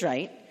Gibson is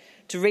right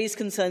to raise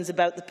concerns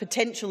about the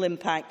potential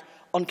impact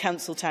on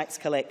council tax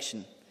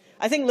collection.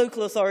 I think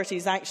local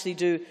authorities actually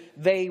do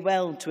very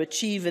well to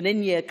achieve an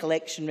in-year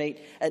collection rate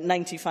at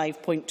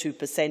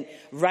 95.2%,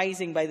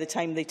 rising by the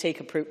time they take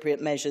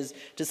appropriate measures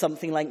to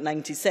something like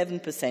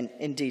 97%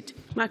 indeed.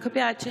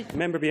 The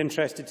member be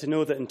interested to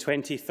know that in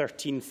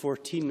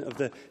 2013-14 of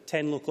the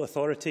 10 local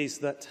authorities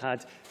that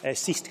had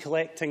ceased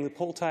collecting the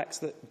poll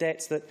tax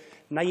debts, that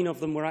 9 of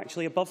them were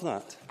actually above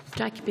that.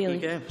 Jackie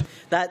Bailey.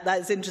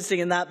 That's interesting,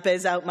 and that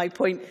bears out my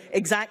point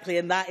exactly,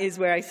 and that is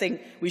where I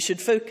think we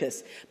should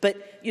focus. But,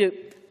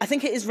 I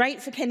think it is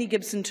right for Kenny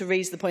Gibson to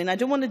raise the point. I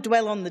don't want to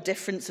dwell on the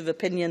difference of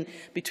opinion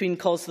between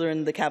COSLA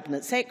and the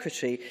Cabinet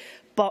Secretary,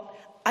 but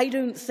I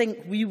don't think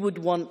we would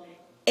want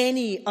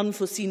any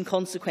unforeseen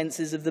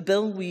consequences of the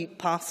bill we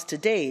pass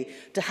today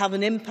to have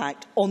an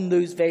impact on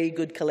those very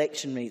good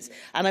collection rates.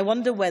 And I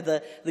wonder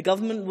whether the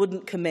government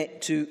wouldn't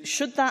commit to,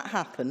 should that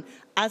happen,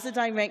 as a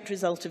direct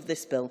result of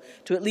this bill,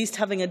 to at least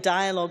having a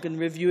dialogue and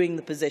reviewing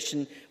the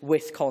position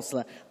with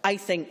COSLA. I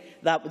think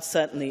that would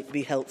certainly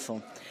be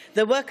helpful.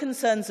 There were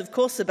concerns, of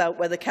course, about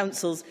whether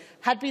councils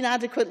had been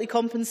adequately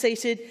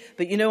compensated,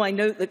 but I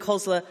note that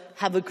COSLA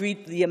have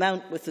agreed the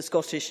amount with the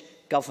Scottish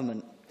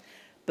Government.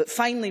 But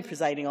finally,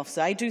 Presiding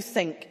Officer, I do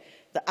think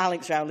that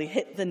Alex Rowley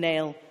hit the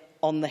nail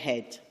on the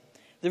head.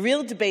 The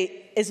real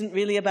debate isn't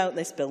really about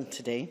this bill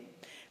today,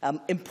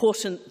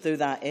 important though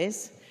that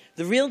is.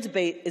 The real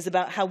debate is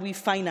about how we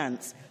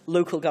finance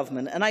local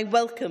government, and I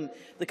welcome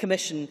the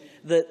commission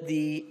that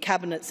the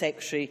Cabinet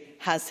Secretary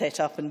has set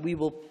up, and we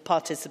will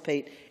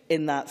participate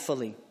in that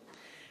fully.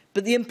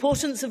 But the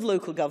importance of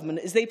local government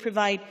is they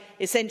provide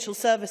essential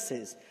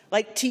services,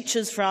 like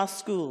teachers for our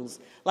schools,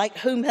 like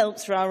home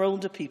helps for our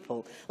older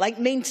people, like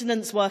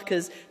maintenance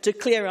workers to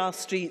clear our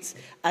streets,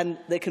 and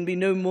there can be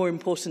no more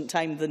important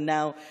time than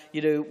now,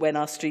 when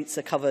our streets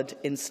are covered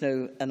in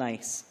snow and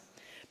ice.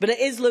 But it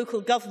is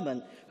local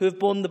government who have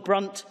borne the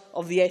brunt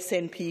of the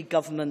SNP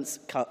government's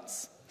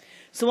cuts.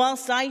 So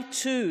whilst I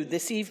too,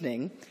 this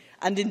evening,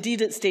 and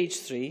indeed at stage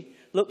 3,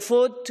 look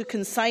forward to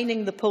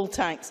consigning the poll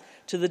tax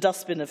to the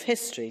dustbin of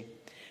history,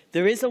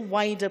 there is a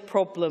wider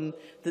problem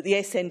that the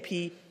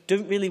SNP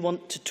don't really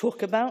want to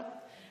talk about,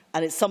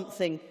 and it's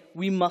something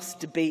we must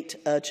debate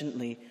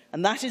urgently.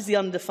 And that is the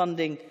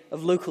underfunding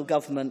of local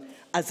government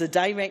as a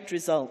direct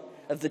result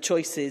of the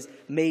choices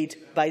made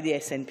by the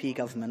SNP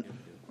government.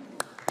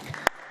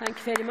 Thank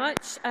you very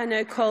much. I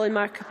now call on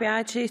Mark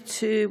Biaggi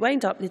to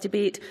wind up the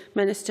debate.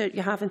 Minister,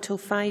 you have until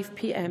 5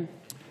 p.m.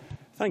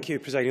 Thank you,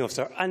 Presiding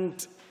Officer.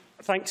 And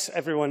thanks,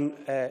 everyone.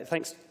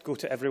 Thanks go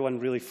to everyone,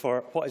 really,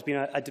 for what has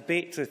been a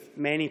debate with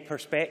many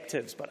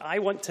perspectives. But I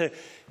want to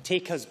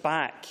take us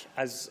back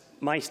as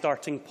my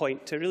starting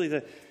point to really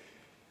the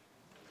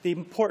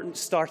important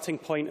starting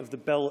point of the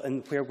bill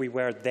and where we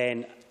were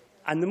then,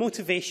 and the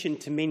motivation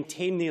to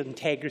maintain the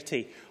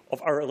integrity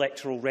of our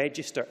electoral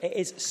register. It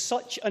is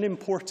such an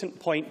important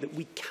point that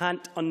we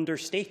can't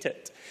understate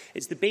it.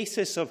 It's the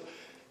basis of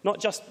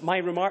not just my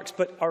remarks,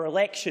 but our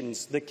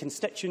elections, the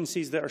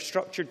constituencies that are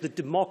structured, the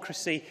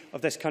democracy of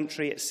this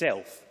country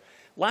itself.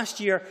 Last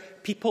year,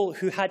 people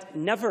who had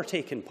never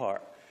taken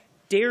part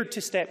dared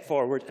to step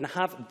forward and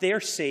have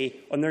their say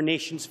on their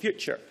nation's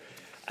future.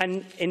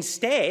 And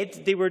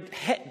instead, they were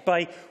hit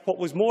by what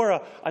was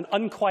more an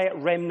unquiet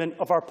remnant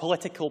of our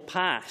political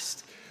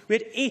past. We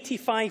had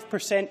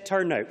 85%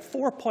 turnout,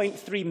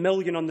 4.3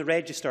 million on the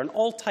register, an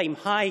all-time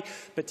high.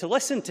 But to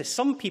listen to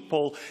some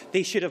people,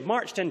 they should have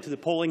marched into the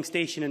polling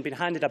station and been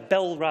handed a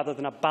bill rather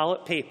than a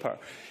ballot paper.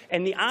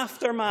 In the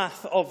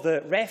aftermath of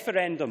the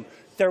referendum,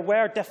 there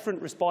were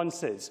different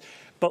responses.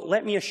 But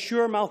let me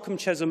assure Malcolm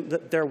Chisholm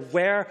that there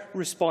were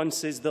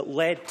responses that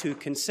led to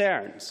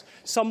concerns.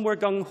 Some were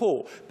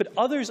gung-ho, but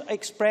others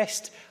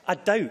expressed a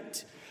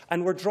doubt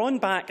and were drawn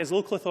back as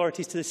local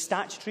authorities to the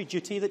statutory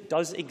duty that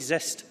does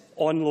exist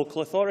on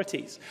local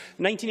authorities.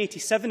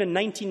 1987 and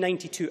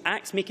 1992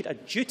 Acts make it a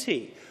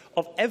duty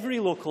of every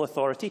local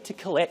authority to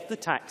collect the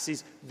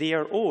taxes they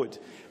are owed.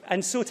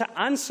 And so, to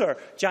answer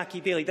Jackie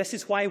Bailey, this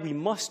is why we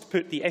must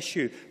put the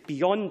issue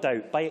beyond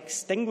doubt by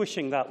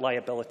extinguishing that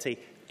liability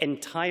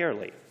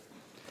entirely.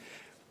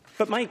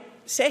 But my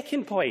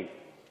second point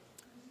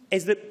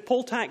is that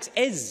poll tax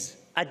is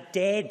a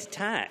dead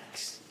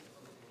tax.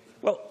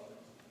 Well,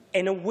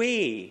 in a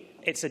way,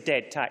 it's a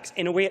dead tax.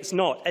 In a way, it's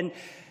not. And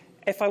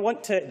if I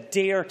want to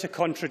dare to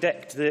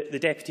contradict the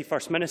Deputy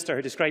First Minister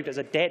who described it as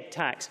a dead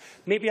tax,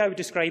 maybe I would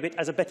describe it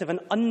as a bit of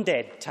an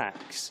undead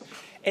tax.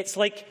 It's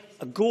like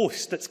a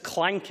ghost that's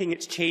clanking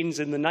its chains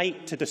in the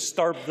night to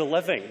disturb the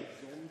living.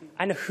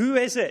 And who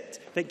is it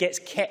that gets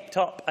kept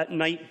up at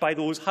night by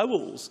those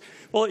howls?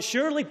 Well, it's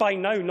surely by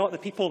now not the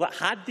people that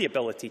had the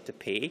ability to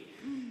pay,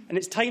 and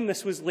it's time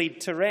this was laid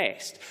to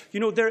rest. You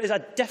know, there is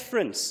a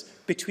difference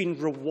between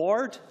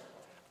reward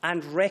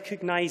and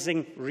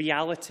recognising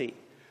reality.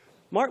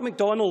 Mark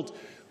MacDonald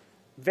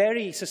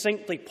very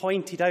succinctly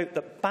pointed out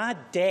that bad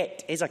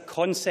debt is a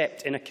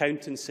concept in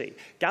accountancy.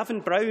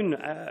 Gavin Brown,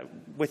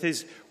 with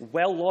his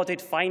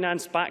well-lauded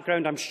finance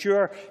background, I'm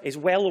sure is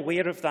well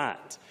aware of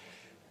that.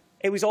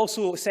 It was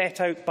also set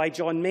out by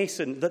John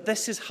Mason that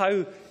this is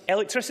how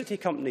electricity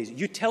companies,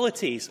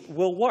 utilities,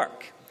 will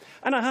work.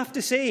 And I have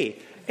to say,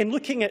 in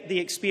looking at the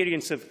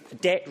experience of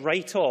debt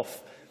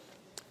write-off,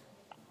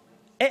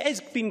 it has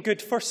been good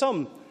for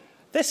some.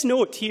 This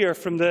note here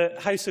from the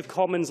House of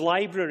Commons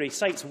Library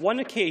cites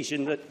one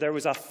occasion that there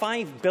was a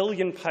 £5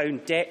 billion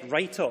debt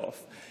write-off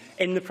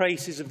in the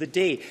prices of the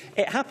day.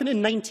 It happened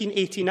in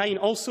 1989,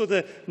 also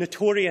the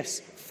notorious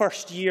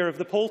first year of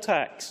the poll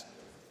tax.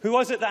 Who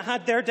was it that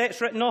had their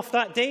debts written off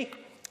that day?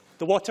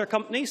 The water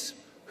companies.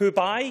 Who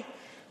by?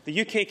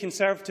 The UK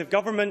Conservative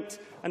government.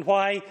 And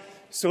why?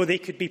 So they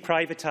could be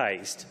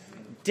privatised.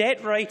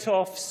 Debt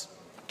write-offs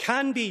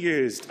can be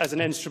used as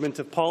an instrument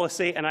of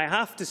policy, and I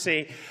have to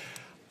say,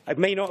 I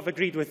may not have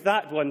agreed with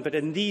that one, but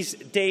in these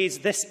days,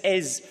 this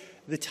is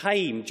the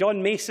time.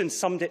 John Mason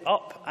summed it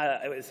up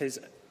with his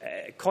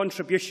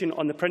contribution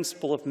on the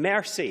principle of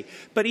mercy.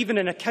 But even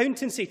in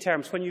accountancy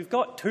terms, when you've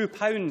got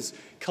 £2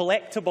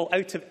 collectible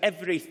out of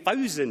every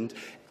 1,000,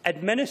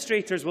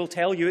 administrators will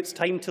tell you it's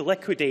time to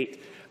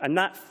liquidate. And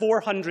that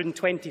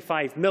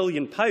 £425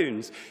 million,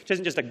 which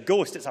isn't just a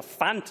ghost, it's a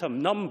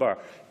phantom number,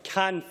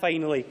 can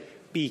finally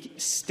be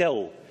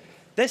still.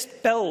 This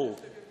bill,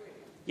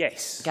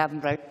 yes.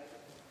 Gavin Brown.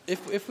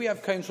 If we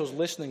have councillors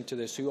listening to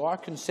this who are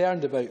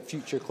concerned about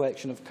future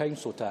collection of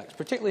council tax,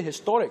 particularly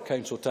historic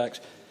council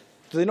tax,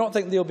 do they not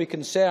think they'll be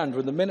concerned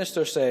when the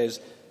Minister says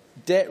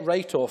debt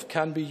write-off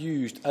can be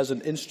used as an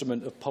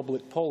instrument of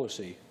public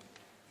policy?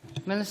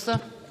 Minister.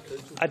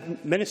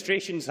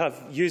 Administrations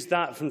have used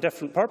that from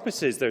different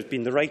purposes. There's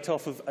been the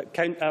write-off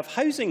of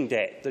housing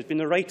debt. There's been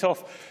the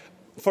write-off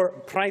for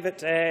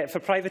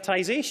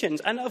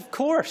privatisations. And of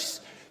course,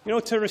 you know,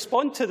 to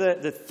respond to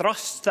the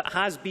thrust that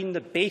has been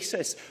the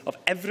basis of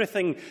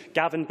everything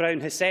Gavin Brown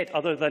has said,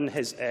 other than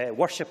his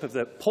worship of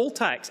the poll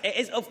tax, it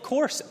is, of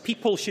course,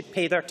 people should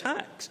pay their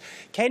tax.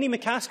 Kenny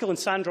McCaskill and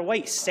Sandra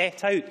White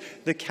set out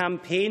the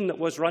campaign that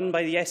was run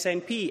by the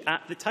SNP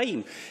at the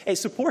time. It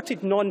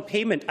supported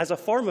non-payment as a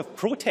form of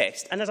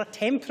protest and as a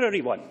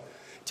temporary one,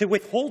 to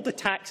withhold the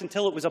tax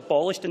until it was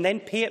abolished and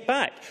then pay it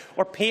back,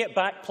 or pay it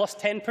back plus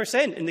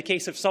 10% in the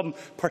case of some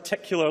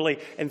particularly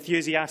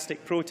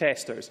enthusiastic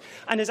protesters.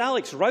 And as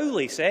Alex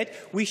Rowley said,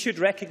 we should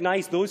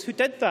recognise those who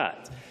did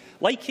that.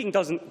 Liking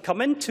doesn't come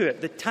into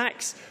it. The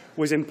tax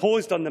was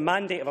imposed on the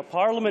mandate of a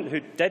parliament who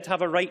did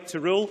have a right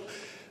to rule,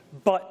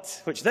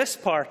 but which this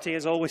party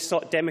has always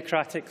sought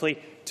democratically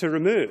to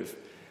remove.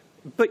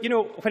 But, you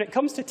know, when it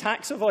comes to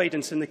tax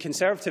avoidance in the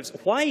Conservatives,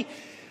 why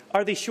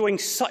are they showing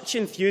such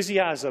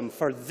enthusiasm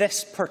for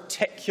this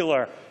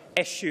particular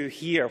issue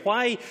here?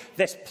 Why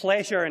this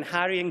pleasure in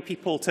harrying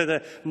people to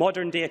the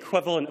modern-day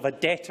equivalent of a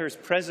debtor's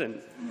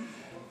prison?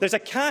 There's a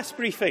CAS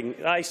briefing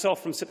that I saw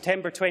from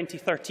September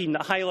 2013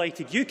 that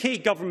highlighted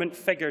UK government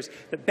figures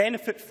that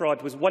benefit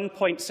fraud was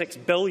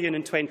 £1.6 billion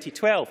in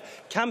 2012.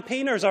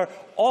 Campaigners are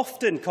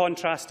often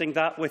contrasting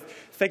that with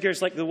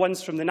figures like the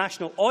ones from the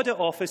National Audit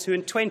Office, who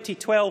in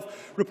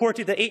 2012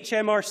 reported that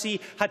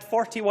HMRC had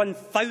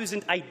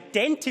 41,000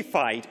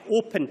 identified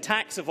open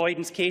tax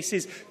avoidance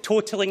cases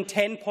totalling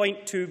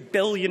 £10.2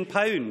 billion.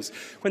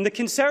 When the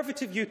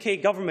Conservative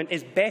UK government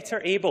is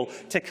better able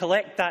to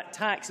collect that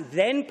tax,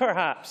 then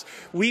perhaps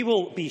we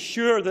will be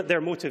sure that their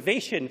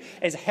motivation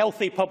is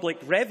healthy public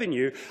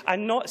revenue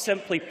and not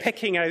simply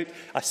picking out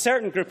a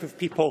certain group of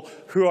people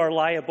who are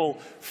liable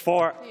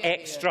for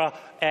extra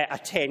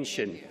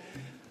attention.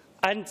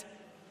 And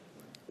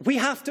we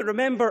have to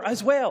remember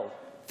as well,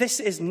 this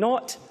is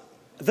not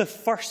the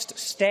first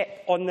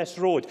step on this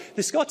road.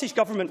 The Scottish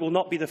Government will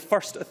not be the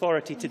first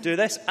authority to do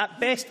this. At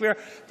best, we're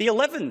the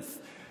 11th.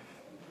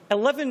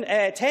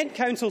 10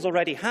 councils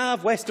already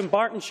have. Western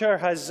Bartonshire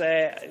has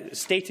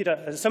stated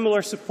a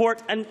similar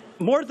support. And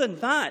more than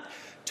that,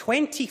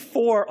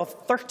 24 of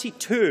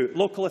 32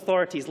 local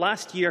authorities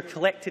last year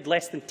collected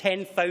less than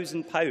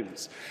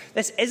 £10,000.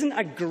 This isn't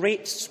a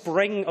great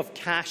spring of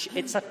cash,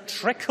 it's a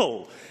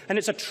trickle, and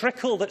it's a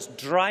trickle that's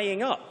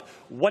drying up.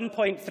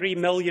 1.3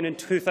 million in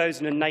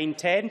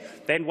 2009-10,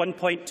 then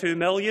 1.2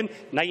 million,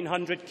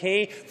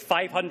 900k,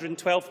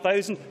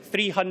 512,000,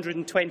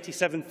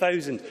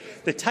 327,000.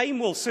 The time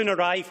will soon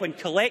arrive when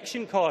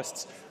collection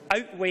costs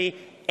outweigh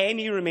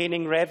any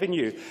remaining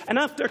revenue. And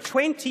after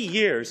 20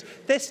 years,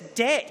 this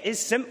debt is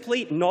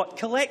simply not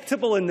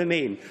collectible in the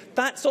main.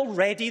 That's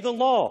already the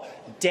law.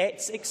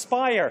 Debts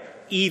expire,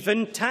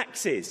 even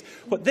taxes.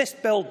 What this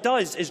bill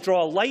does is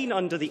draw a line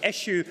under the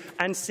issue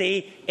and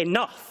say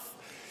enough.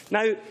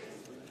 Now,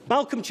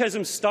 Malcolm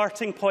Chisholm's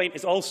starting point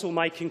is also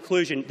my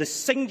conclusion, the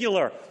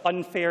singular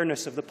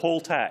unfairness of the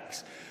poll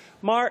tax.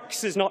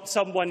 Marx is not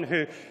someone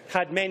who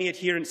had many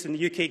adherents in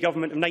the UK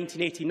government of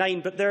 1989,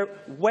 but there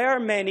were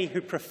many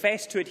who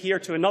professed to adhere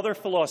to another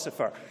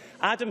philosopher,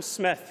 Adam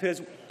Smith, who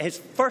his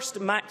first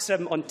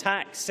maxim on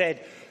tax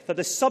said that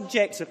the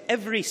subjects of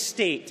every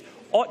state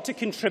ought to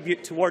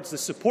contribute towards the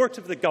support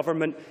of the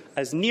government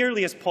as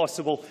nearly as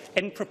possible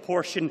in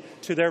proportion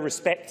to their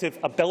respective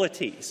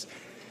abilities.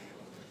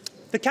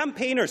 The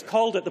campaigners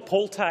called it the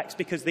poll tax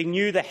because they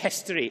knew the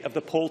history of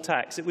the poll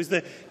tax. It was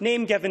the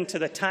name given to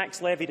the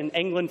tax levied in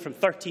England from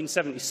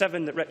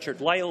 1377 that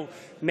Richard Lyle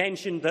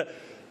mentioned that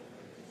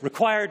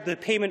required the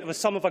payment of a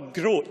sum of a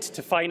groat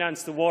to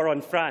finance the war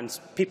on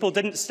France. People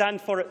didn't stand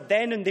for it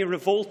then and they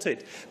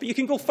revolted. But you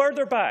can go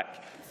further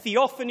back.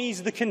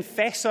 Theophanes the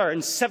Confessor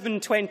in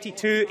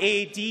 722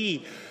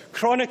 AD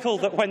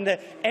chronicled that when the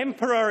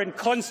emperor in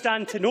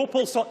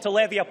Constantinople sought to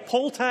levy a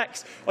poll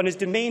tax on his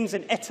domains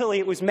in Italy,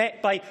 it was met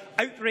by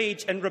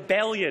outrage and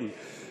rebellion.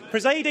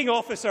 Presiding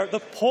officer, the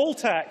poll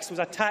tax was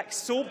a tax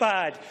so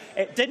bad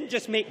it didn't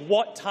just make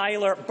Wat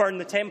Tyler burn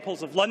the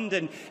temples of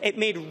London, it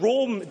made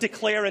Rome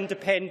declare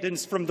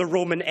independence from the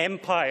Roman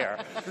Empire.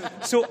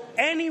 So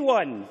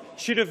anyone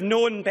should have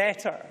known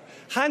better.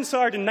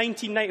 Hansard in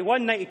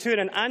 1991-92 in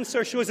an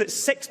answer shows that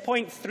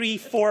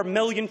 6.34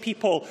 million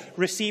people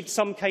received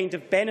some kind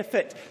of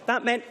benefit.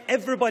 That meant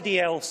everybody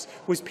else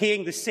was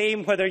paying the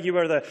same, whether you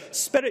were the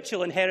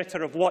spiritual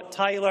inheritor of Wat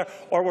Tyler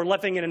or were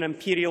living in an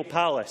imperial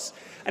palace.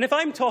 And if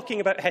I'm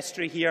talking about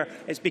history here,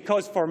 it's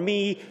because for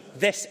me,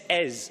 this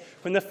is.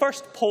 When the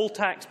first poll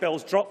tax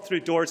bills dropped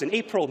through doors in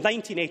April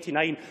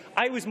 1989,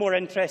 I was more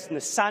interested in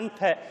the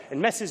sandpit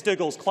in Mrs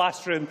Dougal's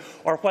classroom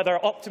or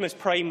whether Optimus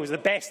Prime was the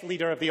best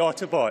leader of the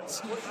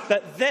Autobots.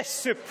 That this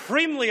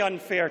supremely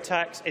unfair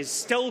tax is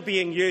still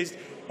being used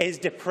is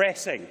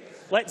depressing.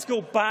 Let's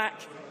go back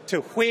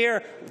to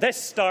where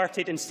this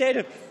started. Instead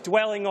of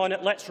dwelling on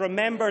it, let's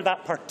remember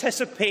that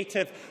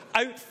participative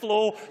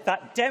outflow,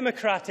 that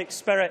democratic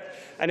spirit.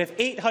 And if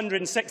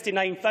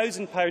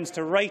 £869,000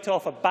 to write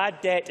off a bad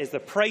debt is the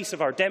price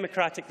of our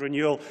democratic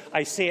renewal,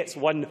 I say it's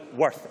one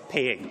worth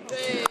paying.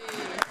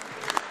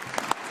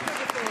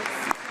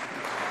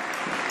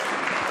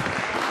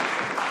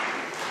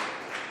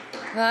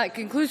 That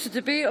concludes the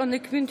debate on the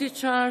Community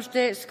Charge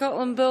Debt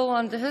Scotland Bill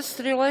and the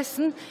history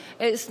lesson.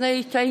 It's now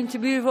time to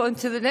move on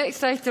to the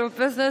next item of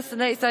business. The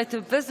next item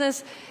of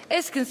business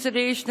is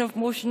consideration of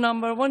motion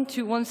number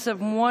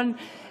 12171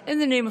 in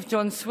the name of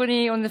John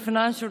Swinney on the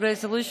financial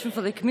resolution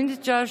for the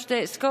Community Charge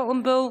Debt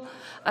Scotland Bill.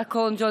 I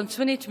call on John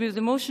Swinney to move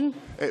the motion.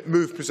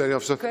 Move, Presiding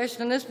Officer.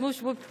 Question on this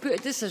motion will be put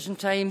at decision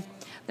time.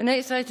 The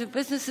next item of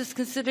business is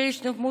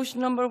consideration of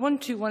motion number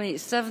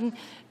 12187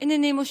 in the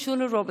name of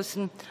Shona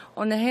Robertson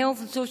on the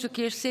Health and Social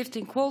Care Safety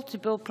and Quality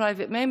Bill,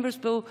 Private Members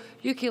Bill,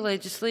 UK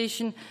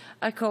legislation.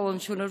 I call on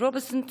Shona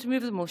Robertson to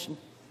move the motion.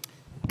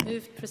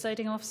 Moved,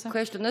 Presiding Officer.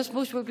 Question on this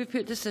motion will be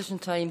put at decision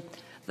time.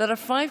 There are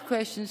 5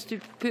 questions to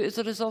be put as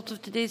a result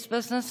of today's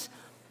business.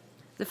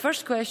 The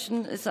first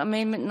question is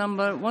amendment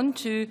number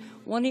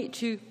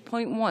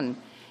 12182.1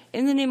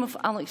 in the name of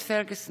Alex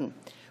Ferguson,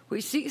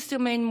 which seeks to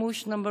amend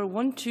motion number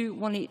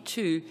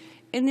 12182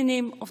 in the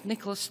name of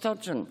Nicola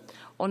Sturgeon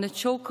on the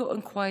Chilcot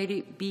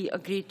inquiry be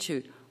agreed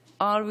to.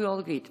 Are we all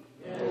agreed?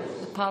 Yes.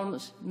 The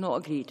Parliament's not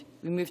agreed.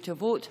 We move to a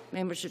vote.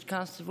 Members should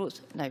cast their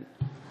votes now.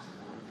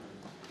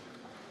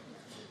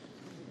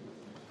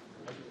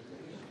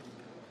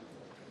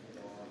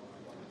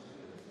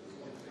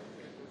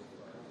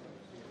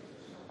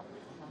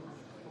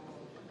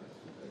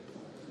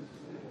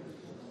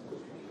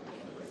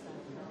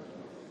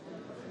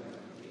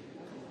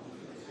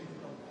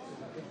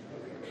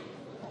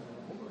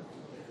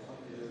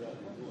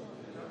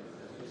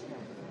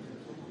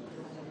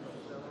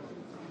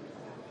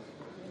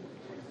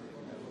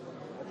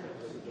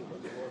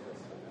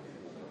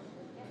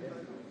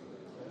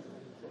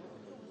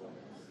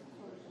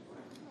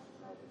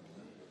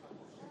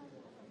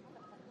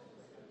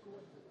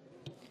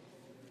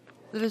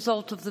 The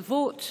result of the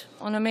vote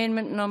on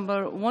amendment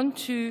number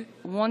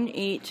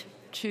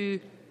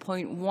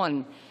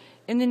 12182.1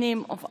 in the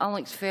name of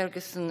Alex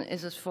Ferguson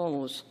is as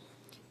follows.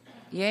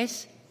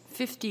 Yes,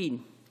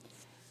 15.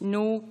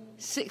 No,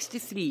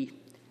 63.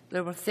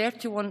 There were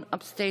 31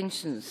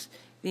 abstentions.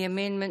 The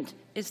amendment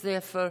is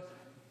therefore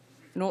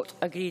not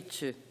agreed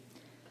to.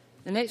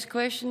 The next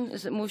question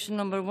is that motion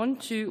number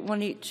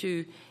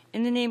 12182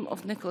 in the name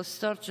of Nicola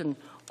Sturgeon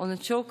on the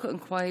Chilcot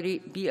inquiry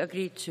be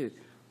agreed to.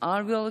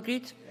 Are we all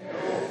agreed?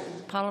 Yes.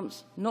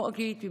 Parliament's not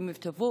agreed. We move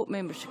to a vote.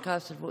 Members should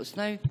cast their votes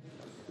now.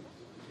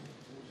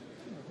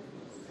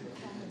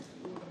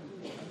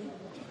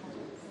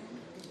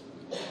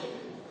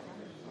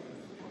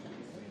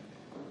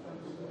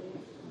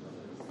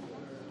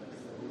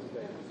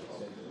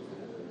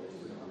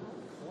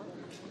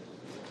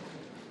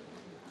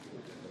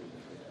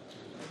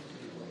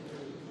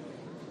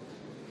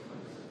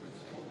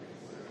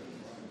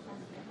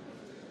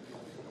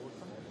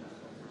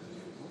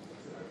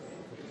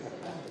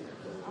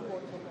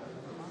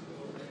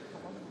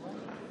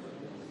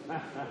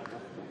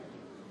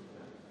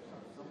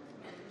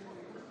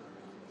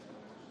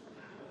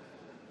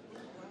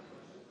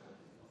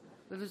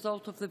 The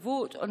result of the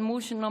vote on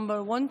motion number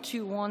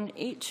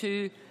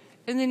 12182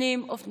 in the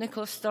name of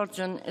Nicola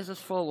Sturgeon is as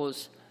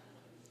follows.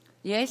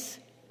 Yes,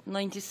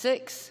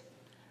 96.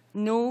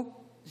 No,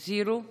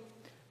 0.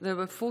 There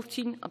were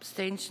 14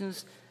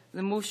 abstentions.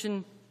 The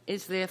motion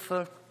is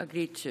therefore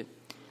agreed to.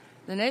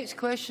 The next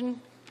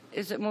question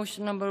is that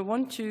motion number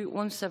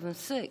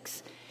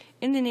 12176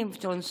 in the name of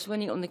John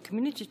Swinney on the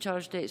Community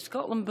Charge Debt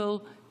Scotland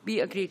Bill be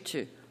agreed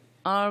to.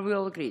 Are we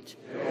all agreed?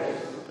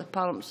 Yes. The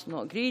Parliament's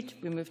not agreed.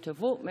 We move to a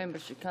vote.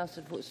 Members should cast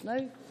their votes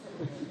now.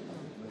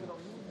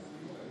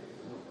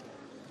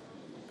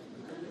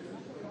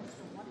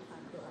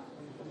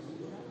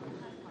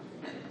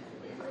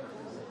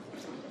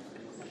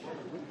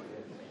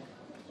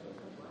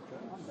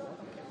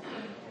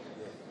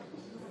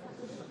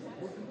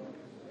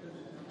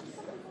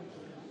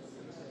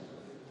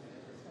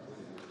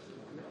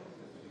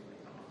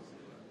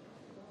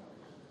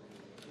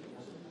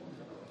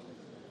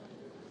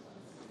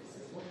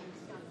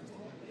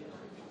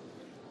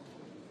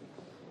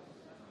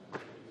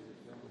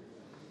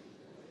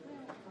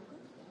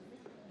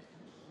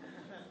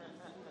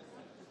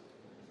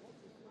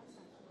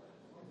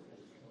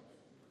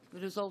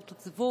 The result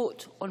of the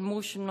vote on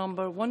motion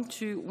number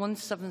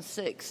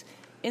 12176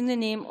 in the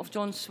name of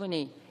John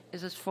Swinney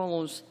is as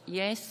follows.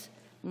 Yes,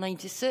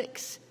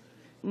 96.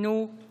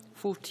 No,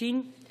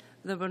 14.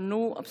 There were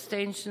no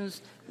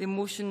abstentions. The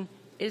motion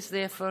is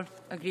therefore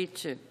agreed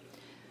to.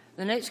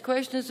 The next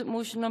question is that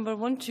motion number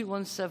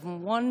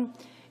 12171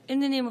 in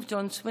the name of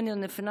John Swinney on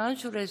the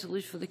financial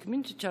resolution for the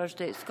Community Charge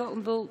Debt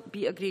Scotland Bill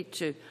be agreed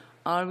to.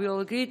 Are we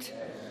all agreed?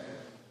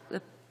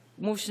 The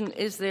motion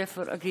is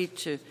therefore agreed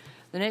to.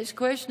 The next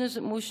question is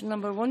that motion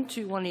number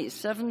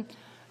 12187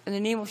 in the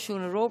name of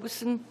Shona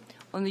Robertson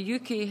on the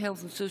UK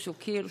Health and Social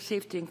Care,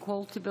 Safety and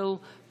Quality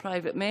Bill,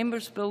 Private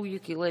Members Bill,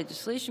 UK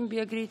legislation be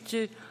agreed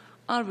to.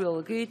 Are we all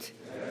agreed?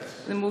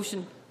 Yes. The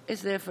motion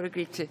is therefore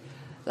agreed to.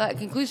 That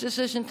concludes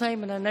decision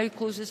time, and I now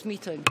close this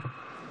meeting.